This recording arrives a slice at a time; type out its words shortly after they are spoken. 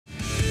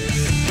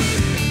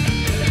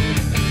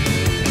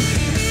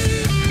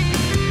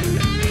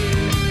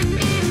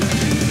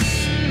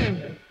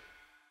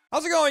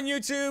How's it going,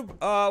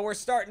 YouTube? We're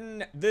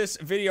starting this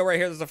video right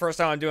here. This is the first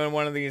time I'm doing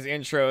one of these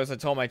intros. I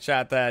told my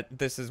chat that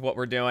this is what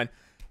we're doing.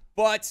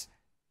 But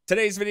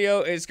today's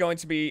video is going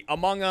to be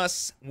Among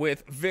Us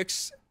with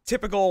Vic's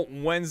typical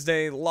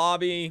Wednesday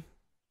lobby.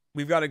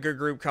 We've got a good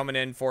group coming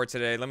in for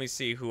today. Let me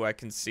see who I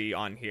can see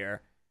on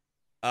here.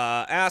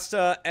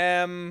 Asta,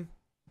 M,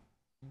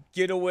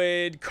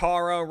 Gitawid,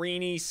 Kara,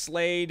 Rini,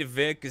 Slade,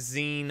 Vic,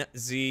 Zine,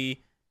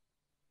 Z.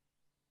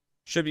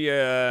 Should be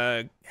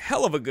a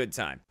hell of a good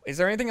time. Is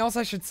there anything else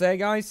I should say,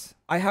 guys?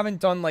 I haven't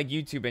done, like,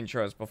 YouTube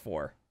intros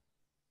before.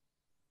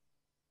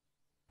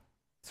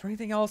 Is there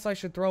anything else I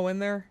should throw in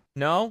there?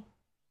 No?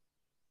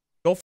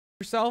 Go f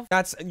yourself?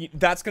 That's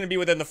gonna be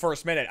within the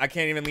first minute. I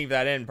can't even leave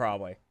that in,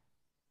 probably.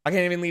 I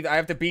can't even leave... I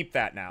have to beep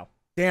that now.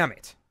 Damn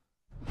it.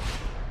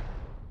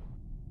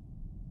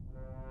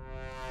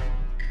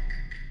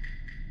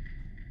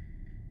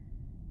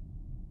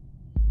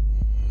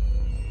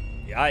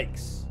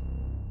 Yikes.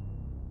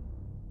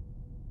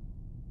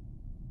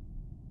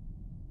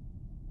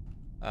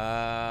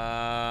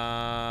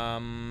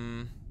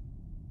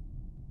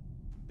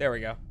 There we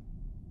go.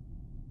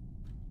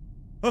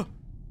 Huh.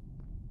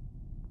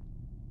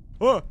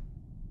 Huh.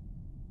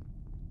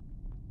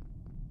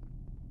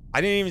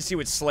 I didn't even see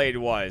what Slade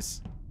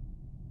was.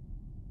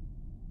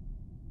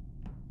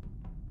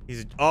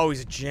 He's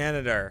a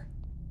janitor.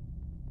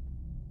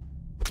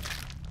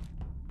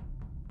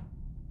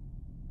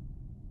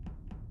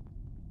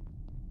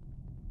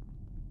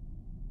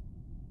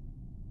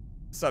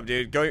 What's up,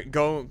 dude?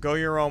 Go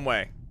your own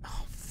way.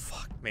 Oh,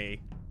 fuck me.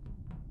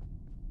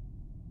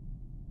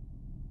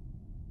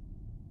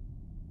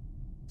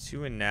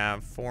 2 in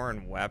nav, 4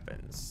 in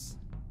weapons.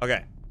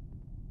 Okay.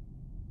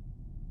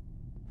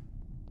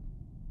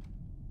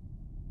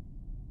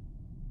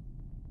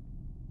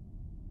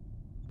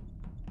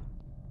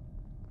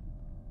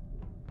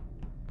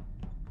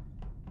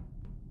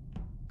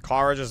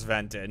 Kara just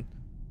vented.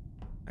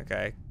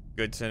 Okay,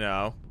 good to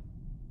know.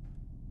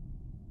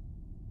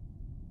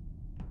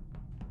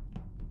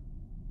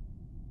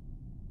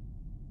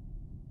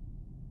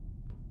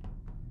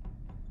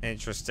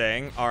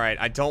 Interesting. All right,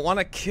 I don't want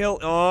to kill.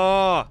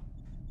 Oh,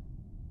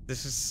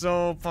 this is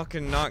so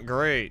fucking not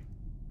great.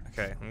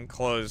 Okay, let me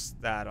close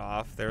that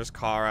off. There's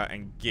Kara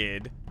and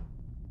Gid.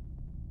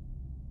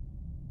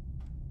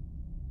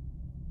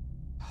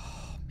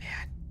 Oh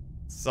man,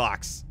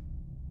 sucks.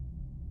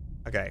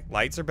 Okay,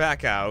 lights are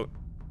back out.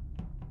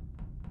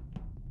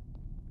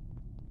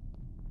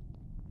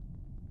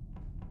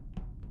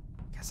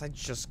 Guess I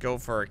just go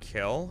for a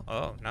kill.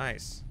 Oh,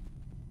 nice.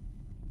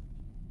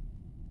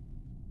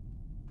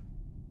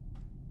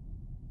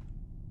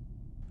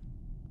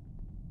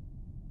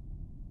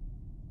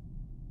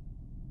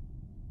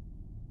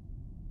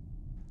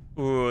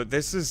 Ooh,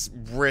 this is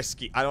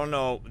risky. I don't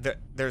know.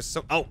 There's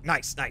so... Oh,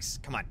 nice, nice.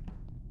 Come on.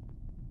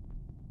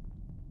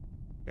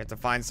 We have to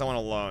find someone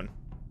alone.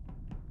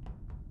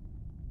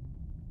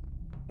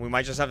 We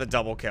might just have to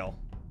double kill.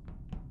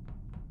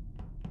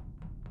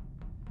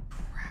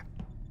 Crap.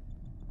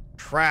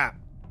 Crap.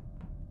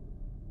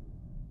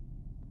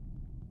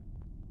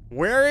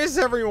 Where is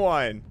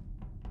everyone?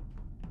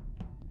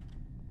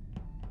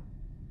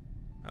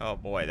 Oh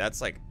boy,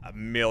 that's like a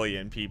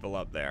million people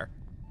up there.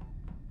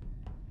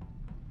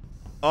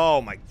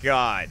 Oh my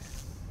god.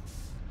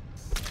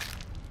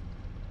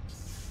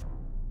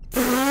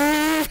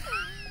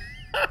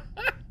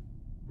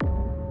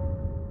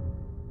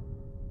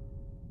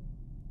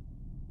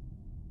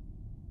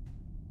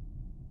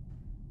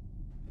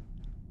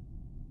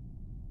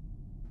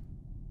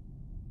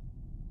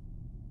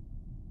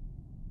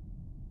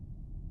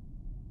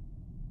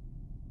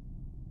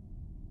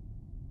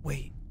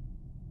 Wait.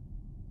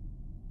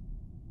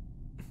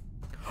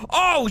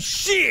 Oh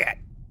shit!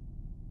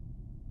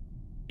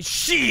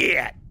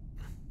 Shit!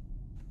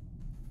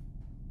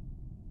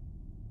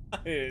 I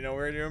didn't know we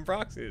were doing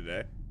proxy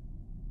today.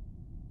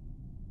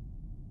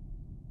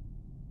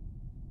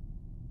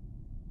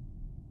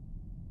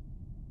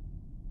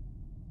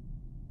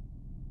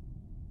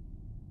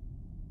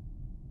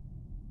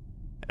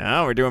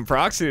 Oh, we're doing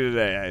proxy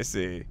today, I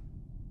see.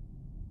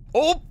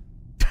 Oh!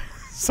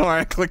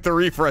 Sorry, I clicked the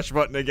refresh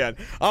button again.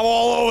 I'm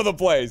all over the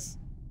place.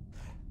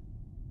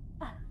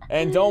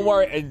 And don't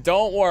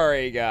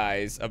worry,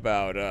 guys,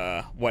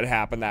 about what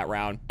happened that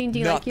round. Do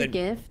you like your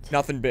gift?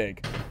 Nothing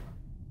big.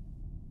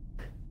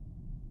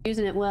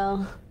 Using it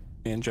well.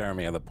 Me and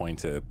Jeremy are the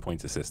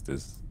pointer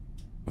sisters.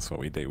 That's what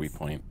we do. We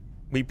point.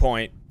 We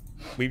point.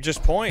 We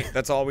just point.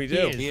 That's all we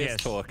do. He is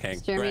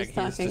talking. Jeremy's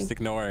Greg, he's talking. just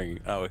ignoring.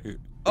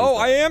 Oh,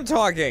 I am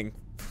talking.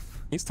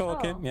 He's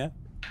talking. Yeah.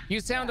 You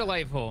sound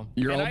delightful.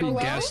 You're all being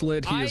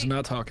gaslit. He is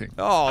not talking.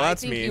 Oh,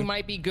 that's mean. I think you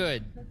might be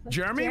good.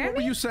 Jeremy, what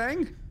were you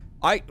saying?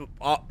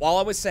 All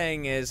I was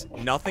saying is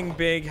nothing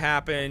big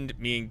happened.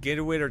 Me and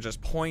Gitawid are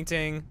just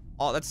pointing.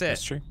 Oh, that's it.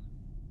 That's true.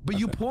 But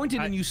you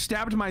pointed and you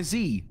stabbed my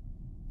Z.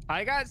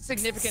 I got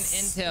significant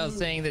intel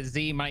saying that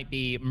Z might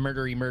be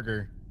murdery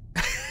murder.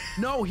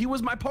 No, he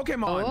was my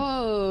Pokemon.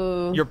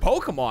 Oh. Your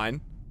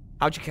Pokemon?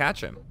 How'd you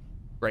catch him?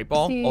 Great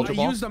Ball? See, Ultra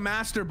Ball? I used a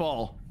Master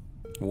Ball.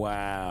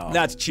 Wow.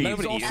 That's cheap.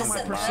 Nobody also uses my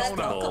that persona.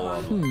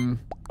 stuff.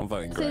 I'm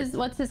voting Greg.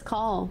 What's his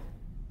call?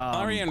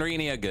 Ari and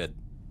Rini are good.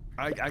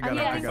 I got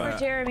Yeah, it. for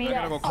Jeremy.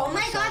 Oh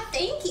my god,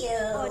 thank you.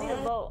 Oh, I need a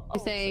vote.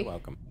 You say You're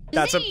welcome.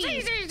 That's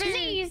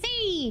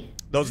Z.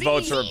 those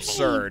votes are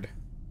absurd.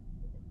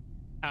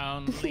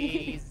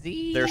 Only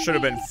Z. There should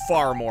have been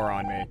far more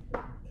on me.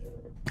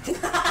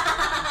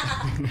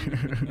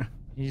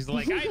 He's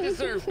like, I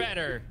deserve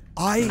better.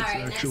 Alright,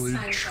 next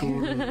time.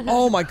 true.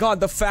 Oh my god,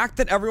 the fact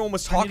that everyone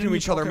was talking need a to new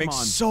each other makes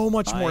Pokemon. so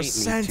much more I need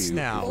sense to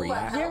now.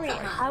 react. Jeremy,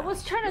 I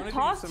was trying to wanna do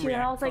talk some to you,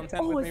 and I React was like,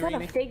 content oh, with is me, that a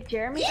Rini? fake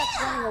Jeremy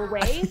that's running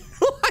away?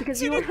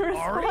 Because you were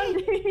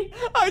responding.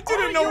 I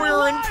didn't know we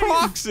were in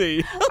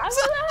proxy. I'm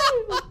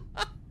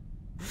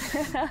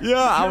alive! Yeah,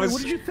 I What was.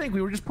 did you think?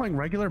 We were just playing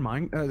regular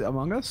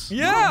Among Us?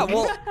 Yeah,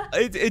 well,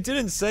 it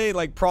didn't say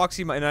like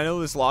proxy, and I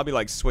know this lobby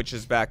like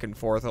switches back and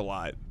forth a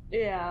lot.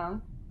 Yeah.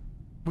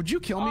 Would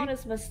you kill me?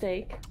 Honest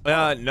mistake.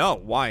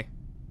 No, why? You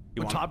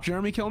Would want Top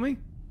Jeremy kill me?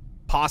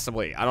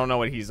 possibly? I don't know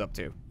what he's up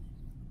to.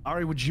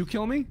 Ari, would you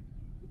kill me?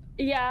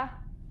 Yeah.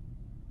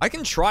 I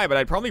can try, but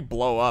I'd probably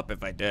blow up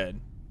if I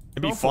did.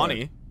 It'd be Go for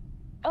funny. it.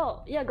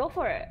 Oh, yeah, go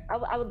for it.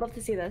 I would love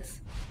to see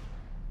this.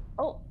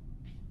 Oh.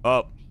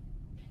 Oh.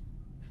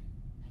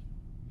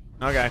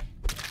 Okay.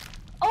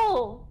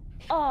 Oh.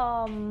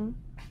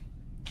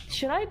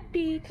 Should I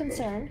be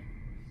concerned?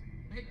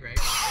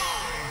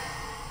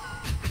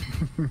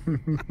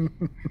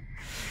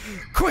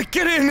 Quick,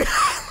 get in!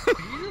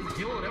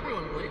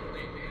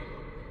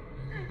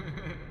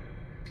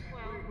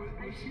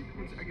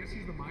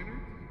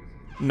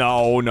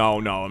 No,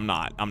 I'm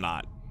not. I'm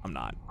not.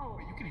 Oh,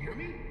 you can hear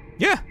me?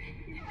 Yeah.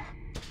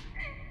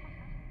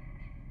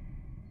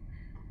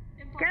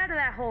 Get out of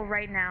that hole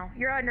right now.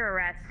 You're under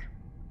arrest.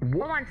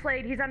 Hold on,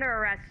 Slade. He's under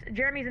arrest.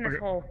 Jeremy's in this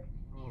hole.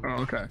 Oh,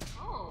 okay.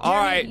 All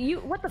right.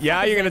 What the Yeah,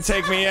 fuck is you're gonna this?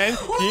 take me in?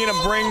 You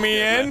gonna bring me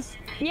in?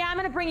 Yeah, I'm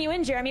gonna bring you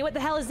in, Jeremy. What the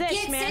hell is this,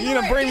 Get man? You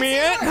gonna bring me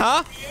in,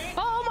 huh?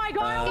 Oh my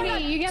god! Oh my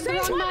god. You get the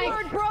Say wrong one mic.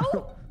 word,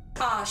 bro.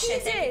 Oh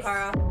shit, thank you,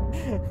 Carl.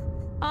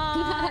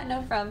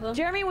 No problem.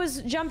 Jeremy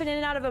was jumping in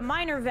and out of a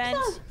minor vent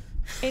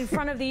in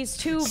front of these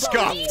two boats.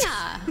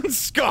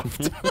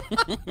 Scuffed. Scuffed.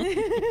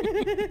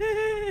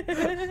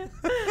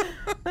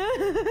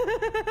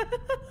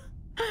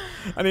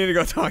 I need to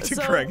go talk to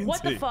So, Craig and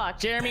what see. the fuck?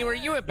 Jeremy, were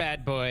you a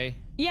bad boy?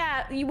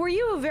 Yeah, were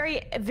you a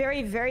very,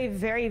 very, very,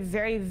 very,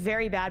 very,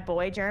 very bad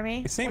boy,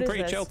 Jeremy? You seem What is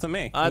pretty this? chill to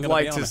me. I'd I'm gonna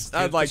like be to- honest.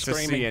 I'd You're like just to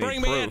see screaming, any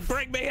bring me in, proof."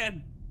 bring me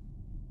in.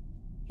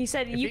 He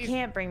said, you he's-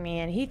 can't bring me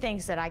in. He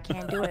thinks that I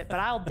can't do it, but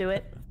I'll do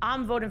it.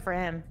 I'm voting for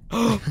him.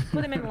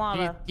 Put him in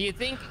lava. Do you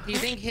think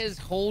his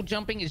hole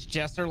jumping is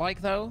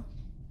Jester-like though?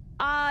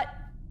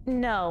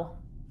 No.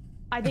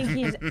 I think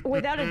he's,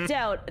 without a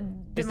doubt,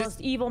 the Is this-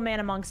 most evil man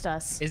amongst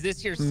us. Is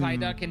this your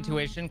Psyduck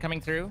intuition coming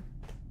through?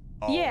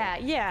 Oh.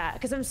 Yeah,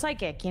 because I'm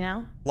psychic, you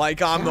know?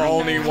 Like I'm the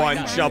only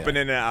one jumping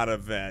in and out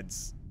of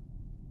vents.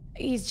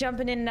 He's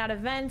jumping in and out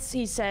of vents.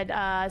 He said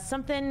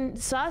something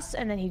sus,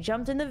 and then he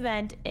jumped in the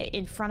vent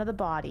in front of the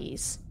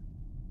bodies.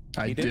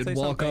 I He did say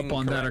walk up something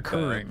on that correct there.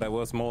 occurring. There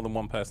was more than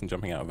one person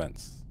jumping out of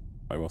vents.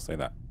 I will say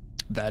that.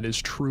 That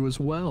is true as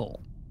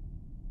well.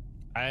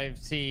 I've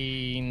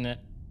seen.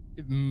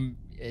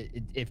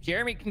 If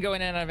Jeremy can go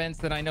in and out of vents,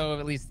 then I know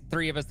of at least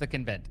 3 of us that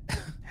can vent.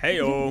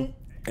 Heyo. Oh,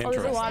 there's a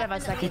Interesting. lot of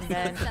us that can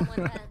vent.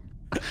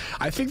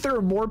 I think there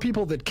are more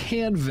people that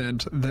can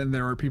vent than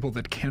there are people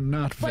that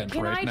cannot But vent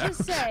can right I now.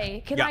 just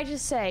say, Yeah.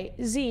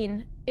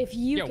 Zine, if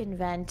you Yo. can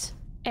vent,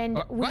 and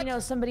we What? know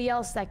somebody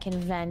else that can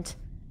vent,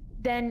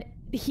 then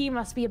he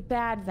must be a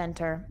bad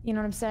venter. You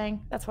know what I'm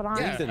saying? That's what I'm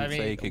Yeah. Didn't I mean,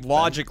 say he could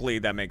Logically,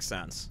 that makes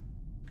sense.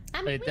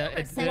 I mean, It- we never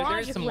it- said there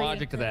is some logically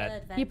logic to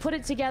that. good You put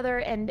it together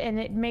and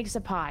it makes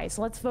a pie.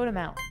 So let's vote him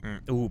out.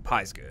 Ooh,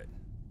 pie's good.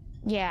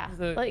 Yeah,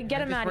 like,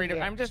 get him out of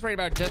here. I'm just worried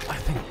about just.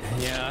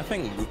 Yeah, I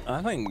think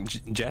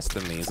Jester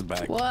needs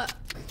back. What?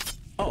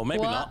 Oh,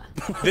 maybe What?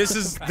 not. This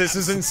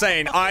is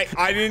insane. I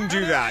didn't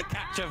do that.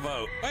 Catch a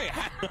vote. Wait,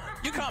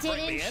 you can't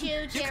bring me Didn't in.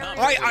 you, Jeremy?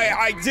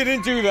 I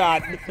didn't do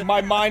that.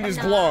 My mind is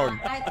blown.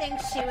 I think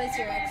she was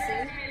your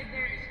exie.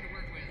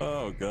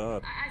 Oh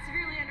god. I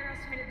severely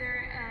underestimated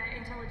their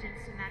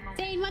intelligence in that moment.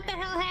 Dane, what the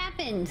hell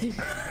happened?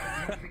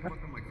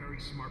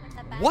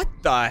 What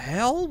the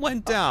hell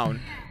went down?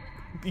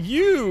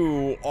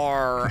 You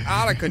are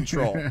out of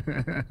control.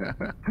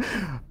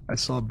 I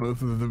saw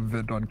both of them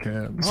vent on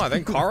cams. Oh, I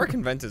think Kara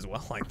can vent as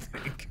well, I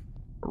think.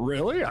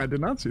 Really? I did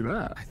not see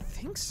that. I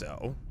think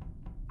so.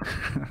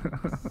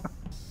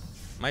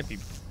 Might be,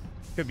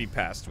 could be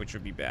pest, which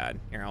would be bad.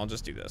 Here, I'll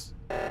just do this.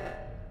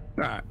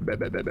 Ah,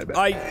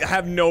 I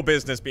have no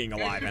business being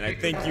alive, and I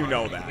think you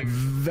know that.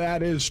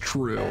 that is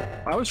true.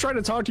 I was trying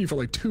to talk to you for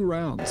like 2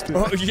 rounds, too.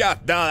 Oh, yeah,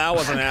 no, that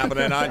wasn't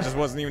happening. I just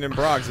wasn't even in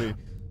proxy.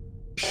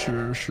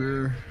 Sure.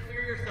 Clear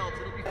yourselves,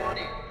 it'll be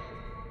funny.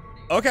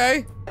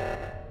 Okay.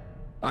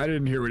 I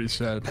didn't hear what he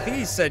said. I think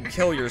he said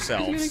kill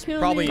yourselves. kill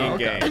Probably me. in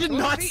Okay. game. I did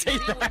not say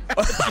that.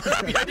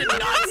 I did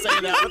not say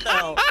that. What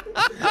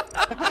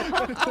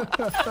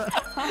the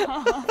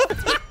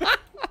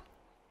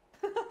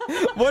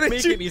hell? What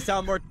did you? Me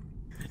sound more.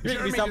 You're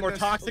gonna be sound more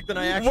toxic than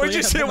I actually What'd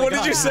you say? What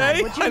did you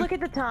say? Would you look at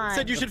the time?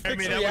 Said you should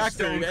fix the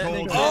reactor and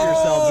then kill Oh,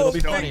 yourselves. It'll be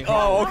funny.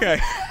 Oh, okay.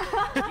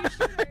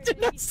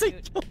 Did not say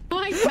Oh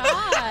my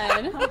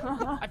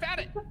god. I found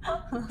it.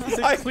 He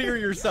said clear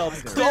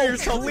yourselves. Clear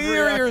yourself. of the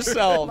Clear reactor.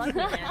 yourself.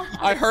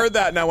 I heard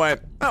that and I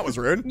went, that was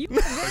rude.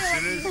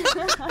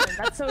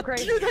 That's so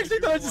crazy. You actually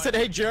thought I just said,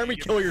 hey, Jeremy,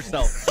 kill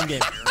yourself. In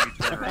game.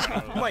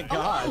 Oh my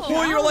god.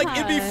 Well, you were like,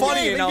 it'd be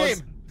funny, and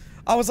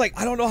I was like,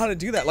 I don't know how to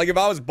do that. Like, if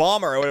I was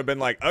Bomber, I would have been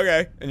like,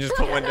 okay, and just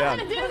put one down.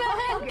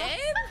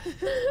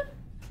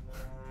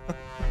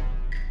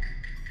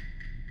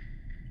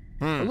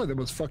 I don't think that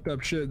was fucked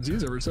up shit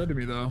Z's ever said to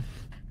me though.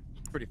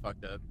 It's pretty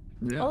fucked up.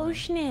 Yeah. Oh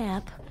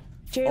snap.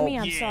 Jeremy,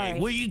 I'm sorry.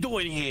 What are you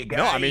doing here, guys?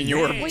 No, I mean, you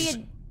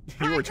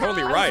were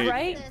totally right.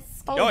 Right?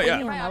 Oh, yeah.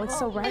 Damn, I was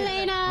so right.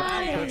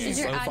 Elena! Puts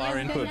so far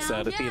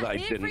inputs to feel I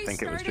didn't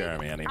think it was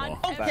Jeremy anymore.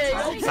 Okay,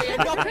 okay.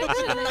 Y'all put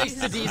the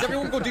niceties.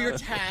 Everyone go do your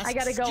tasks. I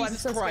gotta go. I'm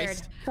Jesus so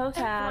Christ. scared. So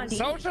sad.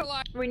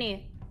 Socialize.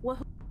 Renee. What?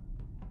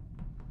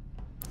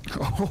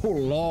 Oh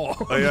lord.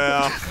 Oh,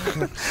 yeah.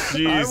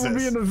 Jesus. I will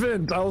be in the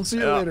vent. I'll see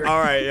you later. All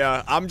right,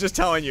 yeah. I'm just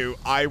telling you,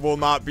 I will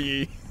not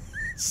be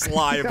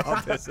sly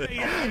about this.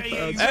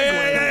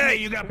 Hey,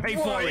 you gotta pay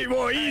for it.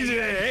 More easy.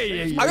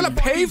 Hey, I'm gonna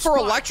pay for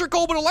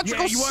electrical, but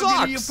electrical you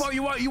sucks.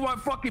 Want, you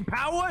want fucking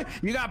power?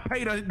 You gotta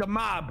pay the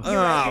mob.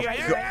 Oh,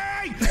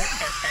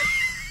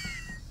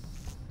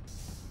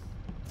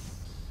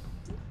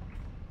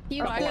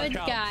 You good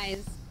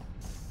guys.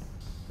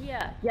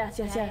 Yeah. Yes.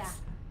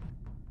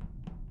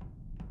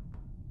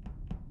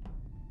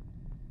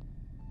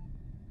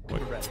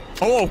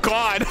 Oh,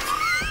 God.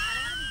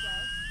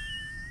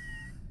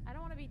 I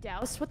don't want to be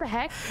doused. What the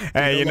heck?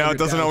 Hey, you know, it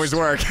doesn't always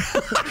work.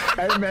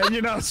 Hey man,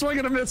 you know, swing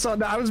and a miss on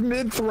that. I was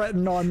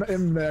mid-threaten on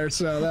him there,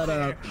 so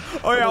that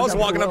Oh yeah, I was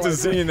walking up to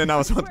Z and then I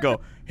was about to go,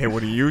 hey,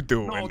 what are you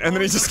doing? And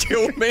then he just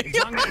killed me.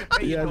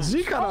 Yeah,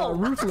 Z kind of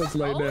ruthless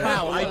like that.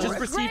 Wow, I just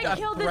received Greg a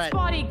killed this threat.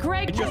 body. I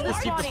Greg just killed this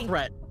received a body.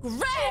 threat.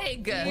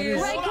 Greg! Greg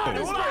killed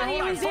this body.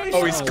 He was in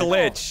Oh, he's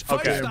glitch.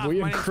 Okay. Yeah,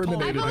 we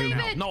incriminated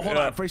him. No, hold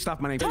on. First off,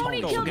 my name's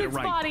Tony Tony. killed Get it this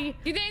right. body.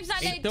 Your name's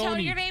not named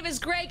Tony. Your name is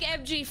Greg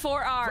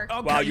MG4R.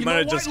 Okay, Wow, you might know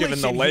have just what? given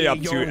the Listen layup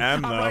here, to yo.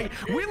 M, All though. right,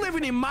 we're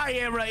living in my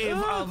era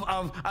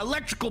of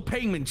electrical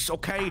payments,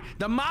 okay?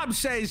 The mob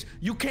says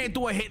you can't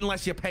do a hit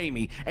unless you pay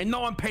me. And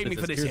no one paid me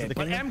for this Tears of hit. the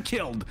But Kingdom? M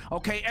killed,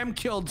 okay? M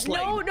killed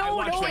Slade.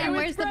 No. And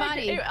where's the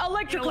body?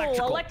 Electrical. Where's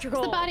the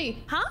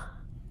body? Huh?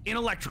 In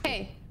electrical.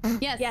 Okay.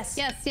 Yes.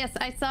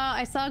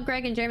 I saw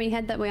Greg and Jeremy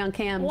head that way on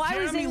cam. Well, I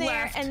was Jeremy in there,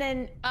 left. and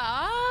then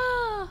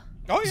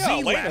Oh yeah, Z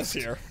Elena's left,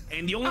 here.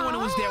 and the only one who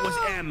was there was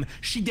M.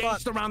 She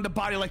danced around the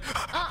body like.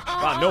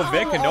 Wow, no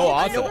Vic and no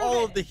I know Otto.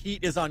 all of the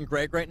heat is on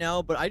Greg right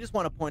now, but I just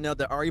want to point out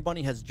that Ari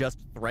Bunny has just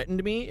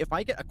threatened me. If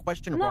I get a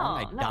question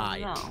wrong, I die.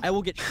 no. I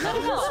will get shot.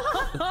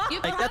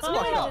 Like, that's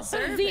fucked up.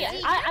 Z,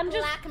 I'm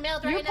just.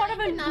 blackmailed You're right part of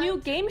now. a new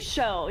game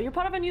show. You're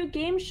part of a new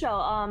game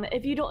show.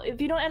 If you don't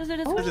answer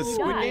this Is question, it you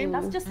Squid die. Game?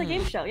 That's just a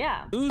game show.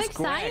 Yeah. Who's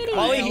Exciting.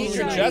 Ollie, he's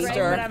your Greg,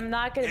 Jester. but I'm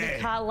not gonna be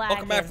caught lacking.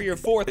 Welcome back for your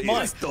 4th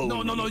month.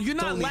 No, you're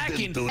not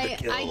lacking.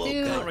 I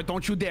do. Kara,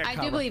 don't you dare, I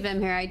Kara. do believe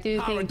him here. I do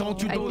Kara, think.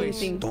 don't you I do this.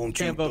 think. Don't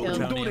you Can't vote do for it.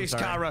 Tony, Do I'm this,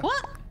 sorry. Kara.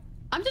 What?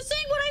 I'm just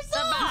saying what I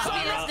saw.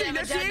 Sorry,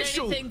 that's the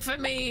issue. Anything for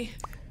me.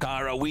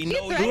 Kara, we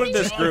know Who of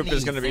this group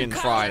is going to be in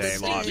Friday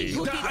lobby?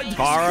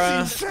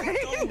 Kara,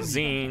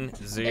 Zine,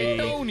 Z.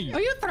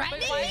 Are you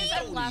threatening Why me? is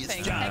M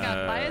laughing? Hang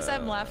on. Why is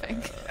M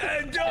laughing?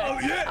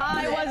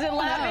 I wasn't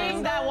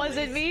laughing. That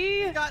wasn't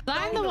me.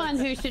 I'm the one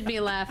who should be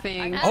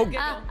laughing. Oh,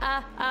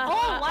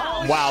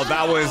 Wow. wow,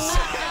 that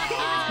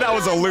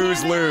was a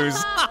lose-lose.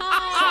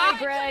 Sorry,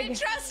 Greg.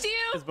 Trust you.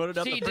 Just voted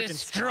up She the frickin'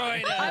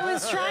 destroyed I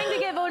us. was trying to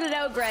get voted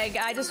out, Greg.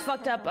 I just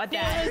fucked up at It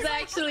that. was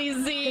actually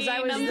Z. Because I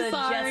was I'm the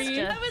sorry.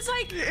 Jester. I was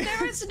like,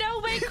 there was no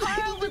way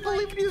Carl would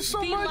believe you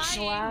so be much.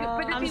 lying. Wow.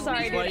 But it'd I'm be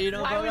sorry, weird. Why dude. you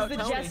don't I vote was out the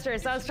Tony? Jester,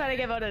 so I was trying to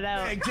get voted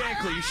out.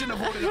 Exactly. You shouldn't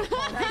have voted up.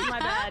 That's my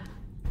bad.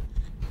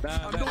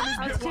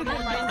 I was too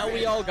How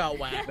we all got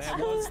whacked.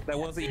 That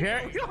was a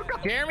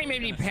Jeremy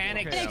made me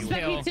panic. I didn't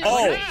expect you to.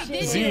 Oh,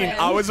 Did Zine, you?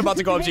 I was about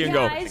to go up to you and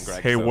go, Hey, guys.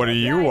 hey, what are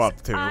you Guys,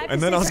 up to? I have to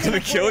And then say I was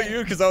going to something kill important.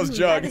 you because I was I have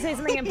Jug. to say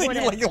something You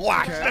important. like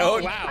laughed Oh,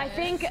 out. wow. I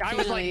think I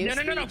was like,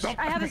 no,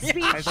 I have a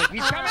speech. I was like,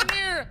 he's coming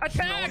here.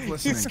 Attack.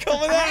 He's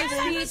coming at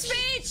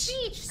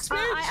Speech.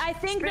 I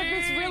think that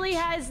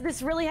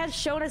this really has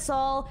shown us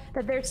all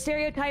that there's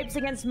stereotypes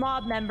against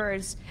mob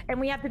members,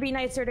 and we have to be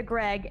nicer to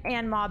Greg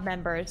and mob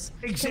members.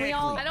 Can Exactly. we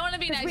all? I don't want to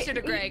be nicer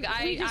to Greg.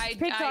 we just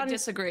picked I on-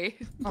 disagree.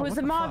 It was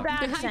the mob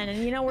accent,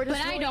 and you know we're just.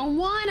 But I really- don't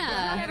Not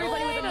wanna.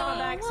 everybody with a mob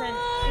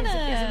accent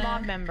is a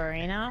mob member,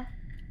 you know.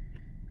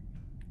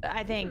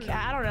 I think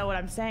I don't know what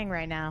I'm saying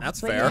right now.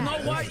 That's But fair. You know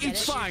what?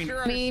 It's fine.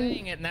 Sure, I mean-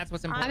 saying it, and that's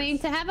what's I important. mean,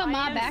 to have a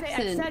mob I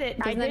accent, said it.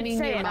 I does that did mean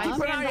say you're it. I mob?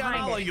 Keep an stand eye on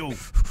behind all it.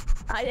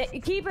 of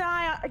you. Keep an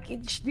eye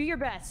on. Do your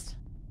best.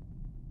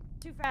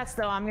 Too fast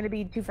though. I'm gonna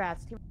be too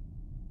fast.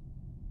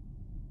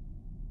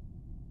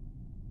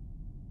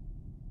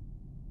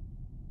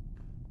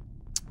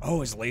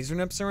 Oh, is Laser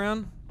Nips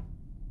around?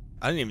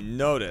 I didn't even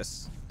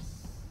notice.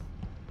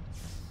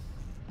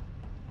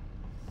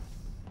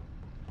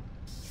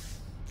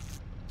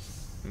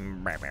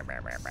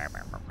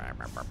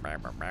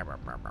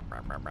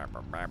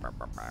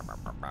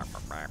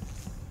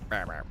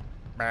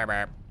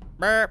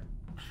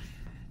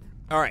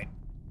 All right.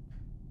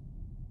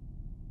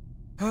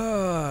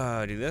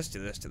 Do this.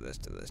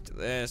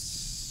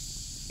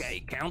 Okay,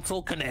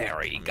 Council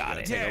Canary, got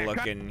it. Take a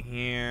look in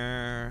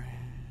here.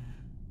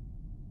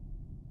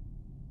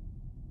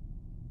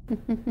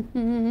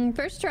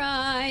 First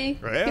try.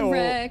 Well.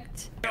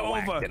 Correct.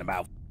 Over.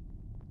 About.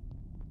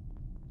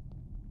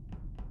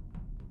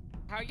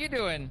 How you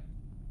doing?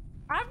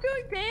 I'm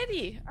doing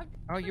dandy.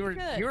 Oh, you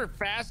were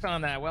fast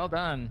on that. Well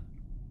done.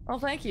 Oh,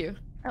 thank you.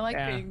 I like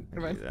being.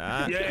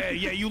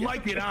 Yeah, you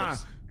like it, huh?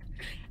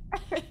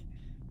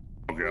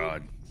 Oh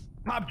God.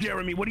 Pop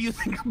Jeremy, what do you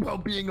think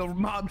about being a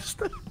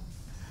mobster?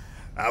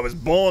 I was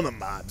born a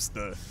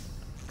mobster.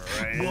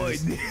 Right?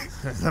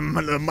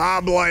 The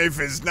mob life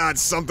is not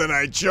something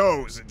I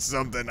chose. It's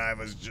something I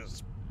was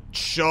just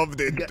shoved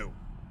into.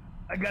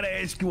 I gotta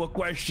ask you a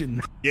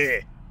question. Yeah.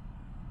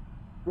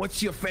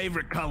 What's your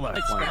favorite color?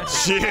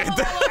 Shit.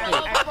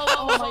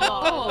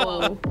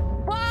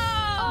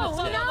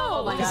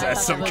 Oh my Is that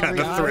some kind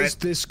of threat?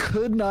 This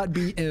could not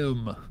be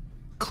M.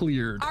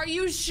 Cleared. Are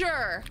you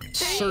sure?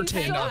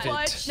 Certain of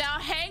it. Now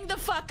hang the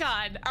fuck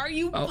on. Are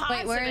you positive?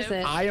 Wait, where is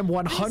it? I am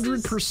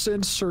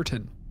 100%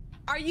 certain.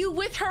 Are you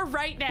with her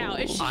right now?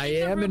 Is she I in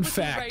the am, room in with you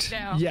fact. right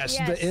now? Yes,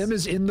 the M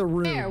is in the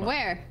room.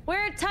 Where?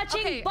 We're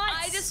touching butts.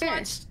 I just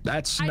watched.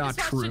 That's I not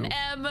just true. watched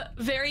an M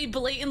very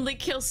blatantly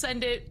kill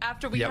send it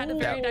after we had a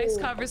very nice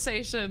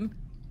conversation.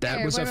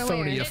 That was a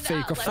phony, a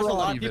fake, a There's a fraud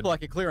lot of even. people I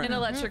could clear In it.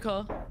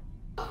 electrical.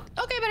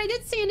 Okay, but I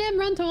did see an M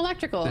run to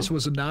electrical. This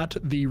was not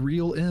the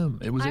real M.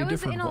 It was I a was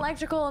different in one.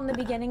 electrical in the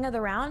beginning of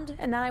the round,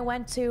 and then I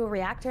went to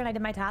reactor and I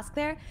did my task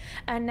there,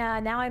 and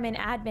now I'm in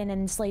admin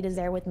and Slade is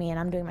there with me and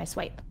I'm doing my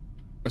swipe.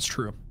 That's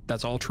true.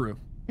 That's all true.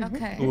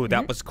 Okay. Ooh,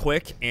 that was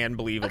quick and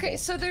believable. Okay,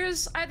 so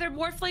there's either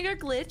morphling or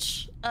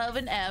glitch of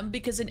an M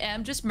because an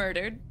M just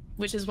murdered,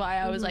 which is why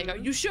I was like, are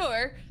you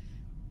sure?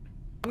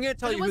 I'm gonna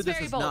tell But it you who was this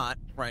very is bold. not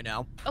right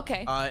now.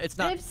 Okay. It's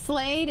not. If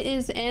Slade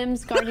is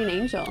M's guardian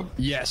angel.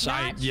 Yes,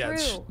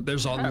 yes.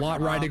 There's a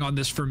lot riding on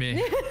this for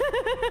me.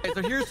 Okay,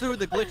 so here's who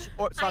the glitch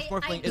slash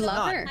morphling is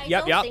not. I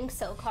don't think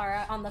so,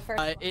 Kara, on the first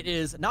one. It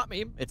is not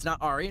me. It's not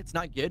Ari. It's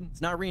not Gid.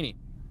 It's not Rini.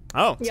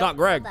 Oh, it's not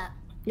Greg.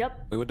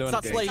 Yep. We were doing It's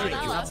not Slade. Slade.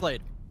 It's not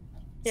Slade.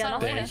 Yeah,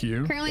 Thank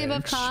you. Currently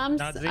above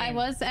comms, I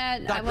was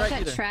at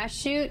trash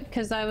shoot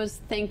because I was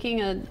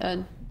thanking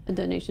a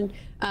donation,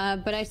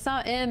 but I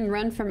saw M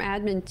run from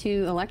admin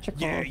to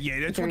electrical. Yeah,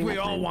 that's what we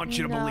all want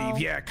you to believe.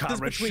 Yeah, This is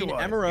Kara, between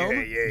sure. Emerald,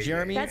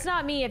 Jeremy. That's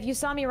not me. If you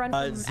saw me run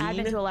from Zine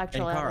admin to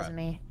electrical, and that Kara. wasn't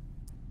me.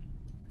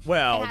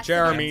 Well, It has to be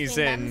Jeremy's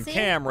between in them, see?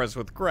 cameras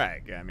with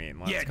Greg. I mean,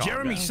 let's calm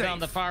Jeremy's down. safe. On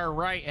the far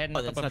right, heading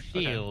up that's a not-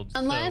 okay. shield.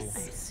 Unless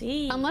it's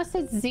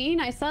Zine.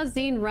 I saw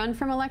Zine run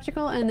from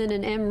electrical and then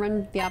an M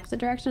run the opposite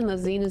direction. The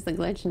Zine is the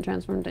glitch and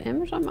transformed to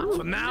M or something. I don't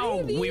So know. now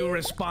we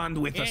respond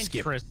with a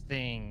skip.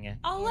 Interesting.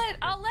 I'll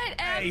let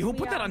Hey, who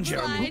put that on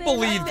Jeremy? Who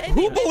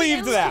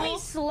believed that?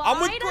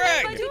 I'm with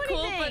Greg. Do Cool,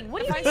 anything. but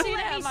What do if you I mean see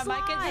let him, me I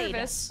might get slide?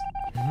 nervous.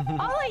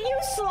 I'll let you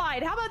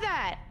slide. How about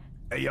that?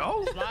 Hey,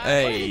 yo.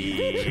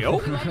 Hey, yo.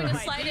 Slide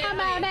in. How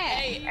about that?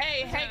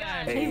 Hey,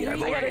 hang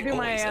on. I gotta do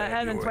my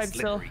admin swipe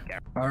still.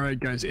 All right,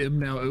 guys. M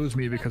now owes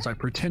me because I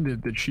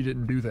pretended that she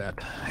didn't do that.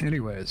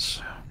 Anyways.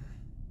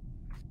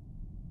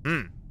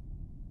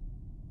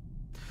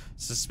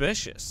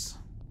 Suspicious.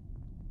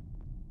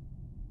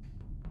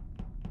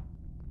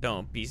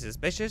 Don't be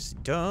suspicious.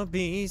 Don't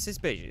be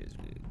suspicious.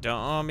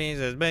 Don't be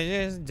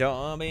suspicious.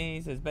 Don't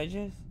be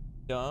suspicious.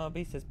 Don't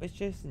be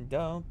suspicious and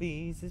don't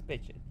be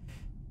suspicious.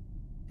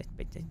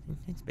 Don't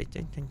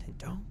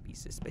be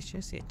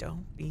suspicious.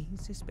 Don't be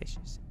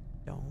suspicious.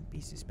 Don't be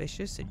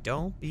suspicious and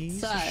don't be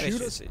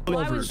suspicious. Well,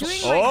 I was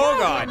doing my Oh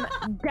goddamn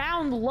God!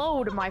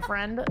 download, my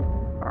friend.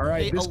 All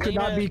right, Hey, this could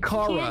not be Elena-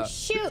 Kara. Can't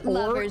shoot or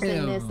lovers in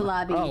M. this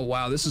lobby. Oh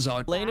wow, this is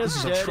a Elena's this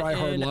is a dead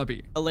try-hard in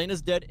lobby.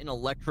 Elena's dead in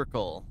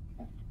electrical.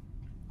 I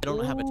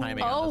don't have a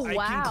timing on this.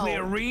 I can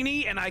clear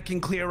Rini and I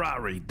can clear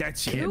Ari.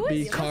 That's it. Can't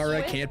be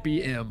Kara, can't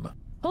be M.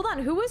 Hold on,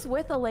 who was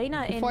with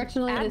Elena in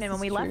Unfortunately, this admin when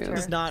is we left true. her?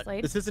 This is not.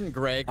 Slade? This isn't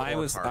Greg. I or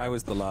was Kara.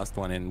 the last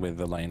one in with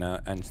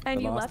Elena, and the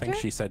you last left thing her?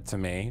 she said to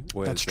me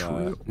was, That's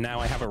true. "Now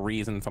I have a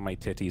reason for my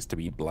titties to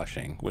be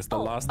blushing." Was the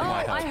last thing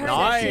I Oh, I heard. heard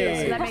Nice. that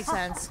too, so that makes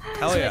sense.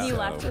 Hell So yeah. then you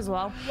left as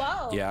well.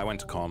 Whoa. Yeah, I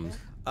went to comms.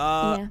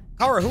 Yeah.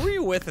 Kara, who were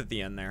you with at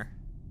the end there?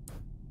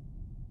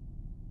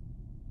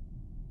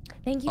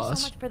 Thank you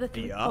Us? so much for the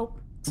Yup. Oh,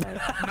 sorry.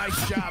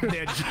 Nice job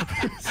there.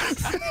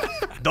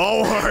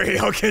 Don't worry,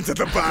 I'll get to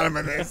the bottom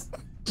of this.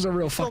 There's a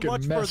real so fucking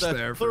much mess for the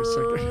there for a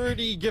second.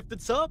 30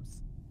 gifted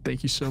subs.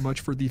 Thank you so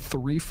much for the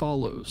 3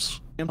 follows.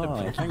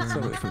 Oh, thanks for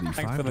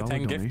the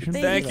 10 gifted.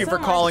 Thank you so for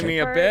much calling me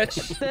a for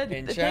bitch the-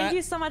 in Thank chat.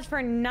 you so much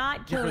for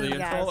not you for killing the me,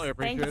 info, guys. I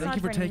appreciate Thank you it. so Thank much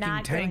you for taking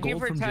not Tangle killing me. Thank you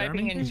for from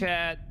typing Jeremy? in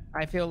chat.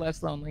 I feel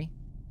less lonely.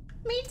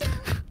 Me too.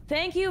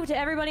 Thank you to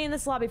everybody in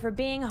this lobby for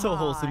being So hot.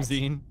 wholesome,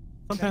 Zine.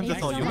 Sometimes Thank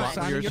that's all you you so want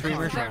much. when you're a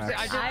streamer.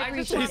 I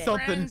appreciate Say it.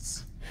 something.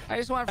 I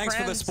just want Thanks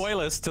friends. for the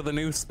spoilers to the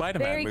new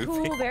Spider-Man Very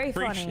movie. cool, very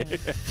funny.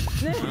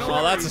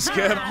 Well, that's a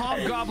skip.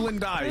 Hobgoblin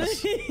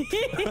dies.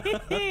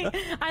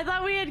 I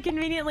thought we had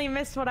conveniently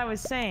missed what I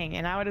was saying,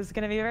 and I was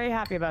going to be very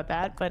happy about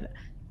that, but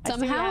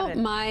somehow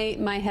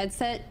my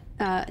headset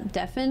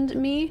deafened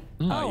me.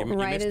 Oh, you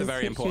right missed as the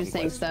very she was important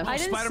saying question. stuff. I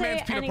didn't Spider-Man's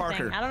say Peter anything.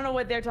 Parker. I don't know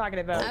what they're talking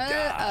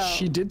about.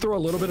 She did throw a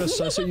little bit of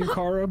sus at you,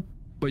 Kara,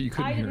 but you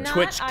couldn't hear it.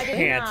 Twitch I did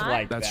can't not.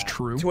 like That's that.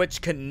 true.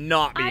 Twitch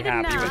cannot be I did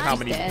happy with not. how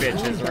many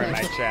bitches are in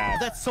my chat.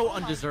 That's so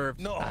undeserved.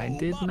 No, I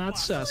did not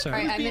sus her. All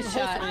right, I missed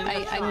shot.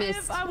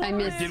 I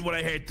missed. did what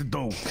I had to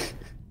do.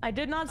 I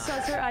did not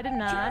sus her. I did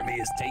not. Jeremy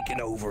is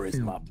taking over as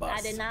my boss.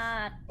 I did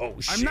not. Oh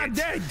shit. I'm not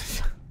dead.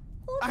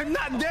 I'm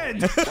not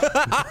dead.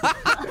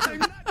 I'm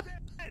not dead.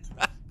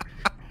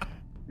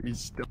 He's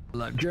still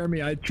alive.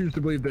 Jeremy, I choose to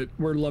believe that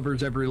we're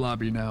lovers every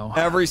lobby now.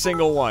 Every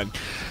single one.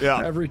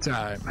 Yeah. Every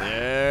time.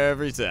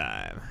 Every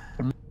time.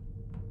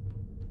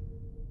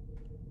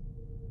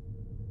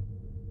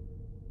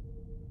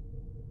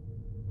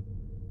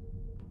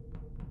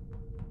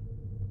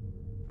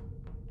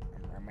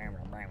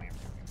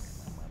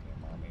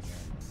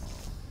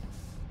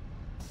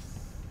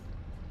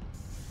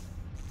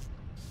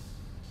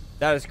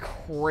 That is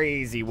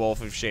crazy,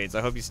 Wolf of Shades.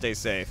 I hope you stay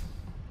safe.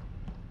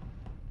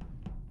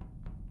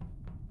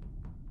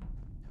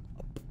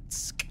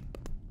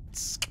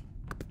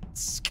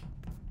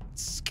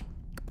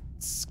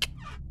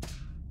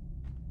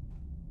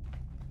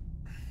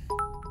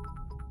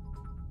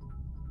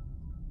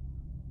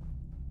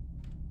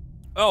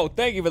 Oh,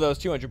 thank you for those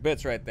 200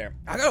 bits right there.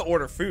 I gotta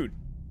order food.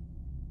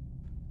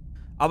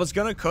 I was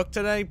gonna cook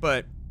today,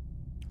 but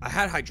I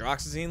had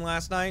hydroxyzine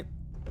last night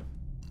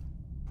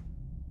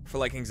for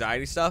like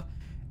anxiety stuff,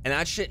 and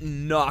that shit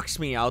knocks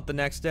me out the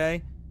next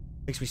day.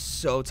 Makes me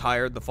so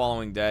tired the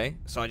following day,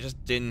 so I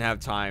just didn't have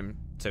time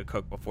to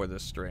cook before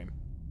this stream.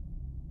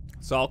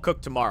 So I'll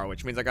cook tomorrow,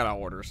 which means I gotta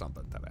order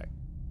something today.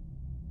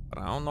 But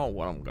I don't know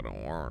what I'm gonna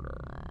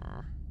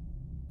order.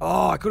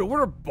 Oh, I could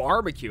order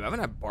barbecue. I haven't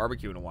had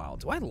barbecue in a while.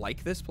 Do I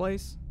like this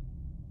place?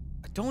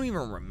 I don't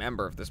even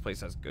remember if this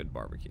place has good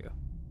barbecue.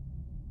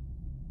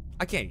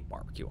 I can't eat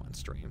barbecue on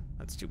stream.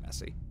 That's too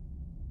messy.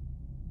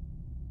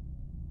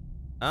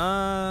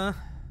 Hello?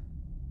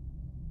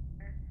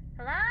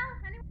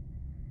 Anyone?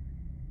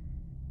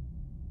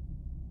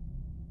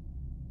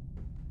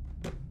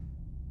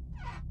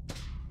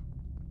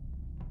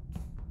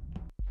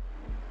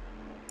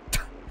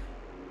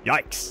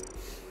 Yikes.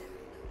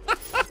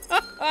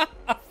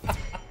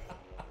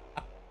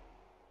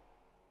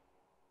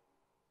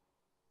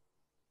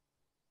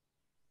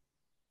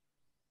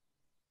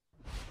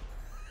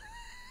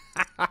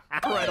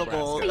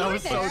 Incredible. That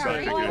was so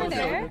good. Oh, I was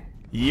there?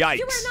 Yikes.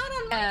 You were not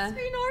on my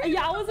screen, or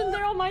Yeah, I wasn't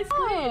there on my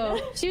screen.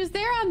 Oh, she was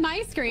there on my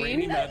Rainey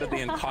screen. murdered the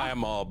entire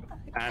mob.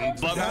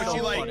 And Love how she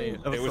like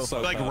it was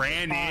so like bad.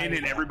 ran in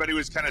and everybody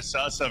was kind of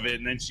sus of it,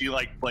 and then she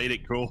like played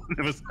it cool. And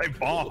it was like,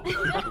 oh.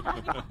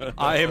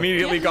 I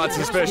immediately got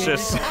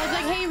suspicious. I was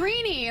like, hey,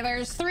 Reenie,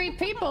 there's 3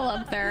 people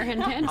up there.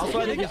 And Also,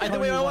 I think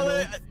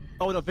wait.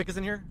 Oh no, Vic is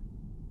in here.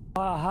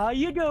 How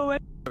you doing?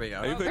 There we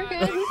go. we're good.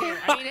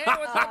 I mean, hey,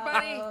 what's up,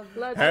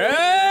 buddy?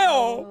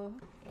 Hell!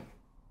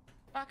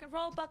 Rock and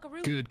roll,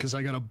 buckaroo. Good, because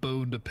I got a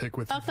bone to pick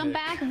with Welcome Vic.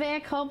 back,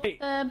 Vic. Hope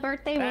the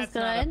birthday was That's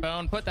not a good.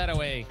 bone. Put that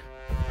away.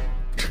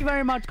 Thank you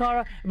very much,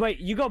 Kara. Wait,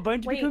 you got a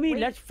bone to pick Wait, with me?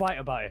 wait. Let's fight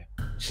about it.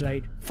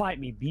 Slade, fight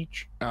me,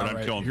 beach. All I'm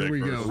right, killing here Vic we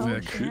go,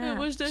 first. Vic. It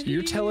was the So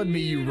you're telling me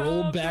you heat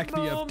rolled of back the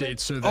moment. update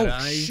so that Oh,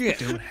 I shit.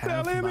 don't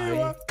have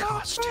my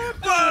costume.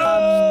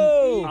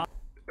 Oh!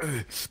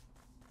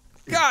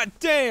 God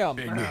damn!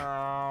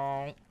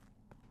 Oh.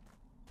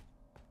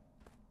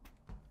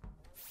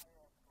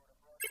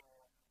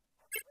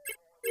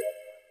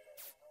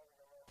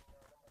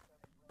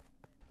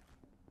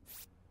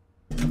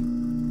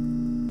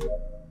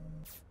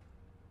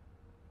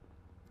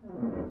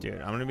 Dude,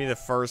 I'm gonna be the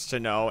first to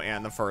know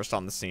and the first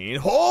on the scene.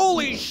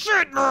 Holy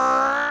shit!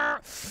 Oh.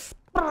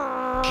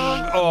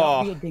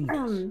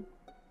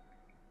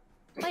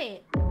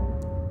 Wait.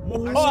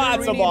 Oh,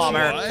 that's a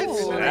bomber.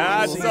 What?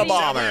 That's a Definitely a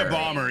bomber.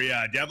 bomber,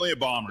 yeah, definitely a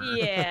bomber.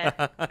 Yeah.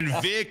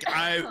 And Vic,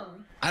 I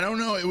don't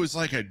know, it was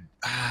like a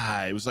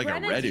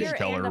reddish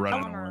color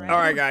running around. All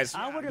right, guys,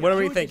 what are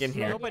we thinking I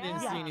here? hope I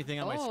didn't see anything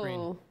on my screen.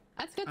 Oh,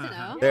 that's good to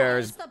know.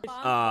 There's What's the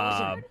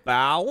bomb?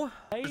 Bow.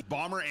 There's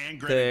bomber and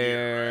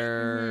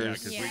grenadier, right?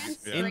 There's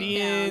 'cause Yeah,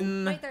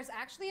 Indian. Wait, there's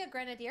actually a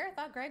grenadier? I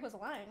thought Greg was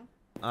lying.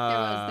 There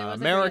was a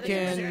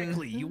American.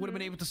 Exactly. You would have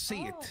been able to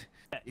see it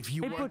if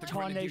you They weren't put the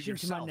Tarnation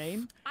to my yourself.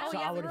 name, Oh so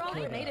yeah, I we would were have all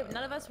killed made her. it.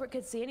 None of us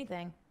could see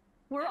anything.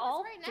 We're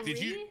all right next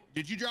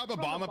Did you drop a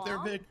bomb up there,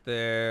 Vic?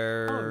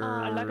 There's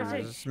Like I said,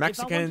 if I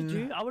Mexican.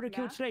 wanted to, I would have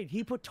killed Slade.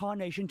 He put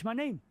Tarnation to my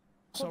name.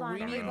 So Hold on,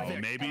 really, everybody. Oh,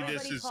 maybe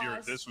Everybody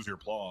pause. this was your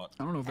plot.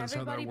 I don't know if that's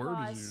how that Everybody word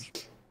pause. is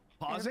used.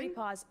 Everybody Pausing?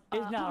 pause.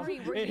 It's not. Ari,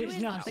 were It's you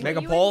in- not. were Make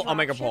a you in poll? I'll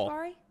make a dropship, poll.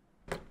 Ari?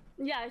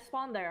 Yeah, I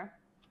spawned there.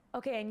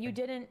 Okay, and you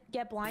didn't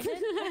get blinded?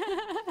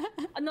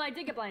 No, I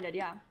did get blinded,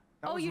 yeah.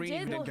 Oh, you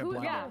did? Didn't get Who?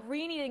 blinded. Yeah,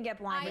 Reenie didn't get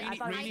blinded. I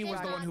thought Reenie was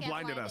the one who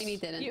blinded us. Reenie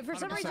didn't. For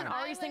some reason,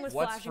 Ari's thing was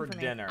What's flashing for for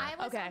me. dinner? I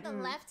was Okay. on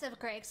the left of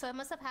Greg, so it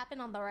must have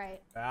happened on the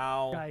right.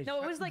 Ow. Guys,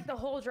 No, it was like the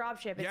whole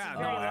dropship. It's Yeah,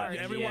 very no, large.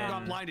 everyone Yeah.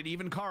 got blinded,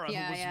 even Kara, who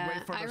was way I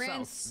further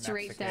ran south.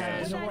 straight Mexican.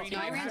 down. So No, what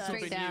I ran that straight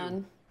tells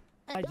down.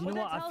 guys, you What know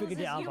that what? I tells figured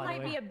us it out, you by the might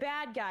way. be a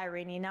bad guy,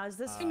 Reenie. Now, is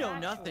this You know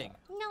factual? nothing.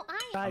 No,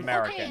 I. Guys,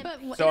 American. Okay, but So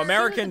if she was a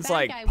Americans bad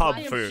like guy, pub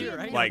why is food, she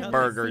in like the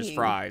burgers, scene?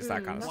 fries,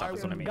 that kind of stuff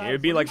is what I mean. Guys,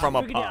 It'd be like from a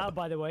I figured it out, pub.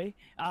 by the way.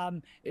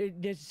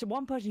 There's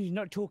one person who's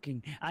not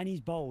talking, and he's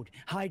bald.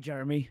 Hi,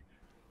 Jeremy.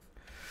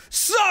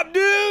 Sup,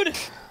 dude?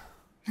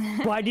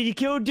 Why did you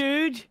kill,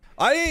 dude?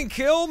 I didn't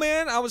kill,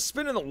 man. I was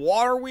spinning the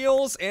water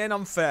wheels, and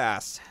I'm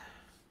fast.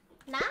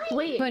 Nice.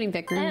 Wait, Voting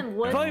Vikram. and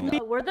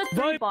were the three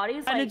Vote,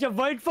 bodies and like it's a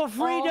vote for all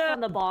freedom.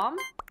 from the bomb?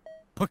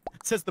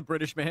 Says the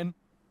British man.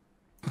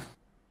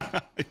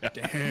 I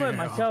voted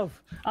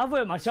myself. I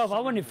voted myself. I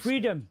wanted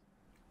freedom.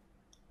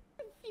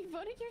 You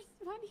voted your.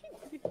 Why do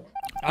you?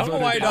 I don't know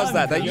why he does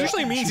that. That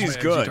usually means he's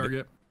good.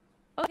 Okay,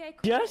 cool.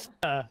 Yes.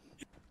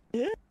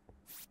 Yeah.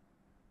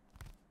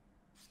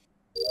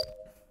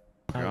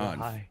 God,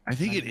 Hi. I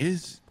think it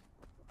is.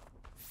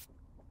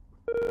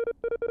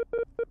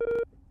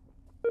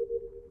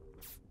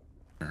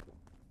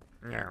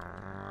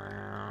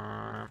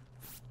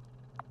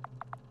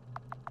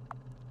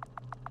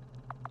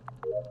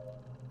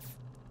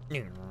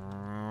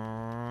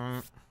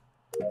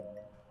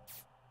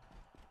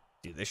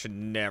 Dude, they should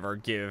never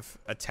give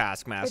a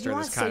taskmaster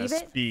wanna this kind of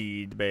save it-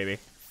 speed, baby.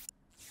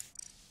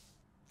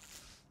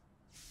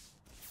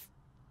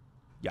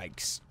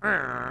 Yikes.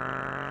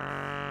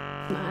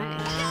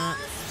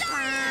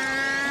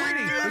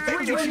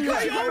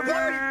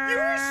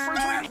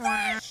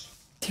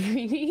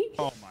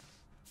 Oh my.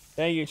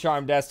 Thank you,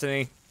 Charm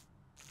Destiny.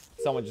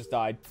 Someone just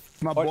died.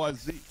 My boy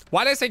Z.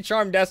 Why did I say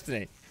Charm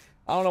Destiny?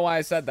 I don't know why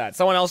I said that.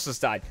 Someone else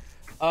just died.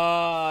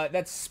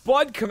 That's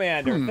Spud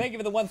Commander. Thank you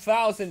for the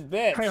 1,000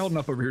 bits. How you holding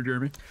up over here,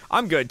 Jeremy?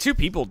 I'm good. 2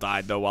 people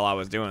died, though, while I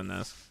was doing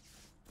this.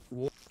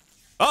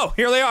 Oh,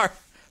 here they are.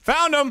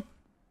 Found them.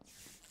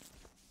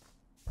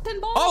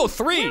 Oh,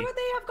 3. Where would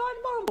they have gotten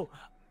bombed?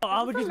 Oh,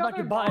 I was just about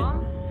to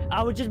buy.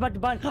 I was just about to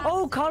buy.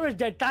 Oh, Kara's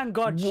dead. Thank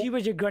God. She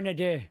was a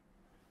grenadier.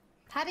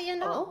 How do you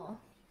know?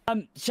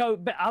 So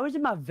but I was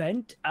in my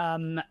vent,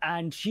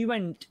 and she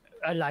went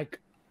like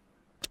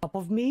top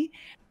of me,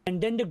 and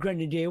then the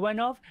grenadier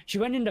went off. She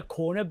went in the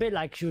corner a bit,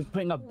 like she was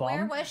putting a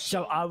bomb. Where was she?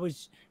 So I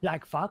was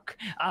like, "Fuck."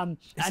 Is and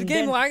the game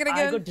then lagging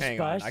I again? got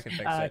Hang on, dispersed I can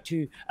fix it.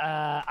 to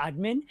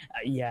admin.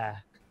 Yeah.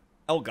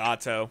 El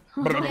Gato.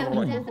 Yeah,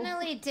 we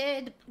definitely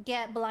did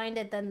get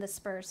blinded then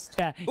dispersed.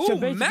 Yeah. Ooh, so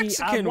basically,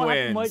 Mexican what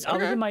happened wins. was I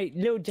was Okay. in my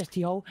little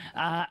dusty hole,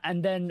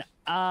 and then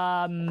Okay.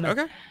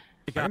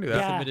 I can do that.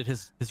 Yeah. Submitted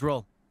his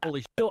role.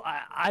 Holy shit. So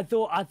I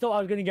thought I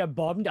was gonna get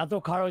bombed. I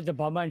thought Kara was the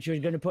bomber and she was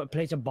gonna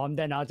place a bomb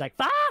there. And I was like,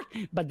 fuck!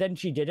 But then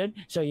she didn't.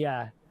 So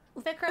yeah.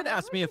 Vikram,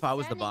 Asked me if I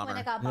was the bomber.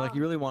 when it got You're like, bombed?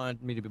 you really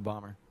wanted me to be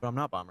bomber, but I'm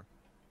not bomber.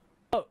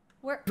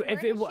 Where if did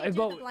it she wa- do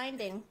well- the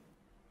blinding?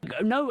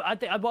 No, I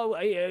think well,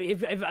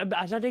 if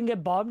as I didn't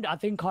get bombed, I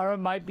think Kara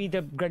might be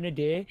the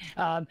grenadier.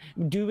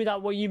 Do with that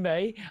what you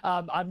may.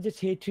 I'm just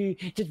here to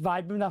just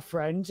vibe with my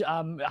friends.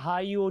 How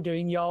are you all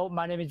doing, yo?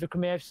 My name is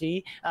Vikram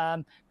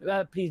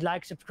AFC. Please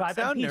like, subscribe.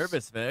 Sound and peace.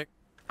 nervous, Vic.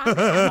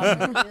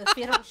 If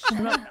you don't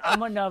shut up. I'm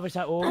not nervous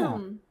at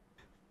all.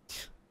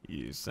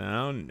 You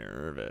sound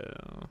nervous.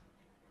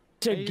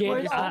 To Hey, get why Were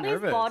you all so these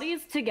nervous?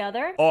 bodies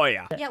together? Oh,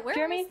 yeah. Yeah, where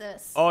Jeremy? is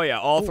this? Oh, yeah.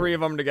 All 3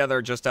 of them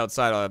together just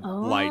outside of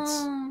lights.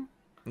 Oh.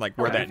 Like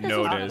where I that think this was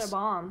node another is.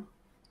 bomb.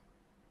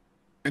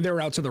 And they were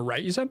out to the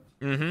right, you said?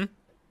 Mm-hmm.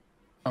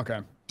 Okay.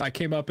 I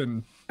came up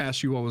and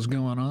asked you what was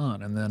going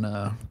on, and then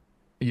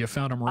you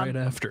found them right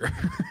after.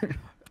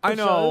 I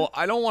know.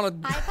 I don't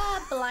want to. I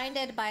got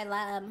blinded by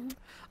Lab.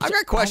 I've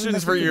got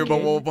questions for you,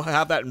 but we'll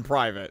have that in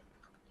private.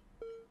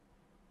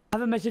 I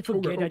have a message for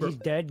Okay, Gid that okay. he's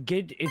dead.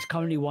 Gid is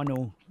currently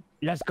 1-0.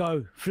 Let's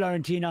go,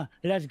 Florentina.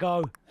 Let's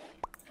go.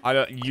 I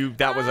don't. You.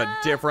 That was a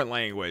different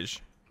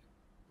language.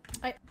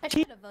 I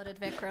should have voted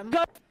Vikram.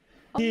 Go,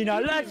 Tina.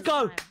 Let's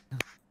go.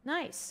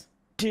 Nice.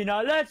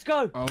 Tina, let's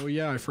go. Oh,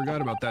 yeah, I forgot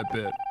about that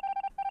bit.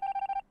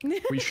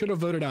 We should have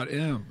voted out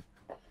M.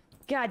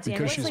 God damn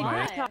Because it. she's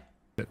Like, my-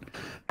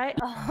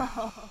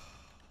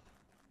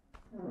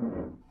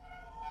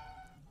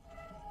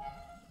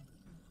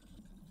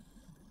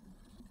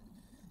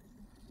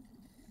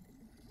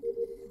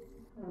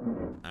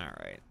 All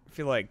right. I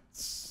feel like.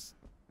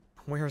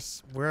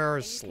 Where's You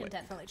can Slade?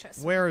 definitely trust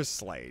me. Where's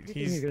Slade? You're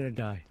He's gonna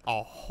die.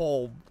 a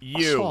whole I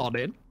you. saw it,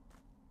 dude.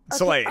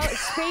 Slade. Oh,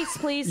 space,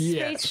 please.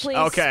 Yes. Space, please.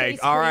 Okay. Space,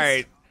 All please.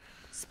 right.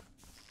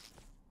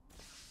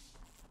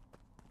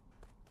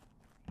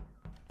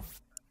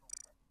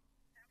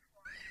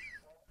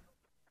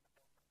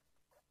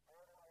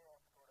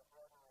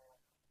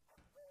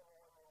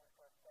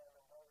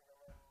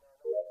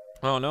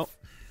 Oh no.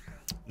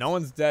 No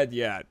one's dead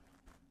yet.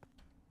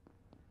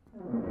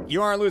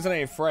 You aren't losing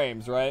any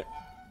frames, right?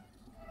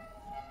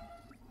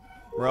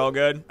 We're all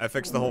good? I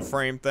fixed the whole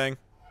frame thing.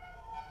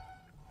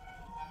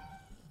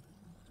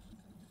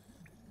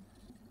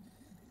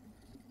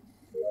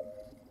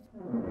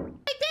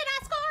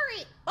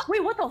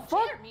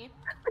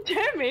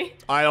 me?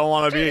 I don't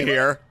want to be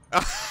here.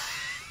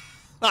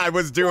 I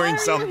was doing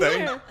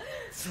something. I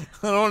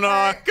don't know.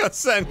 I got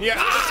sent here.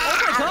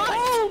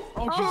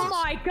 Oh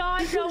my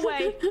god, no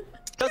way.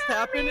 Just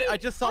happened. I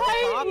just saw the top.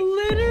 I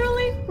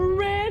literally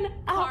ran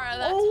out. Cara,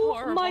 that's oh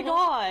horrible. my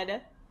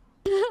god.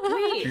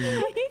 Wait.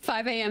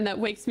 5 a.m. That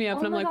wakes me up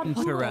and I'm like,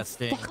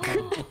 interesting.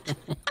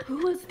 Who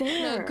was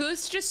there? No,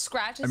 Goose just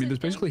scratches. I mean, this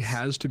at things, basically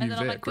has to be and then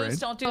I'm Vic, like, Goose, right?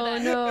 don't do Oh,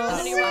 that. no. And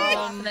then he runs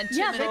off, and then 2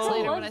 Yeah, minutes Vic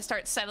later, was. when I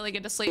start settling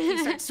into sleep, he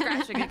starts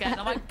scratching again.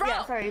 I'm like, bro,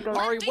 Yeah, sorry, go.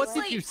 Ari, what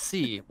sleep. did you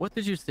see? What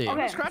did you see?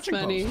 Okay. Scratching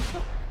funny. post.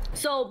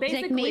 So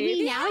basically, Like,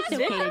 maybe now it's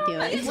okay to do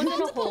it. It's went in a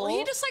multiple. hole.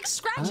 He just like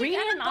scratching Reen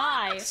at and a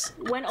I box.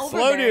 went over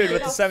Slow there. dude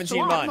with the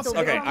 17 months.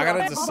 Okay, I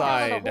gotta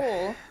decide.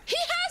 He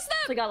has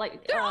them. So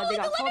like, They're all they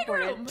in got the living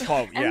teleported. room.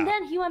 Oh, yeah. And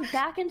then he went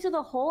back into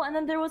the hole, and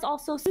then there was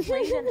also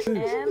Slade and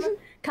M,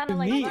 kind of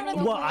like. Me? running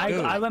the Well, hole.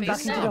 I went back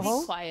into the Be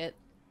hole? quiet.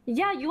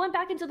 Yeah, you went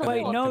back into the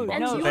Wait, hole. no, and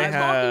no. you They were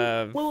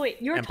have talking,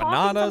 wait, you're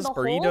empanadas, talking from the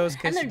burritos,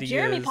 hole, and then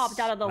Jeremy quesadillas, popped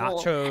out of the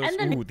hole. nachos. And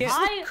then Ooh, this is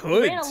I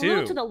good, ran a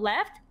little too. to the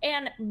left,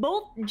 and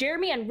both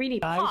Jeremy and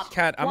Reedy popped.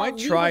 Cat, I while might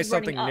Lee try was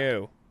running something up.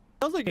 new.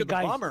 Sounds like you're the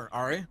guys. bomber,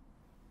 Ari.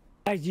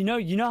 Guys, you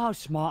know how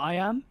smart I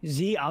am?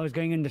 Z, I was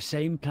going in the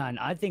same plan.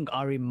 I think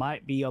Ari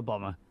might be a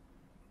bomber.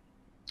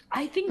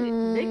 I think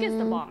Vic is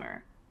the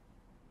bomber.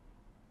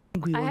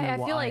 I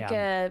feel like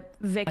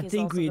Vic I is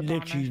think also we the bomber.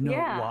 literally know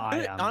Yeah. what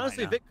I am.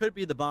 Honestly, right Vic could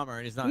be the bomber,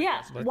 and he's not.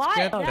 Yeah, Let's why?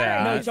 get that-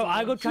 that. No, so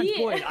I got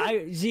transported.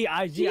 He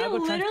I got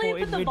literally transported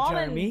put the with bomb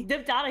Jeremy. and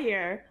dipped out of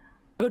here.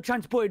 I got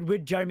transported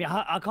with Jeremy.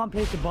 I can't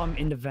place the bomb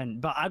in the vent,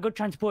 but I got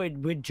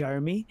transported with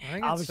Jeremy.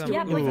 I was got still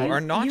some. in the Ooh, vent.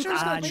 are nachos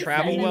gonna and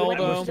travel Jeremy well, was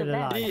though? still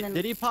alive.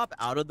 Did he pop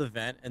out of the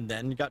vent and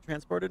then got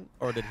transported,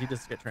 or did he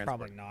just get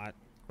transported? Probably not.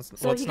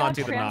 So Let's he not got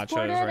do the nachos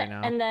transported right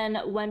now. and then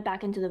went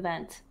back into the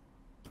vent.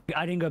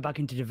 I didn't go back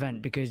into the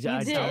vent because You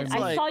did. Jeremy-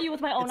 I saw you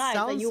with my own eyes. It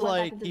That sounds you went back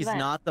like into the he's vent.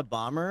 not the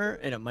bomber,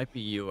 and it might be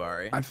you,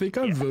 Ari. I think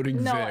I'm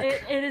voting No,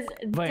 Vic. it is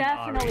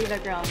definitely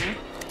Vic Rowney.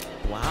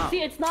 Wow.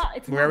 See, it's not.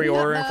 It's Where are we not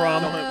ordering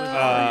from?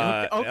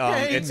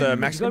 Okay. It's a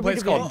Mexican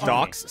place called Okay.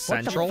 Doc's What the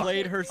Central.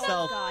 Played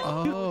herself.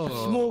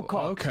 Oh, small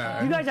cock. okay.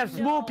 You guys have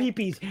small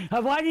peepees.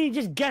 Why didn't you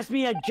just guess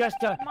me at just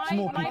a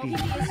small My peepee?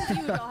 PP is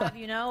huge, I'll have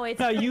you know. It's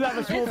No, you have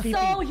a small It's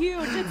peepee. so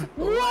huge. It's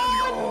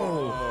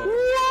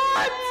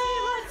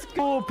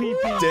Small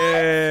peepee.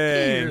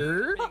 Dang.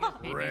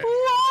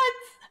 what?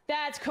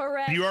 That's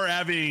correct. You are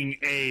having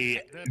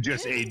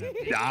just a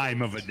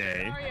dime of a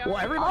day. Well,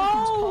 everybody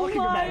keeps talking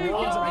about it. I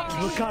was God.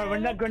 like, look, Cara,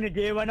 when that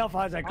grenadier went off,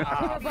 I was like,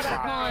 ah, put a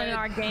con in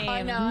our game.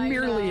 I know.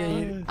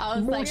 merely I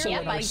was like,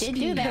 yep, I did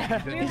do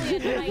that.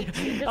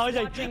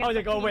 I was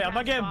like, oh wait, am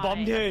I getting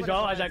bombed here as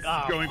well? I was like,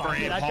 oh, Going for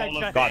a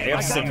Hall of God, they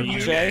have Fame.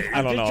 ceviche?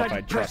 I don't know if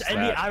I trust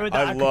that.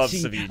 I love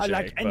ceviche, I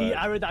like any but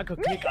arrow that I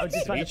could click. I was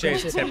just like, ceviche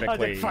is I was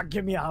typically like, fuck,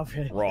 get me out of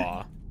here.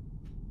 raw.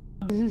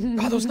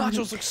 God, those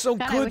nachos look so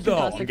God, I good wish though.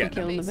 Imposter I'm could getting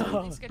kill them. in the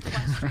vent. Please get to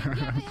watch stream.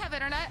 Yeah, they have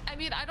internet. I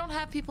mean, I don't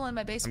have people in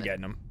my I'm basement.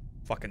 getting them.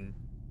 Fucking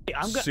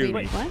I'm sue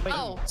wait, me. what? Wait,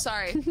 Oh,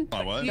 sorry.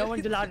 What? no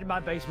one's allowed in my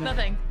basement.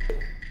 Nothing.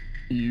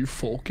 You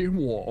fucking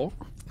what?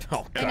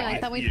 Oh I know, I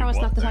God. thought we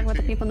promised not to talk about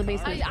the people in the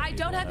basement. I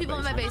don't have people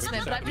in my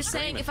basement, but I'm just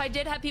saying if I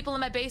did have people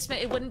in my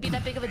basement, it wouldn't be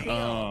that big of a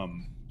deal.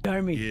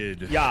 Jeremy.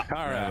 Yeah.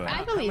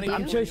 I believe you.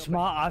 I'm so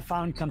smart. I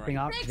found something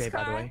out today,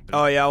 by the way.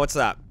 Oh yeah, what's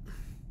that?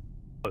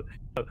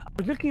 I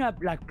was looking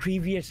at like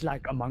previous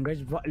like Among Us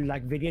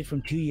like videos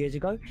from 2 years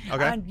ago.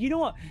 Okay. And you know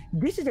what?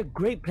 This is a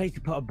great place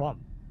to put a bomb.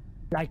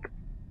 Like,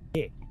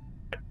 it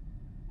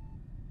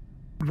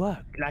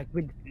work. Like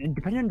with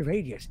depending on the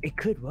radius, it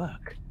could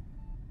work.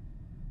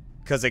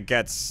 Because it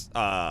gets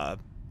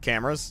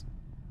cameras.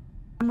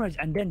 Cameras,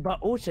 and then but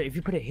also if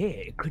you put it here,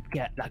 it could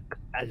get like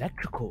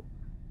electrical.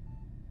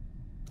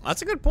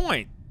 That's a good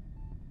point.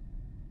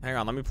 Hang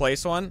on, let me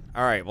place one.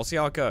 All right, we'll see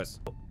how it goes.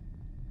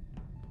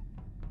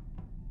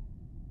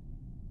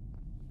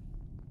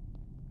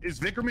 Is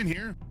Vikram in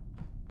here?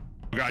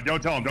 Oh God,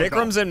 don't tell him. Don't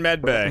Vikram's in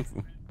medbay.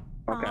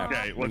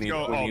 Okay, let's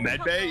go. Oh,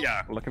 medbay?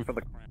 Yeah. Looking for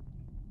the.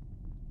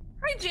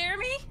 Hi,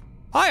 Jeremy.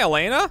 Hi,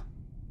 Elena.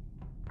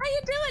 How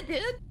you doing,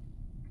 dude?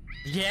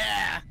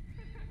 Yeah.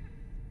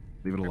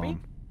 Leave it alone.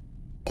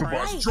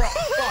 Boss drop.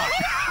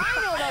 I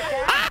know about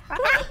that.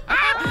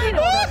 I know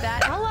about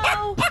that.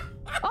 Hello.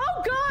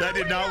 Oh God. That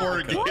did not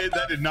work.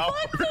 That did not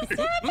work.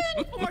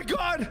 Oh my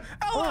God!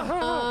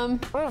 Ella!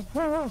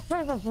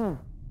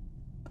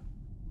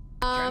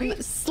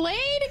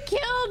 Slade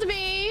killed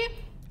me.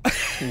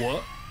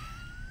 What?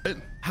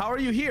 How are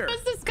you here? It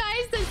was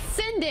disguised as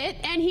Sindit,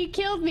 and he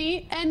killed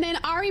me, and then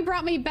Ari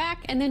brought me back,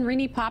 and then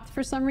Rini popped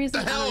for some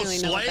reason. The I hell, don't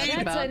really know what that's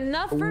Slade? about. That's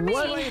enough for me.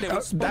 That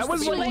was like the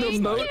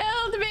Slade most.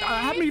 killed me.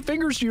 How many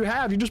fingers do you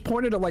have? You just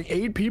pointed at like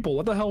 8 people.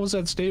 What the hell was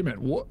that statement?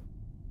 What?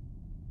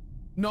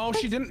 No,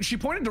 she didn't. She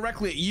pointed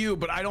directly at you,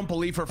 but I don't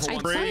believe her for I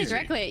one pointed reason.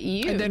 directly at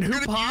you. And then who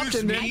You're gonna popped?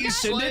 use And then me,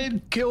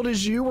 Sinded killed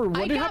as you, or what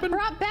I did got happen?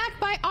 brought back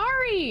by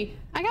Ari.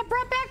 I got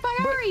brought back by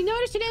Ari.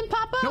 Notice you didn't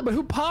pop up. No, but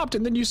who popped?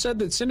 And then you said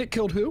that Sinded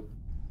killed who?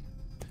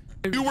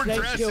 You were Slade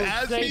dressed killed-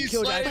 as Slade me,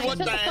 killed Slade? Ashley. What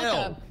the Shut fuck hell?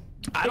 up.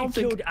 I don't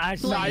think Blade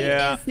is the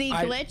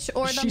glitch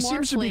or the morphling. She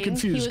seems to be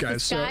confused,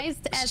 guys. He was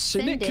disguised as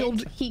Cynic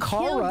killed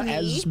Kara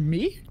as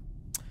me?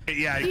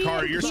 Yeah,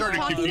 Kara, you're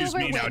starting to confuse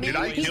me now. Did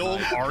I kill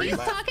Ari? He's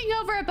talking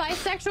over a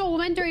bisexual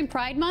woman during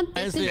Pride Month.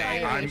 This is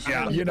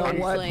violation. You know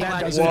what?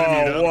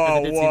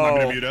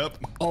 Whoa.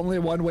 Only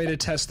one way to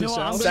test this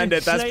out. Send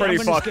it. That's pretty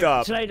fucked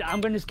up. Slade,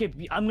 I'm gonna skip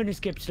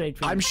Slade.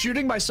 I'm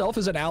shooting myself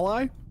as an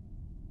ally.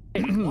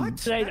 What?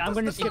 Slade, I'm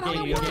gonna skip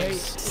you. Okay.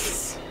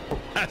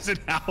 As an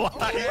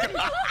ally.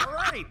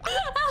 Alright.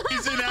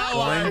 He's an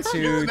ally. 1,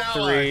 2,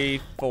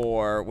 3,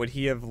 4. Would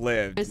he have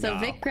lived? So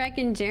Vic, Greg,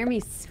 and Jeremy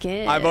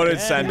skip. I voted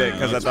send it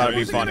because I thought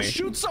it'd be funny.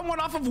 Shoot someone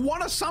off of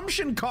one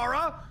assumption,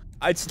 Kara.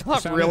 It's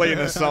not really an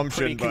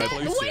assumption, but.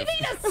 What do you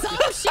mean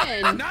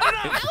assumption? No.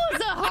 That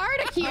was a hard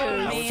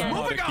accuse.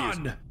 Moving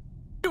on.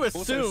 You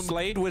assume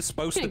Slade was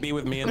supposed to be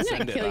with me and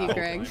send it. Kill you,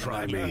 Greg.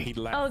 Try me.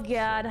 Oh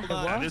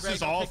God. This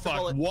is all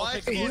fucked.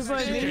 What is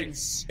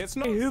this? It's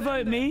not. Who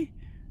voted me?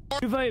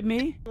 Who voted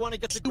me? You want to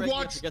get to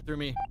Greg to get through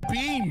me.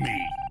 Be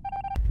me.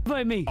 Who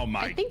voted me? Oh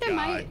my I think there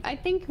might. I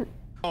think.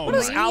 What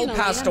does Al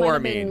Pastor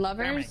mean?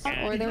 Lovers,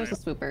 or there was a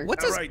swooper. What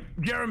does? All right,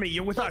 Jeremy,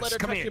 you're with us.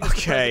 Come here.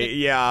 Okay.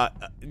 Yeah.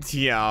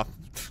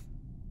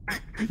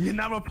 You're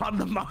never part of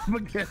the mob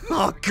again.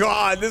 Oh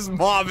God, this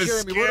mob is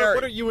Jeremy, scary.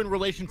 what are you in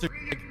relation to?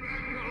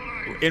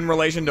 In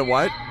relation to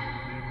what?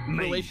 In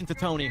relation to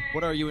Tony.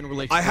 What are you in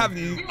relation? I have.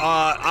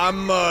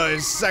 I'm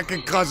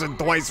second cousin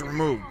twice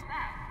removed.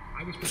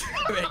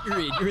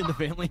 You're in the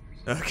family.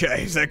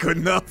 Okay, is that good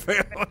enough?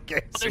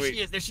 Okay, There sweet. she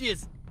is. There she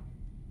is.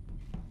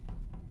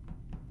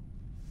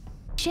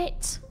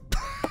 Shit.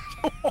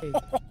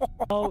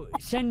 Oh,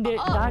 send it.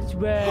 That's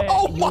where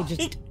Oh you my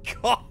just.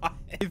 God. I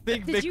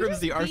think Did you Vikram's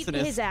just the beat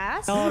arsonist. his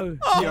ass? No.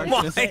 Oh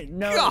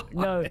my God.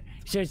 No.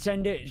 So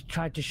send it.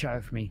 Try to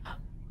sheriff me.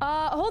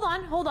 Hold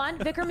on.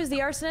 Vikram is the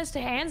arsonist,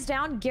 hands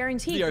down,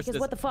 guaranteed. The Because arsonist.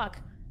 what the fuck?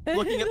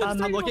 Looking at the,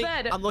 I'm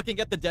I'm looking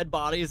at the dead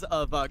bodies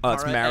of Kara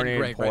it's and marinated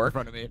Greg right in pork.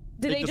 front of me.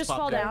 Did they just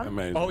fall down?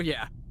 Amazing. Oh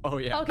yeah. Oh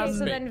yeah. Okay,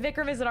 so then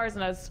Vikram is an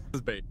arsonist. This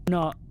is bait.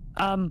 No.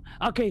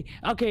 Okay.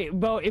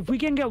 Well, if we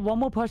can get one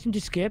more person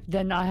to skip,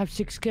 then I have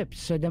 6 skips.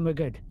 So then we're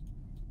good.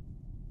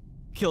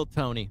 Kill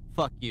Tony.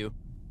 Fuck you.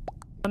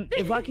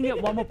 If I can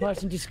get one more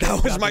person to skip,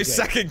 That was my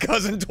second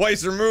cousin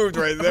twice removed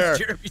right there.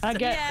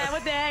 Yeah,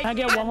 what the heck? Can I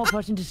get one more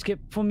person to skip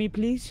for me,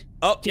 please?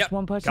 Oh, Just yeah.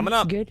 one person. Coming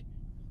up. Good.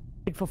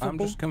 Good for football. I'm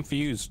just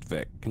confused,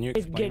 Vic. Can you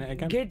explain it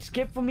again? Get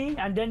skip for me,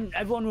 and then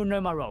everyone will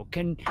know my role.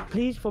 Can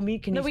please for me?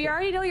 Can No, you? we skip?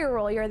 already know your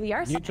role. You're the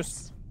arsonist. You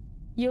just.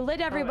 You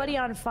lit everybody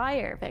on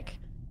fire, Vic.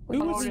 Who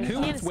was You with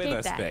can't us,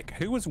 escape that. Vic?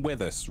 Who was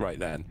with us right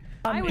then?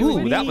 I was Ooh,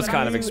 with that you was when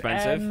kind I of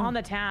expensive. on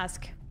the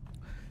task.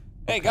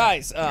 Hey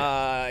guys,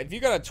 if you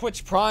got a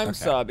Twitch Prime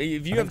sub,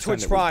 if you have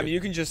Twitch Prime,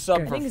 you can just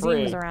sub I for think free.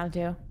 Z was around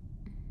too.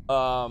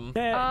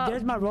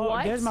 There's my role.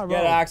 what? There's my role.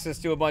 Get access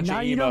to a bunch Now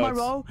of you know my emotes.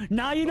 role.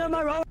 Now you know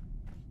my role.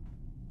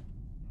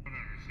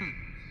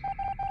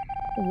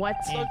 What?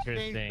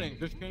 Interesting.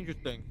 Just change your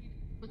thing.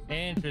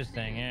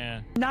 Interesting,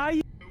 yeah. Now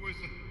you. What was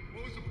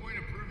the point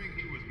of proving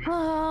he was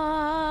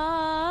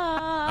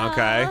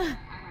Okay.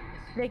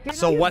 Vic, you're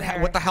So not what?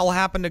 there. What the hell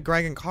happened to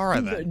Greg and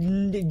Kara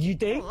then? You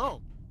think?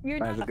 Oh, You're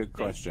That's a not good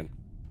question.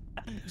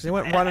 They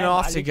went running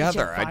off literally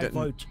together. said I 5 didn't.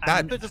 votes, That.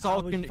 and it's just all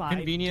I was 5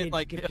 convenient. kids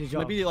Like skipped his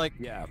job. maybe like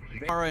Yeah.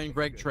 Kara and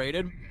Greg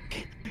traded.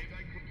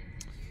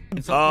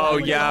 And so Oh,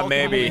 it yeah, all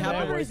maybe.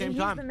 happened at the He's same the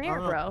time. mayor, I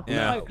don't know. bro.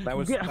 Yeah. No,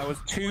 that was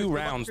 2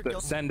 rounds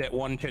that send it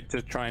one kid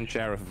to try and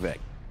sheriff Vic.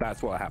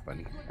 That's what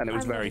happened, and it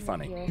was very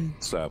funny.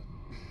 So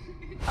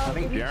I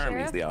think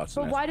Jeremy's the arsonist.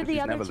 But why did because the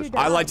he's other never two the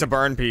I die? like to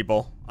burn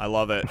people. I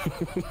love it.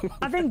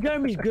 I think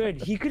Jeremy's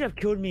good. He could have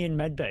killed me in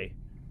medbay.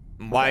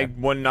 Why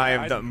wouldn't I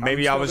have done?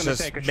 Maybe I still was gonna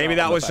just. take a Maybe shot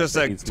that on the was fact just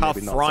that a he's tough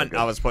maybe not so front good.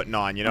 I was putting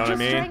on. You know what I Just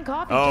mean? drank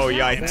coffee Oh just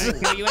now.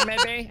 yikes! Kill you in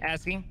medbay?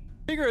 Asking.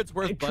 Figure it's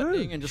worth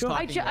buttoning and just Sure.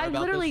 talking more I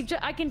about literally, this.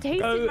 I can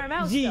taste it in my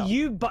mouth. Z, still.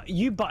 you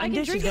button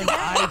this, drink and it then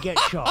back. I get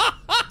shot.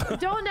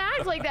 Don't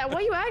act like that. Why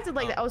you acted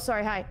like that? Oh,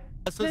 sorry. Hi.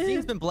 So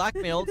Z's been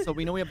blackmailed, so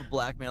we know we have a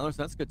blackmailer,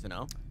 so that's good to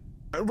know.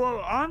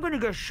 Well, I'm gonna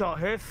get shot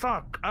here.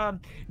 Fuck.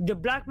 The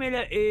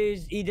blackmailer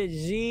is either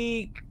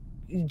Zeke,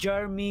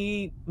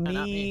 Jeremy,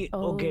 me,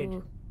 or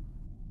Gid.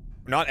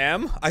 Not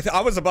M.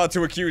 I was about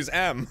to accuse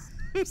M.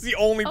 It's the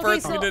only Okay,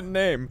 person we so- didn't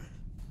name.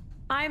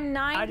 I'm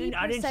I didn't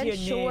see 90% a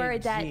sure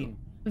name that seen.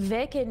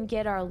 Vic and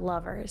Gid are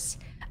lovers.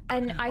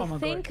 And I Oh my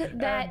think God.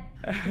 that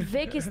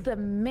Vic is the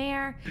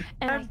mayor,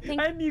 and I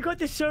think. You got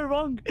this so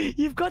wrong.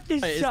 You've got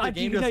this. Hey, is so the I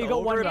game didn't know just you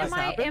got one over?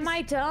 right. Am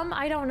I dumb?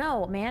 I don't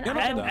know, man.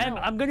 I don't know.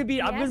 I'm gonna be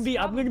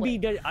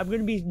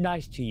Probably.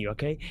 nice to you,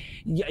 okay?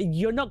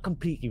 You're not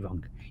completely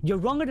wrong. You're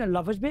wrong on the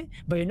lovers bit,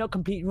 but you're not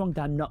completely wrong.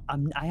 That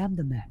I am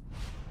the mayor.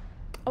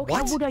 Okay.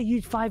 Why would I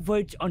use 5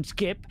 votes on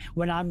skip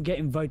when I'm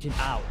getting voted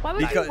out? Why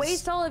would you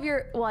waste all of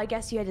your? Well, I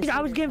guess you had to.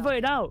 I was getting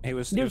voted out. He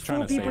was There's trying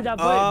 4 to people save that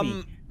him.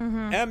 voted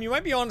me. M, you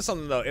might be onto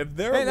something though. If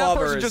they're Hey, that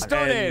person lovers just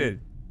donated.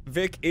 Mm-hmm.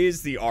 Vic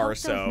is the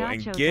Arso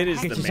and Gid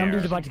is the Somebody's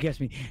mayor. about to guess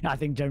me. I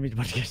think Jeremy's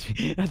about to guess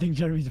me. I think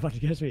Jeremy's about to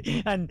guess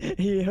me. And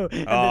he. Oh,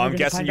 I'm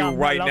guessing you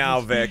right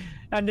now, Vic.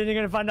 And then you're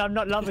gonna find out I'm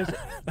not lovers.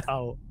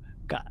 Oh,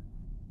 God.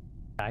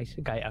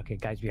 Okay,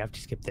 guys, we have to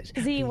skip this.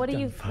 Z, what do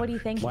you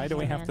think? Why do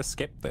we have to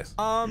skip this?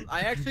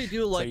 I actually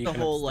do like so the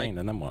whole and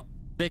then what?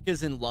 Vic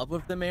is in love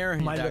with the mayor.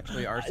 He's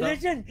actually Arso.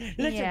 Listen.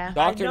 Yeah.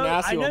 Dr.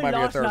 Nasty might be a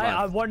last third night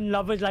I one. won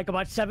lovers like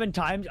about 7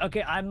 times.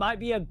 Okay, I might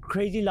be a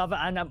crazy lover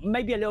and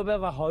maybe a little bit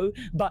of a hoe,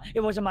 but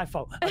it wasn't my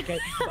fault. Okay.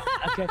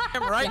 Okay.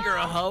 I'm right. You're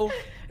a hoe.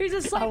 He's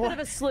a slight bit of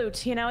a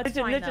sloot, you know. It's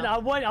fine. Listen, I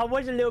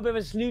was a little bit of a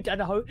sleut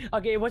and a hoe.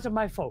 Okay, it wasn't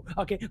my fault.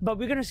 Okay, but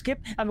we're gonna skip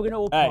and we're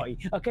gonna all party.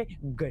 Okay,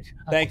 good.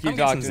 Thank you,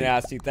 Dr.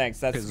 Nasty. Thanks.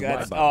 That's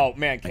oh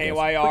man,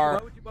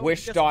 KYR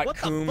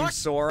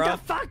wish.coomsora. The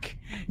fuck,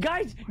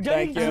 guys.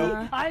 Thank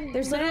you.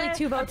 There's literally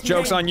 2 votes.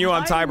 Joke's on you.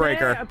 I'm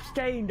tiebreaker.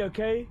 Abstained.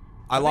 Okay.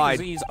 I lied.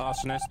 Z's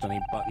arsonist and he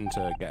buttoned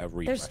to get a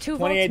refresh. There's 2 votes.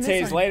 28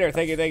 days later.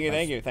 Thank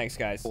you. Thanks,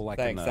 guys.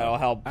 Thanks. That'll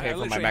help pay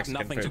for my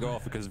Mexican nothing food. to go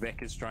off because Vic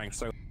is trying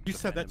so. You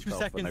said that 2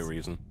 seconds. For no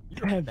reason.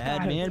 You're a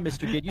bad man,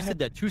 Mr. Good. You said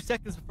that 2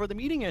 seconds before the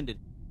meeting ended.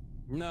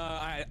 No,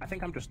 I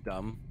think I'm just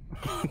dumb.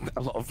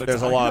 A lot of the There's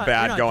time. a lot of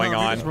bad going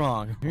on. You're just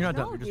wrong. You're not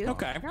dumb. You're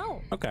just okay.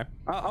 wrong. Okay.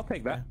 I'll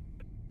take that.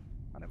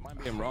 I don't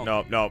mind being wrong.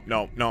 No.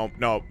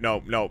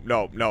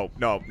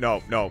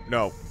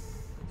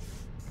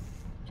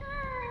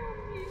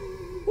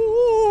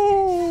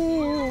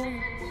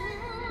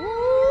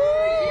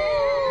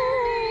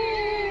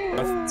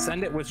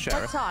 Send it with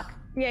Sheriff. Let's talk.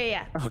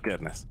 Yeah. Oh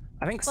goodness.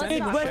 I think Let's send it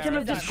talk. with Question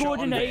of the score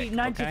in the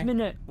 90th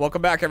minute.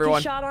 Welcome back, He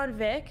everyone. shot on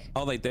Vic.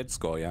 Oh, they did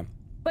score, yeah.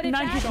 But if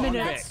 90th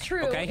minute. that's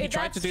true, Okay, he if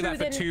tried to that's do that true,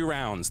 for then- 2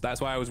 rounds. That's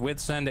why I was with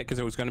send it because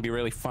it was going to be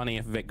really funny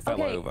if Vic fell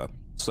Okay, over.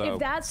 So if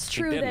that's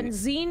he true, then didn't.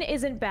 Zine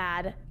isn't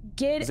bad.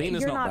 Gid, Zine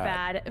is you're not not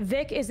bad.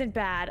 Vic isn't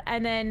bad.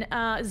 And then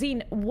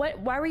Zine,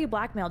 why were you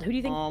blackmailed? Who do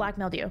you think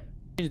blackmailed you?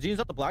 Zine's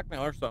not the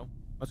blackmailer, so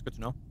that's good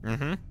to know.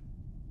 Mm-hmm.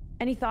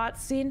 Any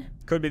thoughts, Zine?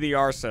 Could be the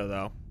Arso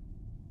though.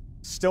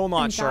 Still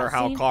not Any sure thoughts,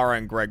 how Zine? Kara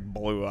and Greg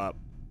blew up.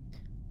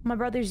 My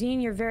brother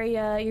Zine, you're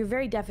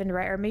very deafened,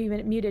 right? Or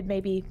maybe muted,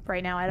 maybe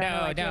right now. I don't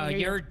know. I can't hear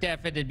you're you.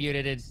 deafened and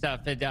muted and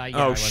stuff. And, yeah, Oh,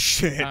 I was.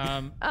 shit.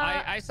 I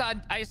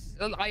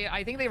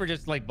think they were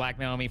just like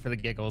blackmailing me for the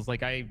giggles.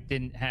 Like I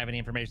didn't have any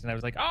information. I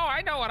was like, oh,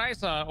 I know what I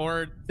saw,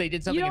 or they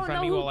did something in front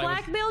of me while I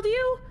was. You don't know who blackmailed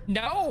you?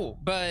 No,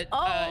 but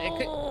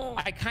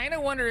I kind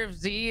of wonder if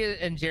Z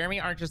and Jeremy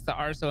aren't just the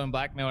Arso and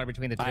blackmailer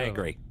between the two. I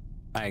agree.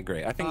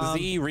 I think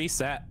Z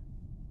reset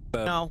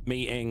the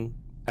meeting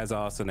as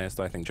arsonist.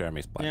 I think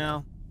Jeremy's blackmailing.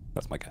 Yeah.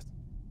 That's my guess.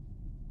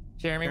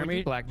 Jeremy, would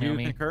you blackmail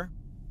me? Concur?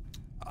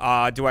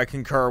 Do I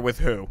concur with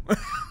who?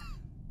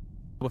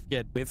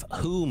 With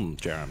whom,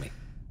 Jeremy?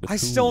 I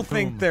still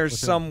think there's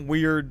some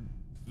weird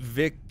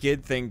Vic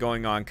Gid thing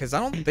going on because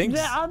I don't think.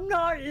 I'm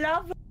not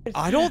loving.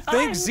 I don't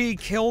think Z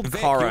killed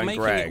Vic, Kara you're and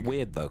making Greg. it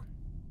weird though.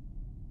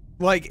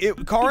 Like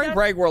Kara and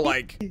Greg were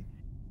like.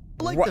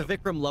 I like the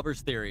Vikram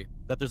lovers theory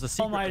that there's a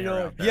secret. Oh my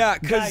lord. Yeah,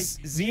 because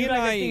Z you and guys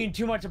I. are thinking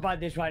too much about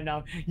this right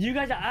now. You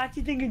guys are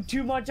actually thinking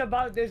too much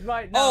about this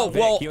right now. Oh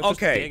well, Vic, you're just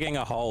okay. digging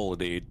a hole,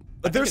 dude.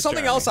 But there's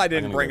something else I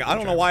didn't bring. I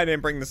don't know why I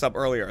didn't bring this up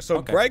earlier.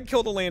 So Greg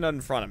killed Elena in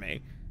front of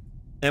me,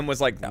 and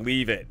was like,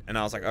 "Leave it," and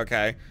I was like,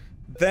 "Okay."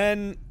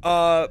 Then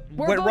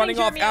went running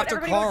off after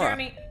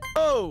Kara.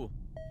 Oh.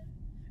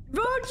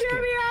 Vote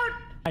Jeremy out.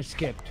 I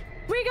skipped.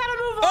 We gotta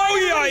move on. Oh,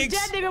 Everybody's yikes.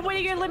 dead. They've been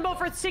waiting in limbo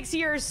for 6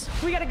 years.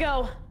 We gotta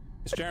go.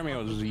 It's Jeremy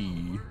or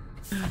Z.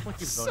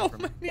 This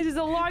is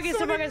the longest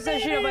fucking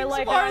session of my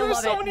life, and I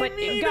love it. But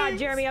God,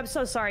 Jeremy, I'm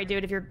so sorry,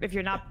 dude. If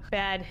you're not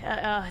bad,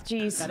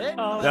 jeez.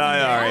 All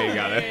right, you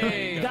got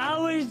it.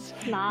 That was.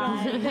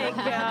 Thank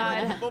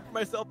God. Vote for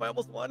myself. I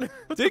almost won.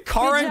 Did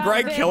Kara and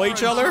Greg kill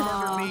each other?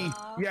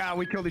 Yeah,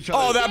 we killed each other.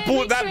 Oh, that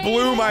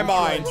blew my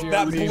mind.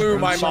 That blew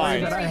my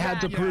mind. That I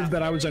had to prove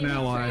that I was an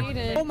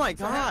ally. Oh my I have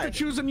to God.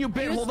 choose a new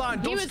bit. Hold on,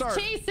 He don't was start.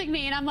 chasing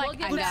me, and I'm like,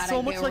 I Looks gotta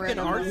so much get like rid an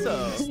of him.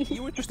 Arso.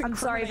 You were just I'm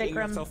sorry,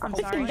 Vikram. I'm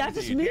sorry. That's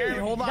just me.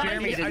 Hold on.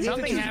 Jeremy, I did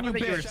something need to happen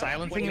choose a that you were bit.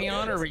 silencing me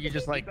on, or were you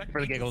just like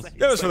for the giggles? It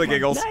was for the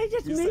giggles. That's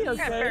just me. Okay.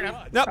 Yeah, fair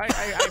enough. Nope.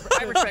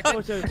 I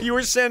respect it. You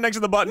were standing next to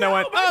the button. I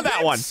went, oh,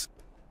 that one.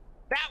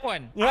 That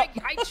one. Yep.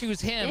 I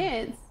choose him.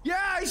 It's... Yeah,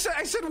 I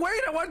said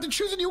wait. I wanted to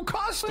choose a new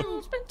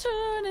costume.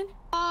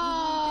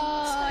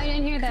 Oh, I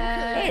didn't hear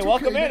that. Hey,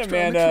 welcome in,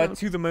 Amanda,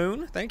 to the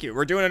moon. Thank you.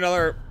 We're doing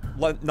another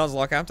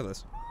Nuzlocke after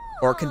this.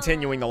 Or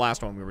continuing the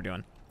last one we were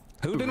doing.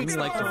 Who didn't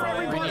Greenie likes a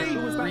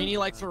roll. Greenie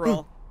likes a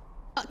roll.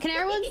 Can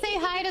everyone say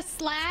hi to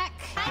Slack?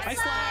 Hi,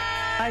 Slack.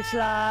 Hi,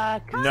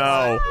 Slack.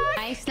 No.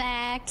 Hi,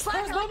 Slack.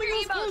 Slack, I like your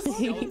emos.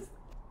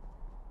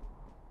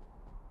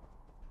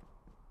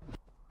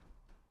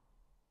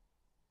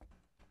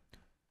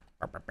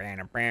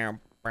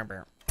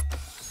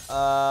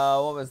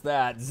 What was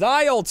that?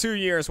 Zyle, 2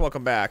 years.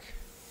 Welcome back.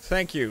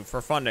 Thank you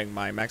for funding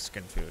my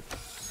Mexican food.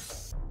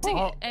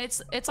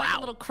 It's like a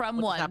little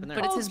crumb one,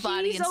 but it's his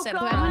body geez, instead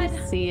oh of. I want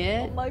to see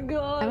it. Oh my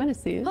God. I want to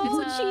see it.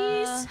 Oh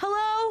jeez.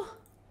 Hello.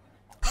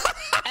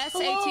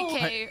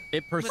 SATK.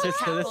 It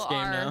persists to this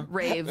game now.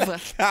 Rave.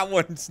 That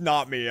one's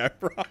not me, I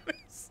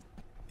promise.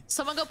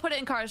 Someone go put it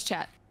in Cars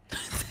chat.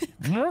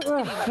 My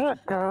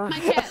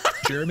cat.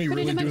 Jeremy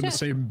really doing the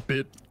same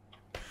bit.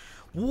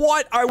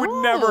 What? I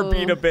would never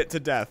beat a bit to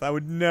death. I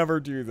would never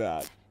do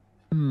that.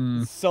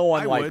 So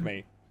unlike would.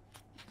 me.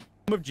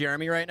 with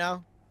Jeremy right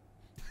now?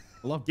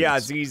 I love yeah,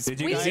 this.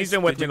 Z's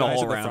been with me the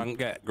whole round.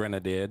 Get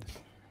grenadiered.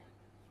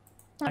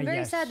 I'm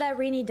very sad that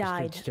Rini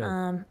died.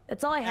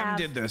 That's all I have.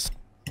 Did this?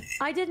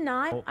 I did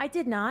not. Oh. I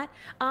did not.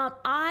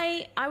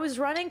 I was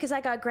running because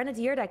I got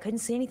grenadiered. I couldn't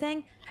see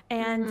anything,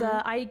 and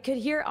I could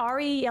hear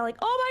Ari yelling,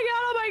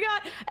 "Oh my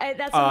god! And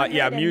that's all I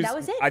heard, and that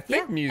was it. I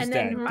think Mew's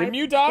dead. Did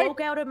Mew I die?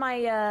 broke out of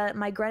my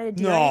my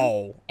grenadier.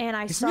 No. And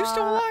I Is saw. Mew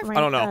still alive? I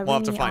don't know. We'll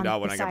have to find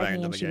out when I get beside back me,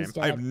 into and the she was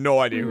game. I have dead. no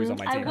idea who's on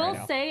my team I right will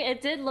now. say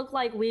it did look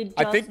like we just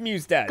I think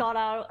Mew's dead. got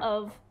out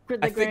of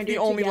the I think the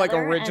only like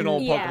original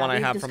Pokemon I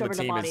have from the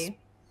team is.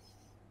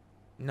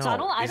 No, So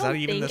I is don't that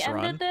even think this M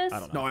run? did this. I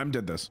don't know. No, M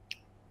did this.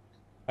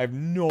 I have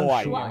no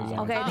idea.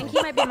 Okay, I think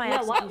he might be my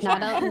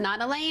execution.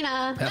 Not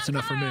Elena. That's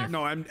enough for me.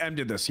 No, M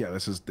did this. Yeah,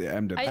 this is the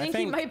M did. I think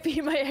he might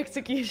be my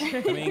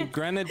execution. I mean,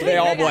 Grenadier. They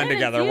all blend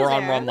together. We're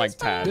on run like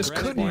tag. This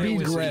couldn't be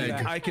Greg.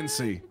 I can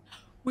see.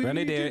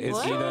 Grenadier is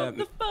either.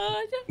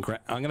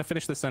 I'm gonna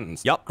finish the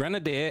sentence. Yep.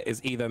 Grenadier is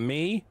either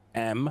me,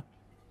 M,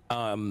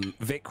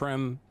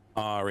 Vikram,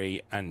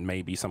 Ari, and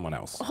maybe someone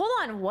else. Hold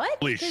on, what?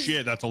 Holy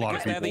shit, that's a lot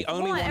of They're people. the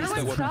only ones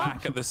that were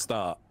back at the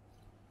start.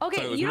 Okay,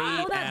 So it was you don't me,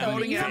 know that though.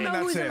 M, You don't know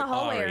who's in the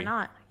hallway or Ari.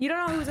 not. You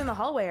don't know who's in the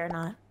hallway or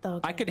not,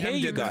 though. I could hear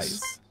you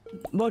guys.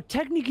 Well,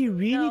 technically,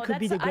 Rini No, could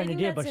be the that's- I think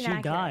grenadier, that's but she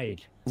inaccurate.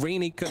 died.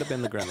 Rini could have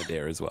been the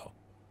Grenadier as well.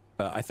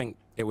 But I think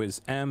it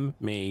was M,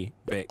 me,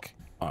 Vic,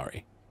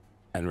 Ari,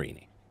 and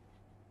Rini.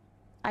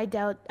 I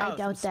doubt that.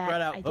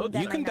 I think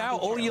that You can might not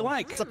doubt be all true. you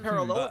like. It's a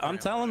parallel. I'm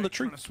telling the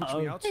truth.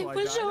 You out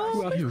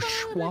here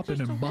swapping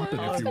and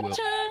bopping, if you will.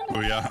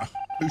 Oh yeah.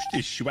 Who's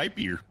this swipe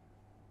here?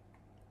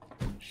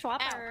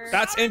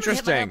 That's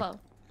interesting.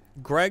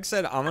 Greg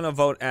said I'm gonna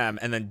vote M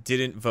and then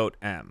didn't vote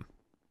M.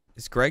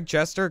 Is Greg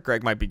Jester?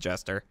 Greg might be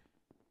Jester.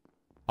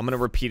 I'm gonna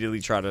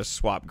repeatedly try to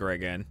swap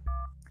Greg in.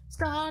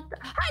 Stop.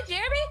 Hi,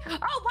 Jeremy.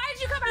 Oh, why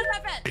did you come out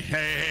of that vent?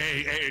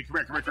 Hey,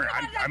 come here.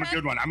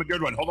 I'm a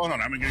good one. Hold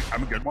on, I'm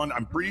a good one.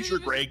 I'm pretty sure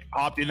Greg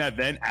hopped in that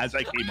vent as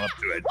I came up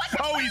to it.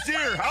 Oh, he's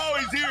here. Get out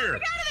of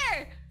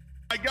there.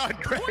 I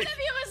got Greg. One of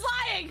you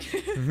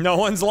is lying. No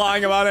one's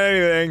lying about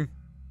anything.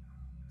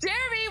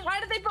 Jeremy, why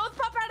did they both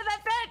pop out of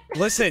that vent?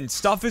 Listen,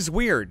 stuff is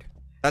weird.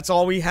 That's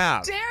all we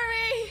have.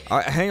 Jeremy. All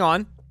right, hang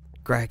on,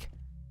 Greg.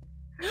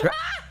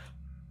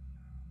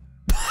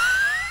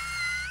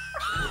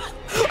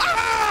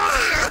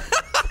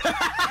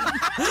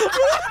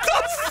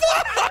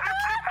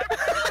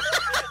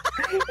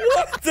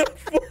 What the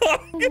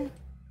fuck?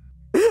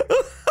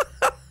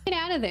 Get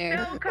out of there.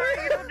 No, Carl,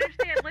 you don't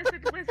understand.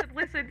 Listen.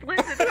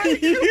 I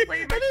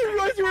didn't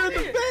realize you were in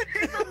the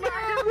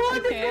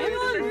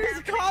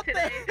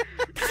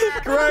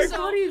Greg.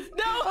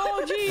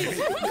 Oh,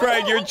 jeez.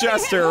 Greg, you're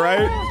Jester,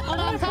 right? Hold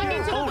on, I'm talking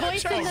to the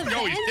voice in the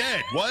No, he's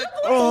dead. What?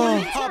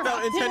 Oh, Popped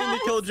out intending to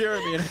kill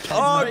Jeremy.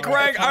 oh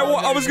Greg,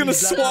 I was gonna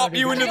swap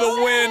you into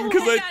the win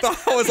because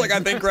I was like, I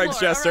think Greg's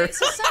Jester. Right,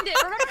 so send it.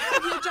 Remember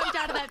how you jumped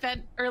out of that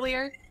vent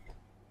earlier?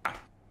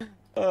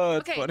 Oh,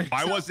 that's Okay. funny.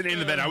 I wasn't in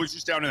the vent. I was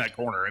just down in that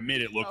corner. It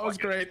made it look That was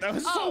like great. That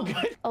was so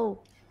good. Oh.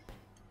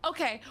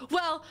 Okay,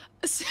 well,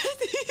 so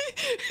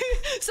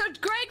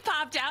Greg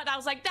popped out, and I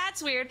was like,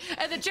 that's weird.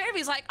 And then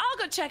Jeremy's like, I'll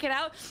go check it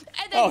out.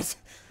 And then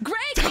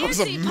Greg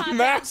usually popped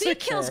out. He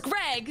kills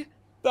Greg.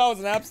 That was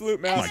an absolute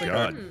massacre.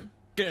 Oh my god.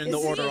 Getting the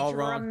order all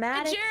wrong.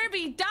 And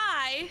Jeremy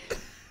died.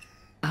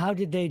 How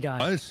did they die?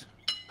 What?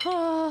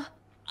 Oh,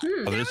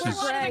 Oh, there this was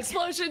is a lot of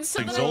explosions.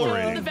 Some of them went in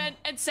exhilarating. the vent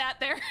and sat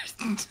there.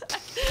 And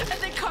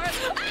then Carl.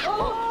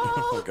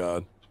 Oh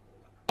god.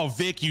 Oh,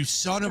 Vic, you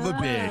son of a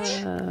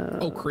bitch.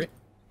 Oh, crit.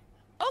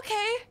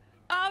 Okay.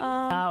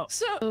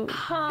 So.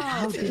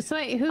 So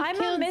wait, who I'm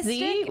killed a mystic.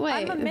 Z? Wait,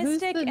 I'm a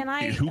mystic, and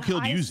Who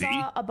killed you, I Z?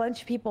 saw a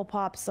bunch of people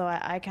pop, so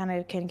I kind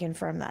of can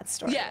confirm that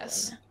story.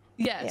 Yes.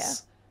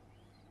 Yes.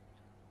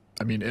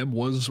 I mean, M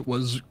was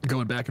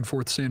going back and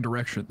forth same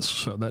directions,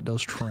 so that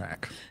does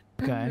track.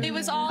 Okay. It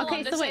was all Okay,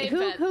 on the so wait, same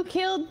vent. who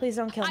killed? Please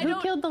don't kill me. Who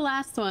killed the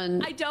last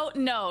one? I don't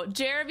know.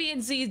 Jeremy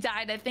and Z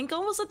died, I think,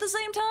 almost at the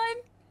same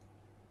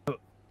time.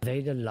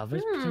 They the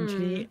lovers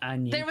potentially,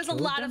 and you There was a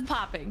killed lot them? of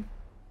popping.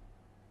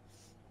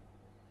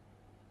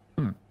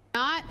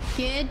 Not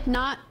Kid,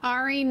 not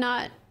Ari,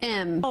 not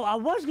M. Oh, I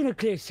was gonna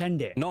clear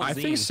Send It. Not I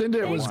think Send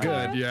It was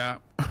good, yeah.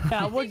 Yeah,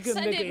 I I was think gonna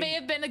Send make It may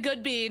have been a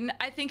good bean.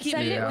 I think he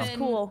Send may it have was been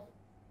cool.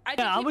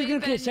 Yeah, I was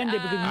gonna clear Send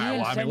It because me Alright,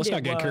 and well, I mean, let's Send not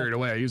It get were- carried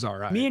away. He's all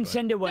right. Me and but-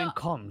 Send It were in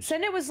comms.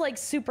 Send it was like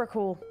super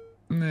cool.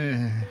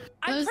 Nah.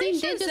 I'm Those pretty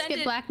things sure did just Send get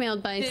It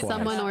blackmailed by did-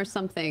 someone or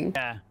something.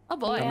 Yeah. Oh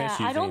boy. I miss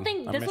you, I don't Zine.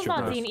 think I this miss was your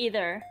not breath. Zine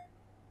either.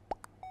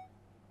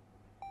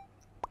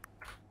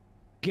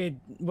 Good.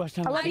 What's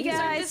time? I love I you deserve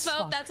guys. this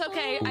vote. That's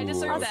okay. I Ooh,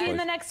 deserve I'll that. see you in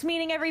the next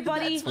meeting,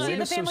 everybody. That's fine. See you in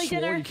the It's so family swole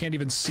dinner. you can't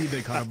even see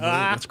the kind of vote.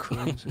 That's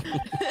crazy.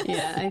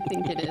 Yeah, I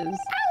think it is.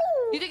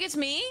 You think it's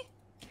me?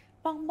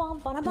 No.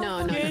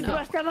 Who ended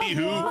up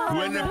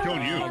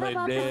killing you? They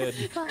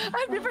did.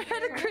 I've never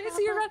had a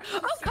crazier run.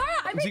 Oh, Kara,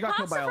 I made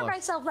pasta for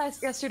myself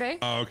yesterday.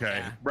 Oh,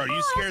 okay. Bro,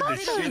 you scared the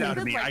shit out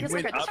of me. I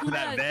went up to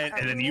that vent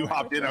and then you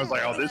hopped in. I was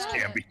like, oh, this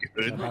can't be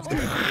good.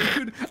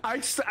 Dude, I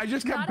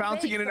just kept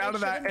bouncing in and out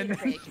of that, and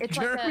then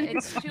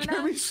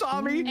Jeremy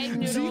saw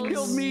me. Z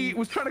killed me.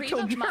 Was trying to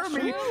kill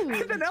Jeremy,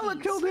 and then Ella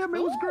killed him.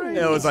 It was great.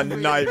 It was a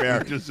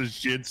nightmare. Just a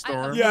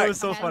shitstorm. Yeah, it was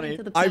so funny.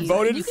 I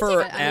voted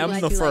for M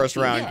the first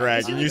round,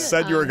 Greg, and you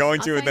said you were going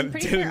to, and then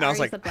didn't. And I was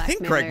like, I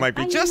think Greg might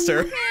be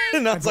Jester.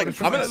 And I was like,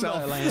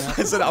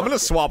 I said, I'm gonna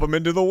swap him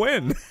into the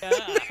win.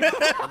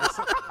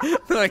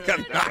 Like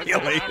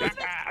annihilated.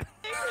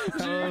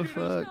 Oh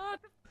fuck.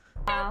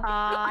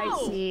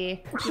 I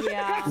see.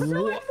 Yeah.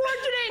 So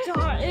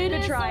unfortunate. It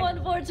is so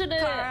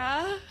unfortunate.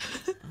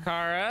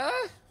 Kara?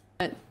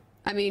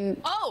 I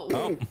mean.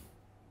 Oh.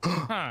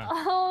 Huh.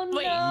 Oh no.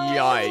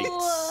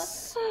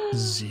 Yikes.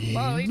 Z.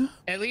 Well,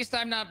 at least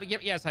I'm not.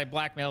 Yes, I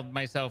blackmailed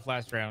myself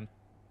last round.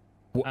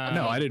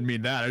 No, I didn't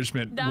mean that. I just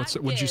meant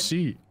what'd you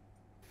see?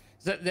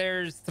 So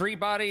there's 3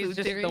 bodies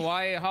just at the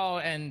Y Hall,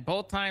 and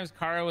both times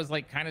Kara was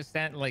like kind of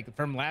standing, like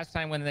from last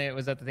time when it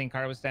was at the thing,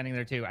 Kara was standing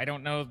there too. I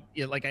don't know,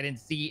 like I didn't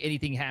see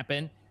anything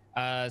happen.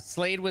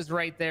 Slade was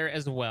right there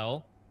as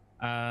well.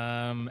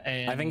 And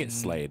I think it's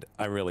Slade.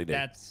 I really did.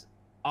 That's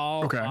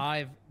all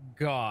I've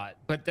got.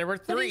 But there were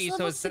 3,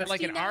 so is it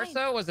like an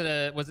Arso?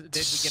 Did we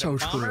get a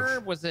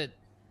bomber? Was it?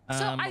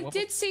 So I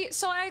did see.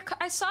 So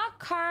I saw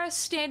Kara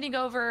standing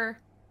over,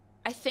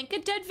 I think, a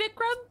dead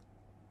Vikram.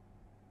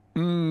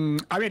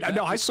 I mean,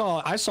 no, I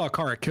saw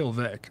Kara kill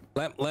Vic.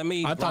 Let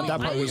me. I thought that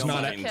part was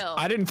not.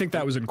 I didn't think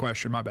that was in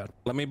question. My bad.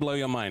 Let me blow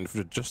your mind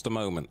for just a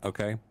moment,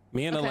 okay?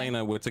 Me and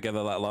Elena were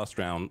together that last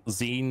round.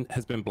 Zine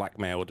has been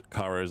blackmailed.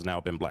 Kara has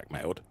now been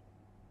blackmailed.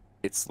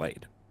 It's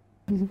Slade.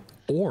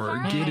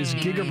 Or Gid is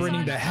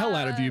gigabraining the hell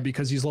out of you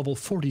because he's level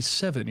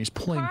 47. He's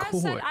playing Kara coy.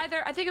 said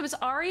either, I think it was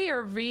Ari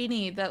or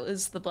Rini that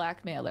was the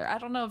blackmailer. I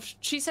don't know if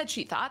she said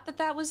she thought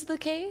that was the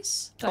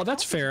case. Oh,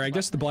 that's fair. I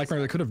guess the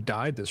blackmailer could have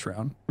died this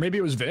round. Maybe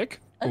it was Vic,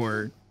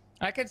 or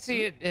I could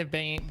see it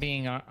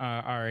being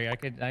Ari.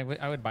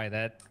 I would buy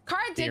that.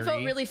 Kara did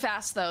vote really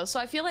fast though, so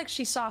I feel like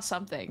she saw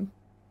something.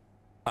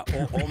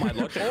 All my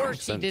logic. Or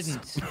she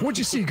didn't. What'd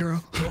you see,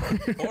 girl?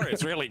 Or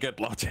it's really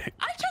good logic.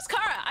 I trust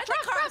Kara. I think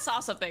Kara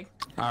saw something.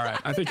 All right,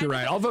 I think you're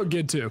right. I'll vote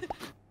Gid too.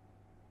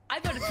 I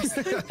voted for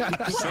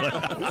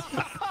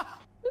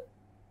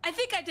I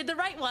think I did the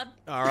right one.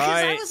 All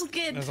right. I was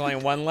good. There's only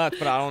 1 left,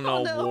 but I don't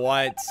know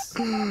what.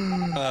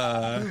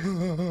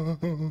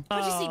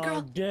 What'd you see,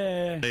 girl?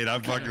 Nate, I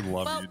fucking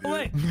love you,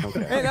 dude.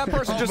 Okay. Hey, that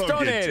person just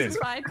donated.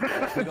 I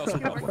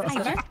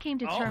just came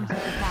to terms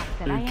with the fact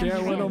that I am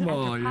can't win them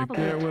all. after You probably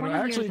can't win 20 them.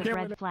 Actually, years you of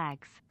can't red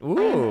flags. Ooh.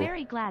 I am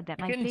very glad that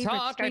my can favorite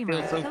talk, I streamer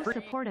feel is so so free.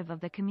 supportive of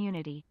the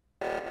community.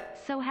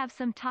 So have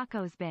some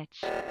tacos,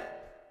 bitch.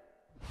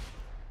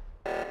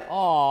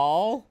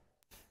 Aw.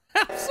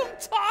 Have some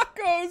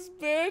tacos,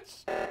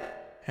 bitch.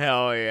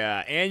 Hell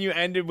yeah. And you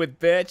ended with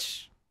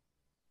bitch.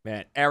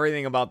 Man,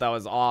 everything about that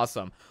was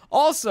awesome.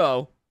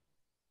 Also,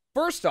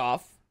 first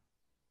off,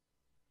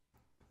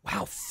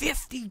 wow,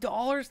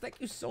 $50.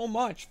 Thank you so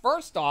much.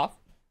 First off,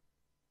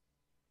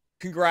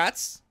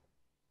 congrats.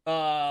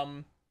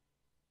 Glad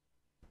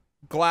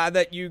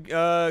that you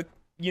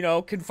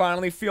can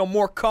finally feel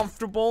more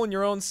comfortable in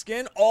your own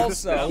skin.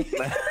 Also,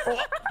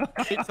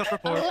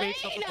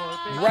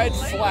 red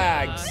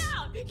flags.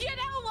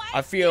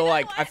 I feel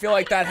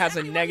like that has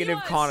a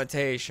negative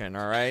connotation,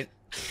 all right?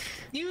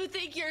 You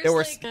think you're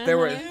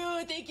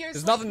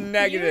there's nothing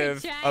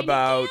negative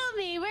about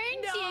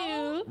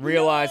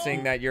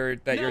realizing that you're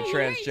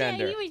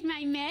transgender.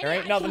 There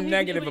ain't nothing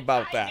negative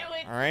about that,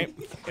 all right?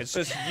 It's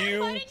just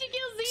you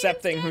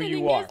accepting who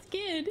you are.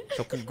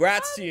 So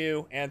congrats to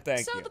you and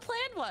thank you. So the plan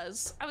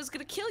was I was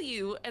gonna kill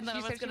you and then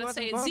I was gonna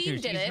say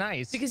Zine did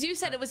it because you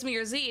said it was me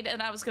or Zine,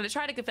 and I was gonna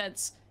try to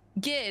convince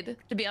Gid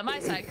to be on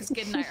my side because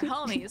Gid and I are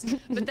homies.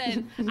 But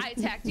then I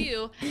attacked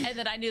you, and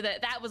then I knew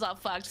that was all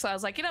fucked. So I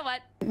was like, you know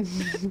what?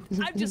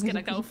 I'm just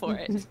gonna go for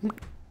it.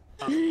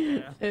 Oh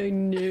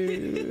no.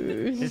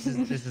 This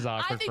is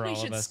awkward. I think we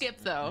should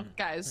skip though,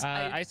 guys.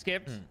 I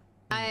skipped.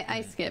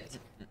 I skipped.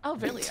 Oh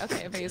really?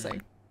 Okay,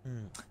 amazing.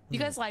 You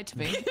guys lied to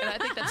me, and I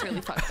think that's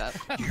really fucked up.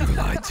 You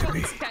lied to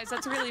me. Guys,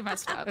 that's really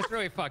messed up. That's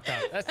really fucked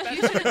up. That's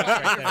you should have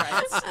told your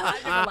friends. I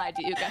never lied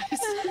to you guys.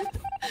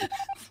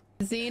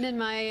 Zine and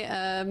my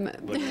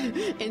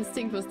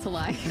instinct was to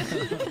lie.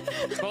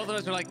 Both of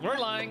us were like, we're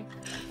lying.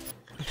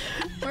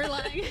 We're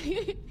lying.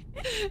 You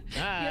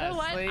know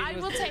what? I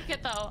will take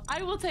it though.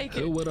 I will take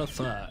it. Who would have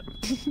thought?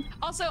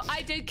 Also,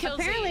 I did kill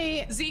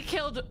Z. Z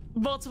killed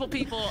multiple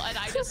people,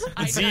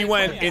 and Z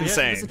went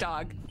insane. As a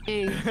dog.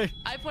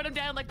 I put him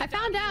down like the I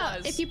found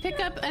out if you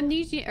pick up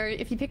Amnesia or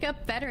if you pick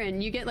up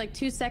Veteran, you get like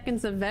 2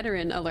 seconds of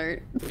Veteran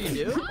alert. You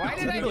do? Why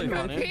did I do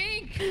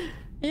pink?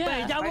 Yeah.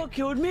 Wait, is that what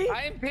killed me?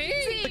 I'm pink.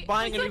 It's like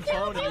buying a new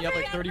phone and you have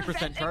like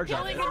 30% charge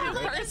on it.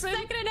 A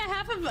second and a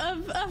half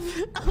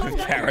of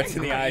carrots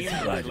in the eyes.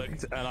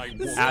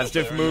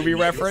 As-if movie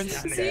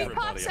reference. Z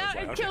pops out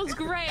and kills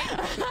Greg.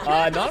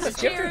 Anonymous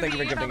Gifter, thank you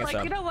for giving us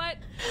you know what?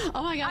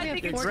 Oh my god, I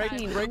have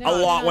 14. A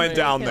lot went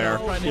down there.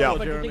 Yeah.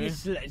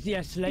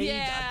 Yeah, Slade.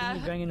 I think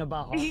he's banging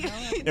about.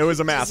 It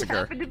was a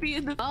massacre.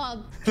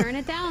 Oh, turn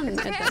it down.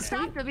 I can't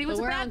stop him. He was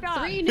a bad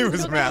dog. It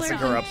was a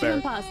massacre up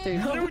there.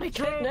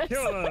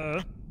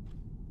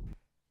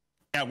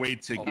 Can't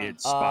wait to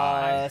get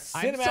Spy.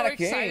 Cinematic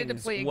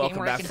Games,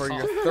 welcome back for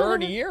your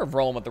third year of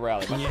rolling with the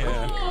rally.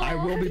 Yeah, I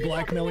will be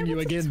blackmailing you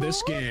again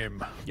this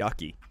game.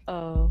 Yucky.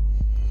 Oh.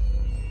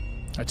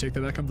 I take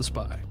that back on the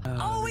Spy.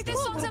 Oh wait, this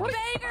one's a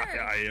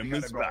banger. I am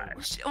the Spy.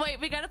 Wait,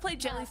 we gotta play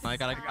Jellyfish. I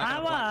gotta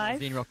block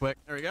Zine real quick.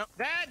 There we go.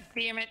 God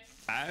damn it.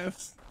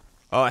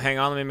 Oh, hang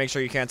on, let me make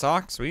sure you can't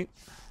talk. Sweet.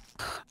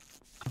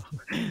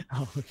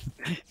 Oh,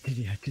 did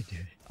you have to do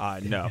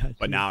it? No,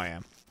 but now I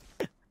am.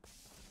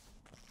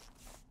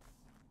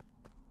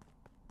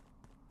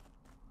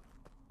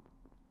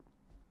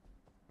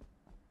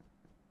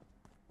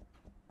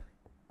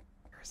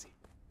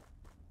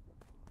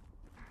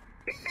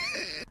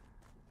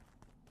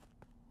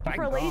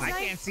 For ladies' night?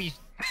 I can't see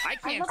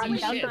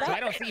shit, so I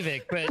don't see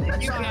Vic, but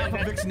if you can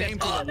have Vic's name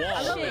to the wall.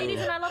 I love ladies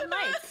and I love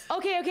nights.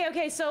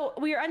 Okay. So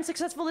we are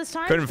unsuccessful this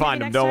time. Couldn't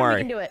find him. Next Don't time worry.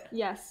 We can do it.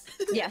 Yes.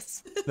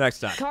 Yes. Next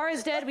time. Kara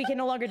is dead. We can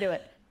no longer do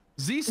it.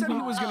 Z said he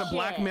was gonna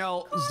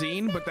blackmail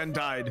Zine, but then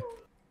died.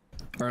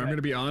 All right, I'm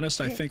gonna be honest.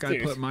 I think I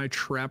put my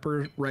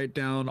trapper right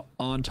down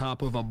on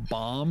top of a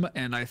bomb,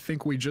 and I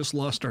think we just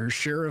lost our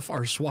sheriff,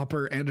 our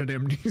swapper, and an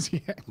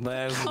amnesiac.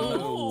 There's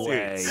no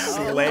way.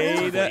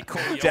 Slade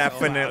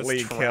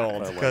definitely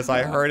killed because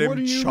I heard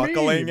him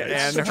chuckling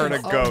and heard a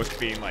ghost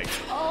being like,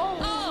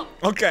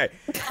 okay.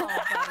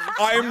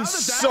 I'm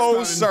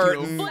so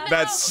certain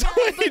that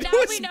Slade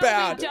was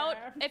bad.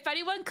 If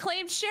anyone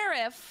claimed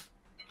sheriff,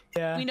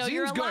 yeah. we know Zine's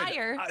you're a good.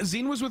 liar.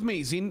 Zine was with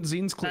me.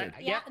 Zine's clear.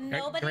 Yeah,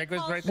 nobody Greg was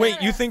calls right Wait,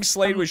 you think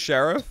Slade was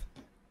sheriff?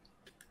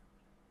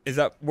 Is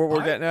that what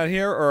we're getting at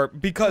here? Or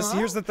because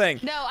here's the thing.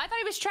 No, I thought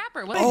he was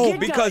trapper. What Oh,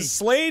 because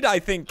Slade I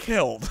think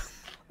killed.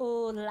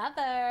 Ooh,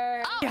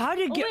 lover. Oh. How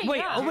did get?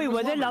 Wait,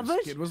 were they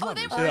lovers? They were in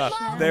Yeah,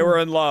 love. they were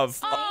in love.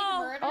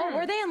 Oh,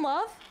 were they in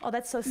love? Oh,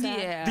 that's so sad.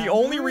 Yeah. The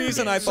only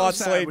reason I thought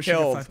Slade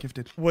killed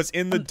was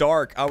in the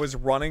dark. I was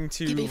running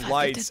to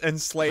lights,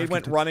 and Slade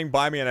went running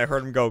by me, and I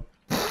heard him go.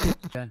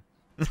 I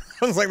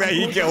was like, man,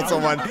 he killed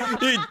someone.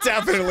 He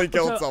definitely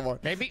killed someone.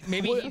 Maybe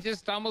he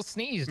just almost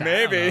sneezed.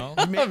 Maybe.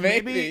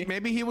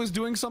 Maybe he was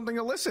doing something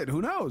illicit.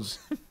 Who knows?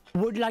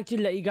 Would like to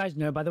let you guys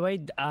know, by the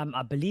way,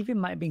 I believe it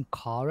might have been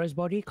Kara's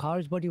body.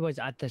 Kara's body was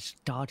at the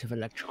start of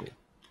electrical.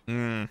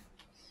 I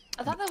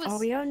thought that was. Oh,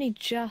 we only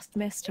just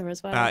missed her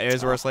as well. It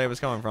is where Slade was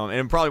coming from. And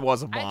it probably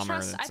was a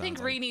bomber. I think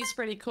Reenie's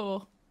pretty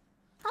cool.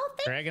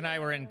 Greg and I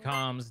were in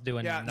comms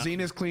doing. Yeah, Zine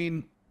is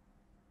clean.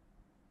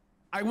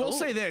 I will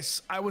say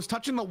this: I was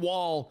touching the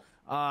wall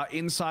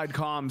inside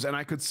comms, and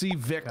I could see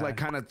Vic like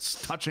kind of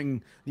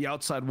touching the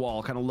outside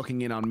wall, kind of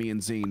looking in on me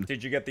and Zine.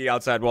 Did you get the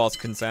outside wall's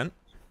consent?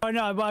 Oh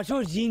no, but I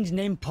saw Zine's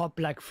name pop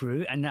like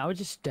fruit, and I was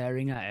just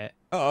staring at it.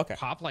 Oh, okay.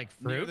 Pop like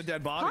Near fruit. the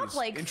dead bodies. Pop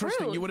like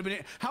Interesting. fruit. You would have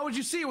been. How would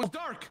you see? It was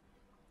dark.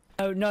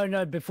 Oh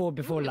no, before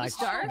lights,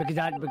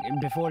 because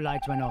before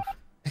lights went off.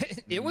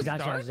 It was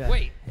That's dark. what I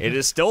Wait, It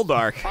is still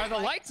dark. are the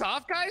lights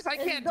off, guys? I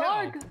can't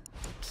dark. tell.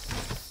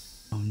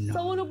 Oh no.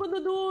 Someone open the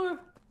door.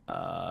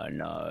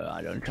 No,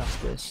 I don't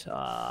trust this. Did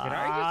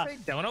I just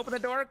say don't open the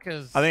door?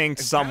 Because I think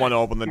someone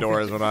opened the door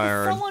is what I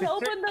heard. Someone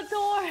open the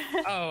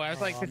door. Oh, I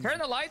was like, to turn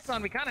the lights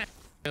on, we kind of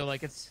feel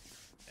like it's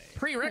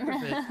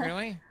prerequisite,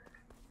 really.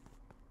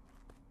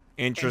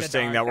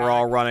 Interesting that we're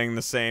all running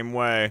the same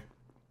way.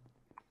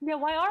 Yeah,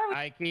 why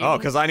are we? Oh,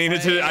 because I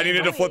needed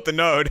to flip the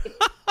node.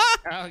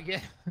 Oh yeah.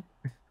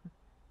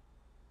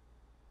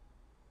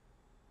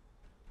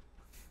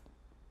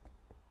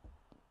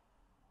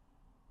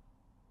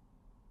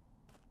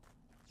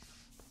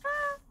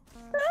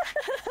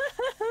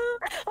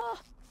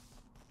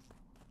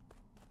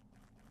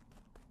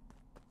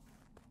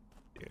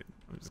 Dude,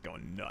 I'm just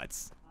going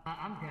nuts.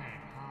 I'm getting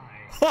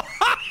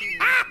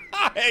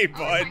high. Hey,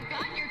 bud. Oh my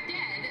god, you're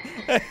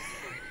dead.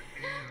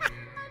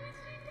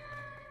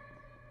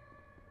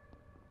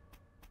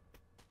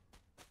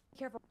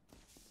 Careful.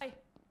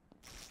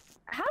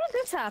 How did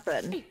this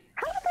happen?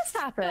 How did this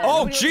happen?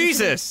 Oh,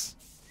 Jesus!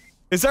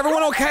 Is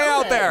everyone okay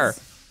out there?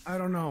 I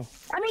don't know.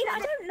 I mean, I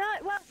don't know.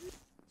 Well,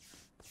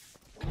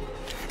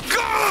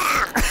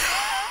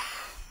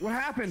 What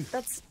happened?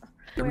 that's.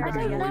 Where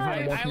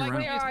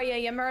are you,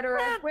 you murderer?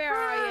 Where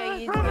are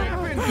you?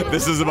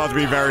 This is about to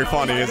be very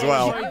funny as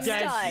well.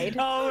 Died.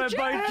 Oh, we're both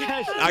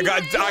dead. I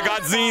got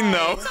Zine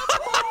though.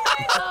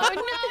 Oh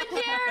no,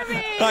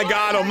 Jeremy! I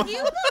got him.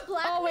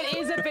 Oh, it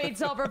is a bait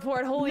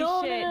self-report. Holy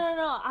shit!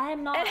 No, I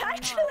am not. It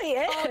actually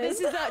is.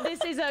 Oh,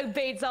 this is a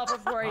bait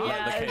self-report.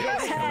 Yeah.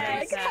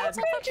 How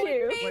did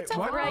you? Wait,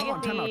 what? Hold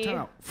on, time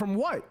out. From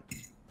what?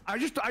 I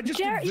just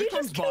you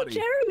victim's just killed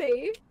body.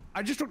 Jeremy.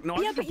 I just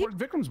reported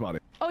Vikram's body.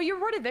 Oh, you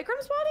reported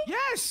Vikram's body?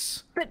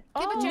 Yes. But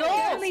no,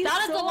 that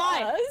is a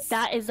lie.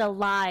 That is a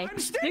lie. I'm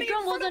standing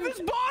in front of his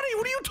body.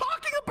 What are you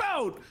talking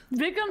about?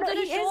 Vikram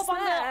didn't show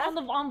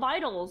up on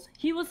vitals.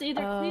 He was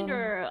either clean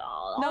or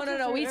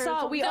no. We all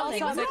saw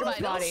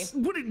Vikram's body.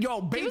 What did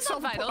Bait was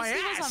on vitals. He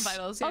was on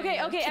vitals. Okay.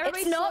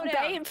 Everybody, it's not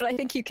Bait, but I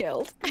think you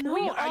killed. No,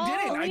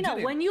 I didn't. Alina,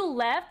 when you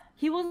left,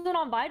 he wasn't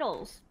on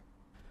vitals.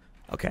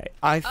 Okay,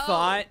 I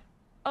thought.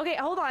 Okay,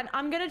 hold on.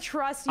 I'm gonna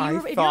trust you. I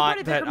If you thought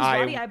reported that Vikram's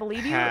body, I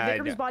believe you. had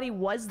Vikram's body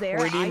was there.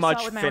 pretty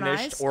much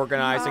finished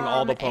organizing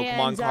all the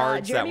Pokemon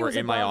cards that were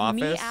in my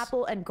office. Me,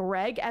 Apple, and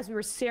Greg as we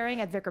were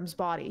staring at Vikram's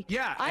body.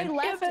 Yeah. I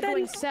left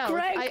going south.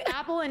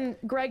 Apple and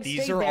Greg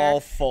These stayed are there. all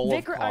full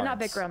of cards.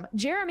 Not Vikram.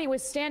 Jeremy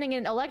was standing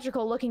in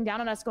electrical looking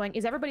down on us going,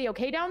 is everybody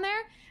okay down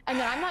there? And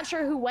then I'm not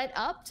sure who went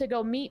up to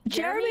go meet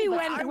Jeremy.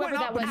 I went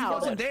up, but he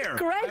wasn't there.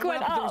 Greg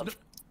went up.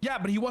 Yeah,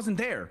 but he wasn't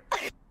there.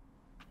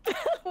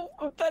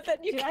 But then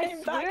you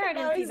came back and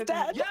now he's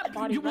dead. Yeah,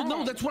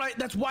 no, that's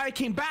why I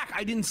came back.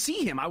 I didn't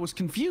see him. I was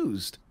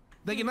confused.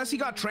 Like, unless he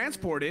got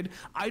transported,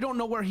 I don't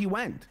know where he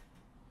went.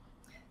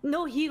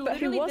 No, he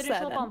literally didn't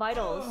show up on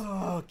vitals.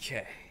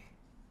 Okay.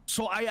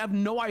 So I have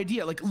no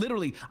idea. Like,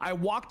 literally, I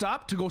walked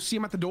up to go see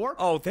him at the door.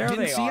 Oh, there they are.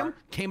 Didn't see him,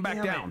 came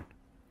back down.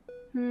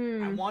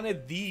 I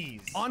wanted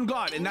these. On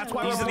God, and that's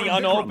why these are the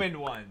unopened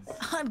ones.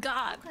 On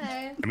God.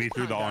 I mean,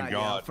 through the on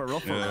God. Yeah, for real.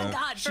 On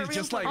God, She's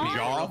just like me.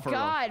 Jaw. Oh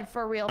God,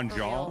 for real. On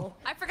Jaw.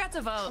 I forgot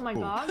to vote. Oh my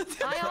God.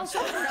 I also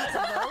forgot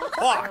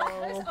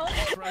to vote.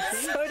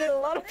 So did a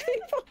lot of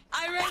people.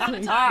 I ran out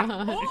of time.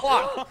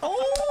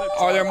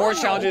 Are there more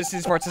challenges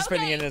he's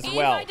participating in as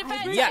well?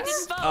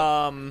 Yes.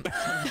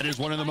 That is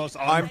one of the most.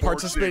 I'm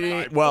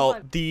participating. Well,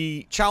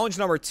 the challenge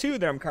number 2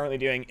 that I'm currently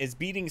doing is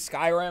beating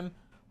Skyrim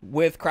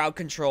with crowd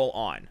control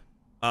on.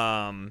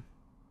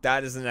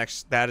 That is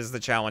the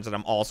challenge that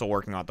I'm also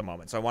working on at the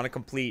moment. So I want to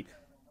complete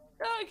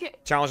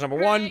challenge number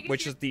 1,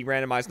 which is the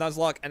randomized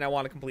Nuzlocke, and I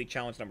want to complete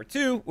challenge number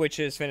 2, which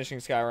is finishing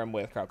Skyrim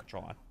with crowd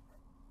control on.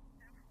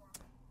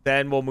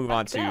 Then we'll move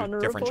on to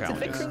different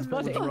challenges.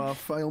 That was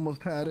rough. I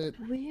almost had it.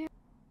 Weird.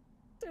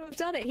 I've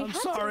done it. I'm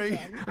sorry.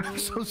 I'm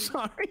so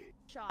sorry.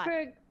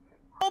 Greg.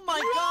 Oh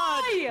my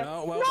God!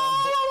 No, well done.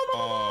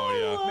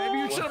 Oh yeah. Maybe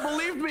you should have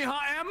believed me,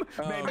 huh, Em?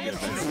 Maybe you should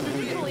have I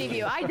did believe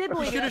you. I did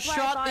believe you.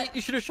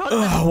 You should have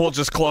shot. We'll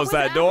just close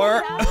that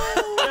door.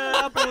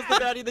 Yeah, Apple was the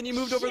baddie, then you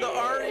moved over the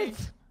Ari.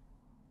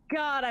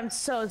 God, I'm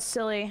so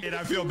silly. And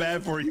I feel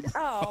bad for you.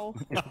 Oh.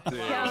 God,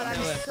 I'm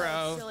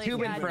so silly.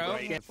 Cuban pro.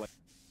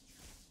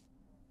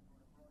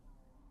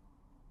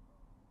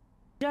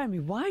 Jeremy,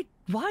 why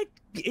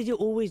is it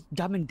always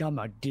Dumb and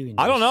Dumber doing this?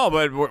 I don't know,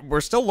 but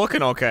we're still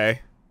looking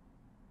okay.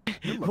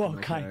 Well,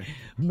 okay.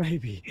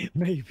 Maybe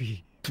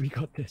we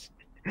got this.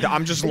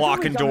 I'm just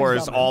locking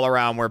doors all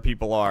around where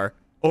people are.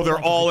 Oh,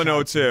 they're all in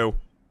O2.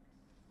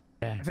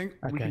 Yeah. I think.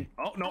 Okay.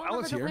 Oh no,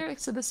 Ella's the here.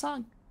 lyrics to the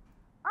song.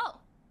 Oh.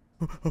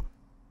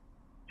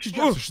 She's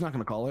Jester. She's not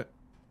gonna call it.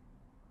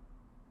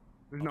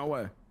 There's no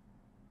way.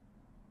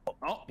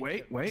 Oh,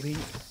 wait.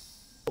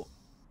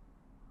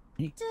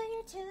 Do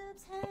your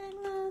tubes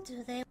hang low?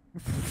 Do they?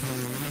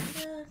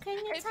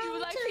 If you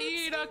like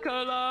pina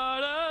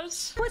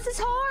coladas, what's this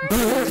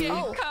hard?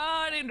 get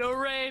caught in the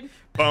rain.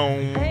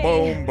 Boom,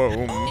 boom,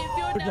 boom.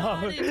 If you're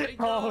not in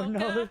Oh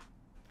no.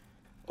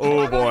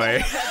 Oh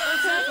boy.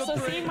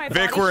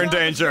 Vic, we're in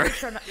danger.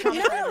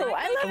 No,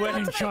 We're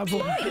in trouble.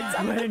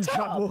 We're in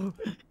trouble.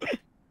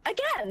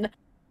 Again.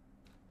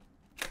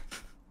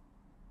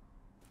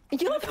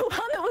 You're the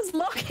one that was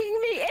locking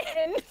me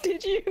in.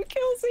 Did you,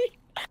 Kelsey?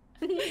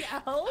 No.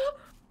 Oh,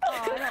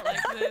 I don't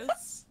like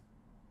this.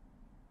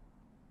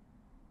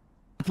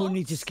 Apple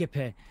needs to skip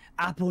it.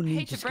 Apple I hate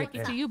needs to to break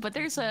skip it to it. you, but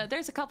there's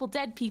a couple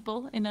dead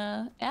people in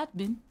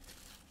admin.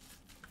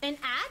 An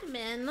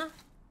admin?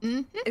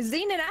 Mm-hmm. Is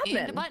Zine an admin?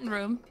 In the button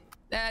room.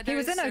 He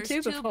was in there's O2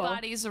 two before.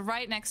 bodies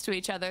right next to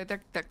each other.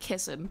 They're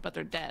kissing, but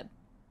they're dead.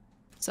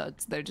 So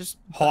they're just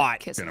hot.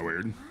 Kissing. Kind of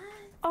weird.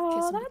 Oh,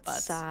 Kissing that's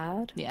butts.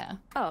 sad. Yeah.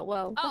 Oh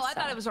well. Oh, I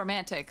thought it was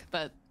romantic,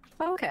 but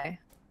Okay.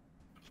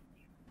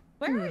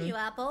 Where are you,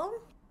 Apple?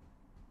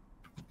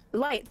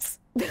 Lights.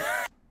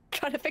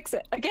 Trying to fix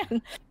it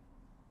again.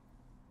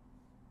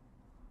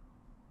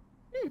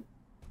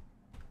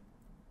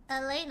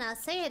 Elena,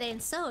 say it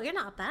ain't so. You're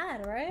not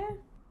bad, right?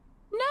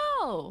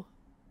 no.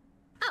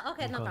 Oh,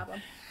 okay, no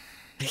problem.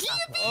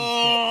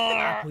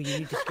 Apple, you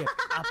need to skip.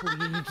 Apple,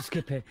 you need to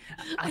skip it.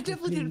 I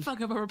definitely didn't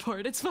fuck up a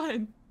report. It's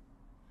fine.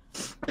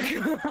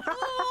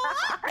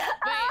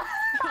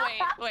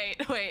 wait.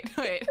 Okay,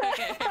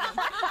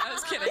 I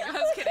was kidding. Guys,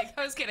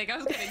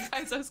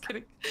 I was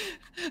kidding.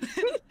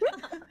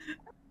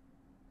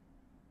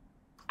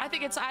 I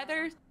think it's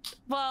either,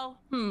 well,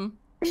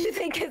 You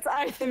think it's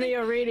either me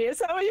or Reedy? Is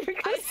that what you're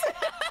gonna say?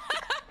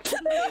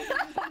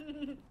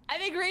 I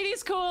think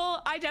Reedy's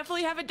cool. I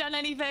definitely haven't done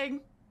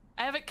anything.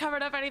 I haven't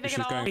covered up anything She's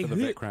at all. going for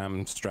the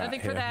Vikram strat I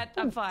think here. for that,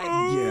 I'm fine.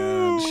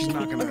 Yeah, she's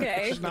not gonna.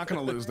 Okay. She's not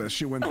gonna lose this.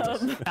 She wins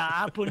this.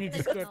 Apple needs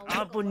to skip.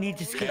 Apple needs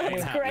to skip. It ain't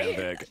it. happening, great.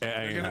 Vic. It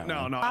ain't happening.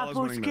 No, Ella's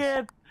Apple winning this.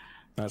 skip.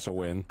 That's a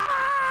win.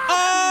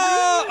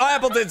 Oh,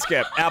 Apple did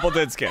skip. Apple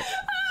did skip.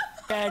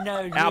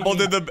 No, Apple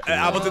did the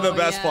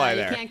best play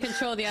there. You can't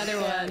control the other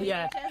one.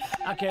 Yeah.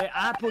 Okay,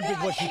 Apple did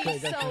what she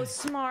could. So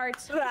smart.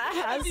 That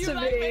has to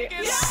be.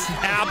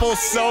 Apple's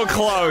so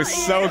close,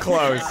 so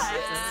close.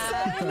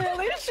 I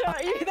really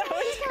shot you. That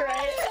was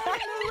great. That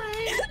was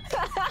great.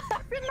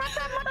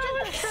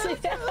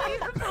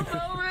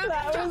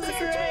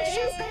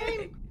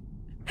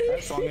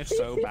 That song is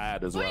so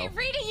bad as well. Wait,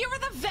 Rita, you were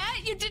the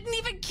vet? You didn't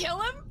even kill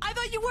him? I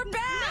thought you were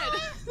bad.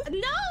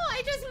 No,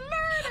 I just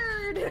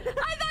murdered.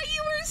 I thought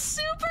you were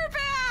super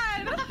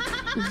bad.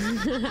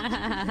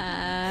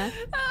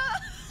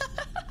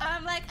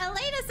 I'm like,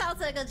 Elena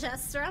sounds like a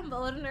Jester. I'm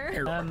voting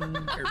her.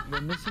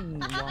 We're missing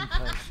one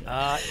person.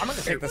 I'm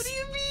gonna take this. What do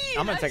you mean?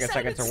 I'm gonna take a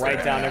second to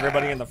write down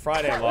everybody in the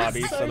Friday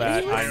lobby so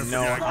that I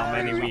know how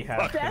many we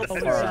have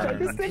confirmed. I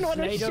just didn't want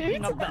to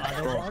shoot.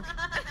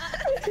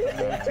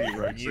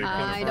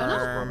 I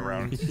don't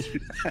know.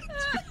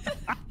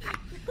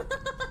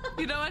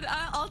 You know what?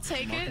 I'll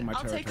take it.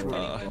 I'll take a pity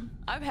win.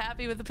 I'm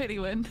happy with the pity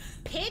win.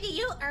 Pity,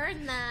 you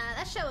earned that.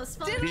 That show was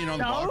fun. Being on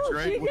the box,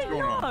 right? What's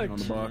going on? On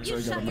the box. You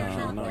I shut got your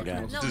a mouth.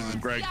 no, This is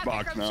Greg's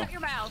box now. Shut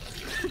your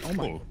mouth. Oh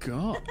my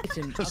god.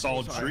 That's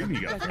all dream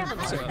you got. I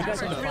worked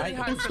really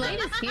hard for Slade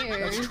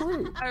that. is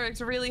here. I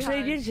worked really Slade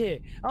hard. is here.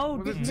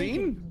 Oh,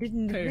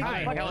 Zine?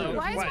 Hi, hello.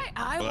 Why is my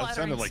eye Well, that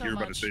sounded watering like so you were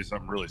about to much? say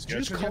something really sketchy.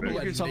 Just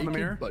compliment yourself in the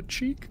mirror. Butt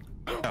cheek.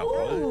 I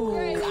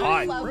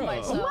God, love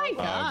myself. Oh my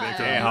god.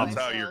 That's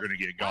how you're gonna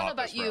get I don't know got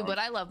about this you, round. but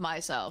I love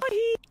myself.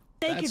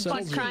 Naked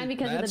butt cheek. Crying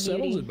because of That the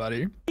settles beauty. it,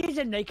 buddy. He's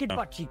a naked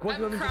butt cheek. What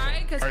do you I'm want me to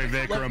crying because All right,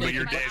 Vikram, but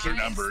your days are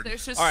numbered.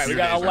 All right, we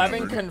got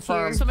 11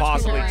 confirmed, So much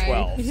possibly people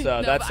 12. So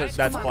No, that's but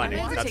that's I plenty.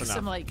 wanted to That's take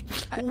some, enough.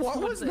 like,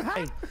 What was it?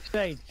 that? Slade, What do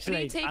you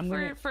Slade, take I'm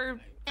gonna... for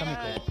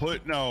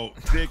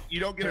Vic, you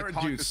don't get a Carrot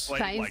talk to juice.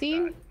 Slade like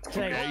Sizing? that.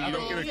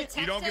 Okay,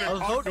 you don't get a A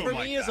talk vote to him for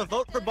like me is a that.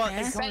 vote for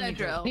butts.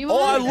 Benadryl. You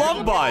Oh, I want-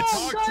 love butts.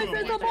 Talk to him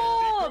like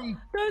that.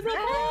 There's a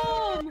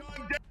bomb.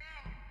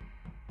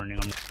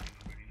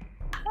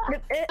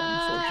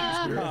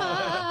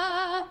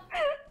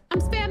 I'm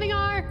spamming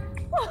R.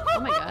 Oh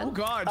my god. Oh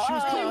god, she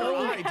was playing her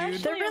eye,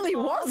 dude. There really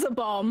was a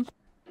bomb.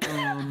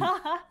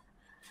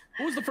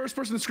 Who was the first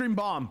person to scream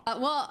bomb?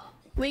 Well,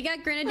 we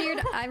got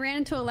grenadiered. I ran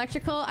into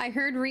electrical. I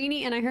heard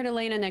Rini and I heard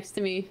Elena next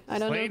to me. I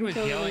don't Slade know was who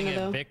killed yelling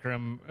Elena, at though.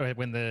 Vikram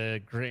when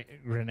the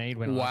grenade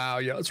went off. Wow,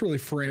 yeah, let's really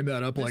frame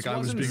that up like I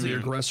was wasn't being the Zine.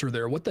 aggressor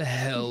there. What the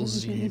hell,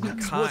 Zine?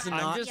 Was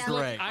not I'm just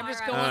Greg.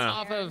 going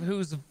off of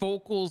whose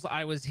vocals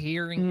I was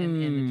hearing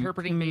and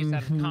interpreting based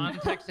out of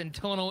context and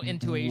tonal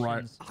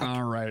intuitions. Right.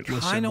 All right.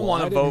 Listen, Kinda well,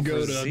 wanna I didn't vote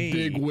go for to Z.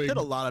 big wig Did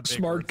a lot of big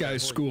smart words, guy though.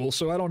 school,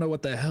 so I don't know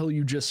what the hell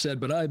you just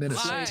said, but I'm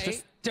innocent.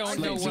 I don't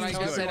know what I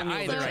just said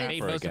either. So I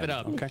made most of it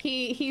up.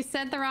 He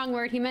said the wrong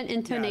word. He meant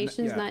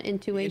intonations, yeah. not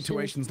intuitions.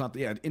 Intuitions, not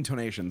the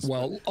intonations.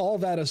 Well, all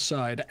that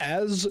aside,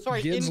 as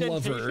Sorry, Gid's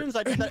lover indentations?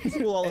 I did that in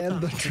school all the and time.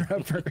 the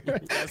trapper.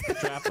 That's the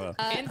trapper.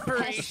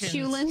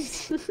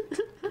 Pestilence.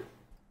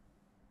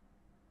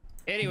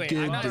 Anyway,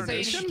 Good I'm not saying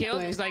donation. he killed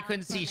because I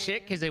couldn't see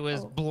shit because it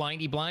was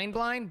blindy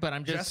blind, but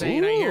I'm just Jesse.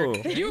 saying I hear Ooh.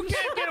 you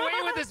can't get away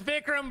with this,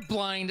 Vikram.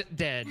 Blind,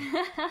 dead.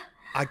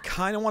 I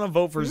kind of want to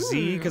vote for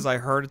Z because I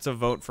heard it's a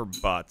vote for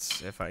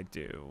butts if I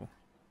do.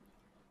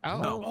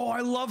 Oh,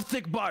 I love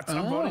thick butts.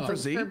 I'm voting for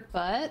Z. For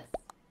butt.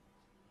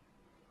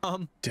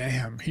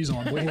 Damn, he's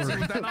on board.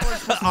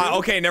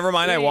 Okay, never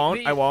mind. I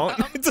won't. I won't.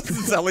 It doesn't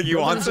sound like you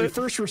want He's a it.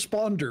 first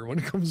responder when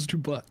it comes to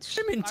butts.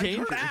 I'm in I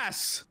danger. heard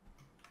ass.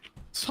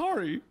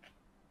 Sorry.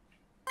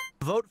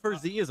 Vote for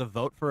Z is a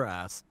vote for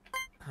ass.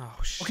 Oh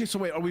shit. Okay, so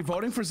wait, are we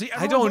voting for Z?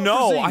 I Everyone don't vote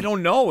for know. Z. I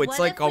don't know. It's What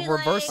like if a we,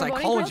 reverse like,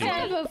 psychology.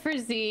 Okay, vote for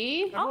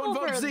Z. Everyone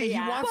vote Z. He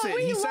wants it.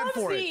 He said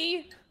for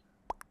it.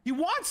 He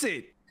wants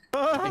it.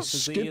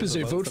 Skip is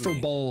a vote for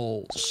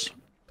balls.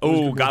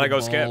 Oh, gotta go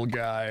skip. Ball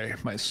guy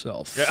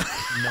myself. Yeah.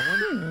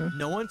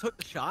 No one took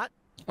the shot?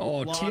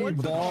 Oh, Wow. Team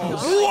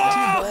Balls. Whoa!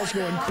 Team Balls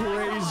going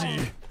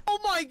crazy. Oh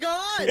my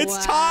god!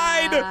 It's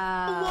tied.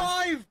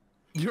 alive!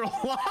 You're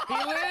alive!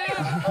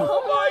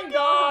 Oh my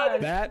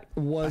god! That I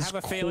was have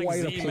a feeling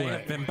quite a Z may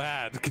have play. been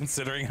bad,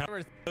 considering how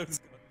those.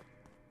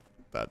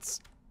 That's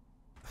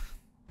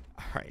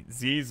all right.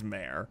 Z's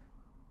mayor.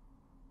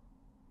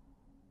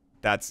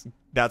 That's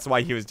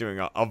why he was doing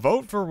a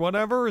vote for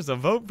whatever is a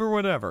vote for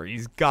whatever.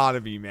 He's got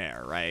to be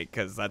mayor, right?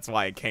 Because that's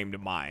why it came to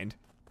mind.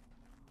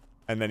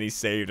 And then he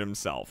saved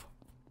himself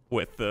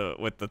with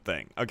the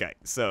thing. Okay,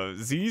 so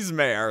Z's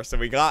mayor. So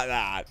we got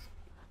that.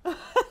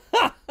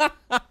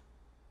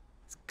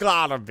 It's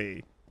gotta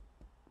be.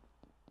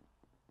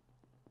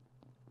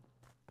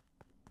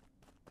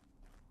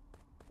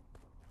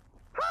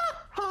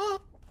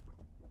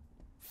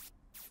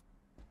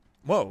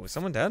 Whoa, is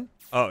someone dead?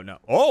 Oh no.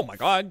 Oh my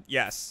god,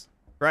 yes.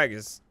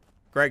 Greg's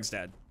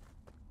dead.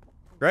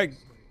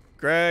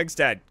 Greg's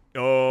dead.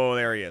 Oh,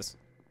 there he is.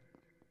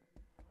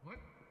 What?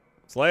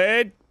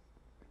 Slade?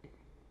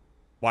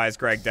 Why is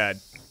Greg dead?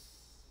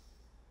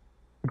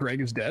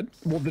 Greg is dead?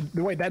 Well,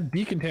 wait, that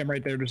beacon tam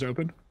right there just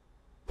opened.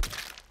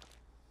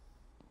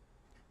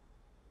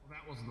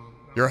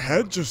 Your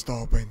head just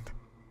opened.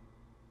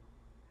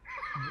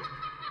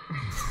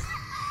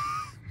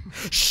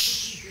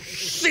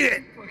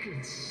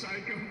 Fucking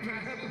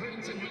psychopath.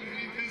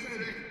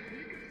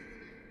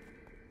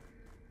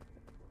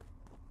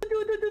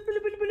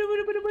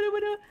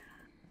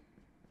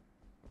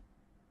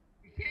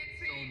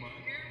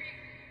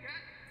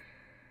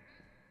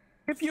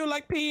 If you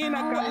like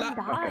peanut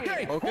butter.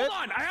 Okay, hold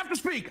on. I have to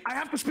speak. I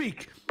have to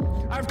speak.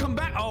 I've come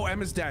back. Oh,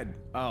 M is dead.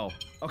 Oh,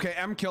 okay.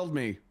 M killed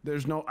me.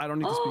 There's no. I don't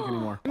need to speak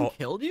anymore. M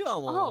killed you?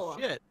 Oh,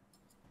 shit.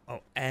 Oh,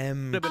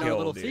 M Could have been a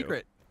little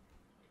secret.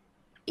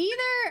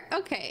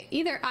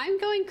 Either I'm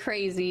going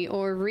crazy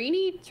or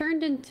Rini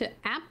turned into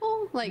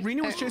Apple. Like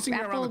Rini was chasing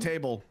me around the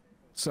table,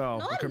 so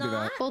No, it could be I'm that.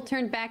 not. Apple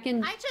turned back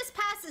in. I just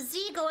passed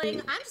Z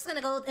going. I'm just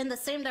gonna go in the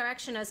same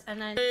direction as,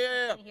 and then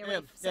hear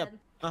what you said.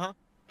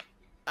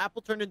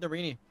 Apple turned into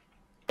Rini.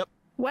 Yep.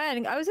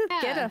 When? I was with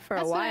Geta for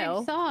a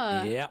while. That's what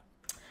I saw. Yeah.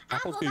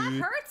 Apple, that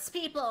hurts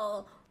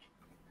people.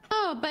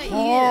 Oh, but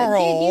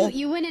Carl.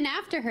 you went in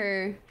after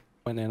her.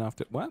 Went in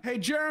after what? Hey,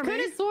 Jeremy.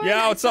 Could have sworn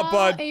Yeah, I what's up, saw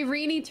bud? a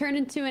Rini turn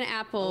into an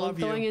apple Love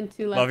you. going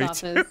into Love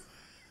left you office.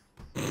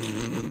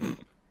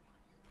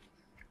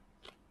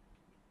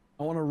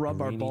 I want to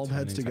rub our Rini bald turned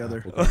heads into together.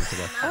 Apple, going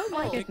to left. Oh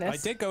my I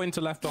goodness. did go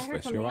into left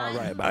office. You're all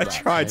right about I that.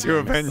 tried to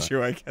I missed avenge that.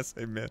 you. I guess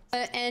I missed.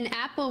 And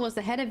Apple was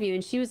ahead of you,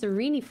 and she was a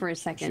Rini for a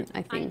second,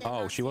 I think.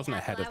 Oh, she wasn't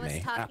ahead of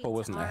me. Apple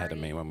wasn't ahead of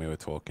me when we were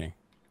talking.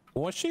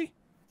 Was she?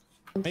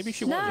 Maybe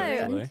she was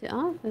actually.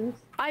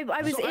 I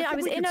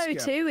was in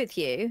O2 with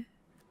you.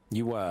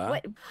 You were.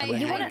 Wait,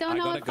 I don't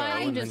know if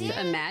I'm just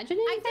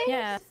imagining things.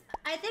 Yeah.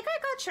 I think I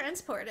got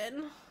transported.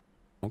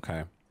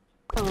 Okay.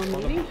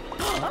 Maybe.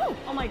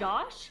 Oh my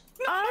gosh.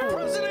 Now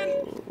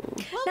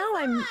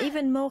I'm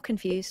even more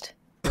confused.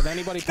 Did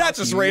anybody? That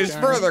just raised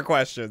further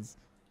questions.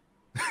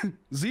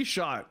 Z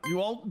shot.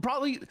 You all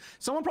probably.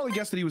 Someone probably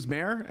guessed that he was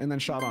mayor and then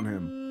shot on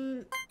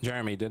him.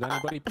 Jeremy, did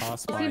anybody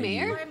pass by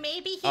you? Or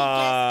maybe he guessed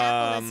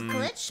Apple is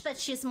glitch, but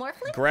she's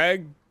morphling.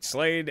 Greg,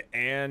 Slade,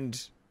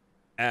 and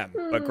M.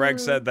 But Greg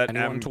said that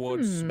Anyone M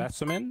towards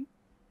specimen.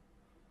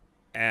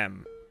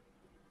 M.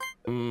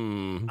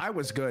 I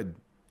was good.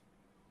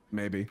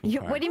 Maybe.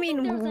 What do you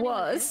mean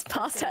was?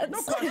 Past tense. No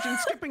question.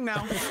 Skipping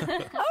now.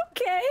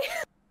 Okay.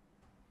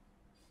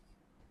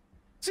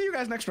 See you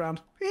guys next round.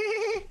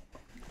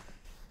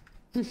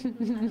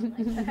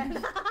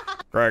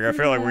 Greg, I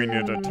feel like we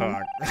need to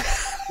talk.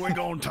 We're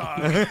going to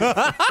talk.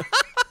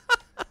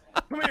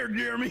 Come here,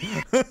 Jeremy.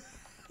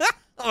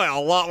 A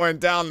lot went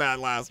down that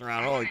last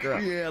round. Holy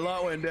crap. Yeah, a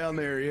lot went down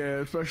there.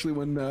 Yeah, especially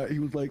when he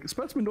was like,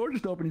 "Specimen door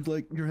just opened." He's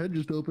like, "Your head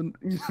just opened."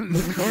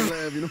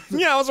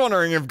 Yeah, I was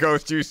wondering if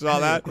Ghost, you saw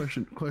that.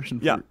 Question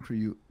for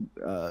you.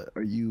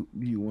 Do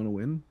you want to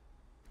win?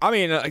 I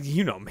mean,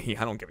 you know me.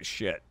 I don't give a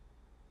shit.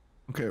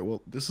 Okay,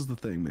 well, this is the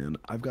thing, man.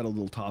 I've got a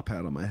little top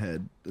hat on my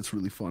head that's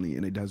really funny,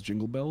 and it has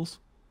jingle bells.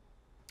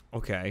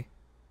 Okay.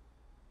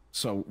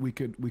 So we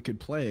could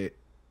play it,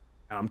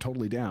 and I'm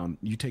totally down.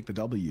 You take the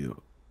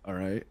W. All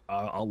right,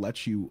 I'll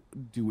let you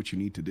do what you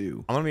need to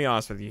do. I'm gonna be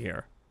honest with you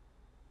here.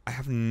 I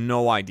have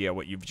no idea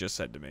what you've just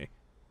said to me.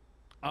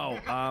 Oh,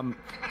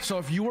 so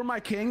if you were my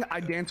king,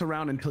 I'd dance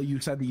around until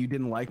you said that you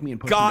didn't like me and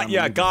put Got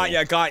ya. Okay,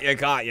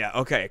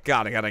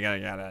 got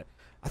it.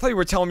 I thought you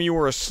were telling me you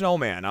were a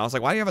snowman. I was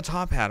like, why do you have a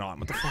top hat on?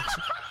 What the fuck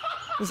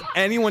is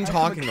anyone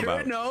talking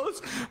about?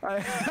 Knows. I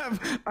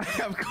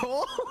have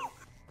coal.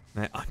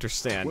 I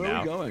understand Where now.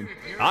 are we going?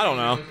 I don't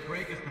know.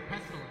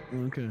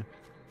 Okay.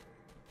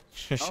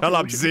 Shut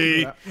up,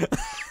 Z.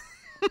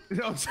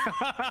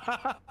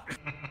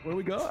 Where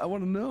we go? I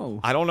want to know.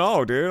 I don't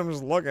know, dude. I'm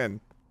just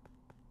looking.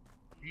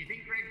 Do you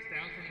think Greg's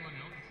doused anyone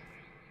else?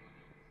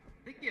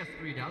 I think he has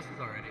 3 douses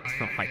already.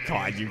 Oh my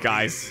god, you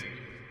guys.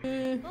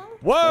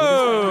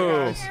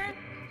 Whoa!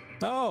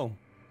 Oh.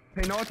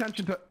 Pay no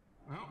attention to.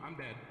 Oh, I'm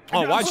dead.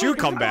 Oh, why'd you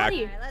come back?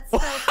 Let's go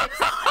fix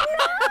it.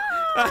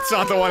 That's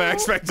not the one I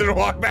expected to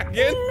walk back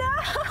in. No!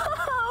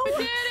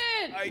 We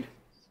did it!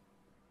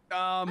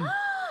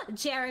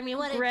 Jeremy,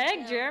 what?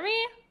 Greg, Jeremy?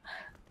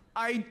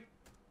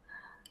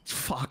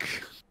 Fuck.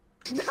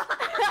 Raggy.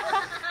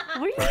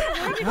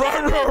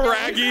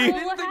 I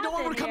didn't think no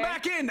one would come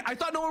back in. I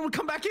thought no one would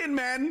come back in,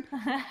 man.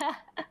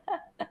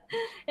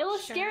 It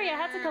was scary. I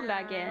had to come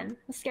back in.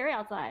 It's scary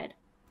outside.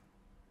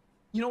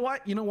 You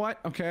know what?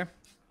 Okay.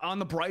 On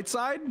the bright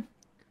side,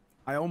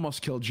 I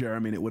almost killed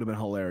Jeremy and it would have been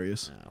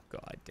hilarious. Oh,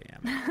 god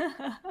damn.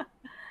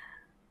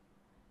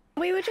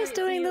 We were just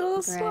doing little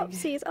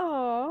swapsies.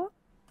 Aww.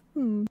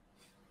 I'm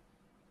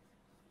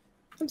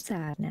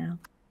sad now.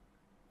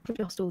 We've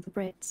lost all the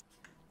Brits.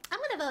 I'm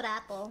gonna vote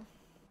Apple.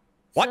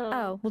 What?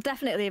 Oh, we'll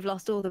definitely have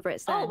lost all the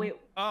Brits then. Oh, wait.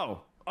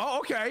 Oh,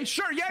 okay.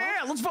 Sure.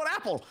 Yeah. Let's vote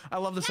Apple. I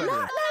love this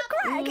idea.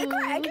 Greg,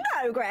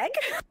 no, Greg.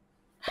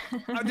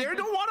 I dare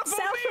don't want to vote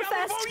me. I'm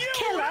gonna vote you.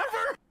 Killer.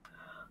 Whatever.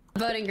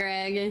 Voting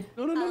Greg.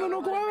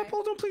 No. Go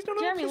Apple. Don't please. No.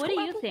 Jeremy, please what go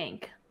do you Apple.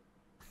 think?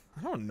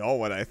 I don't know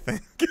what I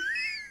think.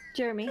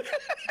 Jeremy.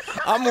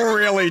 I'm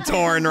really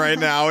torn right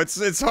now.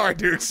 It's hard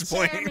to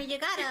explain. Jeremy, you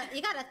gotta I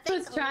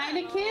think. was trying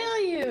to kill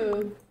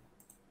you.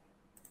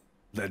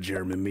 That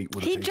Jeremy meat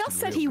would. He just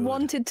said he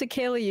wanted to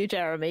kill you,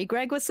 Jeremy.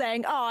 Greg was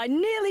saying, "Oh, I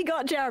nearly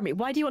got Jeremy.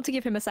 Why do you want to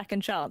give him a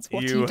second chance?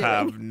 What are you doing?" You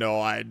have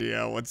no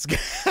idea what's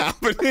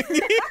happening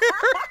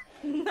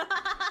here.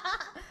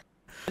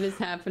 What is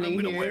happening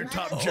here? Wear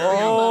top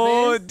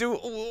oh,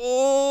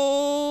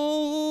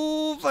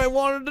 oh, if I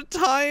wanted to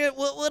tie it,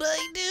 what would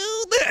I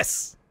do?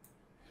 This.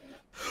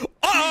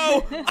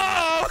 Oh!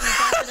 Oh!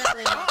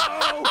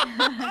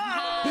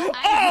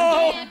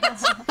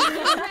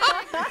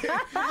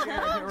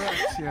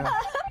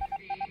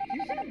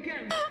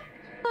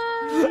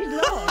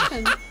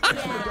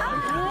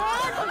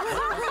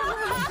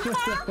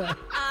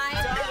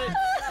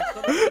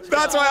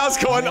 That's why I was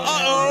going,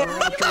 uh-oh.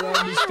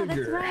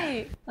 That's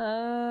right.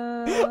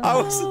 I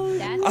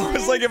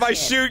was like, if I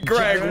shoot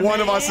Greg,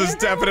 one of us is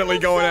definitely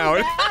going out.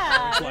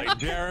 It's like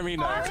Jeremy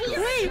knows.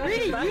 Wait,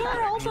 really? You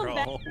are also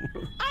bad.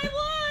 I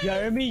won!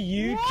 Jeremy,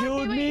 you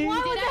killed me?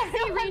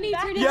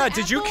 Yeah,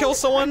 did you kill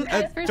someone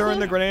during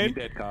the grenade? You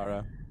did,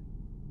 Kara.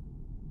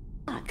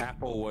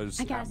 Apple was.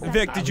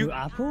 Vic, did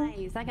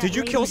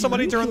you kill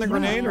somebody during the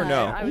grenade or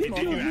no? Did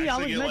you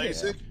actually get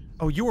LASIK?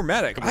 Oh, you were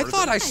medic. I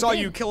thought I saw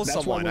you kill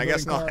someone. I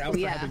guess not.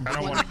 Yeah. I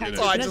don't want to get it.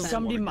 Unless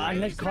somebody,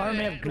 unless Car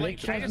may have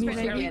glitched me,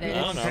 maybe.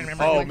 I don't know.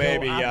 Oh,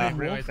 maybe, yeah.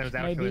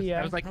 Maybe,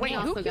 I was like, wait, He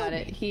also got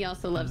it. He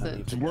also loves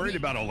it. I'm worried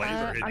about a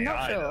laser in I'm the not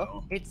eye, sure.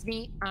 though. It's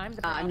me. I'm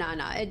the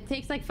No. It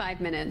takes like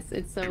 5 minutes.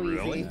 It's so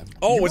Really? easy.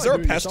 Oh, was there a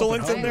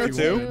pestilence in there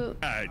too?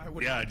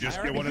 Yeah,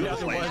 just get one of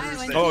those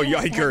lasers. Oh,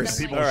 yikers.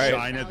 People All right.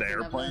 shine at the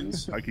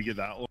airplanes. I could get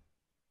that one.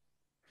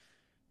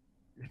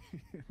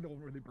 The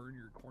one where they burn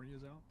your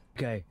corneas out?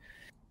 Okay.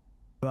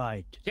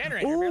 Right.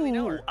 Generator, really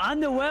know her. I'm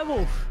the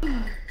werewolf.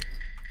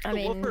 I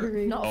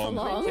mean, not for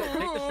long. Take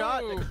a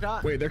shot. Take a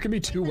shot. Wait, there can be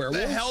two What werewolves?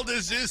 the hell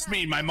does this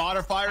mean? My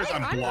modifiers?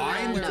 I'm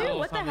blind? Dude,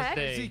 what the heck?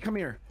 Z, come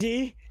here.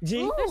 G.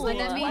 But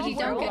that means you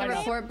don't get a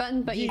report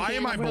button, but you Why can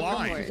am I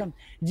blind? report.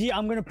 G,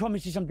 I'm gonna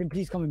promise you something.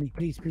 Please come with me.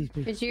 Please.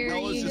 But you're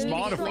hell is this you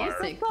need to get modifier?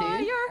 LASIK,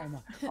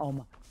 dude. Oh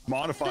my.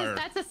 Modifier.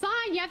 That's a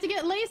sign. You have to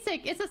get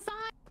LASIK. It's a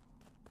sign.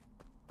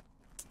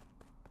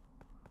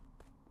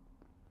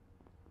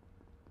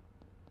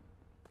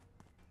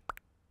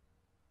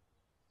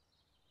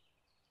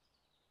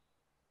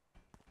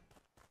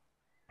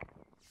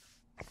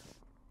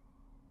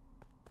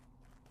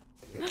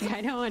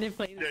 I don't want to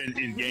play this.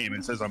 In game,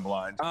 it says I'm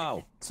blind.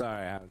 Oh,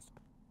 sorry. I was...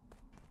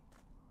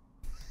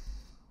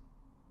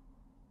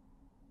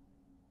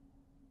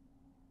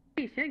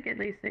 You should get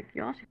LASIK.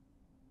 You all should.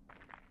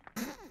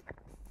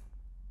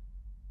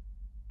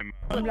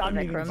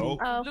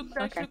 Oh, Look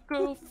like your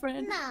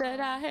girlfriend that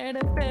I had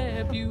in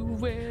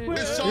February.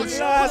 This song's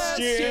last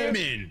year.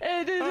 Jimin.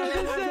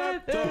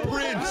 The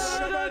Prince.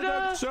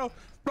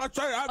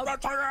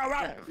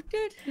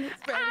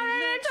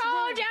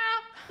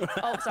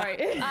 Oh, sorry.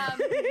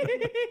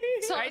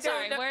 Sorry.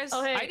 Where's?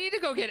 I need to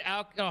go get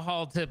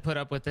alcohol to put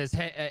up with this. So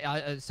I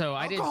didn't see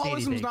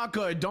Alcoholism's anything. not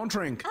good. Don't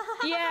drink.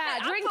 Yeah,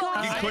 drink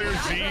coffee. He clears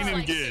Zine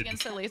and good. Singing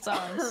silly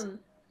songs.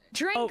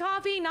 Drink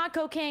coffee, not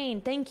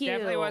cocaine. Thank you.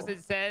 Definitely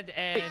wasn't said.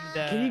 And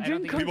Can you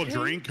drink People cocaine?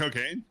 drink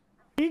cocaine?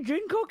 Can you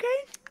drink cocaine?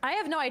 I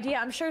have no idea.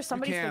 I'm sure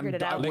somebody figured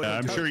it out. Yeah,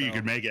 I'm sure you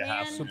could make it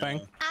happen.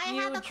 Something. I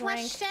have a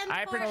question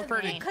I for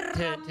prefer to Vic.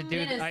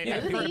 do. I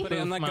prefer to put it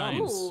in in the my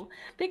gums. Ooh,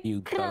 Vic- You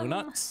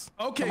donuts.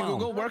 Okay, Come on.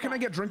 Google, where can I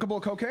get drinkable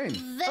cocaine?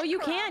 Oh, you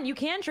can. You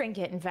can drink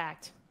it, in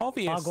fact.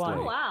 Obviously.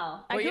 Oh,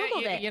 wow. I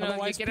googled it. You know, you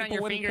Otherwise get it on people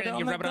your wouldn't finger put it and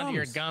you on rub it their onto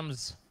your gums.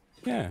 gums.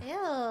 Yeah. Ew.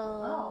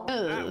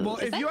 Well,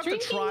 if you have to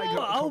try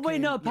Oh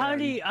wait, no.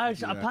 cocaine,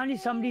 Apparently,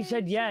 somebody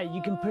said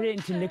you can put it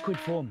into liquid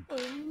form.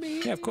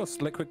 Yeah, of course.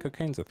 Liquid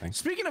cocaine's a thing.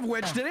 Speaking of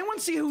which, did anyone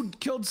see who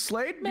killed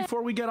Slade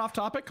before we get off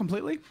topic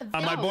completely?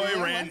 My boy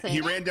ran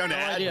down to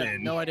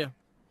admin. No idea.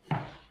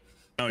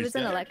 No, It was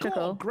an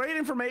electrical. Cool. Great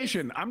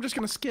information. I'm just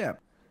gonna skip.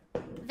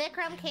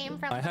 Vikram came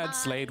from. I heard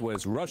Slade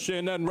was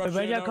rushing and rushing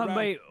Wait, I can't around.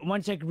 wait.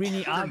 1 second,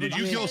 really. Did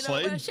you kill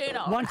Slade? 1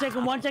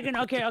 second, 1 second.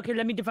 Okay,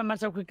 let me defend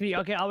myself quickly.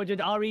 Okay, I was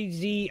with Ari,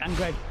 Z, and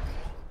Greg.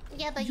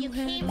 Yeah, but you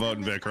came.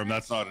 Voting Vikram.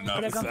 That's not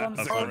enough. That's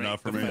not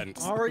enough for me.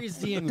 Ari,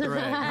 Z, and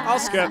Greg. I'll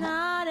skip.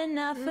 Not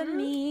enough for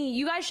me.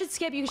 You guys should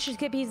skip. You should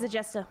skip. He's the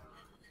Jester.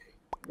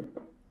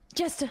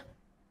 Jester.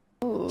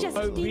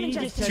 Jester. Demon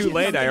Jester. Too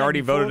late. I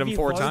already voted him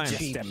 4 times.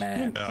 Just a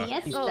man.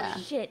 Oh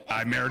shit.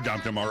 I mayor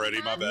dumped him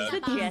already. My He's bad. the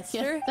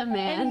Jester. Just a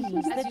man. And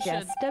he's the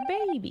Jester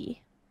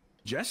baby.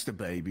 Just a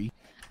baby.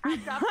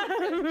 I'm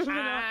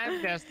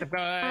just a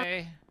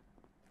boy.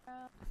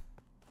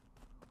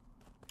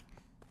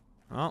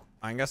 Well,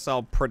 I guess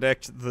I'll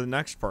predict the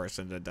next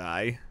person to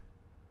die.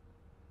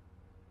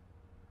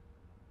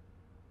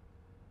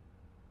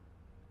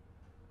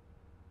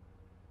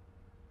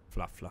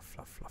 Fluff, fluff,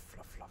 fluff, fluff,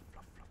 fluff, fluff,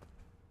 fluff, fluff.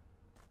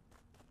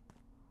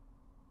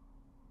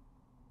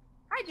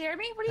 Hi,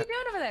 Jeremy. What are you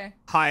doing over there?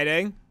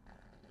 Hiding.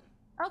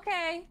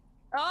 Okay.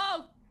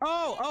 Oh.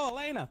 Oh,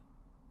 Elena.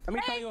 Let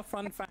me tell you a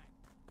fun fact.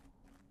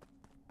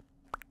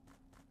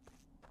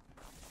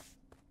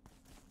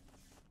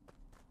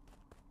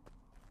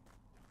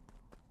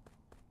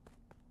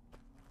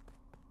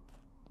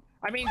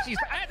 I mean, she's.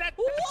 That's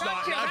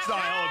not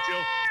hella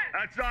chill.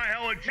 That's not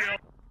hella chill.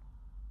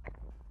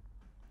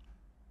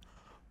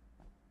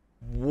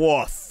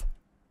 Woof.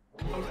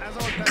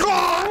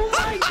 God! Oh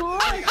my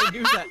god! I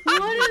knew that.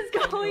 What is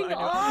going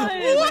on?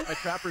 My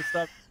trapper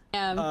stuff.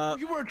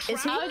 You were I was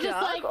just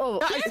like, oh,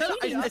 I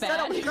said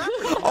I was trapper.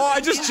 Oh, I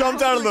just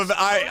jumped out of the.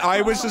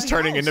 I was just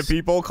turning into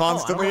people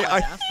constantly.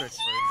 I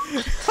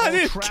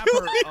didn't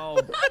kill you.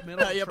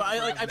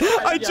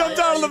 I jumped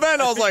out of the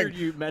vent. I was like,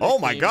 oh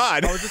my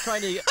god. I was just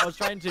trying to.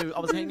 I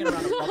was hanging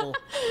around a bubble.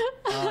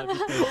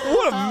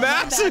 What a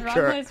massacre!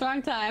 Wrong place,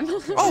 wrong time.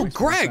 Oh,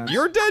 Greg,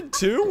 you're dead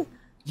too.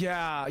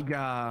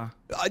 Yeah.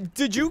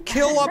 Did you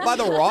kill up by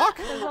the rock?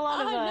 There's a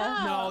lot of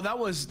No, that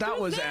was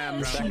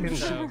M.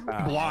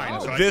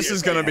 Blind. So This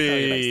is gonna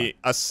be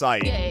a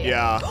sight.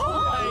 Yeah.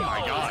 Oh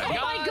my god.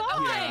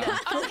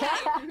 Okay,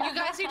 you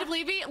guys need to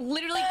believe me.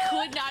 Literally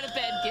could not have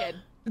been Gid.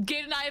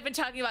 Gid and I have been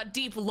talking about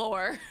deep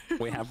lore.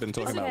 We have been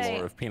talking about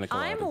lore of pina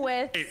colada. I'm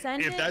with If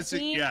that's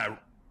it, yeah.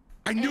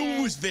 I knew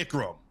it was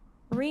Vikram.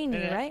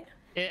 Rini, right?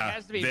 It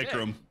has to be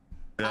Vikram.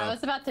 I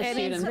was about to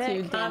shoot him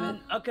too, damn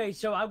it. Okay,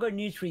 so I've got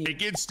news for you. It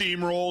gets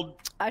steamrolled.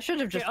 I should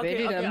have just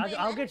videoed him.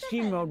 I'll get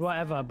steamrolled,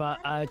 whatever. But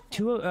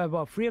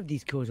 3 of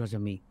these kills was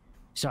on me.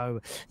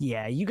 So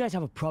yeah, you guys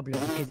have a problem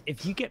because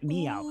if you get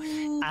me out,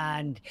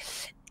 and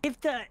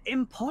if the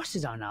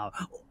imposters are out,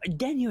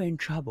 then you're in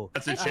trouble.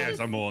 That's a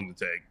chance I'm willing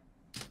to take.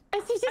 I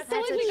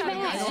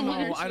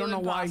don't know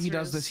why he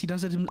does this. He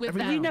does it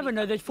every You never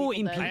know. There's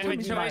 14 people. I have a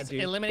choice: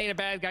 eliminate a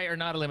bad guy or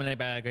not eliminate a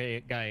bad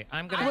guy.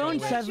 I'm gonna. You're on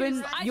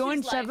 7. You're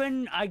on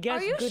 7. I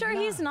guess. Are you sure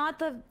he's not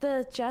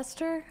the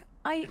Jester?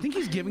 I think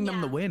he's giving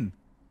them the win.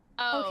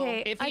 Oh,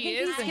 okay. If I he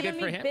think is, he's then good giving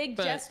for me him. big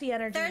but Jesty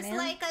energy. There's man.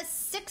 like a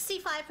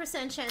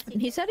 65% chance.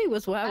 He said he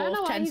was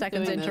werewolf 10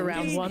 seconds into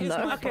round 1,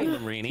 though. Okay,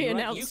 Rini, He you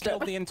announced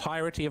killed it. the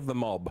entirety of the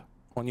mob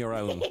on your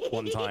own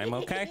one time,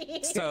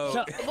 okay?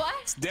 So what?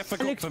 it's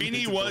difficult for me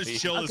Rini to was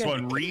believe. chill this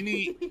one.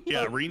 Rini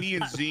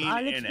and Zine I'll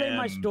and explain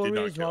my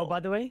story as well, by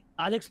the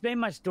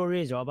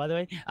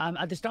way.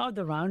 At the start of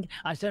the round,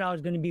 I said I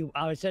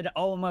said,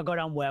 oh my god,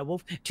 I'm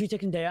werewolf. 2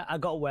 seconds later, I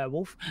got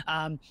werewolf.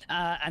 And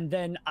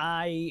then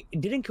I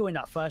didn't kill in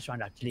that first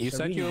round, actually. You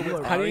said you were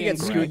with How do you get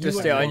Scoot to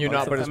stay on you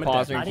not put his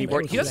paws on your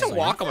keyboard? He doesn't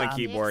walk on my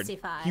keyboard.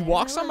 He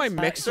walks on my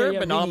mixer,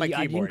 but not on my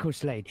keyboard. He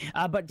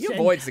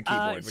avoids the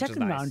keyboard, which is second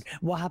nice. round,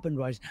 what happened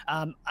was,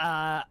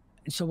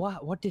 so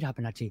what did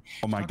happen actually?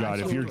 Oh my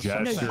god, if you're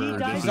Jester,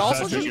 He's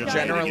also just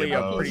generally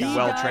a pretty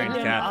well-trained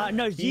cat.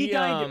 No, Z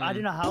died, I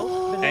don't know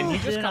how. And he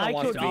just kind of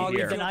wants to be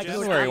here. This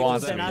is where he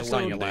wants to be, just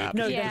on your lap.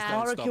 No, then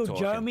Kara killed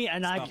Jeremy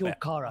and I killed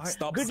Kara.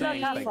 Good luck,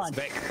 have fun.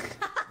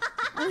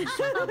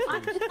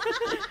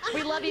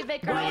 We love you,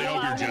 Vikram. Really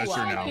hope you're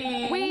Jester now.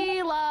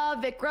 We love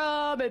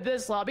Vikram in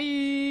this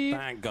lobby.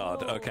 Thank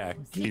God. Okay.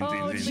 We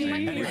gotta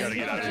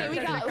get out of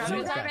here.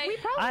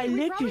 I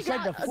literally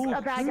said the full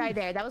a bad guy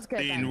there. That was good.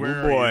 Dean, Oh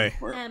where boy.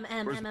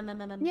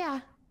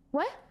 Yeah.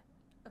 What?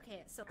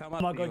 Okay, so Come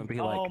up and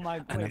be like, oh my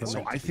god.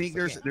 So I think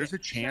there's a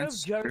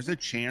chance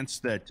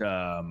that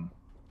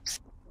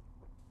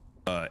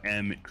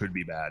M could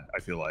be bad. I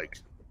feel like.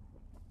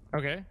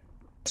 Okay.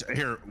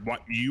 Here,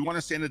 you want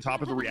to stand at the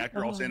top of the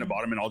reactor? I'll stand at the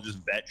bottom, and I'll just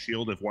vet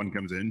shield if one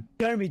comes in.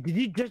 Jeremy, did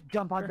you just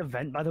jump out the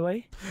vent, by the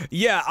way?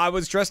 Yeah, I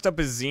was dressed up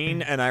as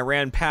Zine, and I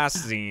ran past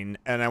Zine,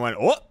 and I went,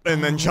 oh,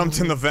 and then jumped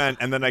in the vent,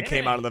 and then I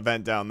came out of the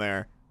vent down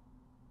there.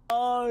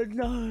 Oh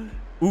no.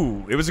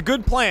 Ooh, it was a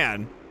good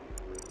plan.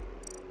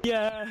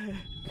 Yeah.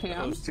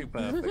 That was too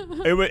perfect.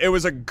 It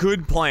was a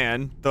good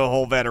plan, the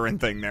whole veteran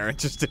thing there. It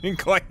just didn't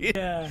quite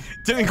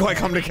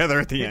come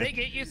together at the Did end. they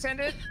get you send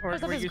it? Or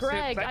What's up, were is you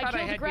Greg? I thought I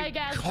killed had Greg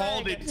you... as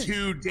Called Greg. it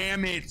too,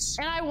 damn it.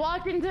 And I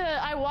walked into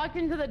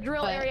the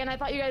drill area, and I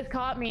thought you guys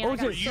caught me. And I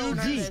got so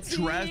nervous.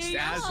 Dressed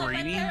as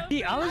Rainy?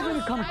 See, I was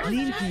gonna come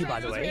clean to you, by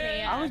the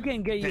way. I was gonna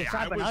get you a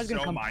side, and I was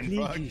gonna come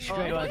clean to you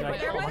straight. I was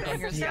like, oh my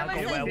god, see,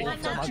 I got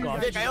werewolf. Oh my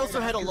god. Vic, I also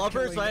had a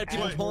lover, so I had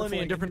people pulling me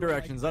in different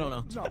directions. I don't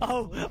know.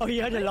 Oh,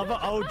 you had a lover?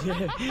 Oh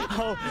dear.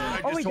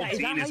 I just told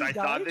Venus I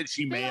thought that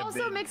she may They have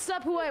also been. mixed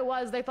up who I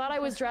was. They thought I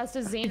was dressed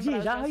as Zane. But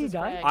Is that how you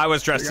died? I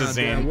was dressed as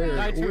Zine.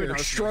 We're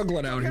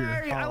struggling out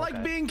here. Hey, I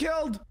like being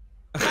killed.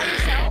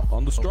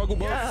 On the struggle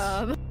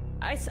bus.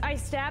 I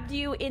stabbed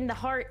you in the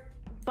heart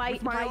by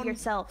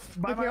yourself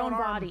with your own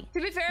body. To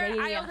be fair,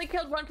 Yeah. I only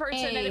killed one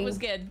person and it was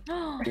good.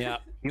 Yeah,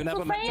 you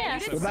never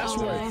met Well, that's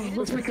why.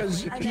 That's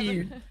because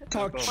he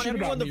talked shit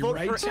about me,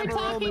 right? We're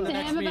talking to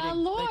him about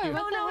lore.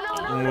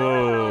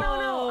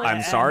 Whoa.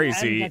 I'm sorry,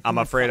 Z. I'm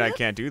afraid I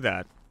can't do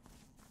that.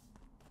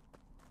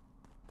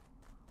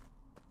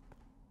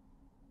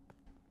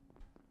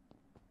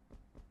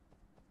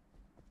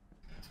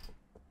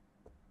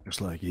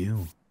 Just like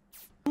you.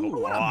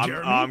 Oh,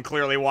 I'm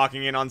clearly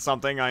walking in on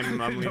something. I'm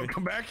leaving.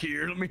 Come back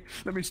here.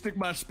 Let me stick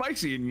my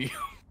spicy in you.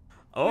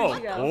 Oh,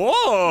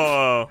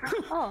 whoa!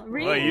 Oh,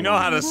 really? Well, you know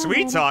how to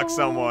sweet talk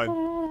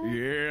someone.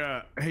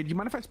 Yeah. Hey, do you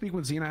mind if I speak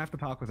with Zine? I have to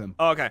talk with him.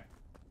 Oh, okay.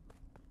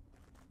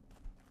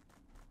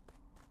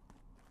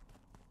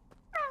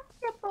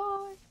 Good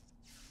boy.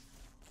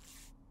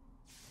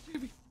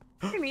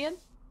 Hey, man.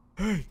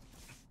 Hey.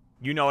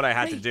 You know what I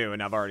had to do,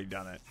 and I've already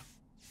done it.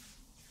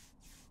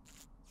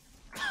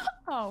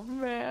 Oh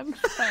man.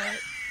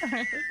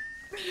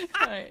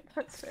 Alright,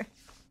 that's fair.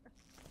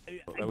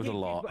 That was a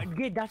lot.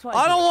 Good, that's why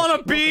I don't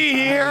want to be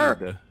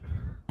here.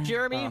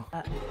 Jeremy.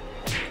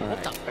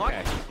 What the fuck?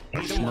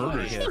 Okay.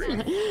 Murder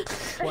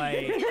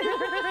Wait,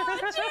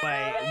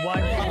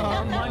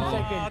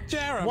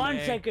 Jeremy. 1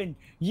 second.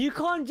 You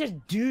can't just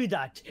do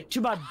that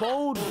to my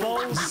bold.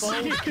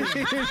 Why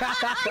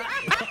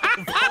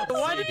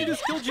did you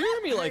just kill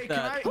Jeremy like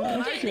that?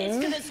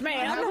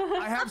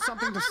 I have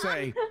something to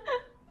say.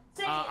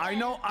 I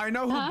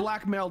know who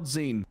blackmailed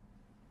Zine.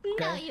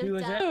 No, Who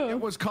was it? It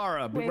was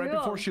Kara, but right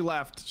before she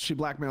left, she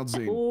blackmailed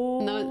Zine.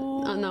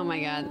 No, oh no, my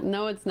God,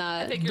 no, it's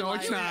not. No,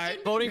 it's not.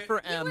 Voting for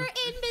M. We're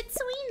in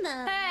between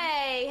them.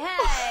 Hey,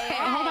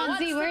 Hold on,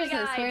 Z, where is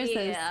this? Where is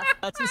this?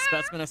 That's in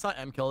specimen. I saw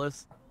M kill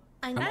this.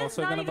 I I'm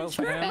also gonna vote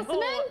for him.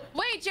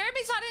 Wait,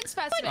 Jeremy's not in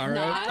specimen. All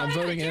right, I'm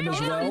voting in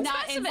as well.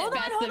 Not in Hold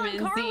on. specimen,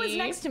 Kara was Z.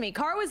 next to me.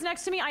 Kara was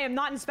next to me. I am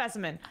not in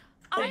specimen.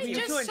 I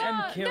just saw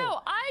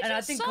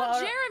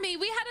Jeremy.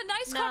 We had a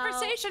nice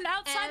conversation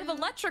outside of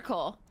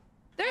electrical.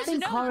 There's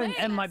no way.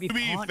 M might be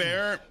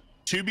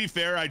To be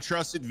fair, I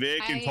trusted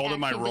Vic and told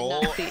him my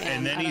role,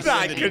 and then he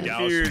got said that he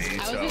doused me.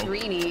 I was with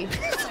Rini.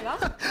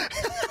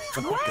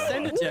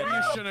 Send it to you.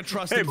 You shouldn't have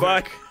trusted Hey,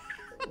 Buck.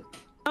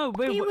 Oh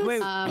wait.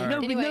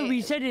 No, we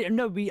said it.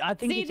 No, I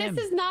think See, it's this him.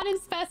 is not in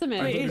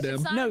specimen. Wait,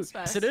 no,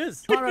 Yes, it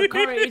is. Kara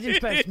is in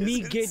spec.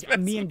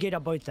 Me and Gid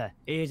are both there.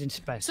 It is in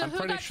spec. So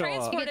who got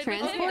transported?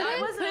 transported?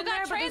 Who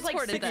got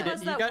transported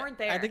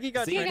then? I think he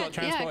got Yeah, it got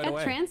transported.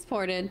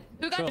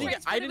 Who got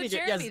transported with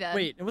Jeremy then?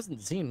 Wait, it wasn't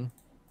Zine.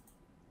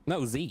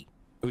 No, Z.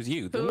 It was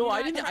you. No,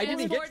 I didn't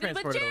get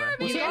transported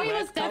away. Jeremy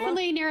was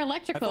definitely near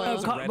electrical.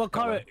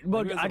 Kara,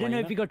 I don't know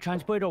if he got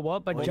transported or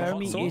what, but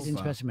Jeremy is in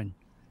specimen.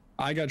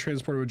 I got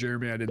transported with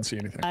Jeremy. I didn't see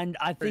anything. And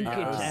I think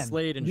it's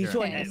Slade and we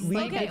saw Jeremy.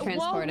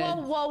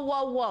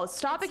 Whoa.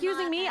 Stop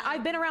accusing me.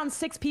 I've been around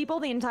 6 people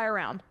the entire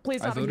round.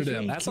 Please stop accusing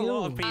me. That's a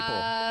lot of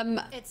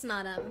people. It's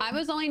not him. I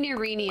was only near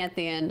Rini at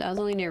the end. I was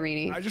only near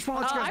Rini. I just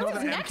want to let you guys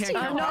know that M can't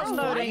count as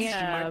voting. She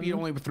might be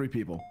only with 3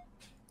 people.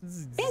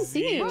 Can't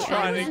see you.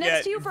 Trying to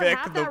next to you get for Vic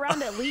half the that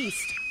round at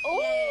least.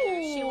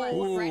 She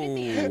was right at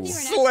the end. You were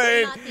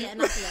Slade. next to, not the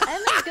end.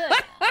 Emma's good.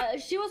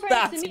 She was right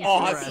That's next to me.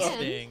 awesome.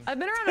 I've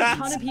been around a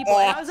ton of people.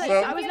 Awesome.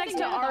 I was next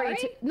to Ari.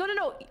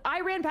 No. I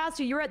ran past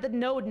you. You were at the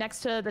node next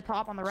to the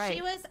top on the right.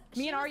 She was.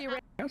 Me and Ari ran.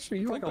 I see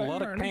you. Like a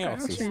lot of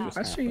chaos.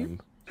 I see you.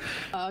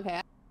 Oh,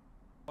 okay.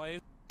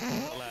 Lab.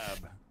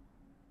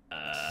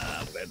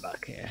 We're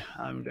back here.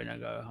 I'm gonna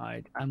go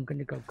hide. I'm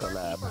gonna go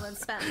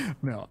collab.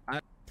 No,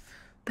 I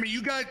mean,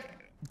 you got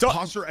Don't-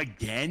 Imposter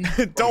again?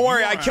 Don't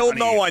worry, I killed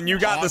no one. You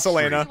got this,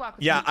 Elena.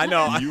 Yeah, I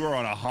know. You were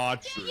on a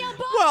hot streak.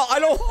 Well, I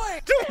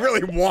don't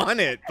really want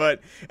it,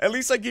 but at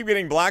least I keep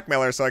getting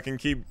blackmailer, so I can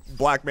keep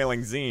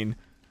blackmailing Zine.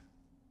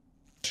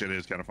 Shit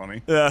is kind of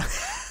funny. Yeah.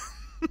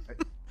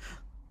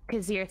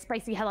 Because you're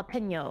spicy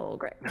jalapeno.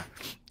 Great.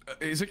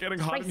 Is it getting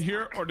hot in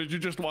here, or did you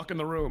just walk in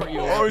the room?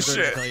 Oh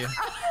shit. Wait,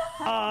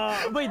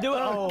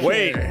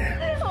 Wait.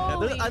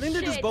 I think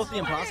they're just both the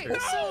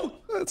imposters.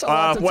 That's a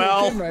lot to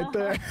well, take in right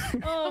there.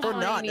 Or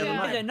not, never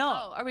mind. They're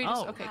not. Are we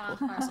just okay?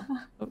 Cool. Awesome.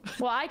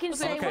 Well, I can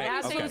say with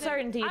absolute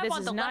certainty this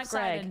is not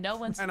Greg. No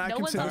one's And I no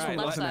one's consider on this the one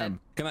left less side.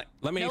 than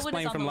Let me No one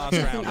explain is from on last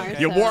the round. left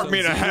Okay? You warped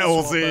me to Z hell,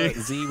 was Z.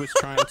 Z was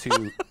trying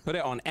to put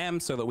it on M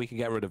so that we could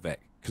get rid of Vic,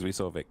 because we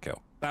saw Vic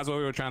kill. That's what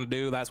we were trying to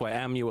do. That's why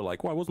M, you were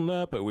like, well, I wasn't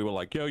there, but we were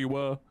like, yo, you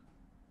were.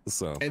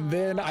 So. And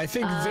then I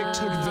think Vic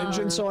took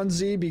vengeance on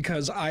Z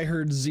because I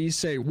heard Z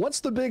say,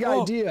 "What's the big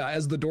idea?"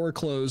 as the door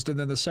closed, and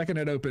then the second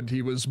it opened,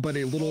 he was but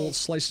a little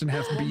sliced in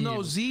half bean.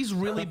 No, Z's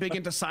really big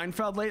into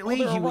Seinfeld lately.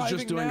 He was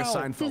just doing a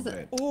Seinfeld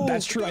bit.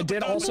 That's true. I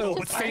did also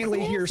faintly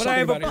hear But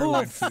I something have a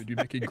about poof. food. You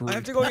make it I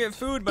have to go get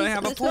food, but I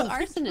have a This was poof.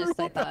 arsonist,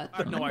 I thought. I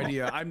have no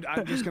idea. I'm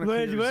just gonna.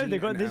 Where clear Z they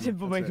got and this M.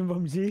 information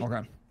from Z?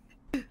 Okay.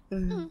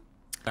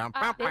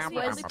 This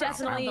was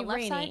definitely On the left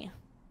Rainy. side?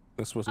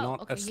 This was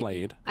not okay, a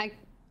Slade.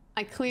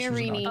 I clear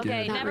Rini.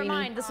 Okay, not never Rini.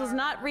 mind. This was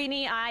not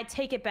Rini. I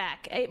take it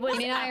back. It was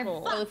Me and I are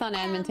Apple. both on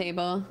admin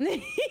table.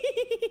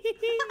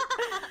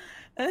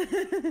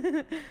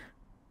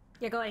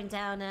 You're going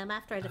down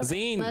after I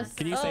Zine,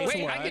 can you say some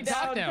Wait, words? I can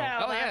talk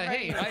now. Oh yeah,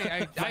 hey,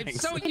 I'm Thanks.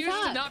 so used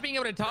to not being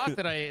able to talk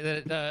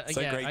that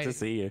So great to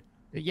see you.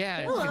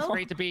 Yeah, it's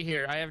great to be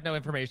here. I have no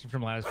information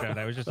from last round.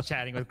 I was just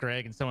chatting with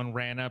Greg, and someone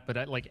ran up,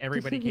 but like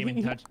everybody came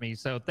and touched me.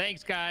 So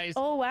thanks, guys.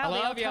 Oh wow, I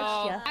love they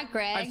all y'all. touched Hi,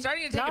 Greg. I'm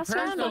starting to take it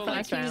personal.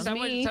 Like,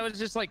 someone's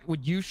just like,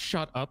 would you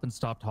shut up and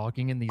stop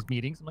talking in these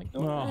meetings? I'm like,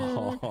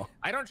 Oh.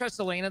 I don't trust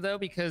Elena though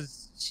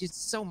because she's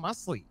so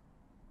muscly.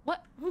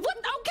 What?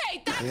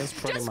 Okay, that's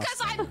just because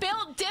I'm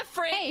built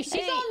different. Hey,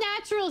 she's all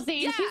natural,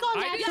 Zane. Yeah, She's all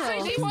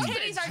natural. These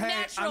titties are Hey,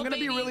 natural, I'm gonna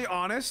be baby. really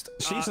honest.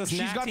 She's as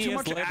she's got natty too as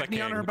much Liver acne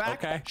on her King,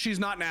 back. okay? She's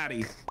not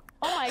natty.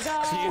 Oh my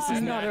god. She's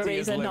as Not a natty as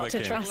reason Liver not to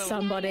King. trust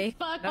somebody.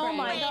 Fuck. Oh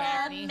my Wait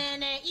god. a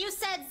minute. You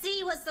said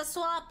Z was the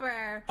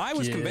swapper. I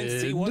was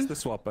convinced he was the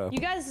swapper. You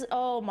guys.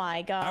 Oh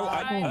my god.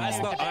 That's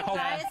not.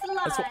 Guys That's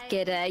what, lied.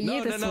 Get it. You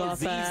no, the no, no.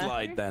 Z's swapper.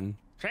 lied then.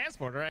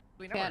 Transporter?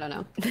 Yeah, I don't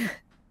know.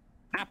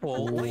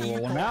 Apple.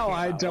 Well, now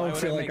I don't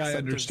feel like I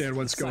understand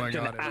what's going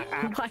on.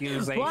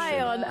 Why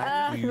on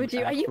earth would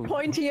you? Are you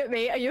pointing at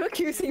me? Are you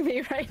accusing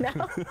me right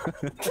now?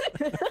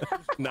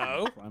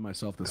 No. Cry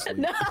myself to sleep.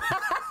 No.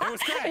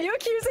 Are you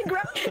accusing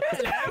Greg?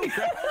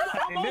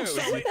 I'm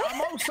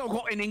also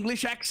got an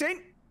English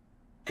accent.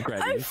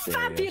 Oh,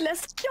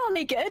 fabulous!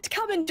 Jolly good.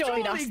 Come and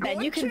join us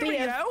then. You can be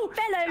a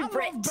fellow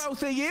Brit.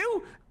 Both of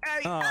you.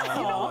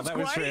 Oh, that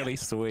was really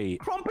sweet.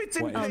 Crumpets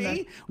and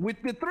tea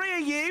with the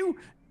three of you.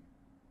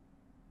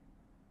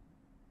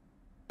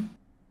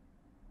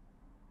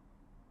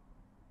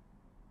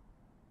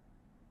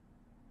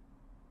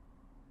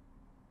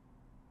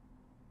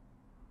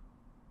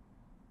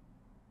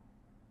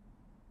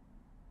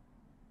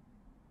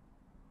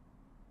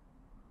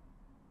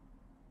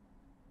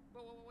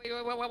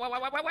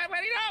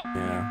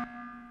 Yeah.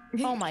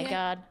 Oh my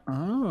god.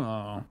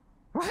 Oh.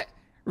 What?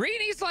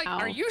 Reenie's like,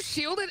 are you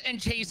shielded and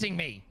chasing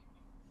me?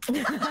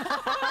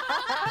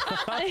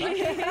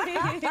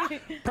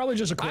 Probably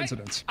just a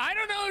coincidence. I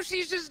don't know if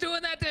she's just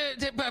doing that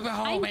to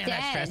oh man,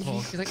 that's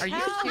stressful. She's like, are you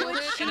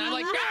shielded? And I'm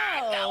like,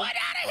 God, no one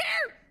out of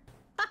here!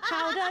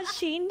 How does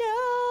she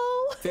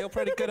know? Feel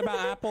pretty good about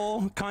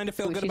Apple. Kind of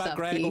feel good about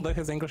Greg, key. although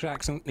his English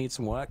accent needs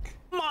some work.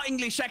 My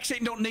English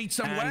accent don't need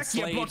some And work,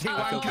 Slade. you bloody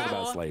I feel good wanker.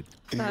 about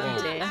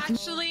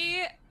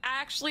Slade.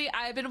 Actually,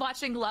 I've been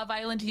watching Love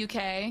Island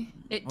UK.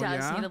 It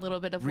does need a little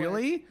bit of work.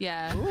 Really?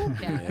 Yeah.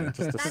 Yeah,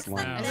 just a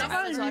slam.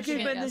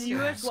 The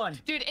US one.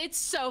 Dude, it's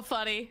so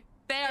funny.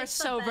 They are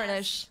so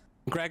British.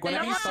 Greg,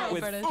 whenever you start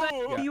with then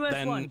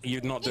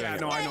you're not doing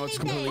it. No, I know it's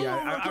completely.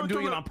 I'm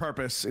doing it on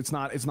purpose. It's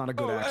not a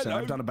good accent.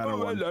 I've done a better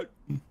one.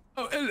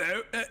 Oh,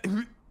 hello.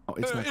 Oh,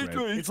 it's not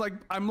great. It's like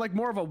I'm like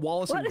more of a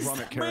Wallace and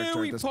Gromit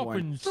character at this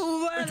point.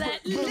 Well,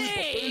 at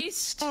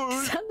least.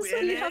 Sounds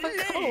like you have a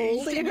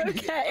cold. Are you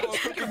okay?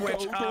 Speaking of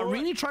which,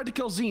 Reenie tried to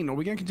kill Zine. Are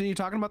we gonna continue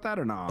talking about that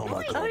or not? Oh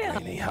my God,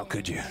 Reenie, how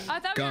could you? I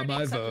thought Got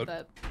my vote.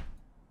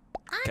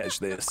 Catch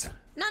this.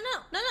 No.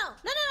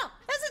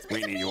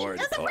 Reenie, you already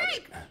That's a thought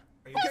prank.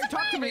 it.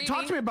 Okay,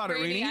 talk to me about it,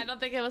 Reenie. I don't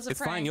think it was a It's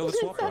prank. fine, you're the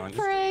swapper, aren't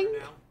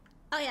you?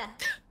 Oh yeah.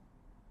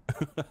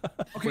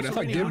 Okay,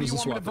 so Reenie, who do you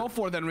want me to vote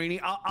for then, Reenie?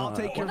 I'll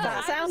take your vote.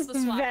 That sounds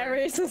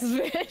very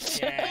suspicious.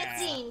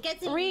 Get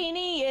Zine.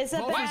 Reenie is a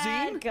Vote for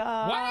bad Zine?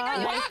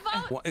 guy.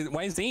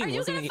 Why is Zine?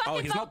 Wasn't he? Oh,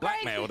 he's not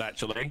blackmailed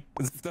actually.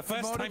 It's the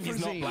first time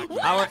he's not blackmailed.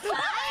 I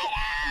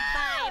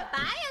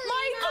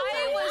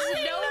was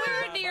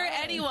nowhere near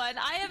anyone.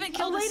 I haven't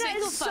killed a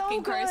single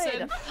fucking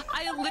person.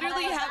 I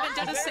literally haven't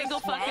done a single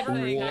fucking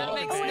thing. That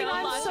makes no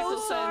logical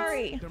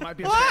sense. There might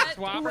be a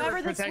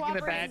Swapper protecting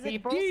the bad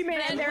people.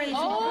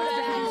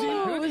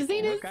 Oh,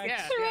 Zena's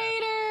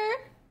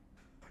traitor.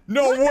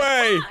 No way.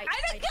 I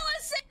didn't kill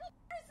a single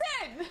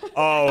person.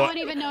 Oh. No one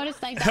even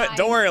noticed I died.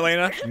 Don't worry,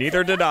 Elena.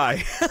 Neither did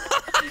I.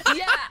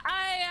 Yeah,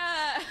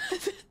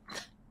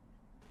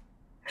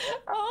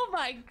 oh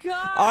my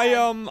god.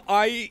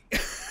 I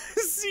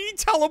Z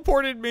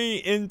teleported me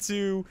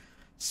into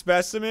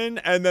Specimen,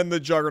 and then the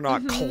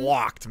Juggernaut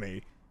clocked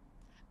me.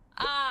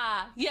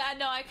 Yeah,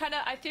 no, I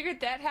figured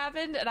that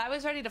happened, and I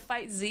was ready to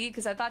fight Z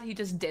because I thought he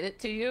just did it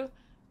to you.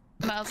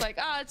 And I was like,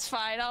 oh, it's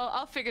fine,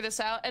 I'll figure this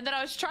out. And then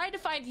I was trying to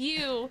find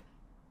you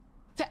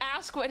to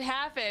ask what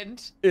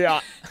happened.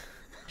 Yeah.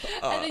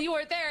 And then you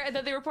weren't there, and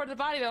then they reported the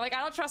body. They're like,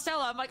 I don't trust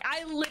Ella. I'm like,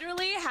 I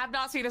literally have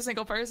not seen a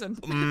single person.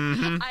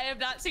 I have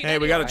not seen. Hey,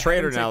 we got a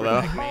traitor now, though.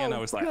 And I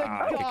was like,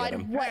 I could get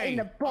him. What in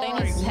the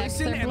balls?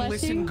 Listen and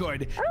listen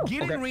good.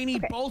 Gid and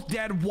Reenie both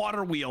dead.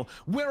 Water wheel.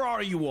 Where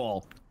are you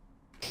all?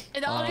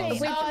 And all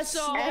With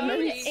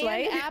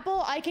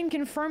Apple, I can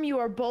confirm you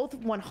are both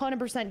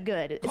 100%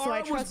 good. So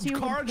I trust you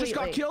Cara completely. just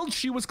got killed.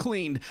 She was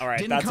cleaned. All right,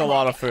 Didn't that's a come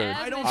lot up. of food.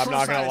 I don't I'm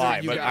not trust gonna either lie,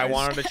 of you but I guys.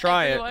 wanted to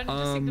try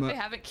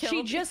it.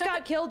 She just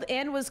got killed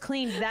and was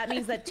cleaned. That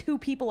means that 2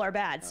 people are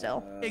bad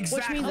still.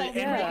 Exactly. Which means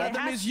that And one of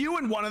them is you,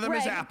 and one of them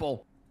is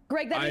Apple.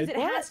 Greg, that means it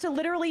has to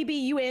literally be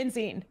you and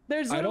Zine.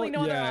 There's literally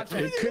no other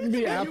option. It couldn't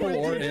be Apple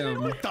or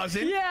him. Does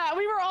it? Yeah,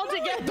 we were all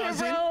together,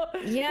 bro.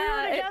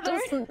 Yeah, we were it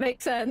doesn't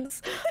make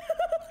sense.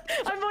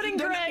 I'm voting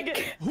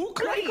Greg. Who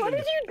Greg, what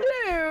did you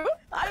do?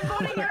 I'm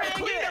voting Greg.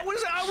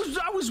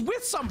 I was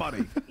with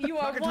somebody. You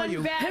are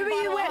one bad Who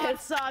are you with? hot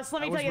sauce.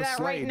 Let me tell you that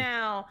right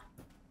now.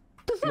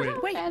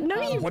 Wait,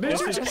 no, you. What did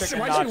you This is just? chicken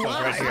Why'd you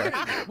nachos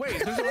right here.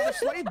 Wait, there's another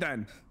Slade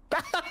then.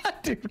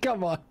 Dude,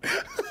 come on.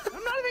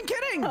 I'm not even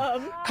kidding.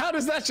 How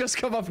does that just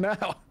come up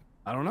now?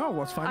 I don't know.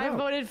 Let's find I out.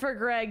 voted for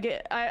Greg.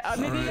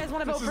 Maybe you guys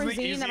want to vote for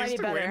Zine. That might be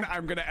better. Win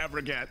I'm gonna ever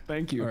get.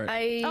 Thank you.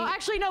 Right. Oh,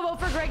 actually, no. Vote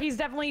for Greg. He's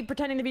definitely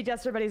pretending to be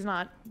Jester, but he's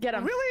not. Get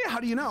him. Really? How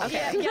do you know? Okay.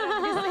 Yeah,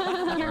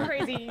 get him. You're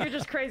crazy. You're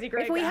just crazy,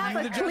 Greg. If we have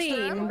a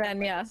clean,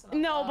 then yeah.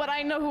 No, but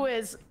I know who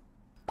is.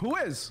 Who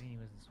is?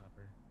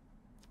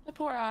 The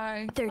poor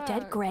eye. They're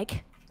dead,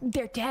 Greg.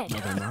 They're dead. No,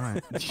 they're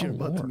not. You're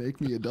about to make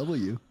me a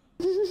W.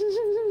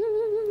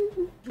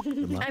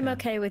 I'm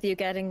okay with you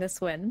getting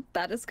this win.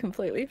 That is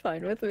completely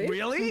fine with me.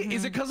 Really?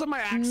 Is it because of my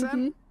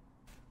accent?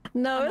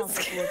 No,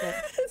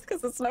 it's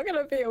because it's not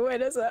gonna be a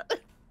win, is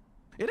it?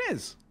 It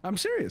is. I'm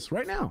serious.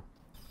 Right now.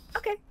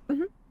 Okay.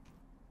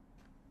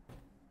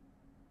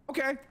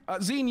 Okay.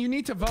 Zine, you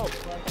need to vote.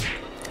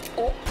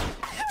 Oh,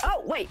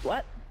 wait,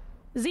 what?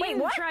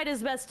 Zine tried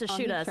his best to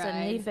shoot us,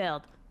 and he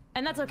failed.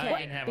 And that's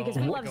okay, because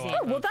we love Zine.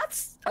 Oh, well,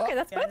 that's... Okay,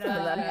 that's both of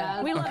them then.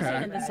 Yeah. We love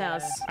Zine in this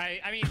house.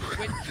 I mean,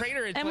 with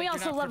Trader, it's and we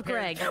also love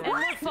Greg. And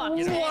we're fucked.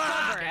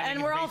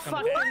 And we're all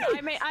fucked.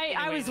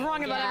 I was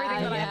wrong about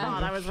everything that I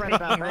thought I was right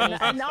about.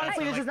 And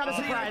honestly, this is not a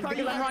surprise,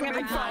 because I'm wrong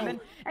every time.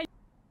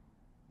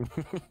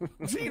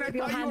 Zine, I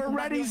thought you were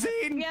ready,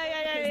 Zine!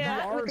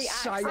 Yeah.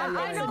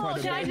 I know,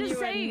 can I just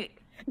say...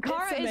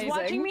 Kara is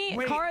watching me.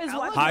 Wait, Kara is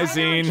watching Hi,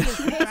 Zine. She's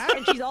pissed,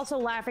 and she's also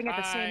laughing at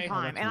the same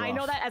time. And I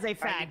know that as a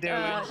fact.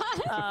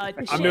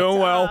 I'm doing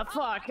well.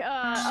 Fuck.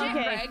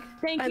 Okay.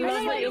 Thank you.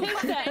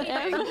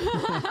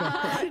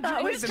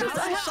 I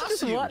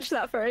just watched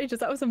that for ages.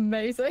 That was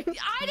amazing.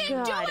 I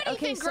didn't do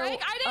anything, Greg.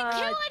 I didn't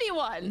kill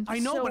anyone. I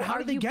know, but how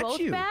did they get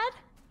you? Bad?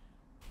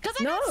 Because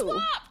I got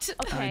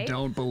swapped. I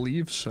don't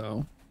believe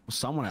so.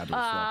 Someone had to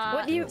have swapped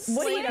What do you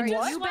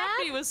swap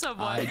me with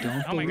someone? I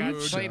don't Oh my God,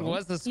 believe Slade so.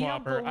 was the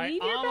swapper. I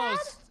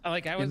almost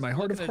like I was In my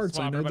heart of looking at hearts,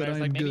 I know swapper, but that I was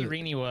I like am maybe good.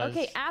 Rini was.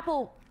 Okay,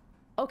 Apple.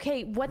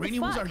 Okay, what Rini the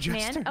was our fuck,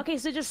 Jester. man? Okay,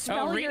 so just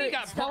spell Rini your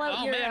got spell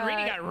out your. man,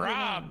 Rini got your name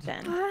robbed.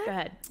 Then go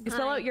ahead.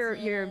 Spell out your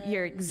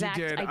exact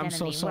You did. identity. I'm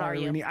so sorry,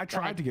 What are you? Rini. I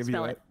tried to give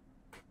you it.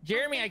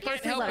 Jeremy, I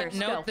can't help but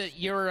note that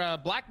you're a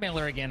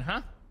blackmailer again,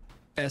 huh?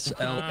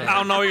 SLA. I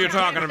don't know what you're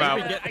talking about.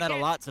 We've been getting that a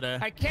lot today.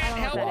 I can't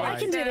help but I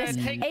can do this.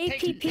 take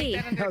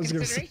that into I was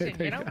gonna say,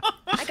 consideration, you know?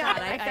 I got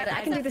it.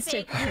 I can do this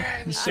too.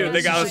 Dude,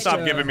 they gotta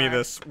stop giving me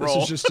this This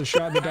roll. is just a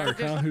shot in the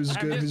dark, huh? Who's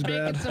good, who's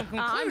bad?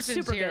 I'm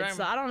super good,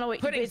 so I don't know what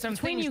putting it's some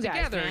between things you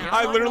guys. together. Man.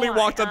 I literally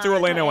walked up to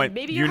Elena and went,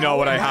 maybe you you're know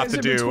what I wrong. have to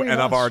do, and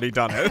I've already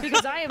done it.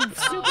 Because I am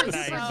super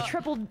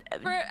triple. I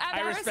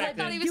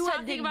thought he was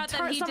talking about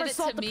that he did it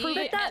to me. Prove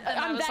it that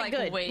I'm that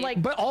good.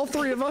 Like, But all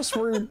three of us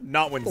were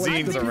Not when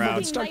Zine's people around.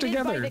 that stuck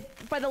together.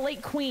 by the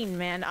late queen,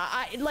 man.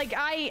 I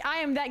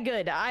am that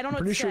good. I don't know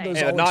what Pretty to sure say. those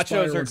Yeah, all nachos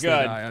expire are once they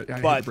die. good, I hate to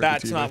but break it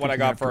that's to you, not I what I think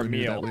got we have for to a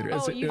review that meal. later.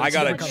 Oh, you I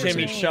got a have to review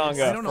that.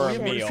 chimichanga for a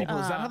meal. Is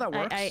that how that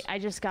works? I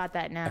just got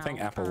that now. I think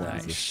Apple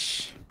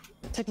wins.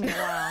 Took me a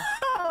while.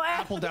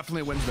 Apple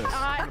definitely wins this.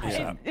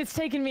 It's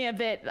taken me a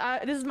bit.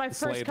 This is my first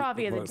Slade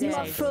coffee of the was day.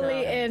 You're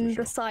fully in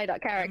the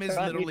Psyduck character,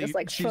 aren't you? Just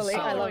like fully.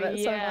 I love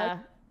it so much.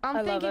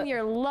 I'm thinking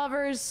you're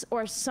lovers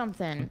or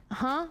something,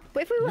 huh?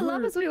 If we were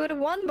lovers, we would have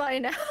won by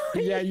now.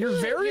 Yeah, you're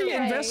very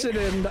invested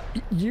in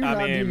you not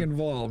being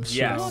involved. So.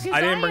 Yes. Well,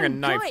 I didn't bring a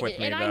knife good, with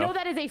me, and though. I know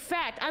that is a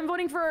fact. I'm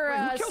voting for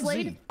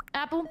Slade.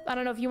 Apple. I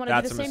don't know if you want to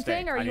do That's the a same mistake.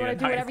 thing or I you want need to a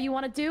do knife. whatever you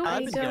want to do. I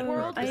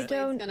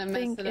don't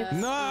think it's...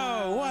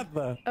 No, what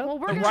the? Well,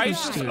 we're The gonna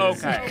rice is try.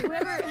 okay. So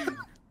whoever...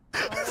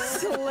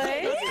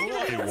 Slade?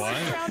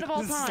 Round of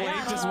all time. Slade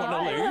just want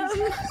to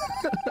lose.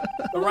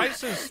 The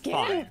rice is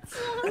fine.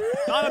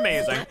 Not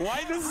amazing.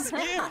 Why does this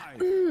game?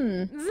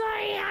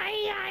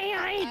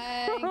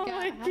 Oh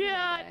my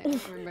god.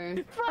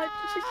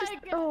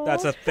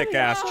 That's a thick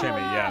ass chimney,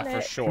 yeah,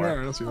 for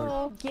sure.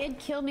 Oh, Gid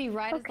killed me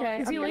right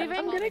Okay. Is he leaving?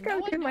 I'm gonna go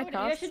do my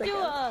tasks. You should do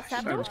a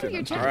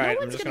sabotage. Alright,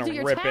 I'm just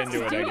gonna rip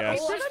into it, I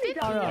guess.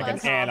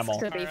 Like an animal.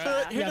 Hit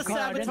the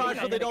sabotage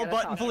for the don't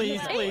button, please,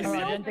 please.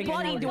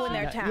 Nobody doing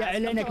their task. Yeah,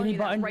 Elena, can you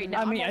button?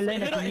 I mean,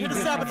 Elena, can you Hit the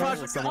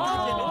sabotage.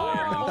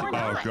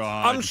 Oh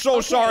god. I'm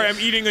so sorry, I'm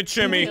eating a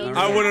chimney.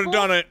 I would have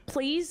done it.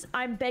 Please,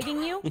 I'm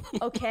begging you,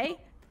 okay?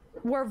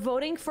 We're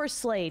voting for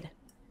Slade,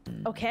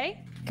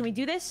 okay? Can we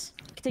do this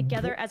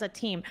together as a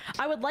team?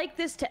 I would like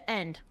this to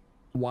end.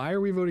 Why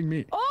are we voting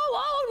me?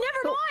 Oh,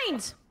 never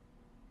mind!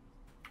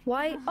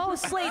 Why? Oh,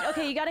 Slade,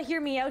 okay, you gotta hear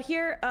me out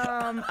here.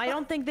 I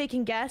don't think they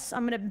can guess.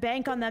 I'm gonna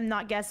bank on them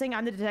not guessing.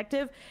 I'm the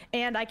detective,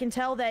 and I can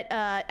tell that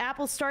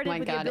Apple started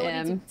with the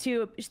ability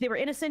to they were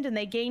innocent and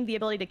they gained the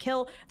ability to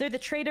kill. They're the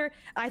traitor.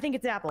 I think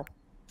it's Apple.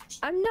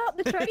 I'm not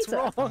the traitor. It's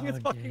wrong. It's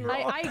fucking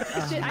wrong. I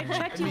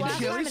checked you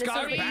last time. Chili's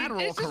got a bad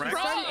roll, correct?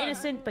 Started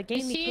innocent, but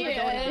gained the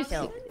capability to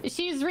kill.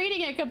 She's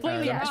reading it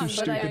completely I'm wrong, too but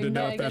stupid I to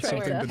know know if that's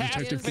something the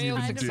detective can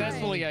even do.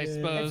 Successfully, I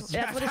suppose.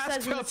 That's what it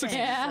says in the thing.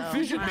 Yeah. So,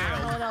 I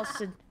don't know what else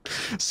to...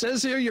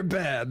 Says here you're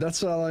bad.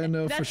 That's all I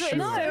know for sure.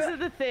 No, this is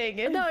the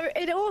thing. No,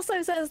 it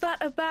also says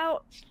that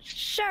about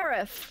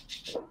Sheriff.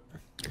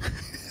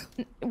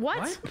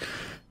 What?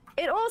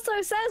 It also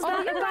says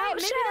that about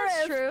Maybe Sheriff.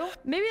 that's true.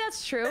 Maybe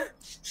that's true.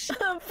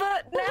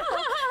 But now...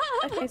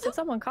 Okay, so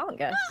someone can't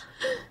guess.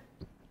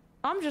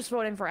 I'm just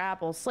voting for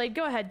Apple. Slade,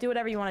 go ahead, do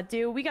whatever you want to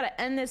do. We gotta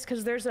end this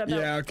because there's about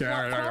Yeah, okay,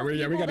 all right. We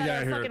gotta get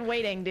out of here. Fucking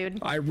waiting, dude.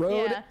 I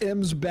rode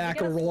M's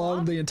back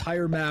along the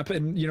entire map,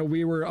 and you know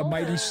we were a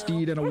mighty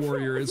steed and a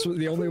warrior. It's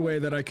the only way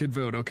that I could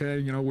vote. Okay,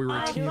 you know we were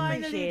a team. I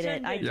appreciate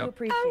it. I do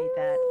appreciate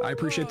that. I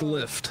appreciate the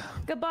lift.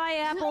 Goodbye,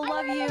 Apple.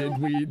 Love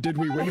you. Did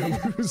we win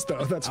or lose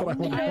though? That's what I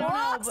want to know.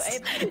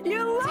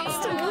 You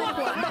lost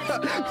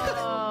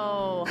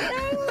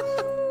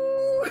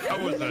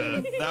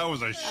That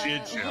was a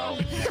shit show.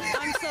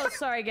 I'm so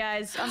sorry,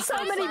 guys. I'm so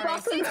many sorry.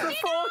 buttons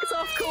before it's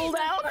off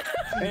cooldown.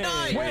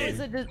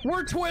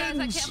 We're Guys, twins.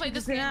 I can't play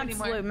this game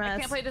anymore. I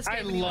can't play this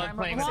game anymore. I love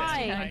playing this.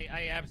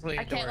 I absolutely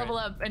I can't level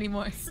up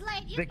anymore.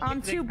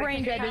 I'm too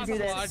brain dead to do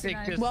this.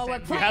 Well, we're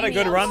You had a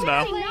good run, though.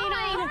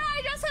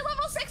 I just hit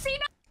level 69.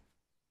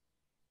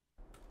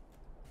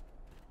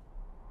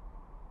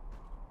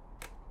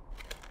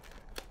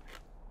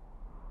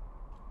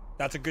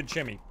 That's a good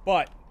shimmy.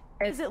 But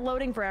is it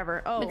loading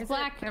forever? Oh, it's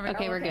black.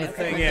 Okay, we're good. The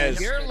thing is,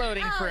 you're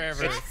loading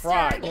forever. It's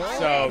fried,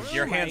 so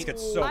your hands get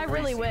so I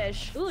really greasy.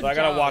 wish. So I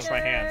gotta wash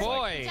my hands.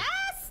 Boy.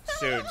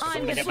 Soon, so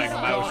I'm gonna get my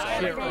mouth.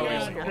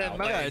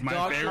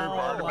 My favorite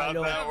part about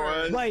that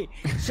was. Wait,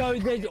 so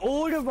there's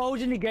all the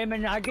roles in the game,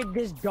 and I get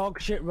this dog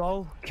shit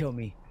role. Kill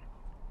me.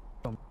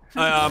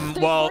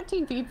 Well,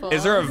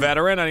 is there a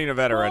veteran? I need a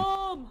veteran.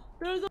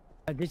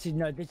 This is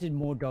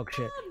more dog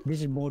shit.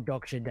 This is more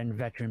dog shit than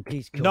veteran.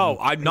 Please kill me. No,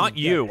 I'm not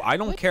you. I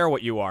don't care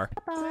what you are.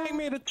 Take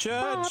me to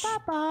church. Guess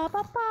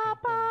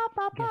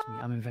me,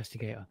 I'm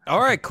investigator. All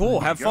right, cool.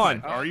 Have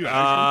fun. Are you?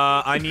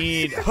 I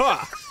need.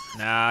 Huh.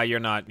 Nah, you're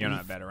not. You're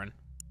not veteran.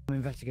 I'm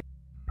investigator.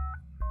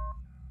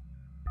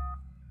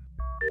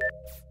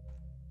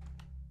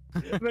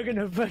 We're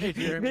gonna play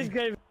this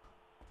game.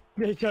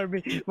 They told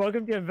me,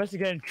 welcome to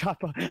investigating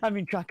Trapper. I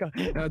mean Tracker.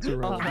 That's a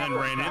real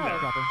ran in there.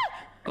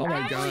 Oh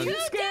my god. You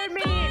scared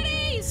me.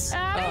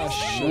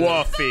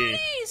 Woofy.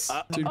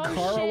 Dude,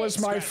 Kara was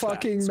my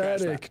fucking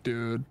medic,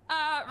 dude.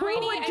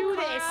 Reedy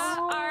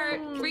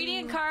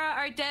and Kara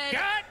are dead.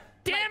 God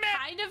damn it!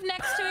 Kind of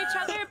next to each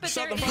other, but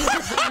they're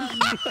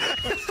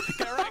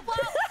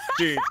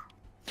Dude.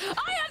 I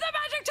have the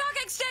magic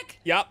talking stick.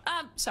 Yep.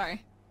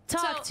 Sorry.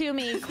 Talk to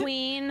me,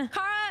 Queen.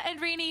 Kara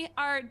and Reedy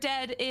are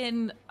dead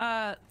in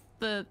the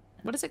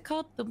what is it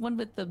called? The one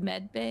with the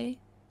med bay.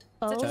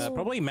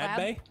 Probably med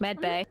bay. Med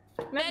bay.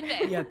 Med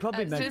bay. Yeah,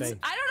 probably med bay. I don't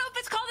know if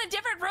it's called a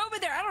different room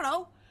in there. I don't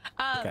know.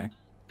 Okay.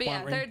 But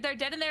yeah, they're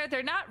dead in there.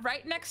 They're not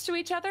right next to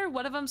each other.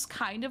 One of them's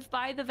kind of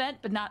by the vent,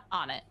 but not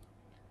on it.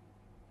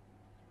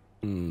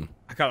 I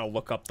gotta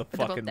look up the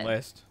fucking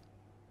list.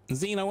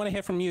 Zine, I want to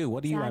hear from you.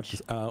 What do you have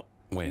to? Oh,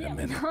 wait a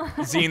minute.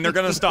 Zine, they're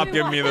gonna stop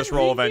giving me this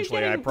role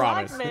eventually. I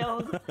promise.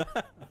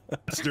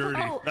 That's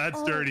dirty.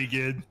 That's dirty,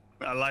 kid.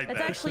 I like that.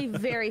 That's actually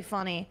very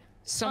funny.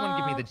 Someone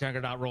give me the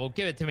Juggernaut roll.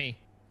 Give it to me.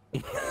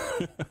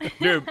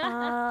 Dude,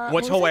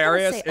 what's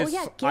hilarious is oh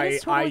yeah, Gil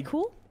is totally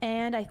cool,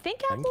 and I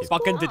think Apple's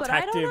fucking cool, but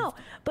I don't detective know.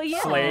 But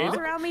yeah, Slade. he was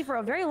around me for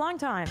a very long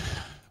time.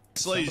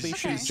 Could be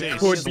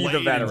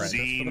the veteran.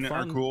 Zine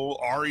are cool.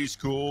 Ari's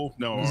cool.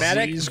 No,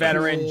 medic, Z's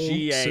veteran, cool.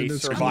 GA,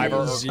 survivor,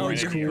 or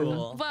grenadier.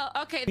 Well,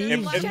 okay.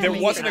 If there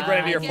wasn't a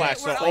grenadier flash,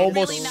 so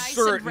almost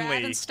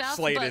certainly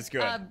Slade is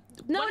good.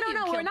 No,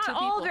 we're not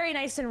all very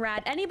nice and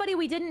rad. Anybody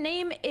we didn't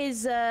name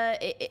is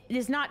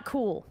not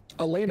cool.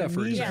 Elena,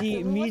 for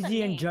example.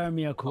 Measy and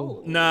Jeremy are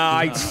cool. Nah,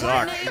 I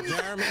suck.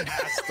 Jeremy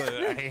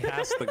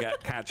has to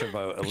catch a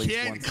vote at least You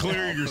can't once.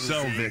 clear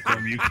yourself,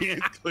 Victim. You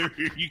can't clear.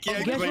 You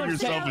can't claim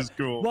yourself as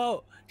cool.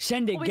 Well,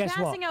 send it. We'll guess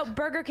be what? passing out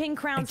Burger King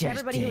crowns to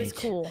everybody who is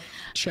cool.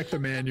 Check the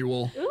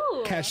manual.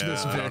 Ooh. Catch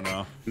this, I Vic. don't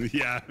know.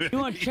 Yeah. You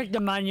want to check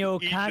the manual?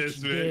 Catch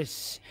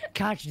this, Vic.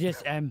 Catch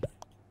this,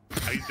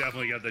 He's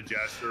definitely got the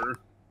Jester.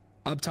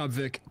 Up top,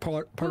 Vic.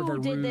 Part of our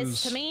Who did ruse.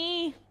 this to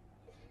me?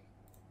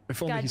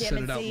 If only God he damn said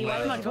it, it out Z,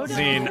 loud.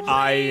 Zine,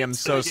 I am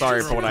so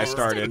sorry for what I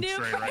started.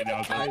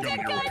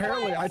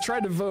 Apparently, I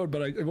tried to vote,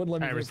 but it wouldn't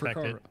let me vote for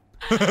Kara.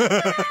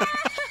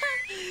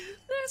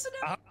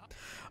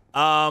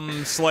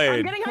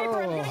 Slade. I'm getting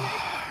hyper.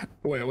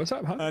 Wait, what's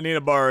up, huh? I need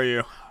to borrow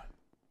you.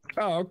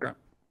 Oh, okay.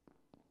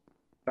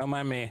 Don't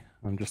mind me.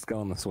 I'm just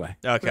going this way.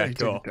 Okay,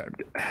 cool.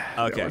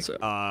 Okay,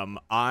 Yeah,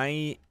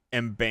 I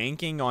am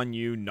banking on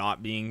you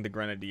not being the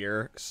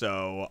grenadier,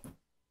 so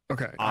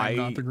okay, I'm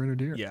not the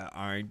grenadier. Yeah,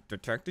 I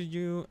detected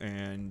you,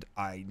 and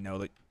I know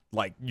that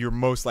like you're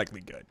most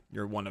likely good.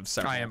 You're one of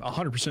several. I am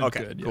 100%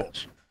 good. Cool.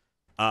 Yes.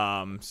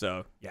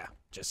 So yeah,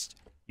 just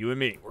you and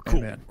me. We're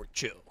cool. man. We're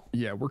chill.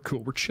 Yeah, we're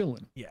cool. We're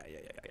chilling. Yeah.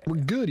 We're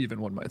good,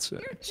 even one might say.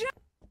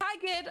 Hi,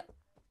 kid.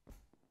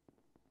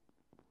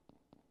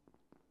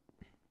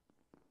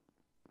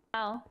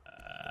 Oh.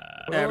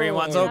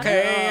 Everyone's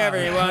okay.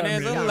 Everyone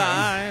is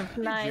alive.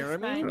 Nice.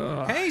 Jeremy?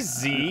 Nice. Hey,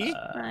 Z.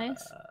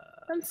 Nice.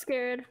 I'm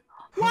scared.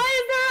 Why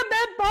is there a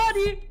dead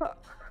body?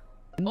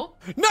 Oh.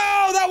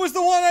 No, that was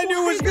the one I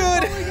knew was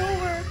good.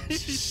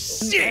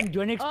 Shit. Do you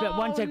want to explain?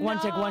 One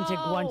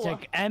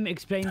sec.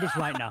 Explain this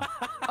right now.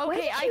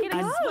 Okay, I can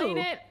explain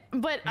it,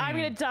 but I'm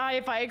gonna die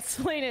if I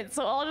explain it,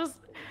 so I'll just.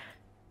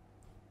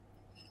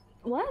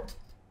 What?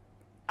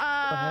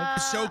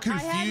 So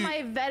confused.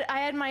 I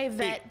had my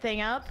vet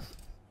thing up.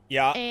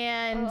 Yeah.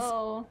 And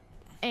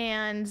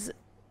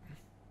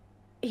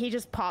he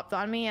just popped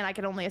on me, and I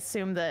could only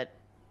assume that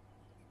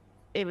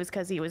it was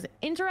because he was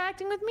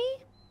interacting with me.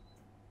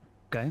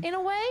 Okay. In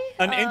a way.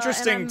 An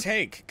interesting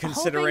take,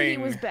 considering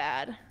he was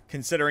bad.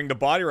 Considering the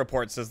body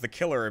report says the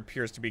killer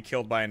appears to be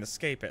killed by an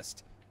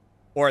escapist,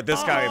 or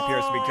this guy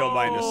appears to be killed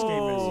by an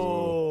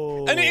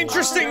escapist. An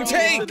interesting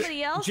take.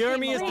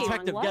 Jeremy is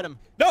detective. Get him.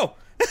 No.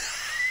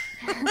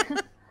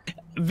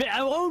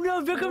 Oh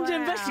no! Here comes the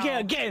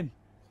investigator. Get him.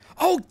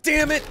 Oh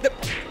damn it!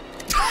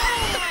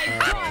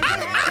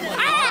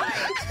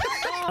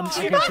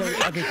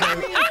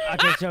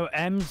 Okay, so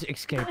M's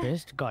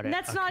escapist. Got it.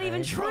 That's not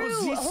even true.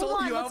 He Hold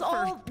sold on, you let's out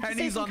all for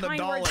pennies on the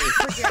dollar.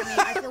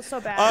 I feel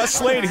so bad.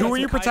 Slade, who are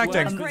you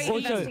protecting? Great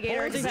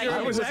investigator.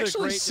 I was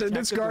actually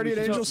Syndics guardian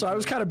angel, so I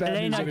was kind of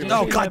bad news anyway.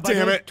 Oh, god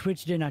damn it.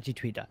 Twitch didn't actually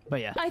tweet that,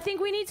 but yeah. I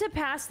think we need to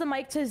pass the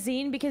mic to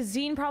Zine because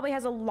Zine probably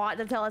has a lot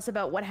to tell us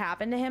about what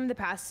happened to him the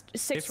past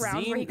 6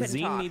 rounds where he couldn't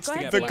talk. Go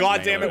ahead, the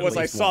goddamn it was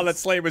I saw that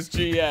Slade was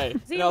GA.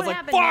 Zine, and I was like,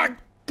 happened,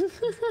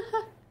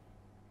 fuck!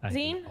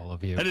 Zine? All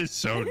of you. That is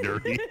so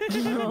dirty.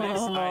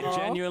 I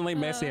genuinely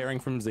miss hearing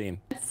from Zine.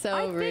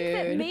 So rude. I think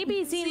that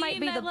maybe Zine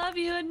might be I love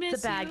you and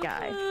miss the bad you.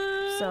 guy.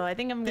 So I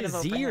think I'm gonna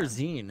vote for Z or him.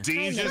 Zine?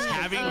 Zene's just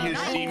having his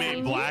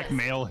teammate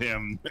blackmail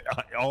him.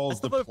 All's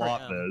the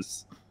plot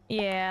this.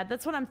 Yeah,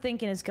 that's what I'm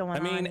thinking is going on. I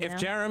mean, if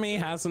Jeremy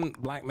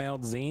hasn't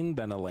blackmailed Zine,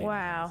 then Elena.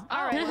 Wow.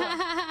 All right.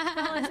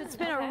 Well, fellas, it's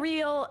been a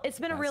real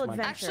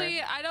adventure.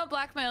 Actually, I don't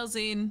blackmail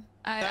Zine.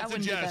 I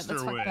wouldn't do that.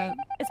 That's fucked up.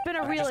 It's been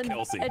a real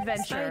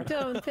adventure. I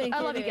don't think I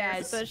love you it is,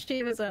 guys. but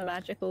she was a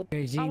magical.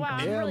 Oh wow,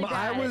 I'm really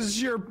bad. I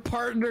was your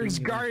partner's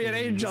guardian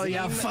angel.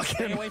 Yeah, Stay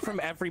fucking. away from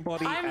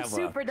everybody I'm ever.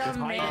 super dumb,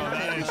 man.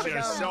 That is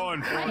just so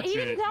unfortunate. He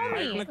didn't tell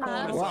me.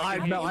 Well,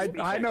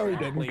 I know he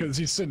didn't because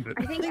he sinned it.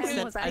 I think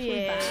Zine was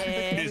actually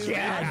bad.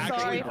 Yeah, I'm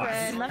sorry,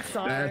 friend. I'm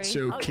sorry. That's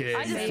okay.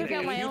 I just took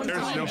out my own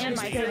time and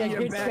my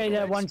Good stay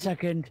there 1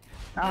 second.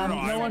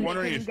 No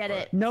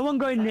one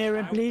go near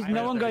him, please.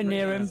 No one go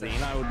near him.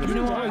 You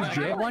know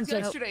what? One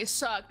sec. Yesterday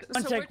sucked.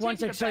 One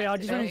sec. Sorry, I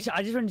just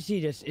want to see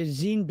this. Is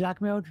Zine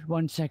blackmailed?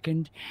 1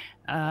 second.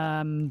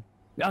 Okay.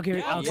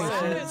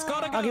 It's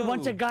gotta go. Okay,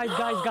 1 sec, guys.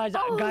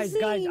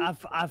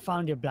 I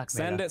found your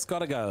blackmailer. Send it's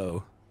gotta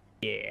go.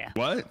 Yeah.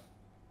 What?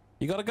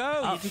 You gotta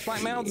go. You just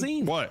blackmailed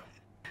Zine. What?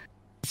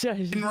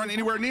 Didn't run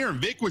anywhere near him.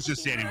 Vic was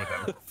just standing with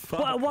him.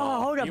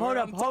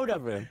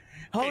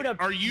 Hold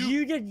up. Are you?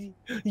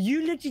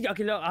 You literally.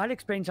 Okay, look. I'll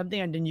explain something,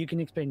 and then you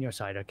can explain your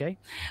side. Okay.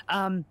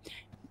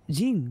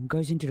 Zine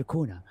goes into the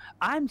corner.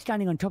 I'm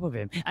standing on top of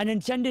him, and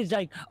then Sender's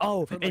like,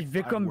 "Oh, it's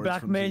Vikram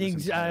blackmailing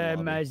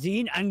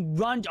Zine," and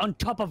runs on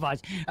top of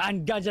us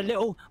and does a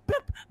little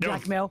bloop,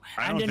 blackmail,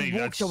 and then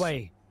walks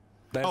away.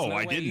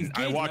 I didn't.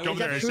 I walked over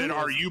there and said,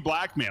 "Are you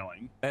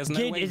blackmailing?" There's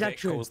no way Vic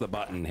calls the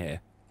button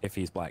here if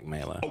he's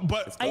blackmailer.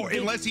 But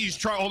unless he's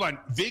trying, hold on.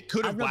 Vic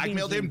could have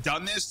blackmailed him,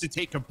 done this to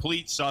take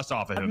complete sus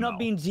off of him. I've not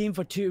been Zine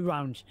for 2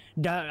 rounds.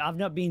 I've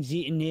not been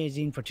near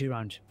Zine for 2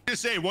 rounds.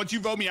 Just say, once you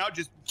vote me out,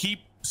 just keep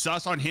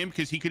sus on him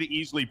because he could have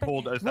easily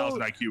pulled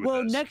 1,000 IQ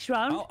with this. Next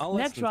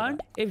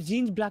round, if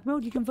Zine's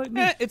blackmailed, you can vote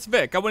me. It's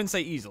Vic. I wouldn't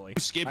say easily.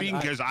 I'm skipping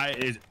because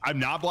I'm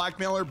not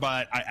blackmailer,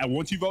 but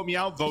once you vote me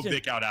out, vote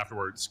Vic out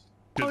afterwards.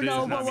 Oh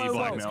no,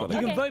 whoa. You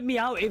can vote me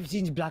out if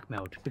Zine's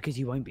blackmailed because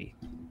he won't be.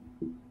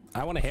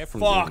 I want to hear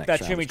from Fuck,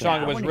 that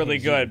chimichanga was really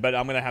good, but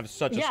I'm gonna have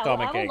such a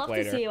stomach ache later. I would love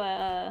to see what,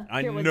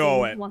 I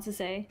know it. wants to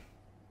say.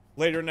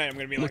 Later tonight, I'm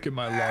gonna be like, look at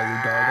my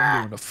lawyer, dog.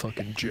 I'm going to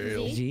fucking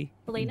jail.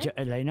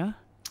 Elena?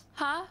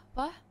 Huh?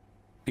 What?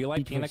 Do you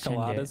like pina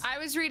coladas? I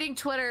was reading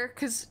Twitter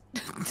because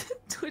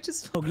Twitch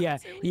is. Oh yeah.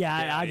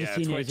 I just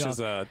seen it as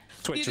well.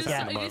 Twitch is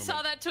you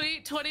saw that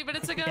tweet 20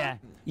 minutes ago?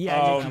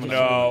 Yeah. Oh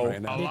no.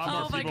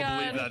 Oh my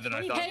god.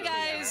 Hey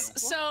guys,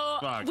 so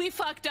we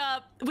fucked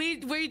up.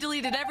 We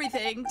deleted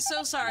everything.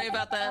 So sorry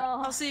about that.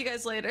 I'll see you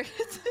guys later.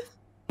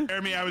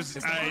 Jeremy, I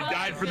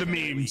died for the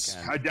memes.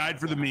 I died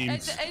for the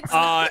memes.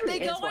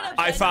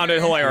 I found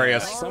it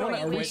hilarious.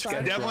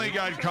 Definitely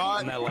got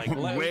caught.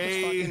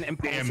 Way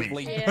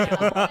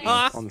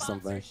on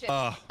something.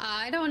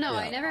 I don't know.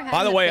 I never had.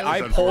 By the way,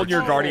 I pulled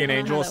your guardian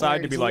angel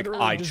aside to be like,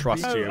 I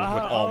trust you with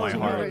all my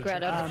heart.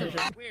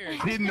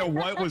 I didn't know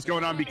what was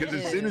going on because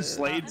as soon as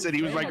Slade said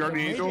he was my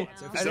guardian angel,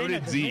 so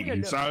did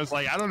Z. So I was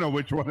like, I don't know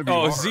which one of you.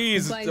 Oh,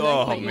 Z's.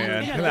 Oh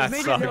man, that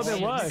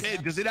sucks.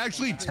 Does it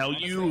actually tell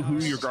you who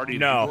your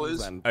guardian angel?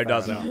 It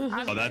doesn't.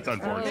 Oh, that's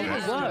unfortunate.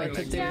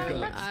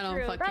 I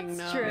don't fucking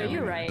know. That's true.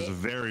 You're right. It's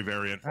very,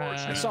 very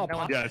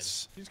unfortunate.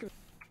 Yes.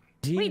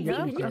 Wait,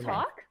 can you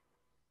talk?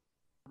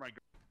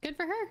 Good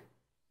for her.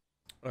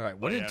 All right,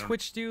 what did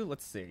Twitch do?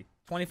 Let's see.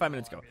 25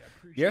 minutes ago.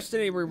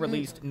 Yesterday, we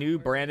released new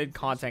branded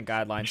content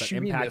guidelines that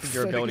impacted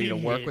your ability to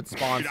work with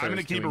sponsors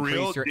to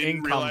increase your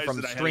income from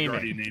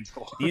streaming.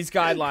 These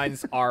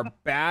guidelines are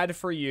bad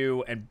for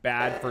you and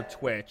bad for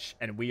Twitch,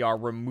 and we are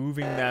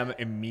removing them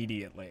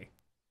immediately.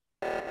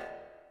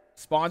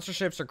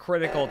 Sponsorships are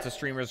critical to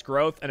streamers'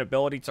 growth and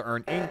ability to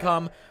earn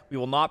income. We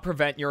will not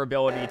prevent your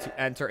ability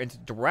to enter into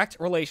direct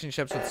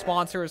relationships with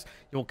sponsors.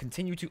 You will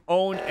continue to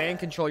own and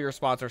control your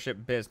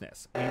sponsorship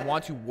business. We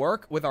want to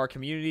work with our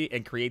community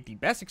and create the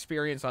best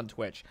experience on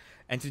Twitch.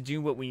 And to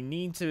do what we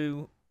need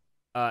to,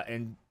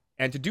 and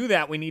to do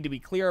that, we need to be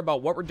clear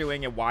about what we're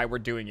doing and why we're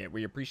doing it.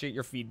 We appreciate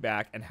your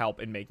feedback and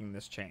help in making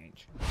this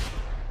change.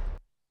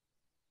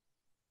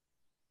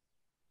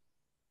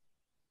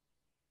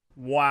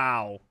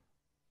 Wow.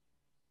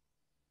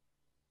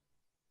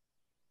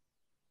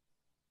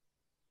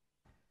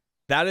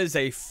 That is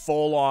a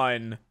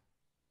full-on,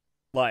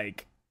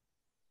 like...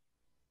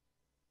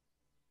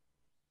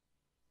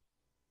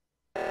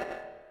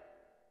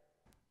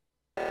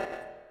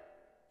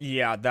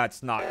 Yeah,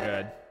 that's not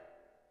good.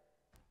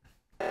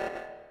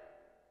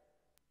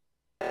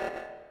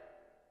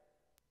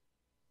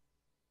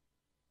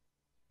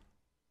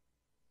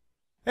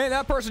 Hey,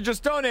 that person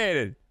just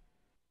donated.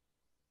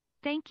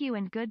 Thank you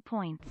and good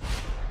points.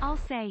 I'll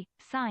say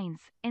signs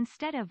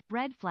instead of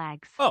red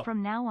flags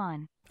from now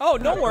on. Oh,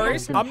 no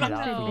worries. I'm not.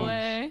 No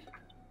way.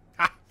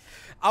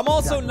 I'm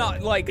also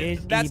not like.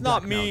 That's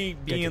not me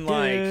being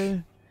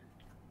like.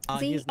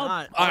 He's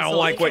not. I don't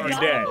like what you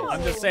did.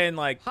 I'm just saying,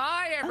 like.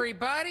 Hi,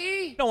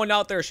 everybody. No one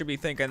out there should be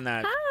thinking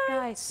that. Hi,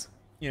 guys.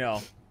 You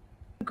know.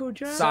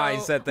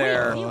 Signs that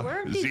they're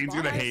Zene's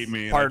gonna hate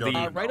me. part of the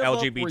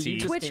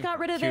LGBT Twitch got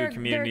rid of their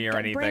community or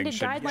anything. branded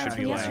Should guidelines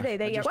from be yesterday.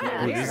 They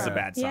this is a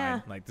bad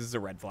sign. Like this is a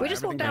red flag. We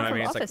just walked down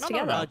from office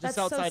together. Just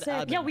outside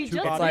admin. Yeah, we two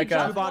just bodies,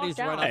 like two bodies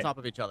right on top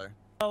of each other.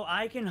 Oh,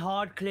 I can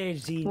hard clear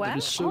Zine. It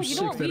was so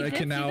sick that I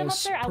can now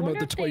promote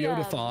the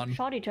Toyota-thon.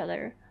 Shot each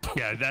other.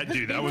 Yeah,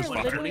 dude, that was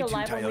fun.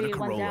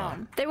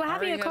 They were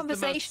having a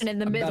conversation in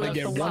the middle of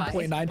the I'm about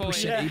to get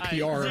 1.9%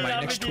 APR in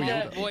my next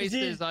Toyota.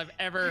 Voices I've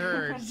ever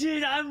heard.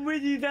 Zine, I'm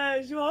with you there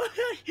as well.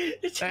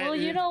 Well,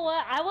 you know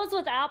what? I was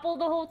with Apple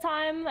the whole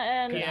time,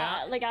 and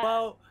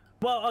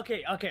Well,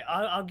 okay.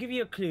 I'll give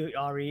you a clue,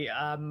 Ari,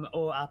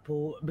 or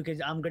Apple, because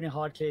I'm gonna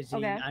hard clear Z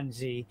and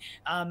Z.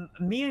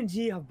 Me and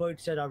Z have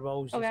both said our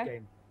roles this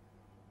game.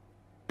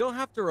 You don't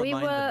have to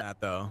remind them that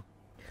though.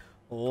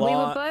 We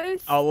were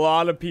both a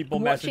lot of people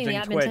watching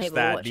messaging Twitch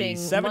that the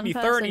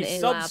 70-30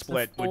 sub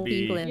split would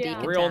be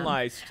real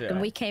nice to.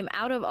 And we came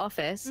out of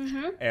office,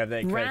 and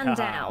they ran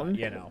down,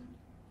 you know,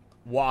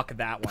 walk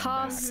that one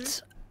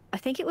past. I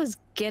think it was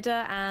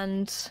Gidda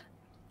and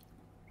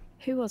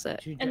who was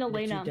it? And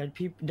Elena.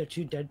 The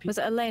two dead people. Was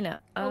it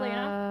Elena?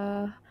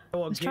 Elena. I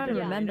was trying to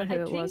remember who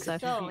it was.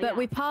 But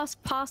we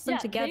passed them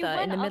together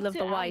in the middle of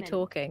the Y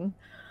talking.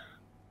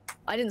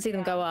 I didn't see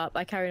them go up.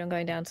 I carried on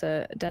going down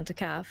to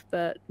CAF,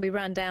 but we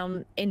ran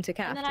down into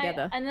CAF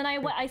together.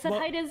 I said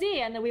hi to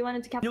Z, and then we went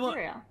into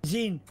cafeteria.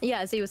 Zine.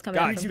 Yeah, Z was coming.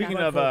 God, speaking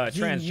of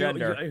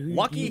transgender,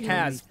 Lucky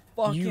has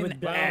fucking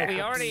ass.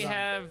 We already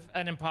have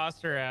an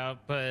imposter out,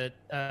 but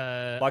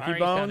Lucky Ari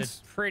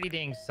Bones, pretty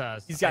dang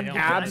sus. He's got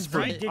abs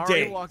for days.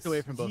 Ari walked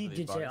away from both Z of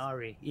these did say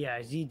Ari.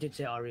 Yeah, Z did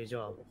say Ari as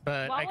well.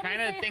 But I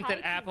kind of think that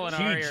Apple and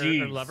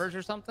Ari are lovers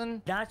or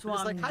something. That's why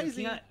I'm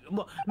looking at.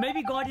 Well,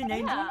 maybe Guardian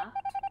Angel.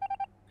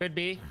 Could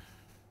be.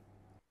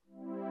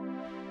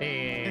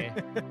 Yeah.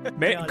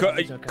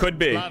 Could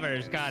be.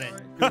 Lovers, got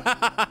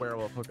it.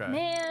 Werewolf, okay.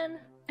 Man.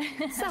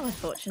 So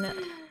unfortunate.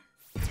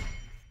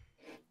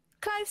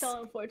 Close.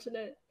 So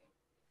unfortunate.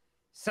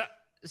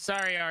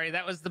 Sorry, Ari.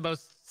 That was the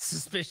most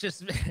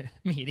suspicious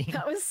meeting.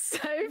 That was so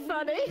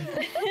funny.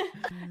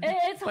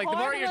 It's like the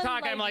more you're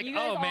talking, like, I'm like,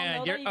 oh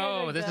man,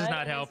 this is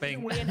not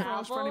helping.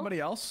 For anybody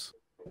else?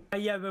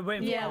 Yeah, we're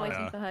waiting.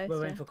 Waiting for host.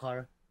 We're waiting for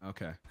Kara.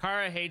 Okay.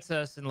 Kara hates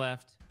us and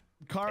left.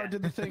 Kara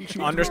did the thing. She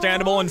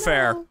Understandable and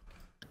fair.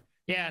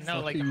 Yeah,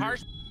 no, like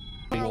harsh.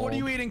 Kara, what are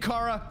you eating,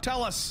 Kara?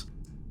 Tell us.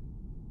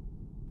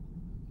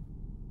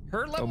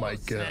 Her level of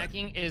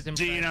snacking is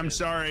impressive. Gene, I'm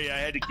sorry. I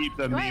had to keep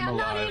the meme I'm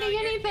alive. not eating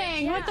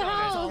anything. What the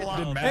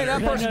hell? Hey,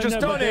 that person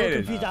just donated.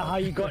 Confused at how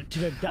you got to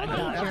the.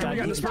 After we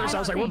got dispersed, I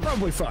was like, we're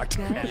probably fucked.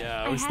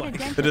 Yeah, I was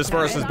like, the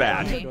disperse is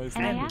bad.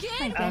 And I asked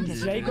my friend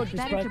if it was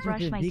better to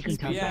brush my teeth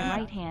with my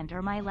right hand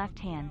or my left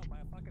hand.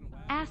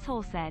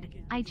 Asshole said,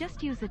 I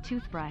just use a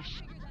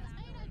toothbrush.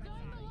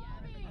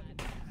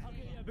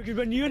 Because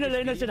when you and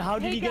Elena said, how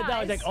did you get that? I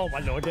was like, oh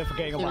my lord, they're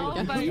forgetting about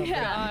Oh my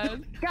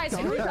god. Guys,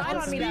 who died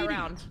on me that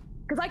round?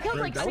 Because I killed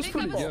like 6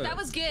 people. That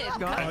was good.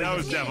 That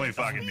was definitely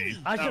fucking me.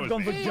 I should have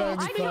gone for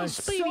Jeremy I killed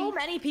first. so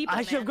many people.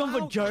 I should have gone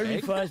for Jeremy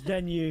first,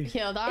 then you.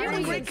 Killed It was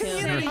a great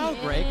community. Oh,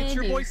 Greg, it's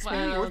your boy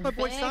Speedy. Where's my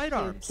boy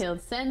Sidearms?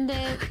 Killed Send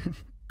It.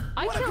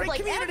 I killed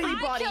like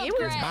everybody. It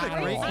was a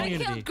great I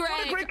community. killed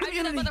Greg. I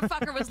knew that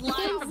motherfucker was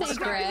lying from the Say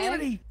start.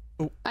 Greg.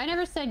 I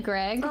never said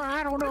Greg.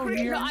 I don't know.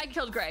 No, I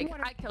killed Greg.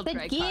 I killed Said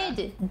Greg.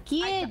 Gid.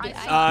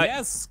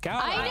 yes,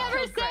 Kara. I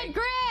never said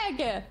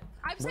Greg.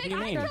 I'm saying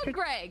I killed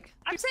Greg.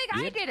 I'm saying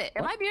I did it.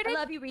 Am I muted? I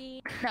love you,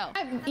 Reed. No.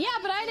 Yeah,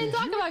 but I didn't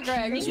talk about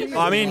Greg.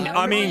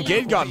 I mean,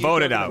 Gid got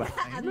voted out.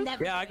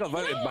 Yeah, I got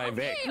voted by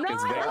Vic.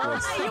 Because Vic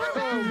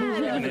was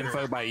given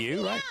info by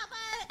you, right?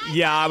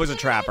 Yeah, I was a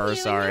trapper.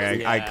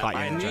 Sorry, I caught you.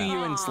 I knew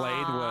you and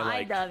Slade were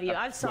like. I love you.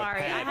 I'm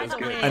sorry. I had to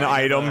win. An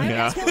item,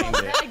 yeah.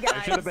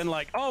 I should have been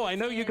like, oh, I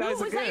know you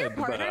guys are good,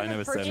 but I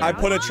never said. I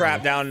put a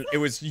trap down. It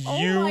was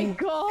you,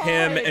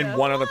 him, and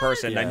one other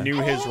person. I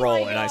knew his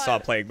role, and I saw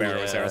Plague Bearer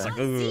was there. I was like,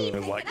 ooh. I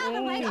was like,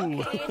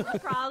 No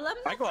problem.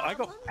 I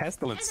got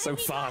pestilence so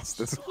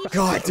fast.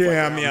 God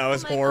damn, yeah, it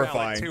was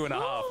horrifying. Like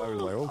 2.5. I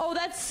was like, Oh,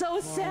 that's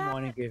so sad.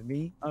 Want to give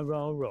me a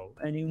roll?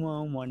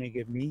 Anyone want to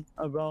give me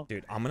a roll?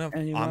 Dude, I'm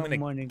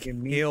gonna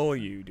kill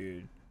you,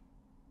 dude.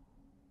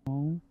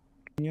 Oh,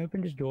 can you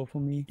open this door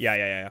for me?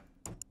 Yeah.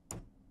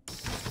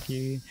 Thank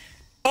you.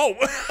 Oh!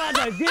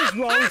 No, this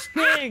roll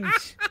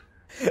stinks!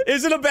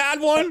 Is it a bad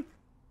one?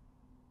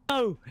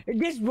 No,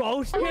 this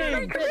roll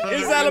stinks!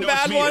 Is that a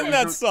bad one?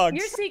 That sucks.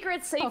 Your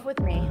secret's safe with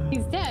me.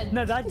 He's dead.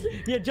 No,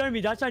 Jeremy,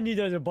 that's I knew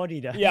there was a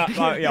body there. Yeah,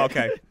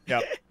 okay,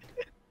 yep.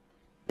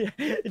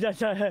 That's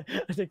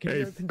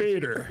Hey,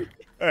 Vader.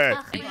 Hey.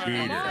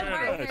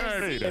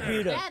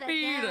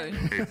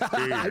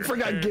 I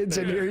forgot Gid's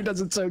in here. He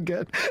does it so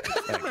good.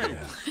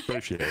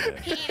 Appreciate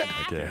it.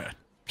 Okay.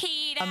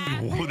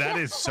 Whoa, that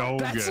is so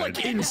good. That's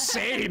like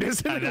insane,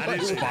 isn't it?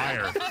 That is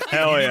fire.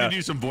 Hell you yeah. need to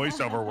do some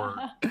voiceover work.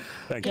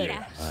 Thank you.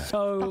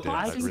 So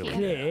I can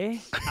clear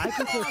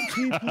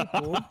 2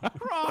 people.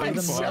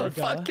 It's so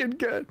fucking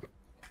good.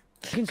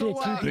 I can clear 2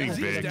 people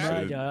for the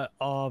murder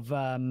of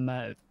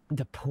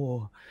the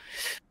poor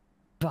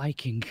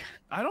Viking.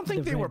 I don't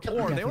think they were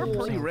poor. They were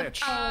pretty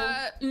rich.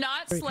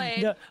 Not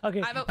Slade. No,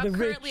 okay, I'm the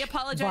currently rich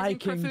apologizing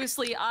Viking,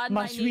 profusely on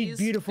my my sweet, knees.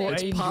 beautiful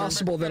It's angel.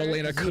 possible that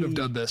Elena could have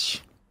done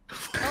this.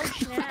 Oh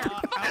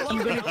snap.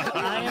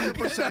 I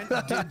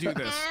 100% did do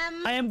this.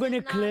 I am going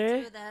to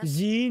clear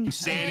Zine. I'm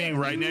standing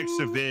right next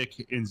to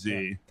Vic and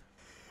Z.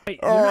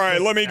 All right,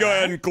 let me go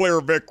ahead and clear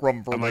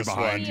Vikram for this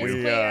one.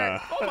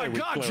 Oh my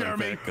God,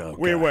 Jeremy.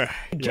 We went.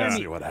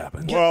 See what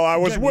happens. Well, I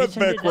was with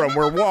Vikram.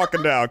 We're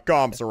walking down,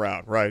 comms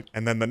around, right?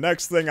 And then the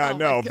next thing I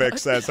know, Vic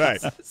says, "Hey,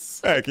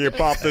 can you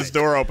pop this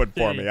door open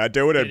for me?" I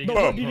do it, and boom,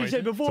 What did you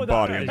say before it's a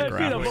body on the that?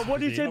 ground. But what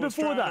did you say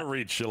before that?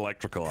 Reach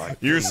electrical.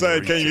 You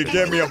said, "Can you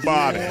give me a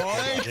body?"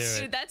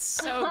 Dude, that's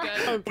so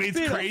good.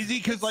 It's crazy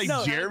because like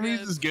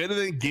Jeremy's is good, and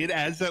then Gid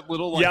has that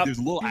little there's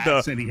a little The-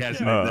 accent he has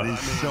in it that is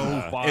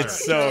so fire.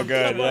 It's so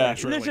good. Yeah.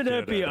 Listen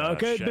up here,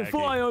 okay?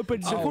 Before I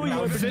open, before you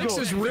open the door,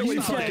 is really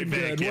you fucking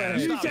said,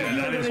 good. you said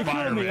you were going to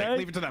kill me, eh?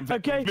 Leave it to them.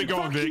 Okay, Keep it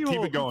going, fuck Vic. you Keep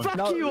all. it going.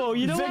 Fuck you all.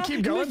 You know Vic, what?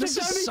 keep going.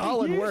 Listen, This is Tommy,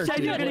 solid you work.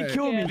 said you were going to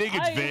kill me. I think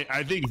it's Vic.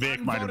 I think Vic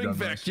might have Voting done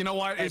Vic. this. You know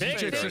what?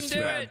 It's just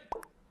Didn't do it.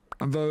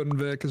 I'm voting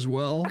Vic as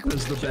well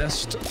as the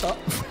best.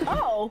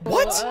 Oh.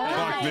 What?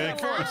 Fuck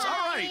Vic. All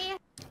right.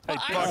 Hey,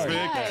 fuck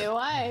Vic.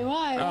 Why?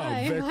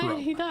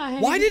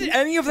 Why did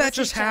any of that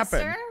just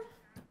happen?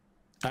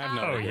 I have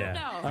no idea.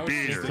 No. I was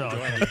Peter.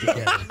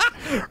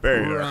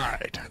 Very good.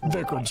 Right.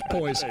 Vikram's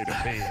poison.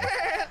 Hey,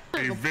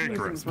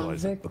 Vikram.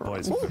 The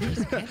poison.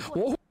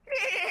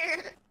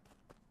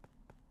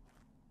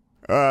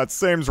 It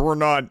seems we're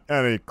not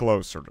any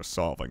closer to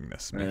solving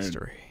this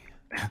mystery.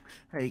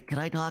 Hey, can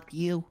I talk to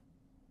you?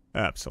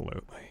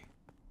 Absolutely.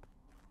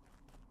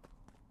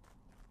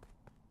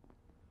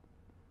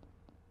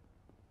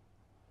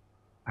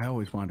 I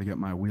always wanted to get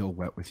my wheel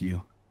wet with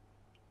you.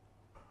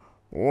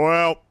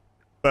 Well,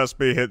 best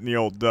be hitting the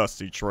old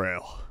dusty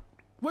trail.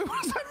 Wait,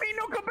 what does that mean?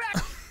 No, come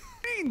back.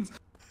 means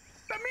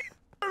that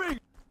means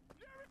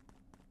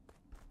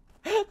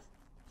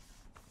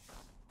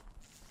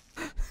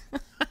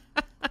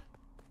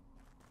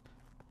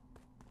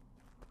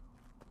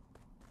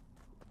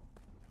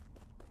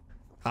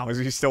How is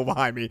he still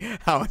behind me?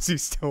 How is he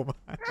still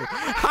behind me?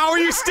 How are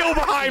you still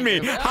behind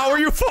me? How are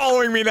you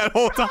following me that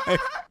whole time?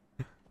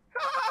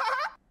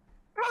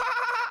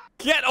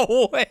 Get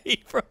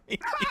away from me.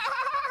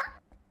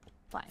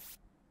 Fine.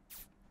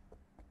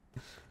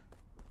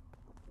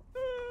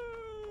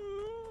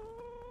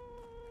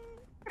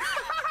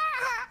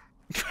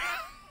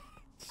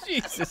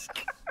 Jesus.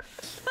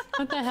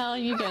 What the hell are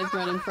you guys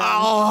running from?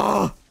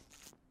 Oh.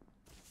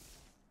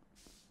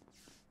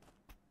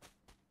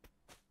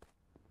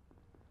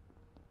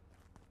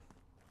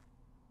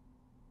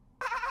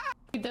 What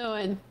are you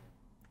doing?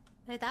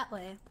 Hey, that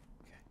way.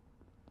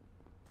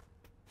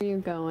 Where are you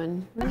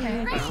going?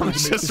 Okay. I'm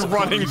just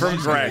running from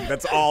Greg.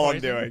 That's all I'm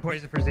doing.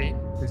 Poison for Zine.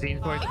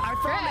 Zine's poison. I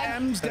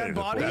found M's dead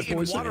body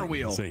in water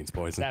wheel. Zane's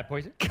poison. That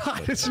poison?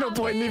 God, there's no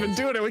point in even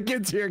doing it with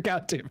kids here.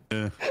 God damn.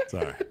 Yeah,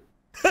 sorry.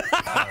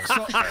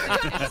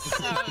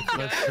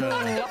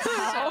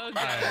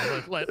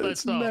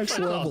 Let's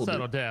all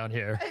settle down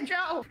here. Hey,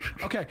 Joe.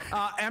 Okay,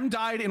 M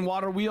died in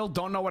water wheel.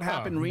 Don't know what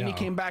happened. Rini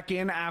came back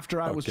in after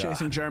I was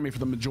chasing Jeremy for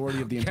the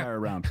majority of the entire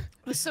round.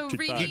 So He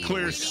Rini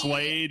clears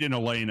Slade and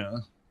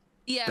Elena.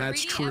 Yeah,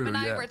 That's Reedy, true, Em, and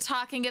I yeah. were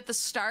talking at the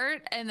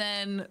start, and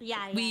then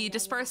we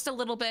dispersed a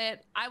little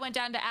bit. I went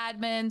down to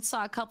admin,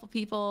 saw a couple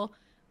people.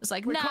 Was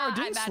like, Wait, nah, Cara, I'm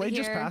didn't out of Slade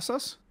here. just pass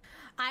us?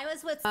 I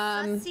was with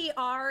Sussy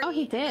Ari. Oh,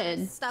 he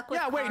did. Stuck with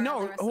Yeah, wait, Cara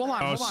no, the rest hold of the on,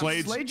 night. hold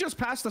on. Slade just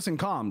passed us in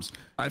comms.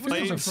 I think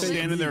it was a Slade's fake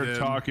standing there lead-in.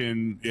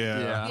 talking.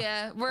 Yeah.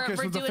 Yeah, we're Okay,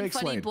 so it's a doing fake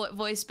funny Slade.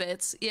 voice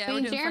bits. Yeah, I mean,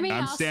 we're doing Jeremy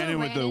funny. I'm standing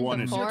with the one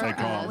that's before take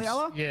us.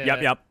 calls.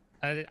 Yeah. Yep.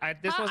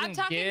 This I'm wasn't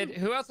talking- Gid.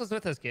 Who else was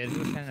with us, Gid? Who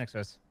was kind of next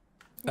to us?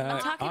 I'm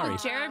talking Ari.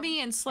 with Jeremy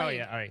and Slade, Oh,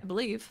 yeah, Ari. I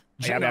believe.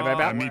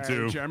 Me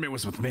too. Jeremy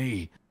was with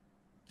me.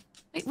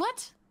 Wait,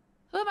 what?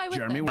 Who am I with?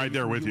 Jeremy then? Right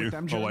there with you,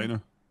 them, Jeremy?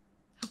 Elena.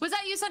 Was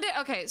that you Sunday?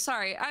 Okay,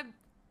 sorry. I'm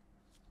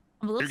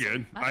a little You're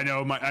good. sick. I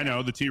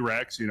know the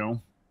T-Rex. You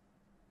know.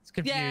 It's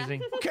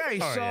confusing. Okay,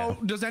 Oh, so yeah.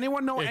 does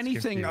anyone know It's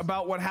anything confusing.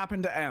 about what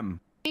happened to M?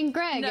 I mean,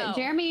 Greg, No.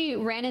 Jeremy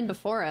ran in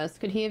before us.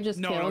 Could he have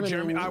just killed No, and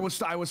Jeremy. then- I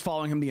was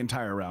following him the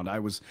entire round. I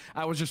was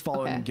just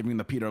following Okay. him, giving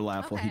the Peter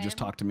laugh while he Okay. just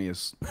talked to me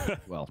as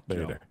well.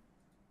 Peter.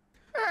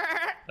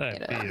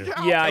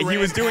 Yeah, he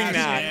was doing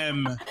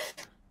that.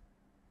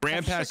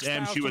 Ran past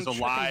M. She was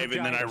alive,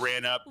 and then I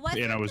ran up, What's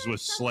and I the was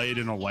with Slade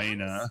and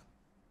Elena.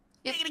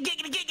 That's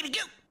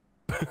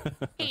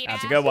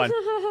a good one.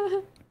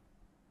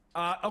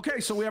 Okay,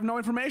 so we have no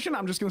information.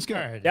 I'm just gonna skip.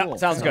 Right. Yeah, cool.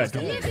 Sounds good.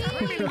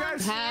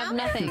 Have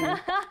nothing.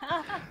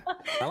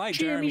 I like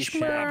Jeremy's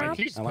chat.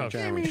 I like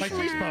Jeremy's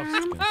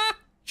chat.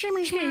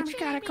 Jimmy Smith's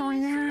got it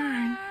going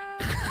on.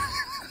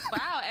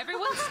 Wow,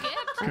 everyone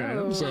skipped.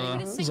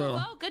 Okay, so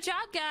good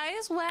job,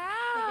 guys.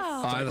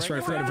 Wow. That's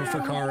right.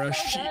 For Kara.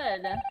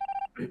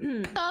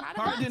 Good.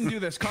 Kara didn't do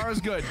this. Kara's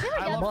good.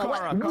 I love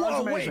Kara. Kara's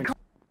amazing.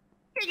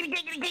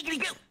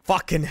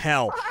 Fucking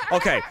hell.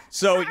 Okay,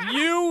 so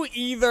you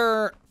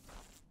either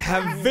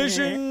have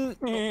vision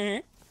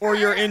or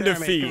you're in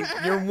defeat.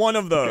 You're one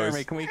of those.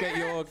 Jeremy,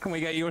 can we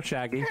get your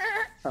Shaggy?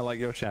 I like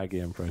your Shaggy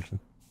impression.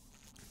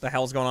 The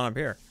hell's going on up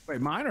here?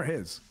 Wait, mine or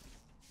his?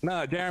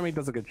 No, Jeremy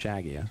does a good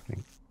Shaggy, I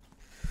think.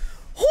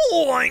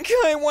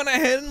 I went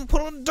ahead and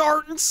put a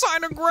dart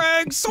inside of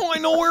Greg so I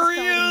know where he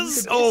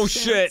is. Oh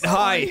shit!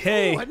 Hi,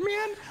 hey. What,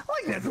 man?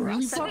 Like that's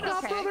really fucked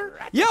up, brother.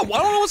 Yeah, well,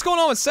 I don't know what's going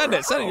on with Send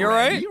It. Send It, you're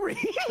right.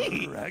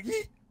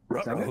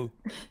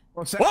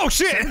 Oh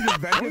shit!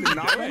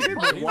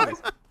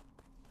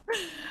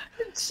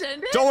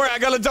 Don't worry, I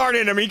got a dart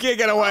in him. He can't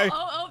get away.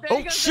 Oh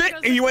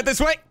shit! He went this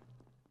way.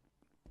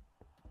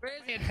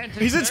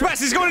 He's in space.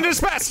 He's going into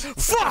space.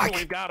 Fuck!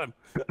 We got him.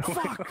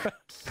 Fuck.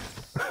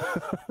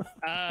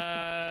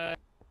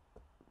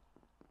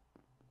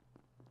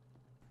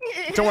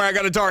 Don't worry, I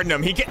got a dart in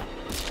him. He can't.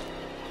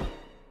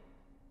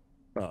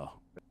 Oh.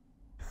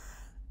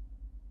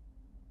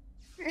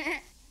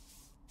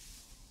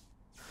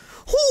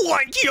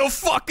 Like you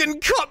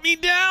fucking cut me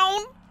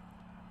down?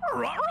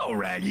 Oh,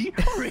 Raggy.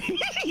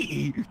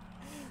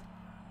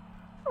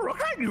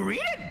 You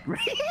read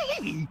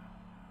it?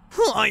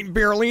 I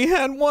barely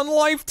had one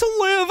life to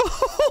live.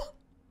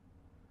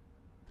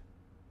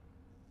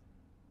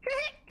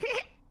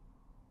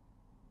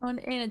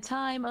 In a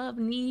time of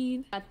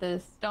need. At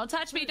this. Don't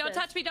touch me, don't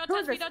touch me, don't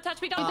touch me, don't touch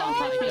me, don't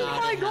touch me.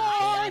 Oh my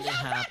god! It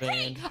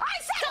happened.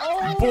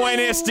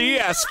 Buenos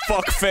dias,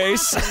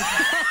 fuckface.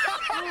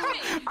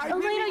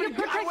 Elena, you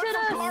protected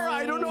us.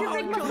 I don't know how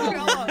to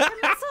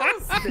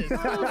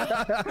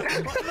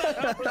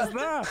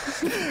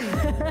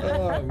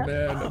Oh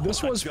man,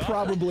 this was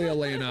probably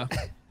Elena.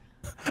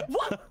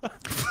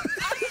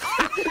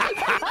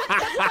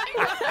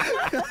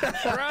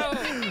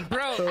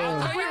 Bro, I'll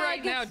tell you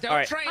right now,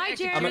 don't try and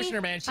execute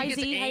Commissioner, man. She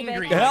gets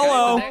angry.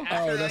 Hello.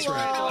 Oh, that's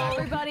right.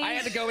 Everybody. I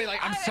had to go be like,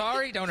 I'm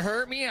sorry, don't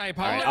hurt me. I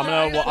apologize.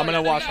 I'm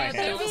gonna wash my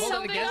hands.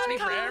 Hold it against me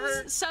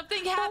forever.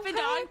 Something happened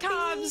on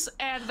comms,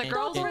 and the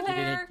girls were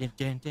there.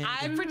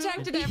 I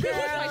protected everyone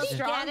with my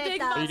strong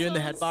big muscles. Are you doing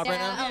the head bob right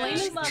now?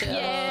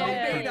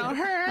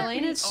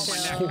 Elena's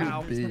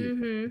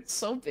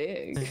so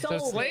big. So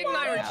Slade and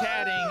I were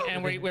chatting,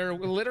 and we're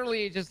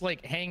literally just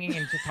like hanging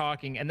and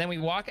talking, and then we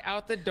walk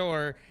out the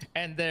door,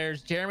 and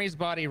there's Jeremy's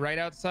body right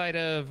outside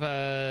of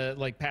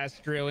like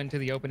past drill into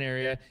the open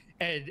area,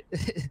 and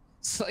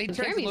Slade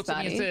turns and looks at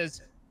me and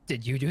says,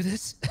 "Did you do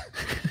this?"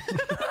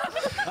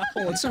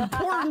 Well, it's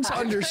important to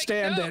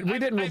understand that we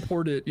didn't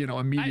report it,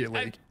 immediately.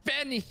 I've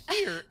been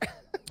here.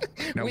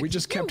 No, we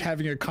just kept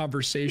having a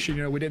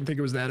conversation. We didn't think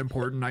it was that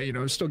important.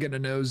 Still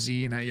getting to know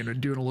Z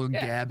and doing a little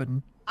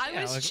gabbing.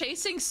 I was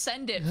chasing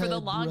Send It for the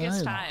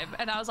longest time,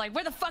 and I was like,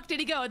 where the fuck did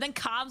he go? And then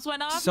comms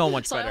went off. So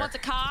much better. So I went to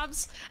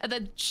comms, and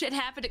then shit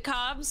happened at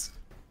comms.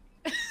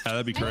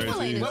 That'd be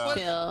crazy. What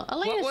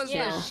was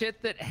the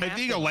shit that happened? I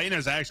think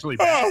Elena's actually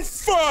back. Oh,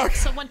 fuck!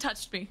 Someone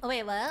touched me. Oh,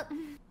 wait, what?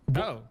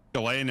 Oh.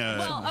 Elena.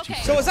 Well,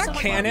 okay. So is that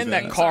canon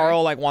that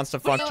Carl wants to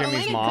fuck Jimmy's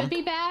Elena mom? could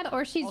be bad,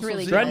 or she's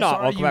really good.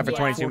 Dreadnought, welcome back for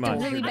 22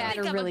 months. Really bad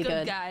or really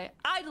good. Guy.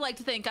 I'd like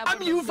to think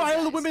I'm you,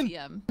 violent women.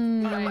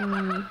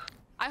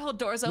 I hold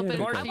doors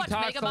open. I watched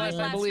Megabyte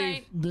last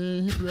night.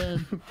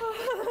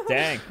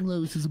 Dang.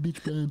 This is a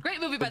bitch band. Great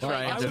movie, by the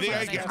way.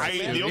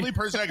 The only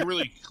person I can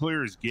really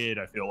clear is Gid,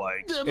 I feel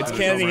like. It's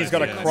Kennedy, he's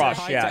got a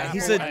crush, yeah.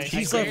 He's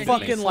a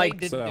fucking, like,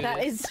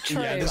 that is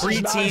true.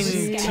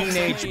 preteen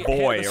teenage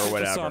boy or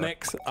whatever.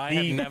 Sonics, I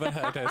have never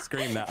heard her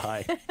scream that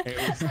high.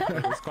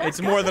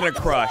 It's more than a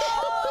crush.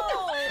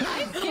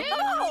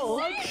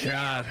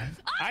 God.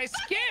 I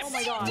skipped! Oh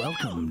my god.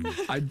 Welcome.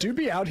 I do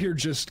be out here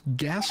just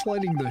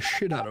gaslighting the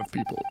shit out of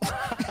people.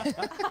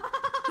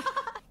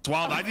 It's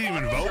wild, I didn't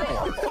even vote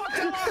for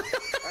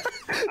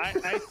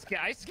it.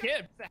 I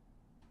skipped.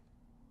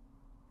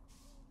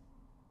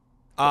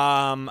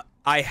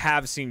 I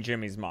have seen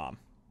Jimmy's mom.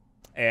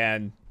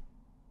 And,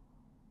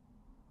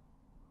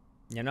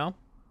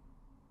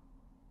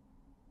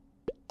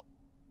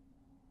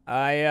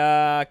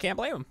 I can't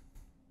blame him.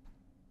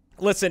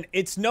 Listen,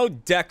 it's no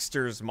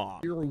Dexter's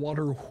mom. Your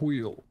water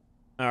wheel.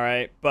 All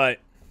right, but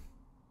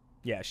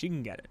yeah, she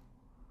can get it.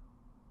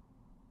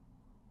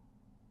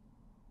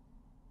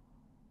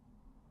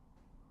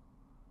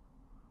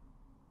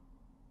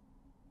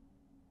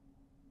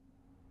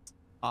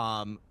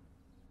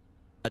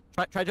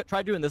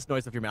 Try doing this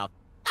noise with your mouth.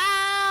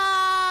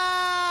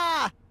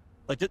 Ah!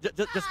 Like just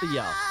the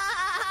yell.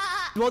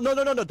 Well, no,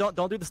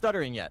 don't do the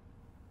stuttering yet.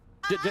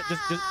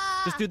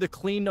 Just do the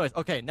clean noise.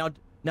 Okay, now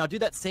do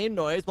that same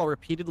noise while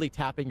repeatedly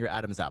tapping your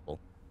Adam's apple.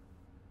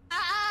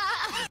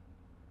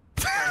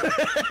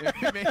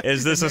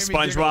 Is this a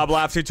SpongeBob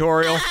laugh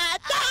tutorial?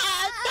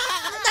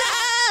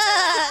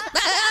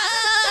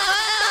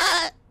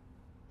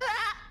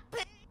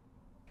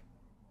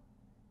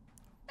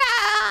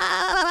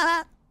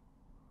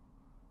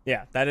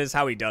 Yeah, that is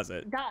how he does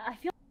it.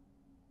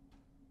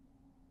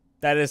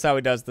 That is how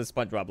he does the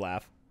SpongeBob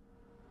laugh.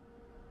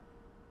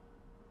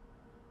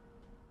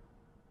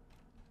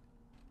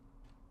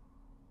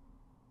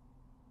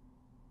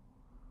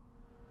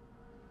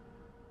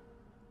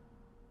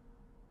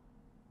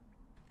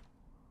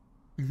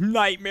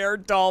 Nightmare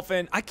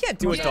dolphin. I can't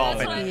do a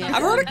dolphin.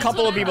 I've heard a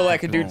couple of people that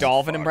can do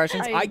dolphin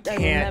impressions. I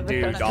can't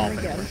do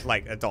dolphin,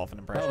 like a dolphin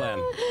impression.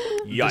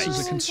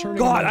 Yikes.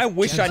 God, I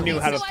wish I knew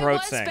how to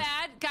throat sing.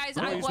 Guys,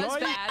 I was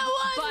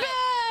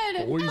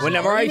bad.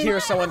 Whenever I hear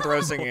someone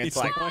throat singing, it's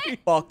like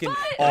fucking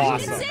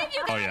awesome.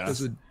 Oh yeah.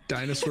 Does a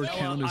dinosaur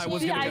count as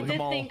I did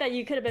think that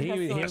you could have been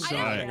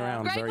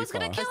Greg was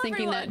gonna kill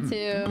thinking that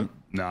too.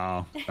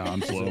 No,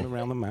 I'm slow.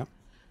 Around the map.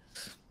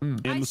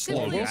 In the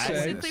slow.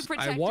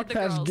 I walked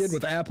past Gid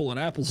with Apple, and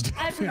Apple's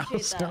down.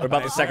 What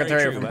about the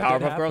secretary from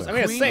Powerpuff Girls? I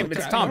mean, it's the same.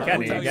 It's Tom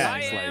Kenny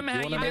again.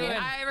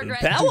 I regret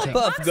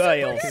Powerpuff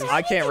Girls.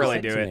 I can't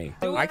really do it.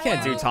 I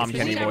can't do Tom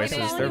Kenny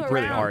voices. They're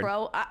really hard.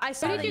 I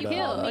saw you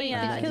kill. He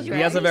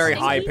has a very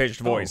high-pitched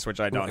voice, which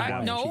I don't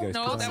have. No,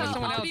 that was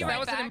someone else. That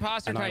was an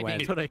imposter typing.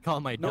 That's what I call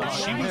my dog.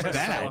 She was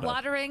bad.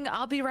 Watering.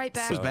 I'll be right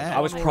back. I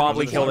was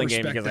probably killing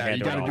game because I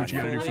can't do it. You gotta do what you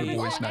gotta do for the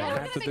voice night. I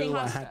had to do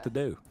what I had to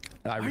do.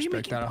 I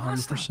respect that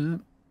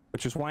 100%.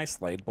 Which is why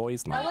Slade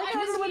Boys I like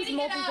how everyone's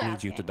multitasking.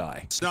 need you to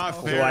die. It's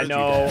not fair. Do I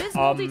know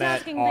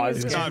Ahmet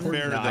Oz? It's not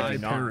fair No, I do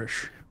that not.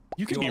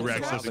 you can be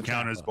Rex as the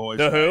counters, boys.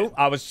 The Who?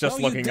 I was just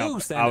looking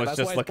up. I was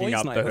just looking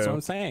up the That's what Who.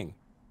 I'm saying.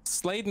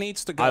 Slade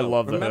needs to go. I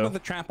love the Remember Who. the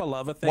Trapper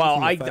Lover thing? Well,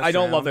 from the first I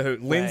don't love the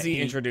round Who. Lindsay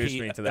where introduced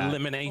me to that.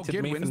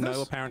 Eliminated me for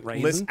no apparent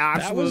reason. Let's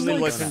absolutely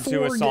listen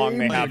to a song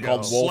they have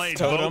called Wolf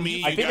Totem.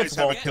 I think it's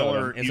Wolf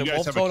Totem. Is it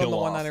Wolf Totem the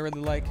one that I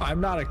really like?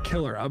 I'm not a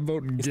killer. I'm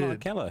voting He's Gid. not a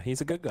killer.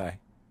 He's a good guy.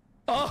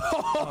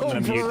 Oh, I'm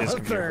gonna mute this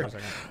computer for a brother.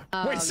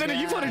 second. Wait, Cindy,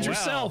 you voted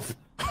yourself.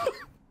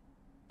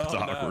 It's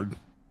awkward.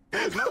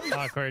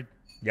 Awkward.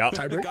 Yep.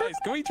 Guys,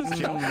 can we just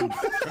joke?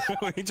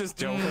 Can we just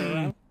joke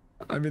around?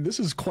 I mean, this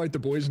is quite the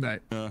boys'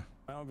 night. That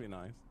would be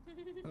nice.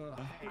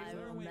 I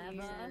will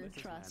never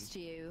trust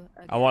you.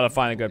 I want to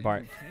find a good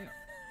part.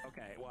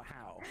 Okay, well,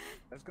 how?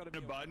 There's got to be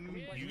a button.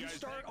 You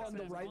start on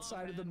the right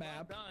side of the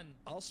map.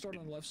 I'll start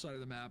on the left side of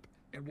the map,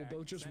 and we'll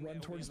both just run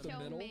towards the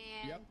middle.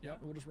 Yep,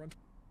 we'll just run.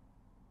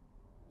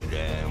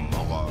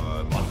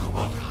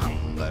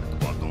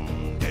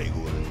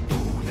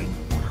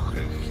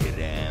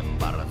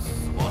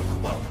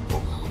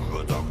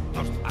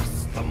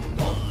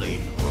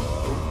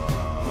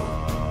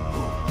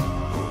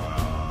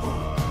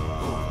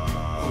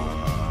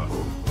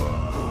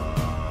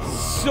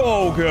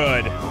 So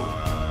good.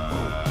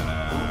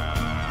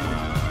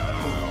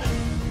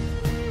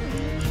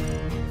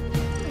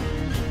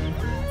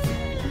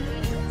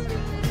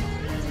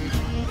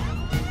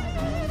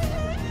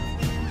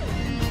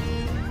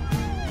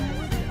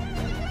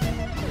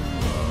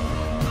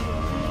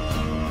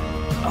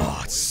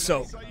 Oh, it's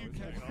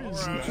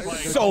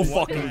so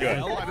fucking good.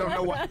 I don't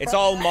know what. It's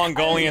all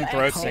Mongolian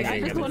throat singing.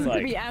 And it's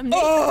like,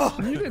 oh!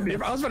 You didn't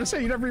even, I was about to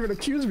say, you never even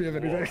accused me of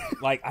anything.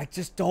 Like, I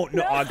just don't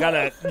know.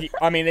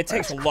 I mean, it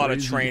takes a lot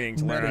of training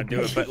to learn how to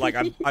do it, but like,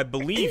 I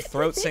believe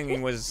throat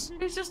singing was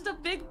He's just a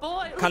big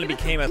boy. kind of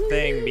became a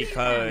thing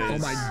because. Oh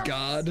my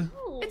god.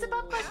 It's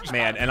about my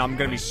Man, and I'm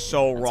gonna be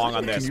so wrong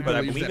on this, but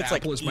I believe it's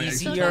like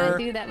easier. I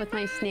do that with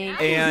my snake.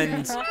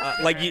 And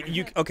like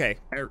you okay.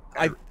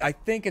 I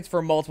think it's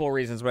for multiple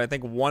reasons, but I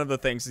think one of the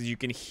things is you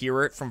can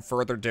hear it from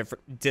further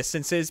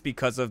distances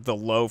because of the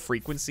low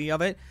frequency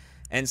of it.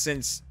 And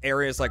since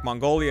areas like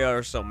Mongolia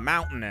are so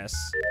mountainous,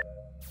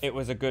 it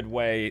was a good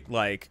way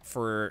like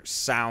for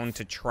sound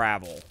to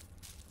travel.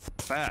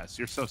 Fast,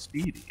 you're so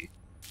speedy.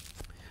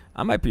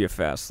 I might be a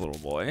fast little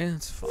boy.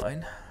 It's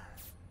fine.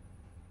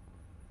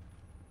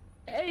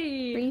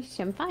 Hey,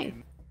 I'm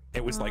fine.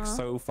 It was like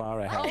so far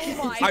ahead.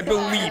 Oh my I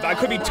believe. I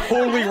could be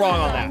totally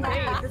wrong on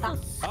that.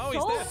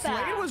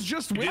 Slade was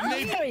just with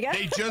Didn't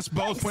they just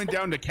both went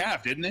down to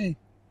calf, didn't they?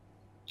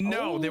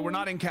 No, they were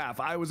not in calf.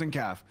 I was in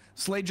calf.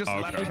 Slade just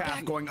left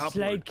calf going upward.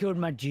 Slade killed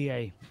my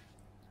GA.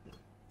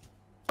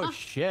 Oh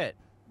shit.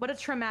 What a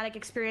traumatic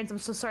experience. I'm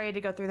so sorry to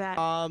go through that.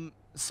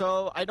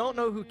 So I don't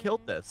know who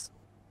killed this.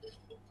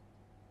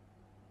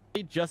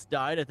 He just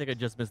died. I think I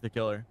just missed the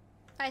killer.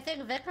 I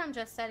think Vikram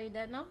just said he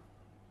did, no?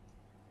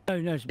 Oh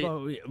no,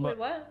 Wait,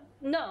 what?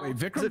 No. Wait,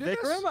 Vikram Is it did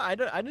Vikram?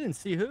 this? I didn't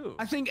see who.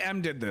 I think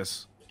M did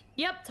this.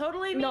 Yep,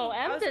 totally me. No,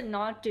 M did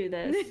not do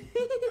this.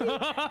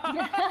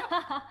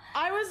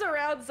 I was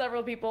around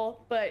several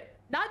people, but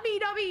not me.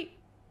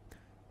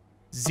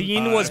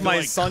 Zine was my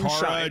like sunshine.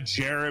 Cara,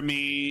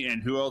 Jeremy,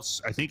 and who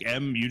else? I think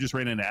M. You just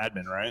ran into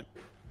admin, right?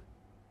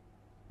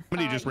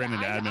 Somebody just ran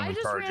into admin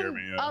with Cara,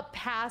 Jeremy. Yeah. Up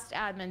past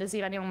admin to see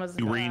if anyone was.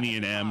 Rini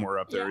and M were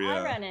up there.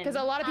 Yeah, I ran in. Because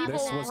a lot of people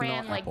This was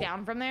ran not like Apple.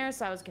 down from there,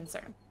 so I was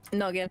concerned.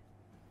 Not again.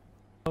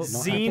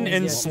 Zine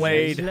and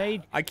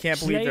Slade. I can't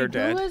believe they're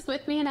dead. Who was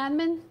with me in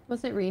admin?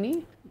 Was it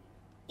Rini?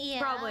 Yeah.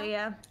 Probably,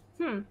 yeah.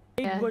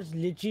 It was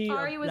literally.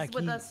 Ari was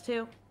with us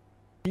too.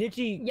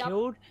 Literally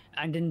killed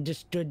and then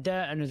just stood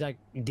there and was like,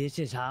 "This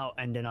is how."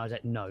 And then I was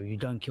like, "No, you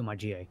don't kill my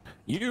GA."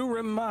 You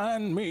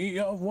remind me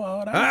of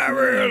what I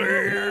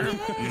really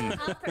am.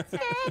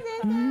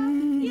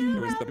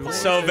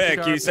 So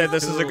Vic, you said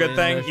this is a good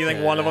thing. You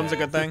think one of them's a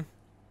good thing?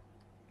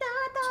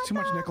 It's too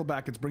much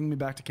Nickelback. It's bringing me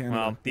back to Canada.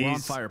 Well, We're on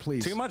fire,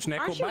 please. Too much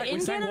Aren't you Nickelback. in We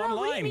sang Canada? one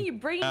What do you mean line. you're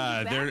bringing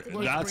me back?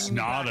 That's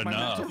not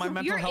enough. My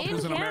mental You're health in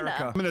is in Canada.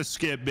 America. I'm gonna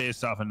skip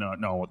based off and not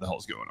know what the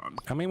hell's going on.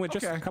 I mean, we're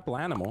just a couple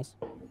animals.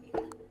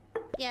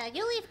 Yeah,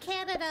 you leave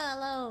Canada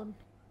alone.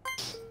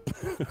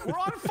 We're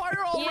on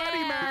fire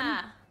already,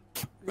 man.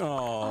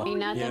 Oh,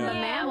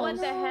 Yeah, what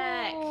the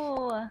heck?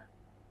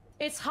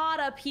 It's hot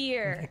up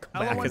here.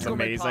 Nickelback is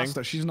amazing.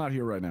 Pasta. She's not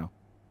here right now.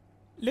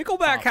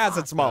 Nickelback has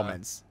its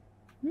moments.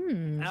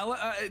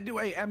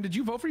 Wait, Em, did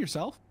you vote for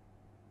yourself?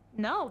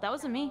 No, that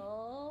wasn't me.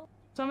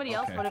 Somebody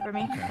else voted for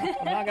me.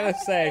 I'm not gonna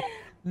say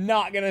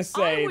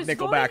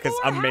Nickelback is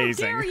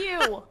amazing. How dare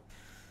you?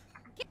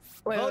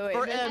 Vote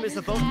for M is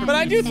a vote for But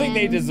I do think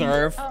they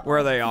deserve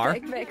where they are.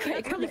 That's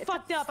really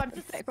fucked up. I'm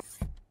just.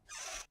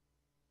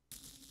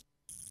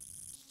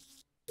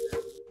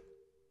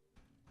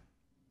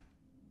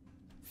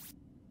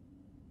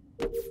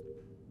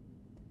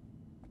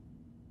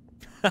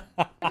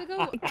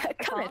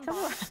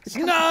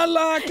 Not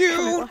like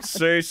you.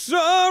 Say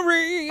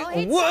sorry.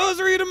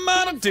 Was reading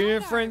about a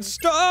different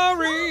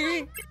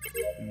story.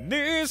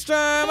 This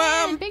time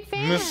I'm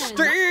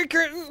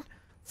mistaken.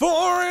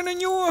 Foreign in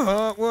your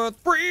heart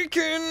worth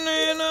breaking,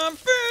 and I'm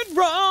been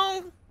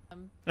wrong.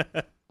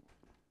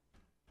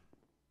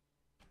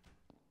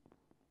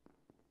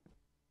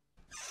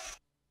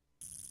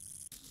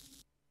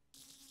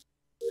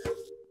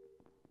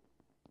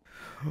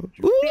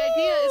 The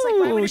idea is like,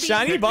 why would it be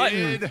shiny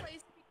button.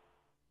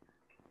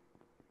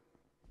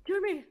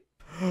 Jeremy.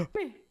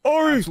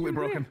 Ari. Absolutely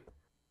broken.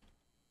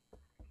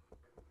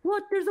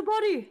 What? There's a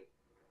body.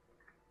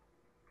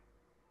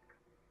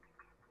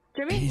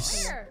 Jeremy.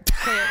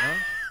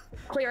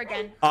 Clear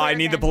again. I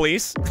need the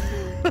police.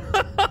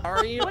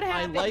 Ari,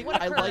 I like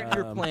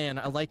your plan.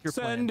 I like your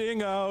plan.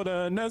 Sending out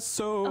an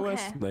SOS.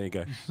 Okay. There you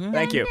go.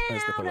 Thank you.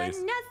 There's the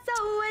police.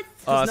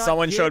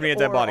 Someone showed me a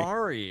dead body.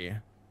 Ari.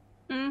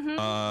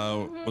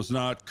 Was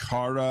not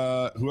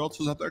Kara. Who else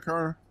was up there,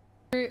 Kara?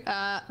 There's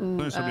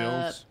somebody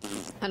else.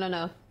 I don't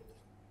know.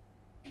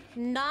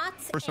 Not.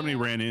 Or somebody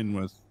ran in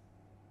with.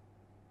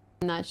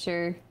 I'm not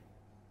sure.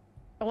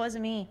 It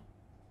wasn't me.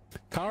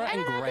 Kara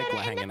and Greg were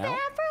hanging out.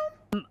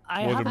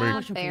 I have a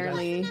question for you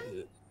Barely. guys.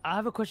 I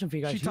have a question for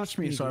you guys. She touched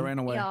me, so I ran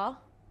away. Yeah.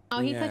 Oh,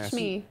 he touched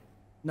me.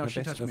 No,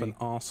 she touched me. An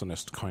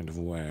arsonist kind of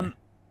way. I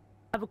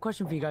have a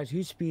question for you guys.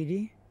 Who's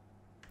Speedy?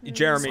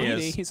 Jeremy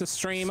Speedy, is. he's a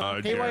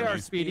streamer. KYR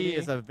Speedy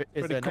is a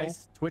Pretty cool.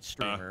 nice Twitch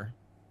streamer.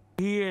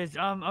 He is.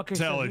 Okay.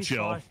 Tell it,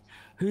 chill.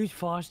 Who's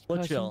fast?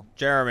 Let's chill.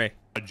 Jeremy.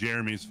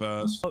 Jeremy's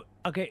fast. Oh,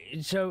 okay,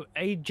 so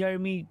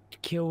Jeremy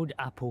killed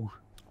Apple.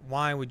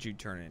 Why would you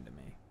turn into me?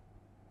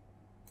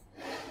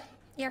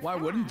 Why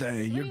wouldn't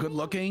they? You're good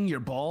looking. You're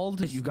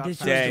bald. You got.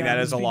 Dang, that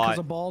is a lot. Because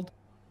of bald.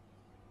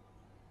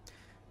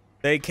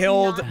 They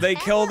killed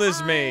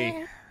as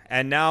me,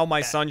 and now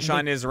my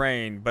sunshine is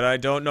rain, but I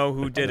don't know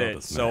who did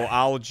it, so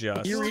I'll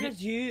just. You're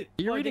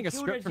reading a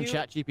script from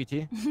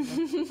ChatGPT.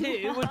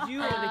 It was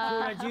you, and they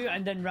killed at you,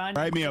 and then ran.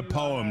 Write me a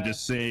poem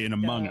just saying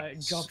Among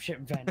Us. Dropship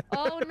vent.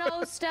 Oh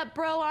no, step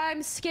bro,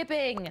 I'm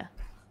skipping.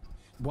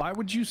 Why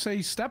would you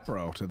say step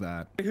bro to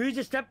that? Who's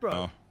a step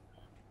bro?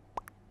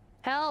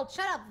 Help!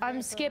 Shut up!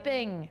 I'm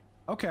skipping.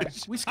 Okay,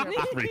 we skip.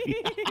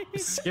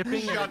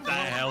 Skipping. Shut the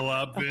hell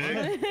up,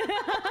 Vic.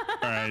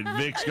 All right,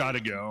 Vic's got to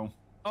go.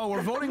 Oh,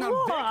 we're voting on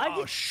Vic.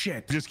 Oh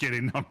shit! Just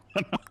kidding. No.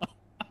 What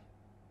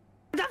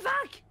the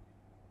fuck?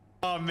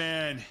 Oh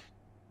man.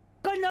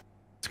 God, no.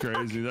 It's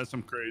crazy. That's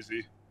some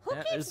crazy. Who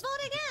keeps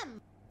voting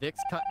him?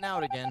 Vic's cutting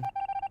out again.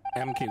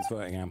 M keeps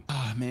voting him.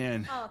 Oh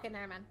man. Oh, okay,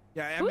 never mind.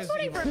 Yeah, Who's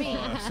voting for me?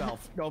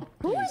 No,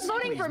 Who's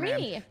voting for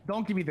me?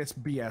 Don't give me this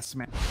BS,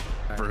 man.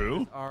 For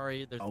who?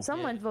 Ari, there's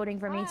Someone's voting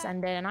for me,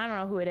 Sunday, and I don't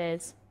know who it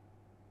is.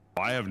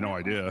 I have no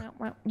idea.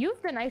 Well, you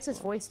have the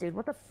nicest voice, dude.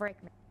 What the frick,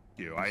 man?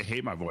 Thank you. I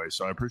hate my voice,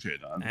 so I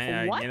appreciate that.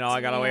 Hey, What? you know, I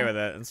got away with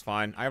it. It's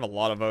fine. I have a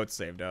lot of votes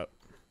saved up.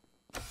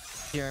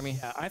 Jeremy.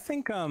 Yeah, I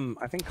think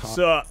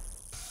Sup?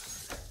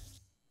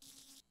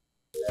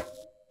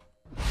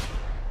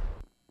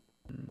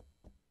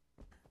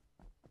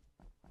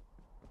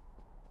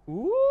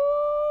 Ooh,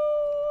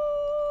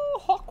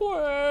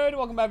 awkward.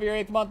 Welcome back for your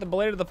 8th month. And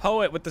Belated the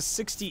Poet with the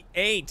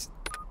 68.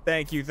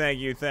 Thank you, thank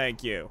you,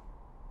 thank you.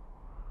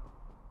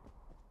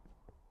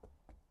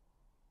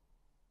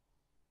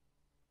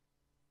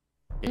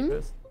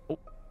 Oh.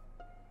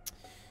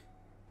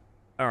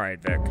 All right,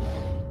 Vic.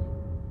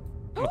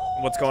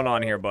 What's going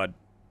on here, bud?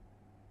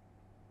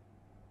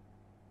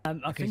 Okay,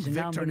 I think so now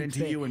Vic I'm turned gonna into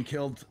say- you and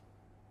killed.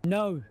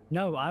 No,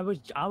 I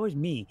was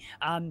me.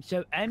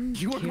 So M.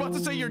 You were about to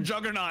say killed- you're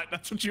Juggernaut.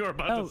 That's what you were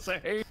about to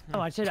say. Oh,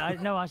 I said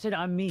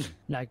I'm me.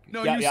 Like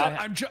no, you said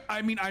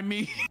I'm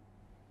me.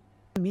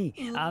 Me.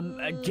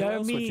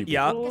 Jeremy.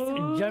 Yeah.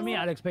 Jeremy,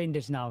 I'll explain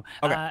this now.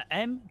 Okay.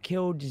 M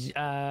killed.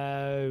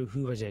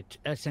 Who was it?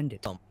 Send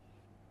it. Oh,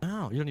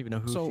 you don't even know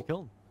who she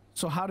killed.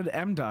 So how did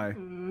M die?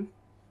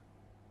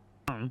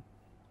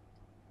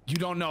 You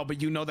don't know,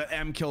 but you know that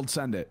M killed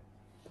Send It.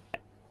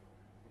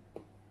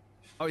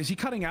 Oh, is he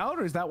cutting out,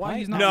 or is that why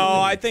he's not? No,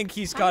 I think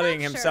he's cutting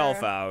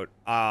himself out.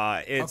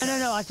 It's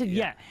no. I said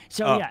yeah.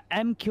 So yeah,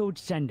 M killed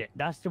Send It.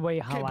 That's the way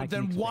how I. But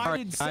then why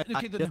did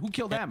then who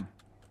killed M?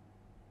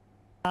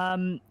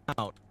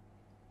 Out.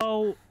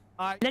 Oh,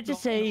 let's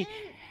just say,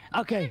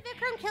 okay. Did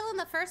Vikram kill in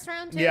the first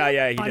round too? Yeah, he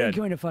I did. didn't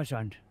kill in the first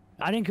round.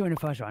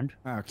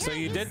 Okay. So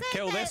you did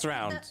kill this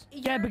round.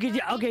 Yeah, because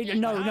okay,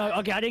 no,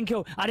 okay, I didn't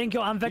kill.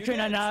 I'm veteran,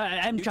 and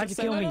M tried to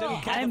kill me.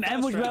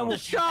 M was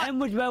werewolf.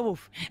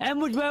 M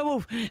was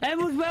werewolf.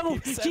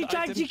 She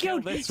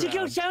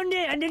killed Sound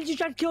It, and then she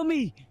tried to kill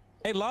me.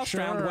 Hey, last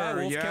round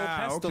werewolf killed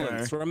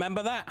Pestilence.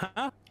 Remember that,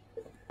 huh?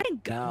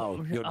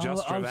 Now your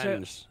just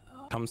revenge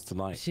comes to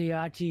light. See,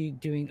 actually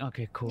doing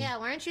okay, cool. Yeah,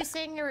 weren't you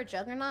saying you were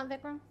Juggernaut,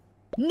 Vikram?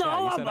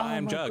 No, you said I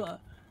am Jug. God.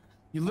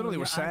 You literally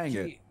were saying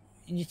it.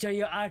 So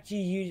you're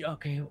actually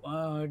okay.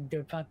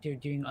 The fact you're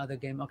doing other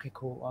game. Okay,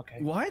 cool. Okay.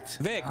 What?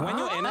 Vic, when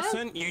you're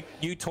innocent,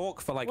 you talk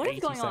for like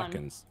 80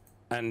 seconds,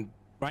 and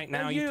right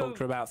now you talked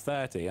for about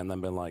 30, and then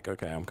been like,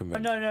 okay, I'm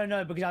convinced.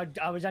 No, because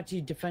I was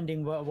actually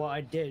defending what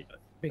I did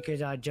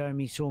because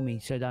Jeremy saw me,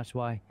 so that's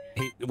why.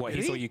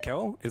 He saw you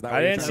kill? Is that? I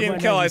didn't see him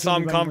kill. I saw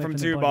him come from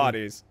 2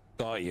 bodies.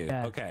 Got you.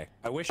 Yeah. Okay.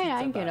 I wish you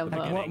said that.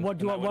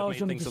 What else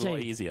you want to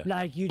say? Easier.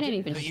 Like you didn't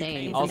even say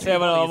anything. I'll say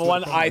another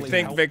one. I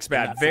think Vic's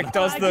bad. Vic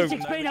does the. I just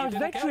explained I was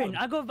veteran.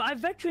 I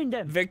veteran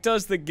them. Vic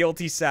does the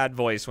guilty, sad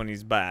voice when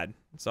he's bad.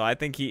 So I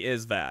think he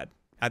is bad.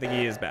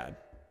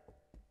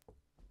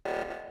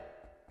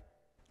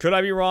 Could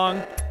I be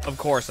wrong? Of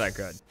course I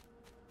could.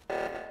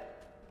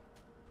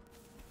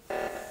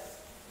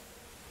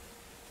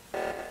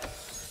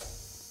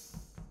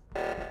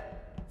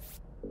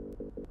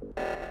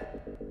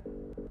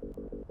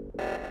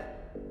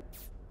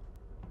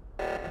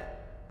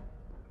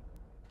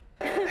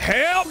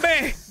 Help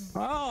me!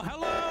 Oh,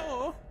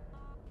 hello!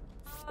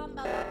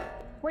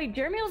 Wait,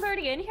 Jeremy was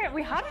already in here?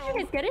 Wait, how did you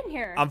guys get in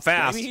here? I'm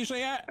fast. Maybe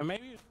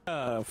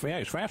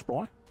he's fast,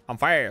 boy. I'm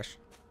fast.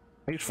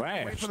 He's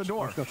fast. Wait for the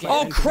door.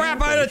 Oh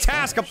crap, I had a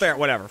task up there.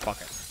 Whatever, fuck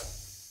it.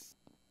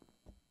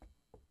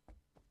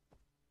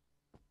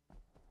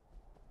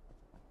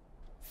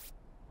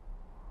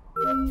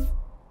 Oh,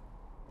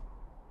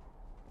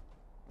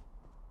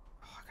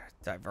 I gotta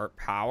divert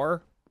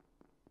power.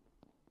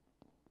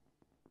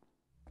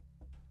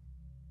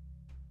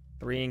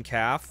 3 in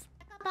calf.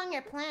 Check up on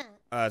your plant.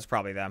 It's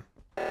probably them.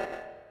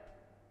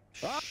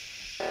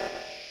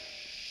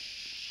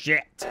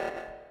 Shit.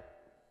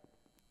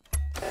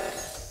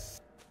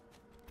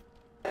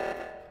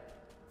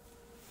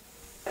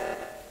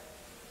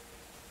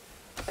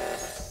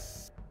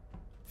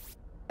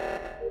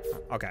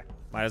 Okay,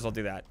 might as well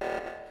do that.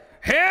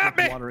 Help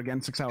me! Water again,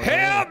 6 hours.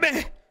 Help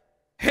me!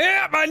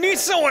 Help! I need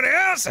someone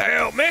else to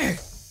help me!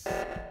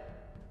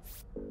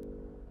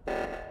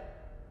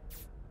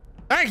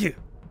 Thank you!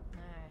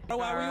 Here's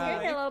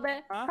a little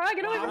bit. Probably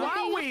get away from me.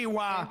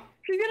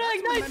 She's gonna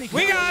ignite.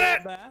 We got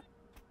it!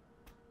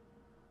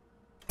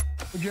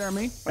 Hey,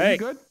 Jeremy, are hey. you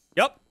good?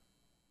 Yep.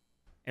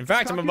 In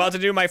fact, I'm about to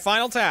do my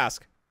final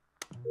task.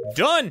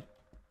 Done!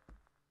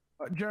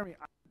 Jeremy,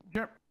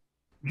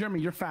 Jeremy,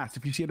 you're fast.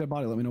 If you see a dead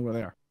body, let me know where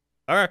they are.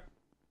 Alright.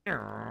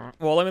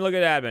 Well, let me look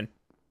at admin.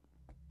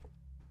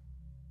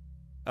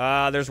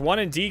 There's one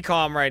in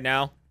decom right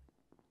now.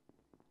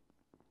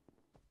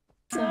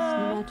 No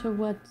matter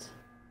what.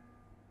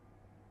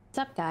 What's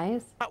up,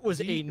 guys? That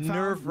was a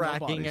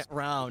nerve-wracking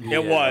round.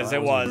 It was.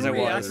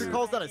 Actually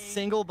calls that a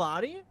single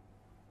body? I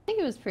think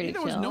it was pretty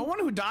chill. There was no one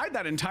who died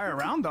that entire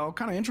round, though.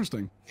 Kind of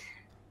interesting.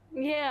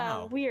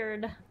 Yeah,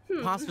 weird.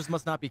 Imposters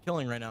must not be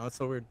killing right now. It's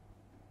so weird.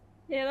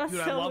 Yeah, that's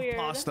dude, so I love weird.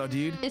 pasta,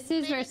 dude. This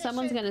is where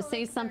someone's gonna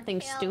say something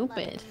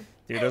stupid.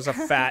 Dude, there's a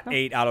fat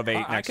 8 out of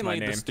 8 next to my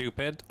name. The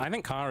stupid. I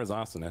think Kara's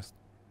arsonist.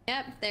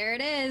 Yep, there it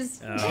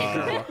is.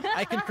 Oh.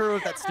 I concur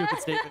with that stupid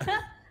statement.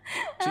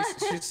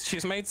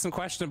 She's made some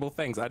questionable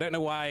things. I don't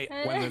know why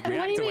when the reactor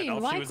What do you mean? went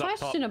off, Why she was up top.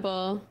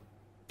 questionable?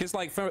 Because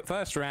like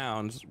first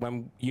round,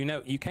 when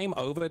you came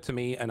over to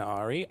me and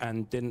Ari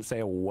and didn't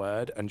say a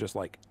word and just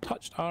like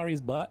touched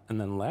Ari's butt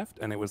and then left,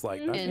 and it was like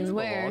And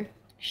where?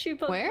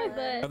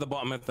 At the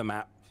bottom of the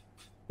map,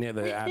 near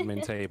the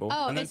admin table.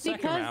 Oh, and then it's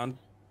second because round.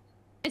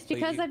 It's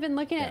because I've been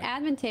looking at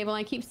admin table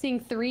and I keep seeing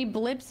 3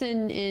 blips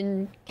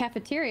in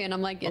cafeteria and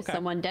I'm like, is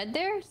someone dead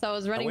there? So I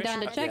was running down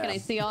to check and I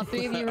see all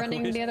 3 of you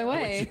running the other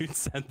way. I wish you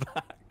said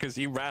that because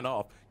you ran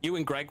off. You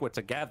and Greg were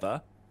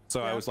together,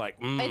 so I was like,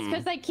 It's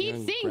because I keep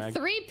seeing Greg.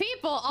 3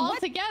 people all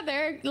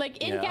together,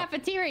 like in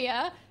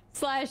cafeteria.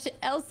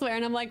 elsewhere,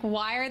 and I'm like,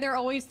 why are there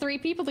always 3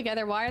 people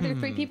together? Why are there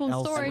 3 people in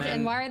storage,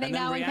 and why are they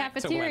now in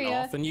cafeteria?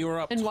 Went off and you were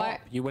up top.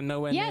 You were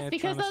nowhere near. Yes,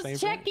 because I was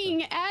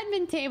checking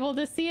admin table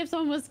to see if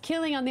someone was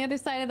killing on the other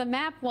side of the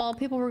map while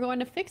people were going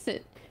to fix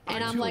it.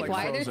 And I'm like,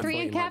 why are there 3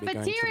 in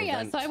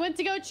cafeteria? So I went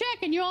to go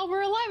check, and you all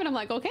were alive. And I'm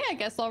like, okay, I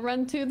guess I'll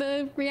run to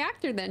the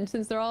reactor then,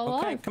 since they're all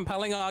alive. Okay,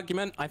 compelling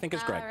argument. I think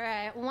it's Greg. All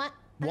right, what?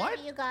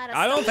 You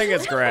I don't think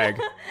it's Greg.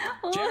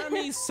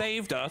 Jeremy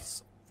saved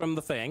us from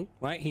the thing,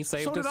 right? He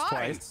saved us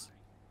twice.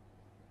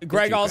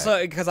 Greg also,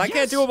 because I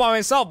can't do it by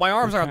myself. My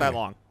arms aren't that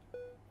long.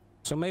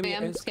 So maybe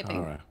I'm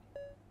skipping.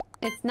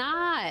 It's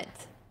not.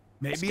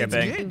 Maybe it's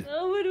good.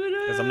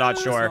 Because I'm not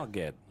sure. It's not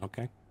good.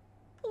 Okay.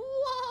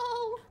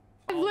 Whoa!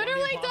 I've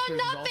literally done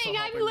nothing.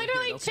 I'm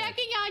literally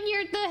checking on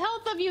the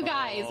health of you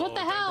guys. What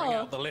the hell? Bring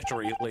out the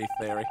literary leaf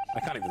theory. I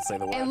can't even say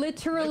the word. I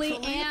literally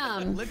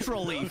am.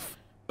 Literal leaf.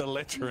 The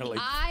literally.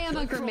 I am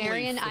a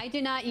grammarian. I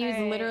do not use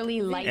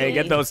literally lightly. Hey,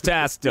 get those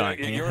tasks done.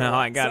 You know,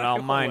 I got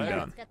all mine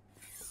done.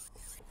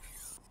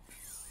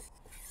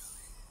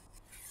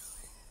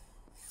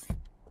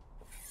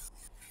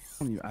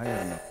 I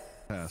have no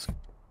task.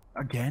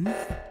 Again?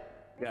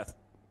 Yes.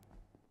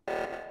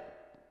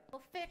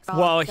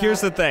 Well, here's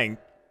the thing.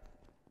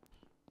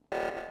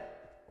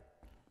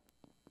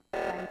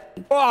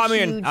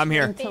 Oh, I'm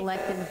here.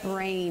 Intellect and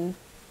brain.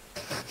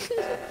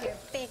 Your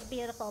big,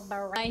 beautiful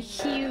brain. A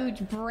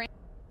huge brain.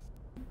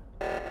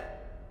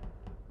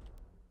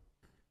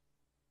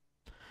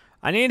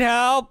 I need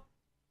help.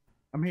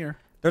 I'm here.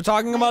 They're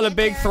talking about a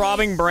big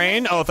throbbing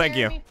brain. Oh, thank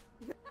you.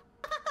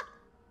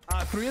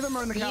 3 of them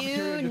are in the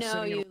cafeteria. You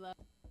know you love.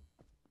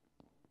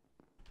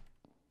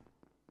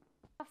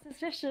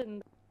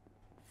 Suspicion.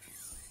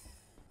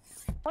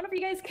 One of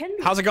you guys can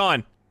be. How's it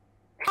going?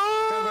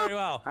 Going very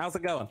well. How's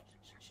it going?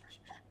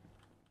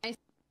 I'm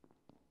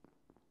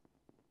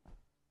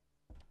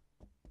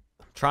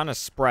trying to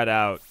spread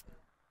out.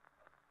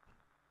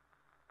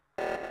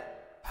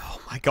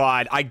 Oh my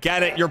god, I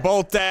get it. You're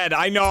both dead.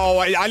 I know.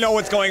 I know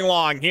what's going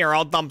along. Here,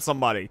 I'll dump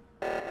somebody.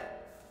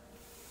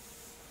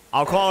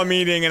 I'll call a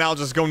meeting and I'll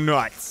just go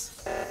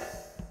nuts.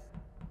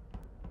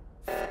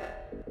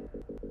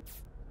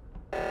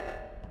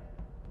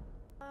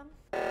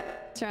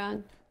 What's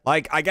wrong?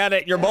 Like, I get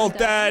it. You're both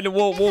dead.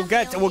 We'll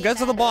get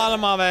to the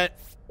bottom of it.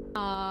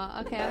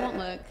 Okay, I won't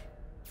look.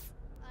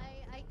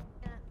 I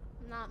can't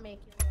not make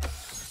you look.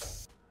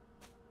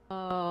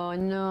 Oh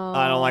no.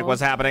 I don't like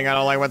what's happening. I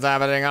don't like what's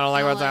happening. I don't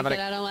like what's happening.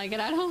 I don't like it.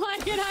 I don't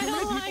like it. I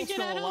don't like it.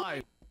 I don't like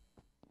it.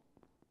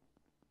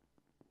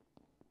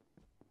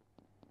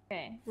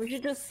 Okay, we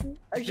should just.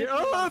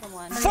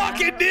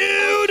 Fucking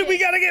dude! We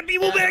gotta get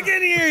people back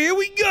in here. Here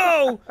we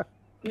go.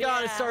 You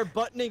gotta start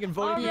buttoning and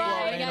voting people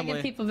out We gotta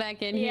get people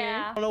back in here.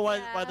 I don't know why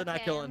they're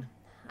not killing.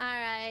 All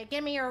right,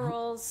 give me your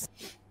rules.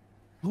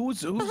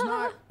 Who's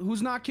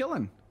not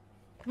killing?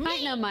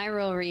 Might know my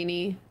role,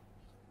 Rini.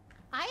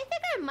 I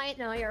think I might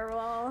know your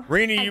role.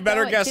 Rini, you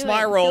better guess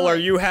my role, or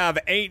you have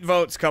 8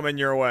 votes coming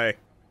your way.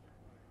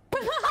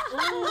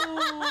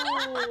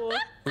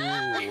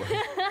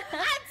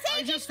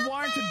 I just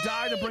wanted to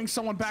die to bring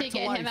someone back to life.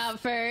 Get him out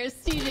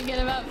first. You should get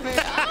him out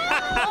first.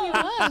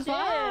 Oh,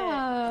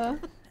 wow.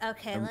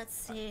 Okay, let's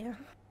see.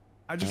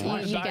 I just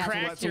wanted to die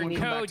to let someone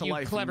come back to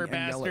life. You clever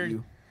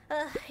bastard.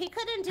 He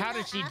couldn't do How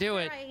did she do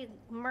it? I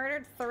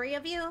murdered 3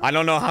 of you. I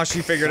don't know how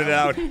she figured it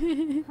out.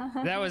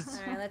 That was.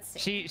 All right, let's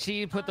see.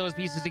 She put those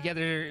pieces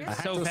together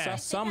so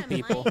fast. Some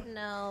people.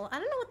 No, I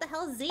don't know what the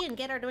hell Z and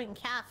Git are doing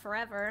calf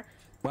forever.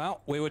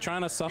 Well, we were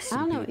trying to suss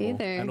some people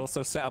either. and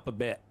also set up a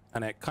bit,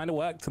 and it kind of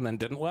worked, and then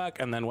didn't work,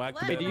 and then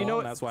worked a bit more,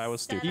 and that's why I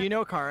was stupid. Do you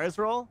know Kara's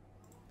role?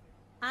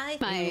 I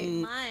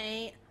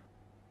might.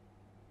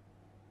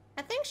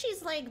 I think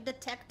she's like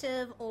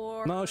detective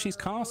or. No, she's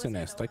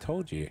carcinist. I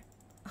told you.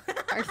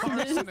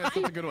 Carcinist. That's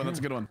a good one. That's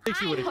a good one. I think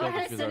she would have killed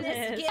if Is that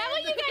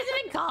what you guys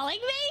have been calling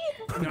me?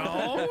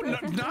 No,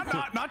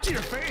 not to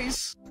your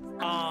face.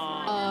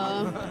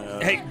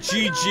 Hey,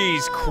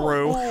 GG's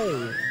crew.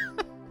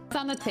 It's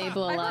on the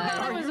table a lot.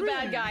 I was a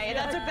bad guy, and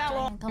that took that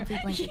long.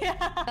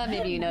 That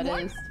maybe you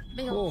noticed.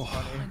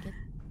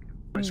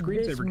 My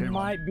screensaver came on.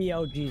 Might be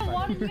LG.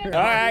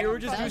 Alright. We were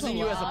just using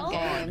you as a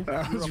pawn.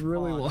 That was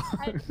really long.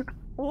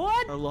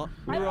 What? I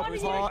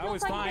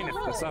was fine if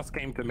the sus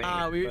came to me.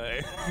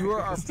 You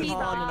were our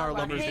pawn in our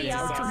lovers'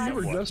 You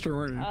were Jester,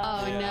 weren't you?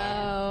 Oh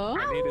no.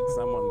 I needed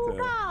someone to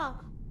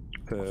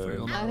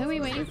who are we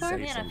waiting for? There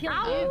we go.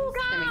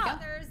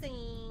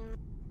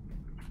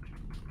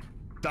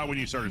 Not when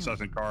you started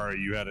sussing Kara,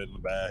 you had it in the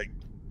bag.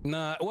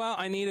 No, well,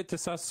 I needed to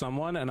suss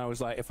someone, and I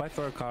was like, if I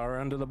throw Kara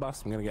under the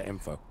bus, I'm gonna get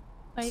info.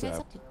 Are you guys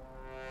up to?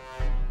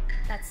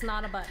 That's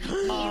not a button.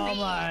 Oh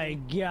my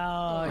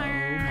god. Oh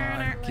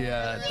my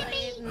god.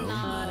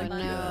 Not a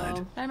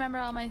button. I remember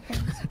all my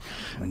things.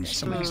 I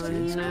was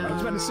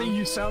about to say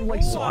you sound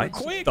like Solid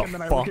Snake, and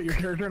then I look at your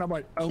character and I'm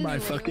like, oh my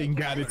fucking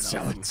god, it's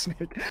Solid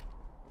Snake.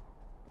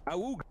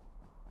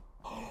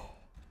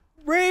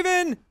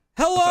 Raven!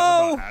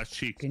 Hello!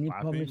 Can you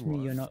promise me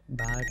you're not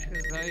bad?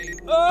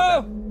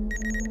 Oh!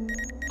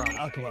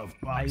 Okay. Glove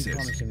Are you boxes.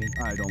 promising me?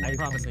 I don't like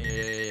promising.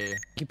 Yeah.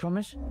 You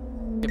promise? Yeah,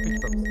 please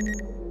promise.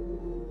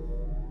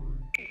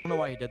 I don't know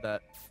why he did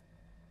that.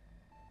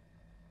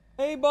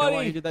 Hey, You know why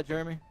buddy. he did that,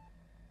 Jeremy?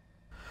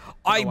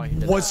 I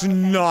was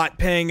not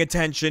paying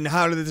attention.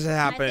 How did this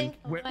happen?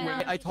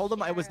 I told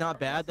him I was not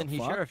bad, then he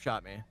sheriff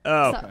shot me.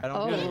 Oh. I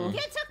don't get it.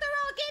 Kid took the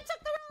roll. Kid took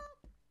the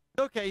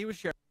roll. Okay, he was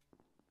sheriff.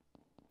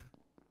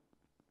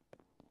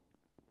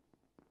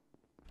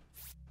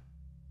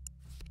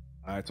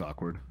 That's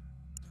awkward.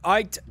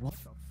 What the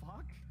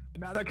fuck?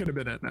 Nah, that could have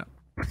been it. No.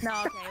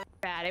 No, okay, it was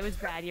bad. It was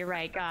bad. You're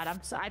right. God,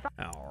 I'm sorry.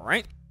 All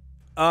right.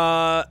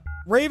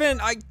 Raven,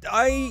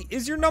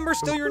 is your number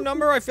still your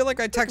number? I feel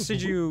like I texted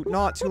you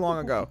not too long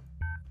ago.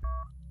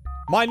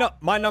 My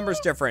number's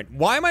different.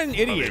 Why am I an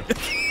idiot?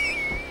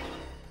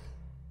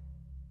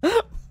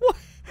 Why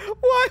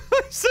am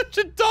I such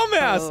a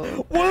dumbass?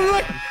 What am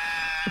I?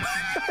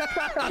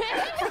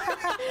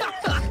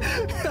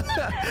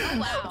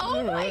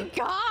 Oh my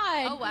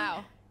god! Oh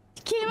wow!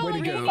 Came out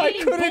like an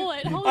I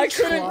bullet.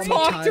 couldn't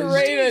talk to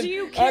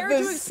Raven at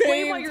the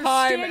same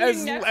time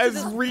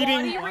as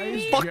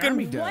reading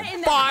fucking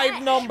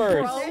 5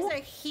 numbers. There's a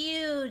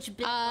huge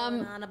bit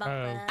going on about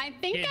that. I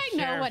think I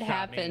know what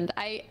happened.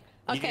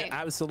 Okay. You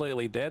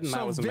absolutely did, and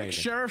that was Vic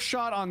amazing. sheriff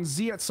shot on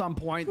Z at some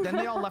point. Then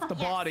they all left the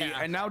body,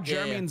 and now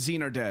Jeremy and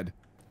Zine are dead.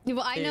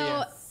 Well,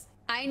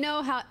 I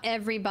know how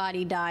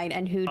everybody died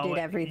and who did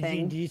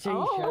everything.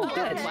 Oh,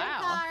 good.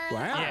 Wow.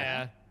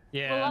 Yeah.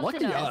 Yeah.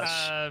 Lucky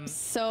us.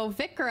 So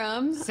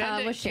Vikram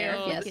was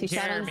sheriff. Yes, he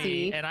shot on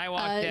Z. And I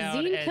walked down.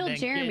 Zine and killed then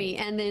Jeremy,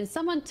 and then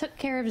someone took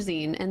care of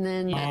Zine, and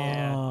then.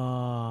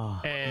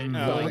 And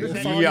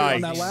yikes.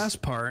 On that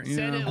last part, you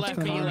Said know, it what's left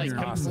going me on like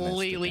here?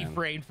 completely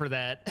framed for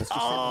that.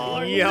 Oh,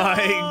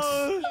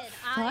 yikes.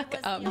 Fuck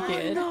up,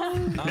 kid.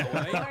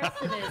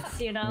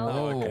 You know.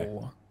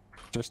 Oh.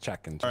 Just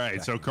checking. All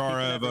right, so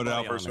Kara voted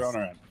out first round.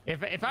 All right.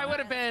 If I would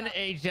have been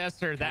a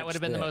Jester, that would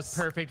have been the most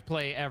perfect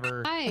play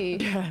ever.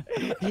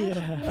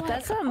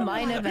 That's a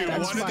minor event.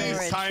 One of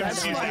these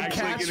times she's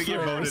actually gonna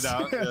get voted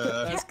out.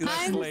 I'm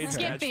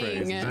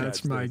skipping.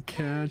 That's my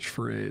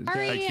catchphrase.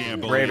 I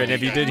can't believe Raven,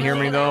 if you did hear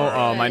me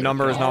though, my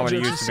number is not what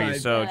it used to be,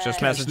 so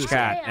just message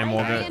Kat and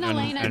we'll get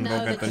and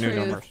we'll get the new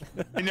numbers.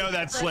 I know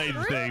that's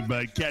Slade's thing,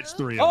 but catch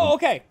 3 of them. Oh,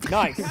 okay,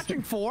 nice.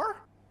 Catching 4?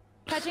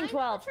 Catching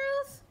 12.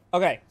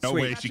 Okay, No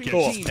sweet. way she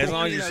Cool. catches As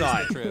long as you saw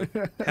it.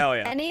 Hell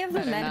yeah. Any of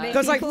the men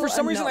Because like for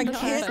some reason I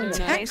can't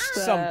text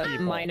some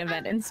people. mine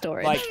event in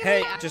storage. Like,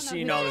 hey, just so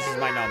you know, this is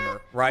my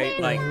number, right?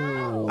 Like,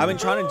 I've been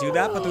trying to do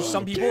that, but there's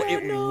some people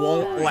it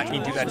won't let me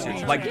do that too.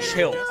 Like,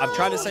 chill. I've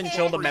tried to send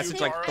chill the message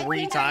like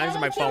 3 times,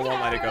 and my phone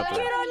won't let it go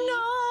through.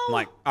 I'm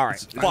like, all right,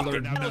 fuck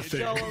it.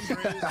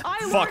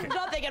 Fuck it.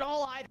 Nothing at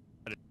all.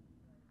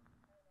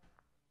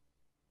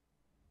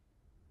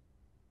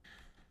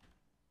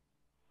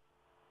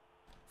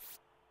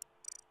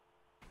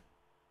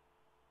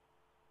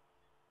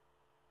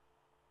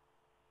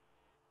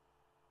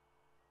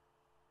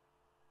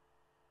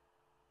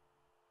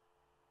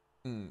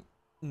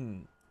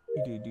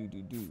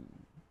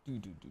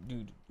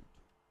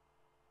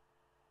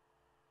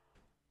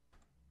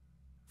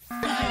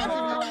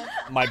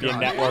 Might be a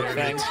network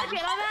thing.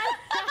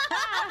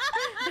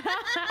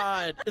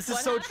 God, this is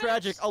so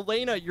tragic.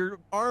 Elena, your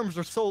arms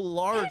are so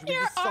large. We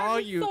just saw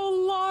you. So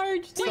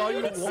large. Saw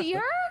you see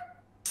her?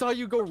 Saw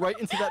you go right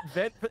into that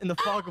vent in the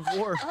fog of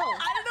war.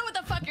 I don't know what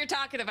the fuck you're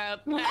talking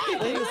about.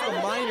 Elena's the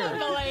minor.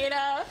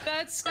 Elena.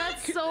 That's so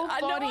funny. No,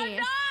 I'm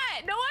not.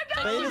 No, I'm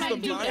not. Elena's the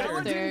minor.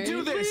 Ella didn't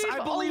do this. I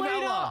believe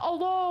Ella.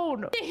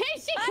 Alone.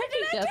 She could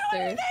be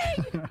Jester.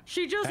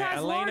 She just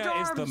has large Elena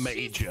arms. is the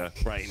major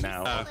right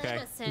now.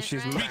 Okay.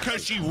 She's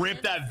Because she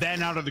ripped that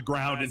vent out of the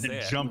ground and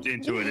then jumped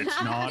into it.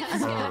 It's not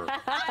her.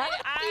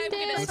 I'm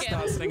gonna Let's skip.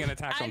 start singing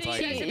Attack on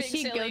Titan.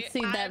 She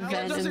ghosted that vent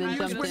and Doesn't then use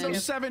jumped in.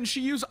 Windows 7.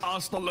 She used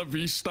Hasta La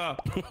Vista. I'm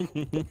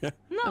glad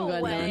no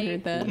one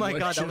heard that. Oh my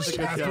god, that was a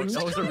good joke.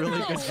 That was a really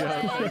good joke.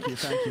 Thank you,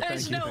 thank you,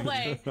 There's no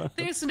way.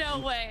 There's no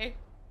way.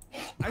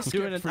 I'm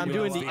doing the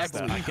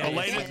XP.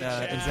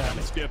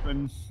 Elena's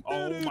skipping.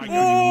 Oh my god.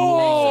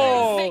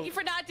 Oh! Thank you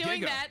for not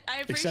doing that.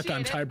 I appreciate Except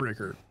on it.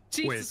 tiebreaker.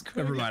 Jesus Wait,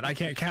 never mind. I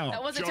can't count.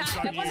 That wasn't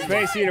time. That wasn't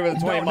Space Heater with a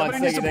 20 months.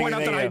 Nobody needs to Thank point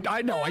out you. that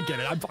I know, I get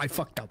it. I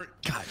fucked up.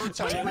 God.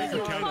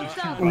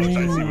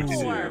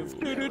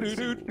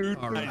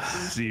 I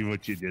see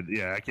what you did.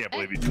 Yeah, I can't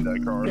believe you did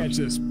that, Carl. Catch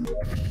this.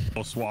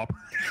 We'll swap.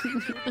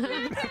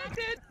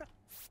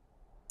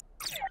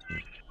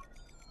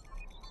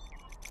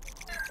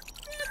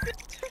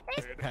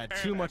 Had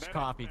too much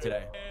coffee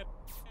today.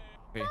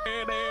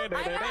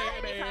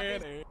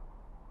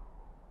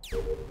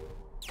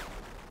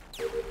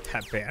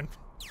 That band.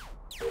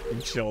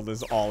 Chilled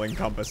is all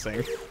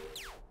encompassing.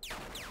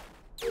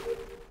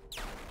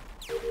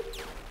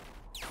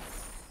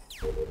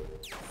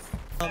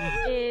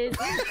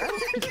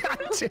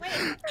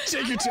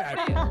 Take your time.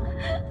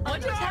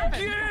 What just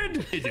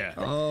happened? Yeah.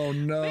 Oh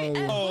no.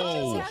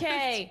 Oh.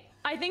 Okay.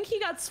 I think he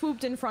got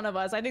swooped in front of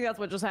us. I think that's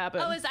what just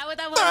happened. Oh, is that what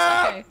that was?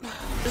 Okay.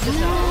 This is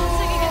singing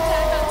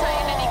Attack on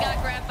Titan and he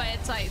got grabbed by a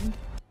Titan.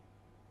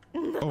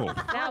 Oh.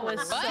 That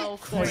was so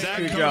cool. Is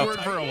that code word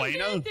for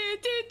Elena?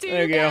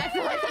 There you go.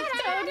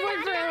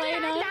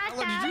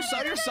 Ella, did you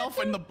sell yourself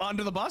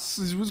onto the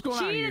bus? What's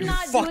going on here?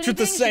 Fucked with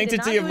the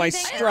sanctity of my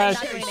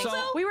stress.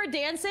 We were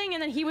dancing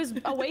and then he was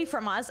away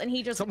from us and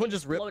he just Someone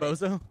just ripped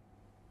Bozo?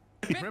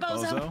 Rip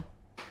Bozo.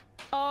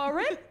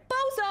 Rip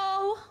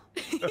Bozo.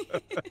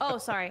 Oh,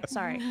 sorry.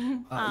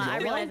 I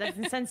realize that's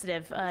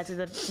insensitive to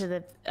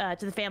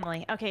the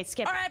family. Okay,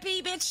 skip.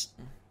 R.I.P. bitch.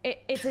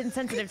 It's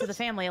insensitive to the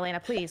family, Elena.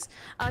 Please.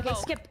 Okay,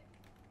 skip.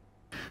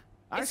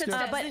 But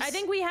I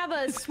think we have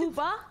a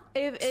swoopa.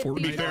 To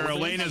be fair,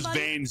 Elena's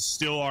veins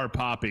still are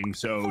popping,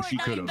 so she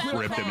could have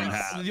ripped him in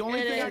half. The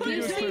only thing I can do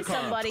You is see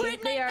somebody.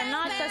 They are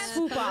not the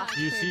swoopa.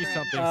 You see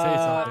something, say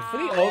something. For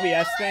the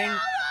OBS thing,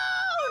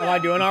 am I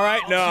doing all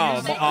right? No,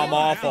 I'm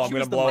awful. I'm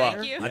gonna blow up.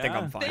 I think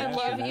I'm fine. I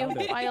love you.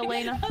 Bye,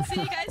 Elena. I'll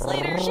see you guys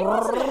later. She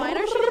wants to be a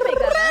minor. She didn't make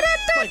that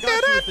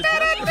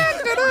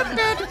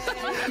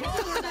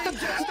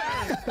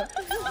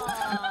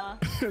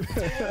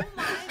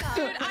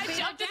Dude, I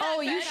jumped in.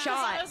 Oh, you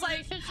shot. I was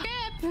like,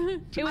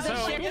 it was a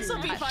shit. This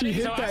will be shot. funny.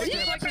 So I would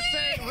just like to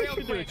say real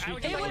quick. I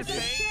would just like to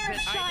say that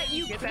I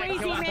you didn't get crazy that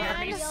kill on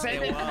man. He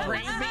said it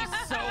brained me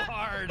so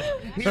hard.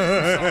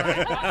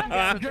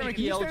 Jeremy,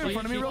 can you stand in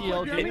front of me real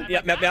quick, Jeremy?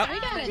 Yep. We got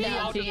it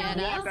down,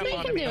 GNS. We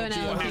can do an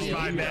That is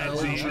my bad,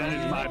 Z. That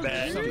is my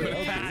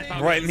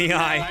bad. Right in the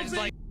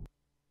eye.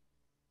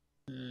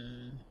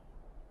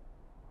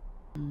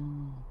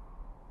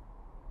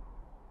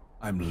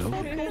 I'm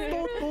loaded.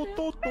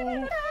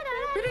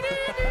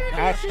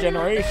 Hatch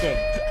generation.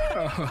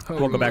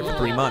 We'll go back for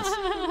 3 months.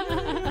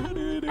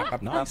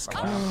 Nice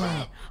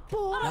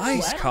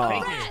Nice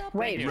call.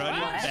 Wait, Run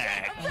it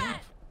back.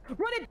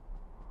 Run it.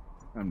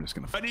 I'm just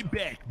gonna. Run it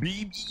back,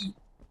 baby.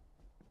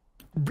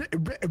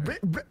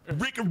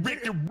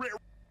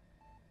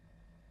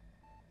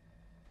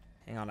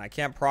 Hang on, I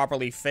can't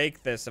properly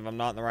fake this if I'm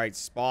not in the right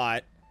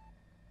spot.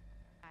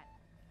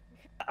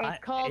 It's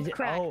called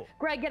Greg.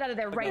 Greg, get out of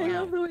there right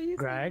now.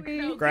 Greg.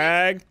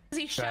 Greg.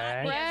 He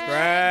shot.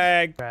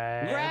 Greg.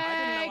 I didn't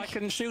know I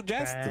couldn't shoot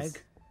Jester.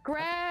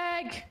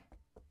 Greg.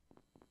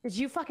 Did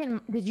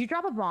you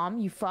drop a bomb,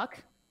 you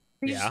fuck?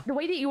 Yeah. The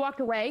way that you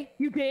walked away,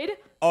 you did?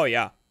 Oh,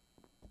 yeah.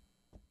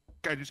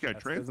 I just got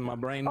tripped. My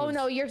brain. Oh,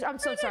 no, I'm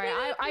so sorry.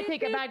 I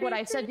take it back what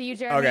I said to you,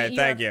 Jeremy. Okay,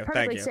 thank you.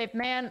 Perfectly safe,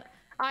 man.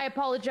 I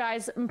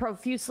apologize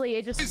profusely.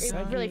 It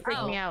really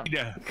freaked me out.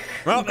 Yeah.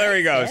 Well, there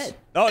he goes.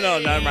 Oh, no,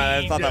 never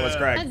mind. I thought that was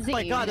Greg. That's Z. Oh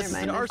my God, this is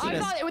an I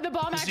arsonist. thought the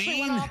bomb actually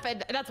went off,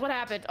 and that's what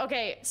happened.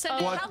 Okay. So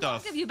What how the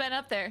long have you been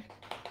up there?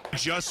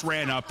 Just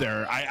ran up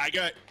there. I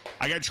got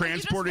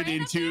transported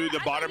into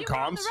the bottom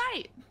comms.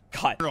 Right.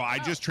 Cut. No, I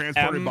just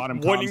transported bottom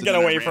comms. Wouldn't get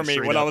away from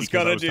me. What I was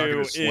gonna do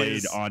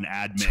is on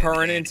admin,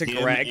 turn into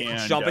Greg,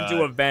 jump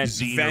into a vent,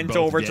 vent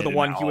over to the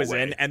one he was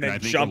in, and then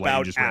jump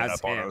out as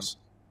him.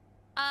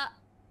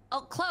 Oh,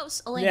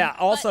 close, Elena. Yeah,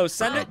 also,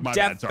 Send It My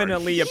bad, sorry.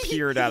 definitely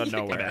appeared out of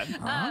nowhere. I thought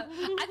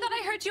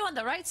I heard you on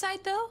the right side,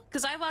 though,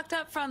 because I walked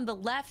up from the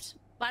left,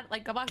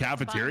 like I walked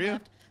Cafeteria?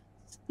 up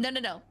the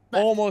no.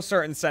 Left. Almost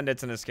certain Send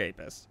It's an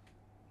escapist.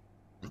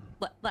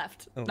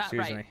 Left, Oh, not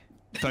excuse right. me.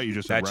 I thought you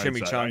just That said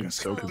right side. chimichanga.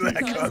 So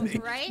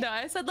confused. Right? No,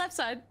 I said left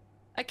side.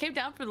 I came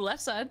down from the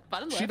left side,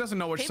 bottom left. She doesn't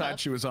know which came side up,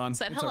 she was on.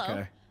 Said It's hello.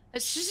 okay.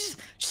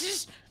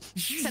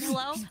 Said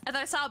hello, and then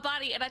I saw a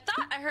body, and I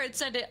thought I heard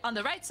Send It on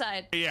the right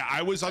side. Yeah,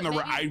 I was on the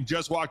right. I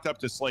just walked up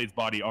to Slade's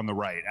body on the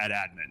right at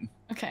admin.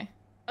 Okay.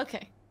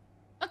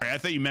 I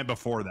thought you meant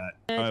before that.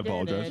 I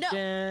apologize. No,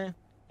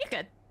 you're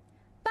good.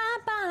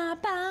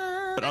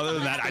 But other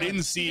than that, I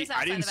didn't see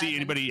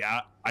anybody.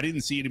 I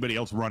didn't see anybody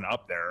else run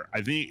up there.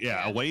 I think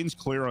Elaine's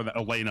clear on that.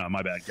 Elena,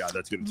 my bad. God,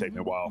 that's gonna take me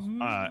a while.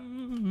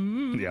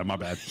 Yeah, my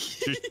bad.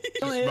 Just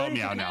vote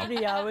me out now.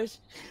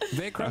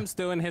 Vikram's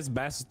doing his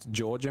best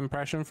George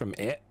impression from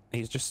It.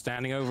 He's just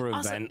standing over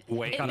a vent,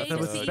 waiting That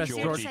was his best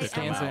George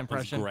Costanza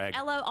impression.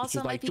 Ella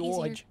also might be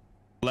easier.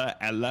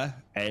 Ella,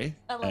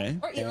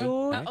 Or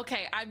Ella.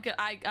 Okay, I'm good.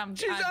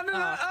 She's under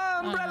the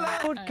umbrella.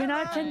 Can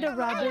I tend a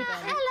rabbit?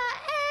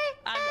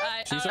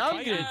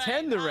 I'm gonna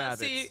tend the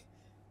rabbits.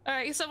 All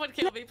right, someone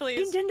kill me,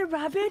 please. Tend a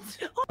rabbit?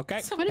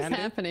 Okay. What is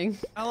happening?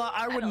 Ella,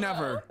 I would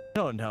never.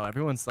 No,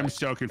 everyone's like, I'm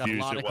so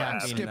confused got a lot at of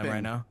what caffeine in them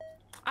right now.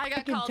 I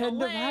got called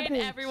Elaine.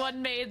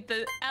 Everyone made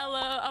the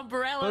Ella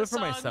umbrella Voted for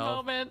song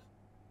myself. moment.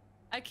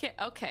 I can't.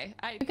 Okay.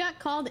 You got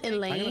called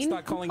Elaine. I'm gonna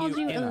start calling Who called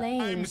you you Inna.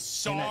 Elaine. I'm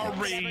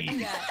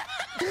sorry.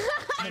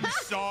 I'm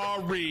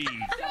sorry. You did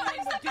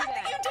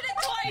it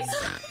twice.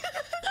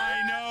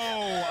 I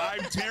know.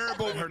 I'm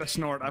terrible. I heard a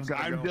snort. I've got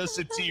to I'm go. just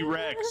a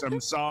T-Rex. I'm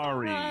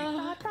sorry.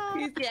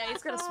 He's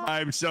gonna smile.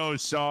 I'm so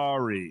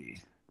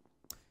sorry.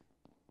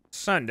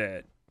 Send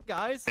It.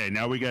 Guys. Okay,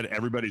 now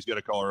everybody's got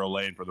to call her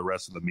Elaine for the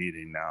rest of the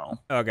meeting now.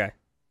 Okay.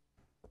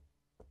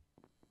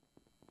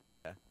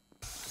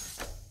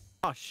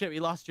 Oh shit, we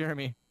lost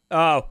Jeremy.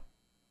 Oh.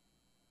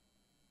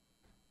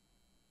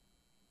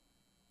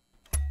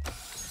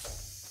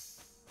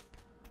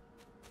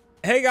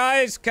 Hey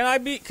guys, can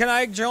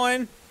I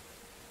join?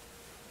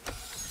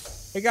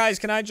 Hey guys,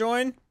 can I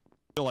join? I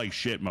feel like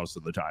shit most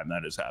of the time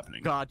that is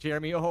happening. God,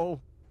 Jeremy, oh.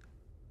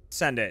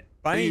 Send it.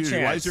 By any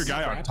chance. Why is your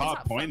guy on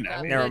top pointing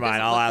at me? Never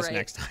mind. I'll ask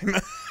next time.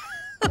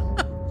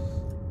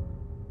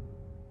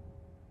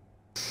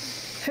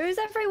 Who's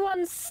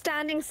everyone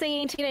standing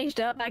singing Teenage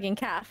Dirtbag in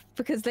Calf?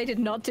 Because they did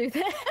not do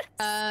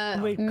that.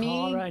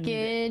 Me,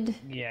 Gid,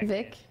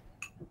 Vic.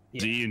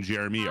 Z and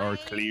Jeremy are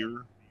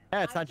clear.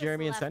 Yeah, it's not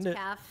Jeremy and Send It.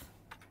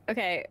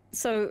 Okay,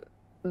 so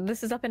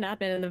this is up in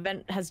admin and the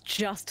vent has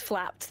just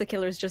flapped. The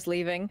killer's just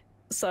leaving.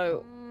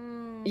 So,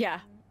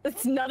 yeah.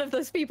 It's none of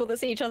those people that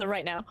see each other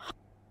right now.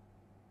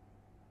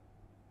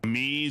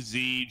 Me,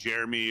 Z,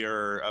 Jeremy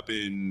are up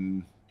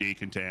in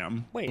Geek and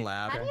Tam. Wait,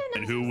 lab.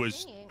 And who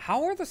was?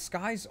 How are the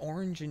skies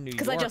orange in New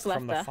York I just left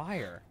from the there.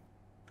 fire?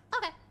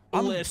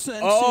 Listen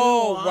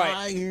oh, to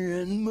right.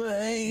 Iron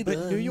Maiden.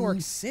 But New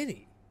York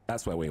City.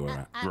 That's where we were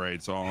at.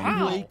 Right, so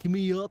Wake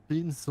me up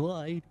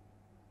inside.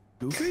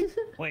 Goofy?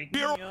 Wake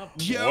me up. Wake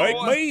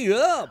me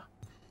up.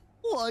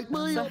 Wake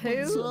me up who?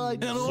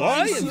 inside. And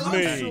Science I'm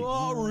me.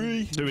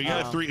 sorry. So we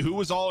got three. Who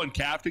was all in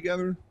calf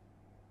together?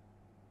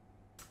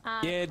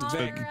 Vic,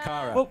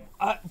 Kara. Oh,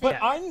 but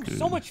I'm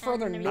so much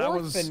further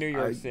north than New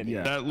York City.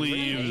 Yeah. That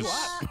leaves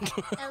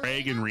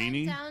Craig and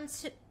Reenie.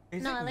 Is it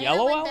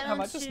yellow out? Have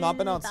I just not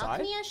been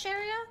outside?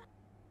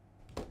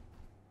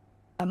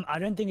 I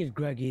don't think it's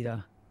Greg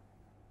either.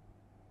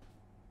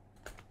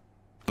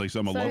 Like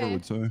some a lover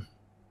would say.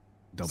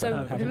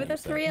 So who are the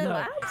three in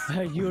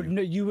labs?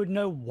 You would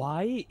know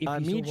why. If you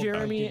Me, saw what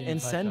Jeremy, I did in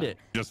and Send It.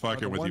 Just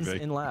fucking with you, ones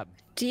Vic. in lab.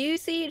 Do you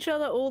see each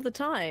other all the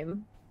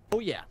time? Oh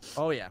yeah.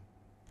 Oh yeah.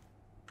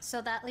 So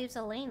that leaves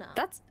Elena.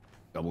 That's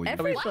W.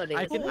 everybody.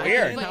 I can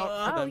Weird. count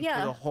for Oh, them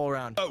yeah. for the whole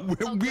round.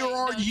 Where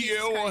are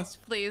you? Christ,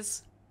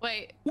 please.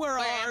 Wait. Where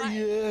are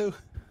you?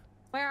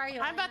 Where are you?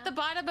 I'm at the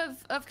bottom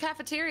of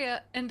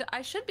cafeteria, and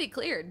I should be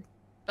cleared,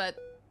 but.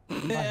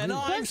 And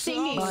I'm so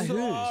singing.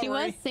 sorry. She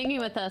was singing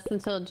with us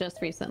until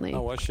just recently.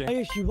 Oh, was she? Oh,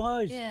 yeah, she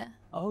was. Yeah.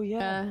 Oh,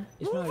 yeah.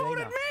 It's not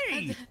voted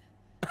Elena. me?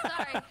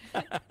 Sorry.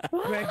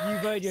 Greg, you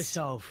voted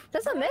yourself.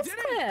 There's a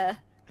misclear.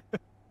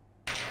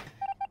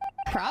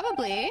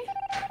 Probably.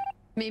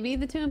 Maybe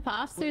the two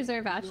imposters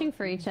are vouching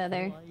for each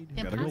other.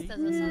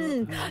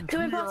 Two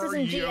imposters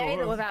in GA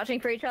that were vouching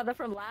for each other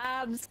from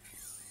labs.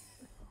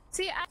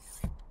 See,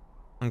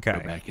 Okay. Go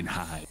back and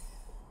hide.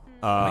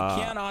 Uh,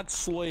 I cannot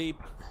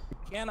sleep.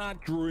 I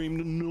cannot dream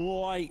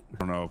tonight. I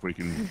don't know if we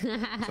can.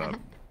 What's up?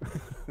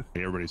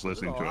 Everybody's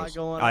listening to us.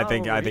 I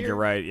think you're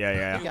right. Yeah,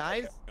 yeah. Hey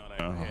guys.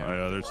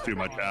 There's too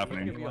much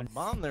happening.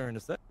 Bomb there in a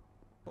sec.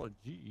 Oh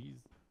jeez.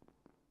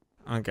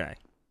 Okay.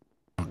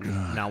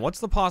 Now, what's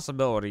the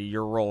possibility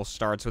your role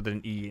starts with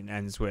an E and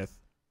ends with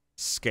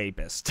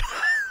escapist?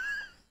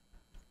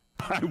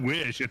 I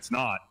wish it's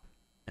not.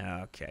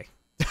 Okay.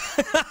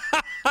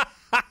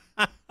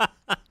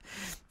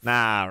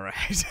 All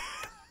right.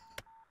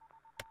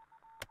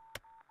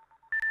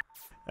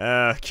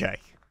 Okay.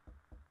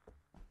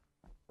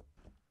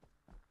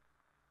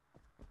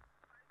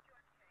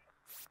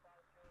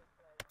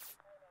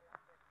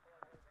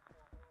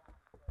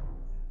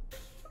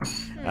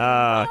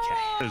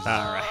 Okay.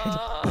 All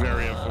right.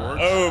 Very unfortunate.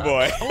 Oh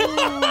boy.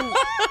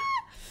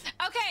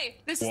 okay,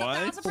 this is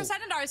What? 1,000%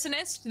 an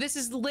arsonist. This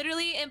is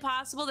literally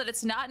impossible that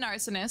it's not an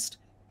arsonist.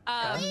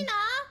 Elena?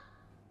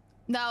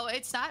 No,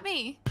 it's not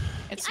me.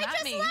 It's I not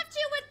just me. left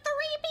you with 3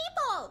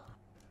 people.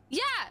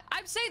 Yeah,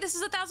 I'm saying this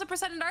is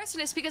 1,000% an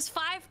arsonist because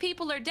 5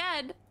 people are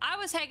dead. I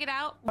was hanging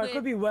out Or with... it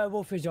could be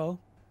werewolf as well.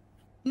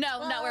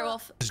 No, not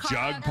werewolf. Is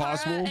Jug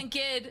possible?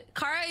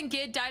 Kara and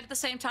Gid died at the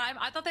same time.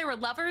 I thought they were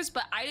lovers,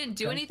 but I didn't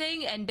do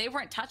anything, and they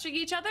weren't touching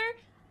each other.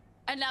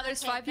 And now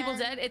there's 5 people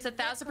dead. It's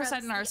 1,000%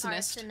 an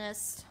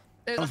arsonist.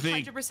 There's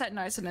 100% an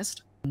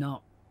arsonist.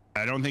 No.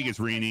 I don't think it's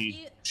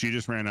Reenie. She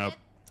just ran up.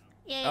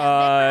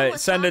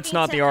 Send it's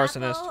not the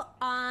arsonist.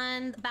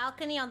 On the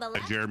balcony on the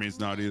left. Jeremy's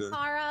not either.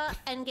 Kara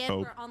and Gid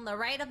were on the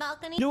right of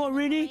balcony. You know what,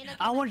 really?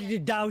 I wanted to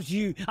douse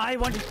you. I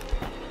wanted.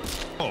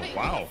 Oh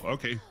wow.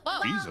 Okay.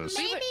 Well, Jesus.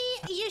 maybe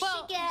you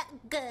should get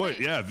good. Wait,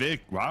 yeah,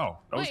 Vic. Wow,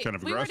 that was kind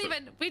of aggressive.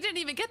 We didn't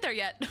even get there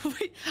yet.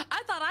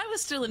 I thought I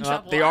was still in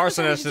trouble. The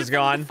arsonist is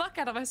gone. The fuck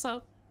out of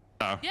myself.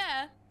 Oh.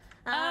 Yeah.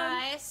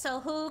 Alright, so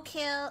who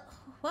killed?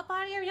 What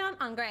body are you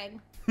on? Greg.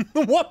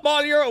 What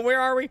body are? Where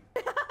are we?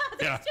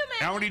 Yeah.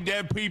 How many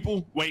dead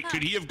people? Wait,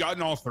 could he have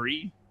gotten all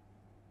 3?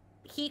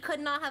 He could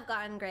not have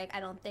gotten Greg, I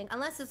don't think,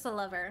 unless it's a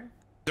lover.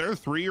 There are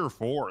 3 or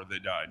 4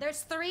 that died.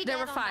 There's 3. There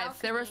were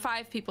 5. There were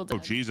 5 people dead. Oh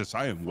Jesus,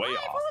 I am way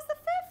off. What was the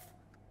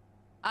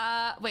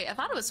 5th? Wait, I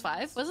thought it was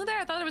 5. Wasn't there?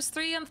 I thought it was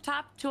 3 on the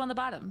top, 2 on the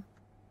bottom.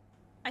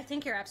 I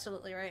think you're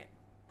absolutely right.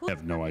 I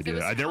have no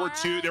idea. There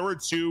were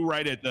 2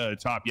 right at the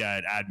top. Yeah,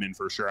 at admin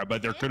for sure.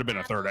 But there could have been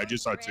a 3rd. I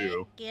just saw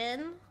 2.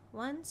 Again,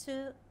 1,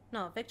 2.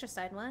 No, Victor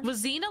side 1.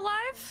 Was Zine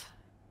alive?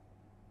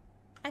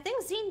 I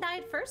think Zine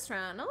died first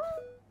round. No.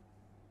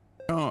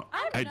 Oh,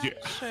 I'm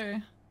not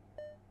sure.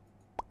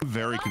 I'm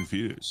very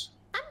confused.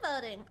 I'm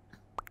voting.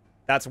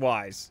 That's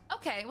wise.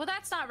 Okay, well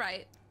that's not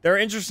right. They're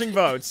interesting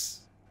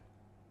votes.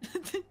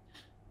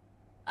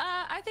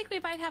 I think we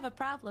might have a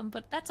problem,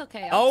 but that's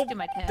okay. I'll do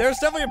my test. There's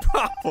definitely a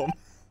problem.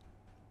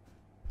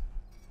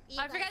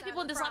 I forgot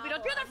people in this lobby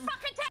don't do their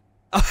fucking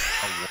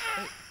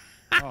test.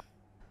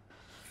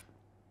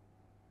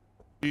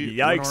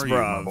 Yikes,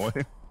 bro.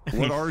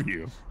 What are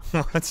you?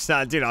 It's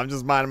not, dude. I'm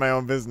just minding my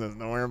own business.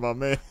 Don't worry about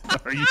me.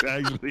 Are you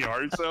actually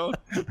so?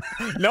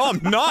 No,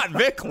 I'm not.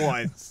 Vic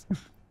was.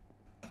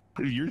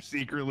 You're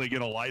secretly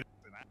gonna light.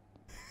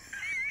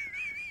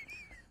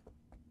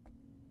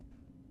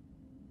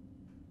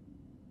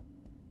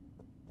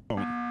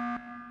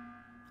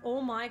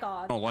 Oh my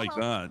god. I don't like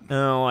that. I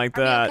don't like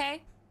Are that. we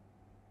okay?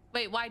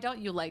 Wait, why don't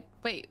you like?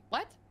 Wait,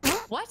 what?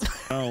 What?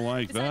 I don't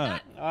like Is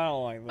that. I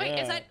don't like that. Wait,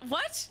 is that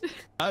what?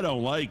 I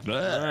don't like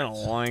that. I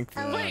don't like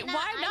that. Wait,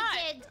 why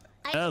not?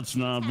 That's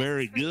not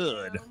very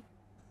good.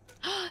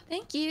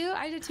 Thank you.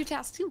 I did 2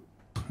 tasks too.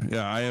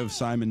 Yeah, I have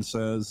Simon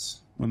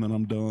Says, and then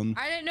I'm done.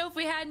 I didn't know if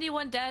we had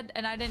anyone dead,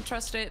 and I didn't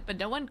trust it, but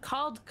no one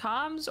called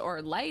comms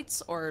or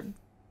lights or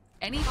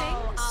anything.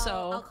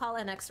 I'll call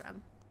in next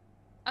round.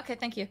 Okay,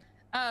 thank you.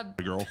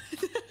 Girl. I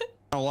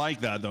don't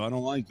like that though. I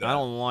don't like that. I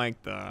don't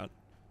like that.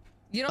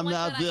 You don't I'm like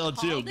not that I feeling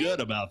too called good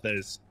it? about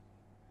this.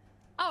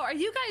 Oh, are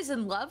you guys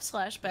in love /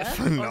 Beth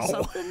No. or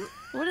something?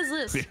 What is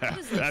this? Yeah, What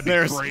is this? that'd be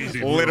There's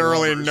crazy.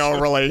 literally no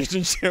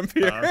relationship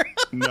here.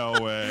 No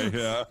way.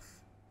 Yeah.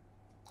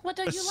 What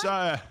don't you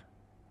like?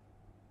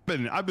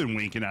 I've been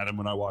winking at him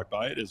when I walk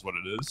by. It is what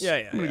it is. Yeah,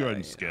 yeah, I'm gonna go yeah, ahead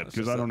and yeah, skip it's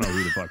because just I don't know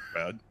who the fuck's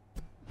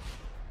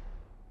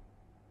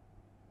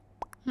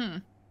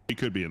bad. He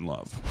could be in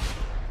love,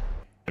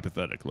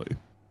 hypothetically.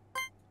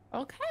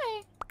 Okay.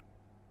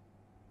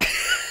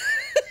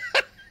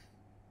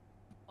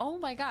 Oh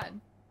my god.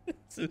 You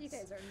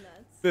guys are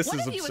nuts. This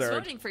What is if he was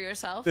absurd. voting for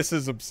yourself? This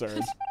is absurd.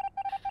 Is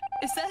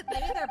that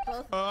maybe they're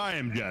both? I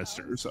am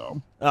Jester, so.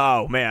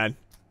 Oh man.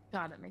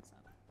 God, it makes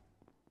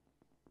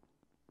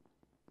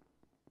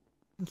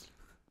sense.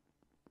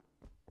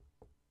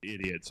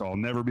 Idiot, so I'll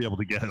never be able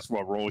to guess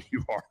what role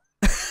you are.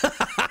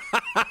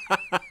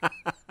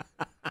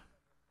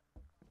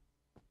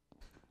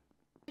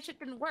 It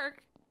didn't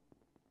work.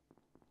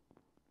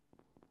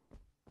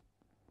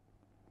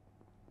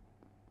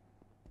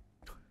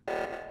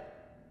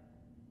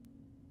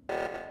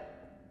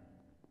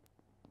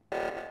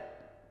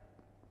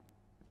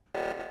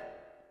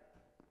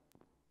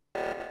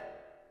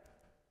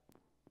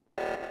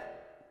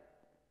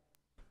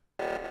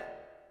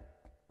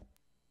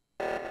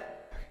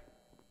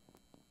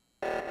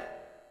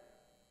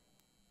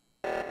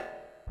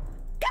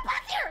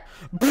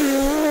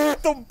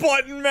 The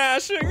button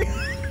mashing. Just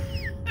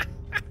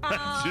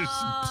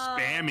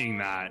spamming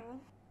that.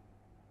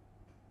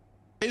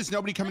 Is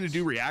nobody coming to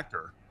do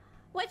reactor?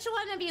 Which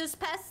one of you is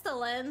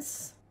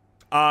pestilence?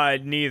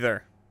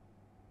 Neither.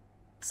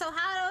 So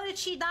how did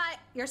she die?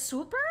 Your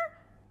super?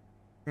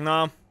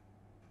 No.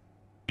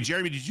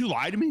 Jeremy, did you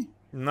lie to me?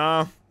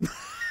 No.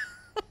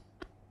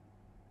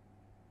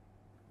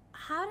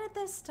 How did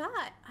this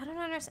die? I don't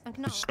understand.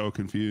 No. I'm so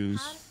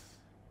confused.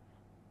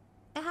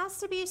 It has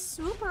to be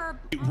super.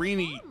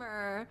 Rini.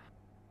 Armor.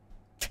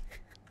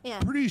 Yeah.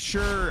 Pretty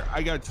sure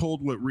I got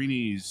told what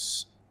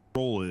Rini's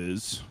role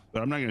is,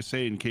 but I'm not gonna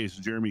say it in case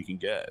Jeremy can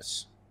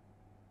guess.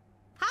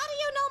 How do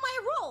you know my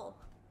role?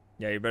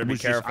 Yeah, you better be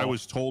careful. I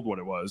was told what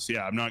it was.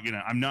 Yeah, I'm not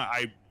gonna. I'm not.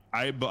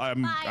 I'm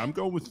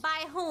going with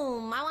By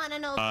whom? I want to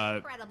know.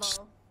 Incredible.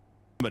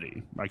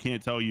 somebody. I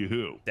can't tell you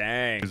who.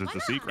 Dang. Because it's a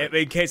secret.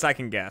 In case I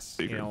can guess.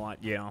 Secret. You know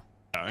what? Yeah.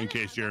 In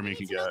case Jeremy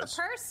can Know the guess.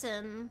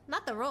 person,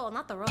 not the role,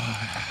 not the role.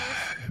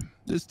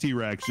 This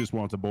T-Rex just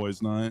wants a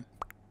boys' night.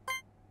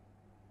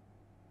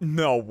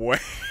 No way.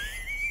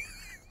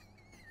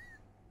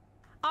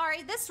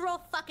 Alright, this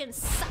role fucking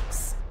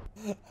sucks.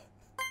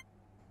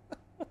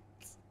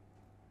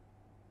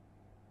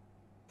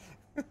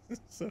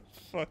 So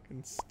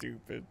fucking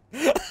stupid.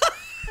 I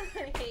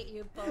hate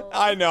you both.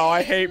 I know.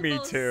 I hate me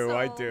both too. so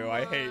I do.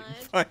 I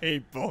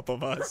hate both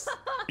of us.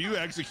 You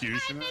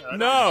executioner?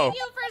 No.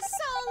 You for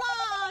so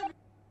long.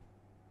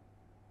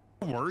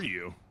 Who were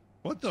you?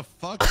 What the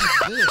fuck is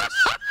this?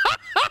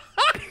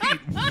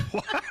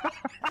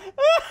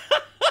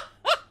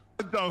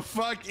 What the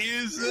fuck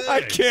is this?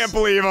 I can't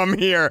believe I'm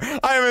here.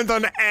 I haven't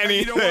done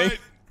anything. You know what?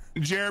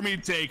 Jeremy,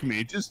 take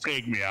me. Just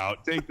take me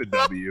out. Take the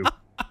W.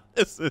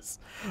 This is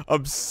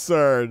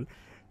absurd.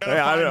 You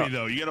gotta find me,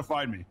 though. You gotta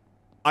find me.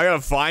 I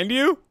gotta find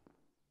you?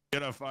 You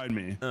gotta find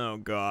me. Oh,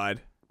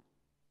 God.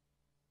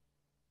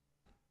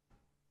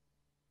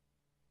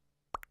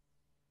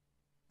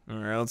 All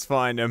right, let's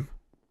find him.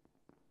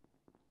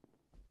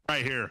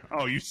 Right here.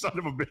 Oh, you son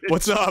of a bitch.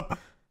 What's up?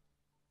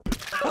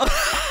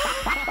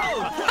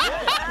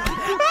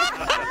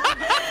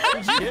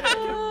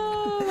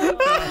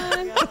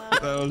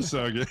 That was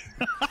so good.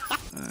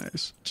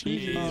 Nice.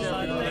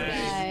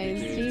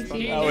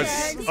 That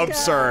was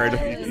absurd.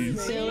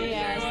 Silly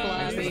ass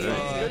lobby.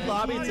 Good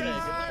lobby today.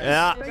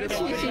 Yeah.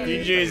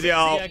 GG's,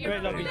 y'all. Yeah,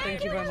 great lobby.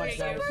 Thank you very much,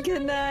 guys.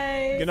 Good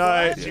night. Good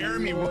night.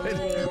 Jeremy, what?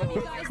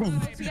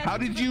 How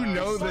did you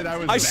know that I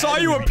was? I saw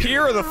you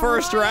appear the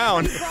first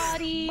round.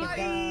 In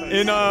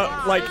in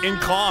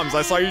comms,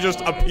 I saw you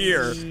just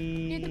appear.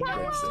 And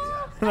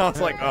I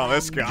was like, oh,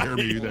 this guy.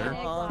 Jeremy, you there?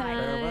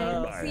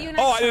 See you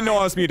Oh, I didn't know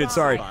I was muted.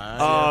 Sorry.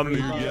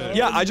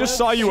 Yeah, I just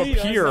saw you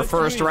appear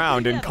first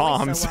round in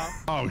comms.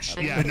 Oh,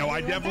 yeah, no,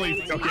 I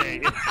definitely.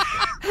 Okay.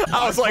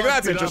 I was like,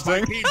 that's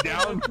interesting.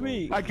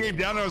 I came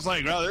down and I was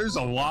like, well, there's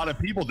a lot of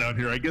people down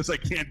here. I guess I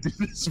can't do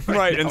this.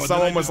 Right, and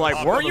someone was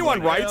like, weren't you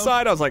on right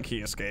side? I was like, he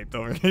escaped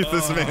over here.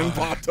 This man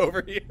popped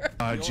over here.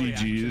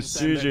 GG's.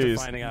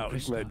 GG's. Finding out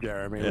that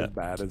Jeremy was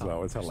bad as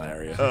well was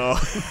hilarious. Oh.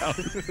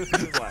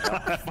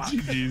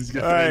 GG's,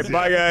 guys. All right,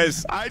 bye,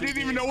 guys. I didn't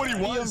even know what he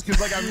was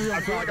because like I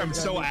feel like I'm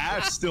so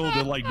ass still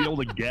to like be able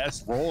to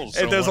guess roles.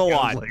 So, There's a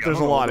lot. There's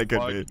a lot it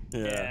could be.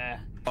 Yeah.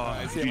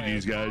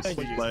 GG's, guys.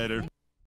 Later.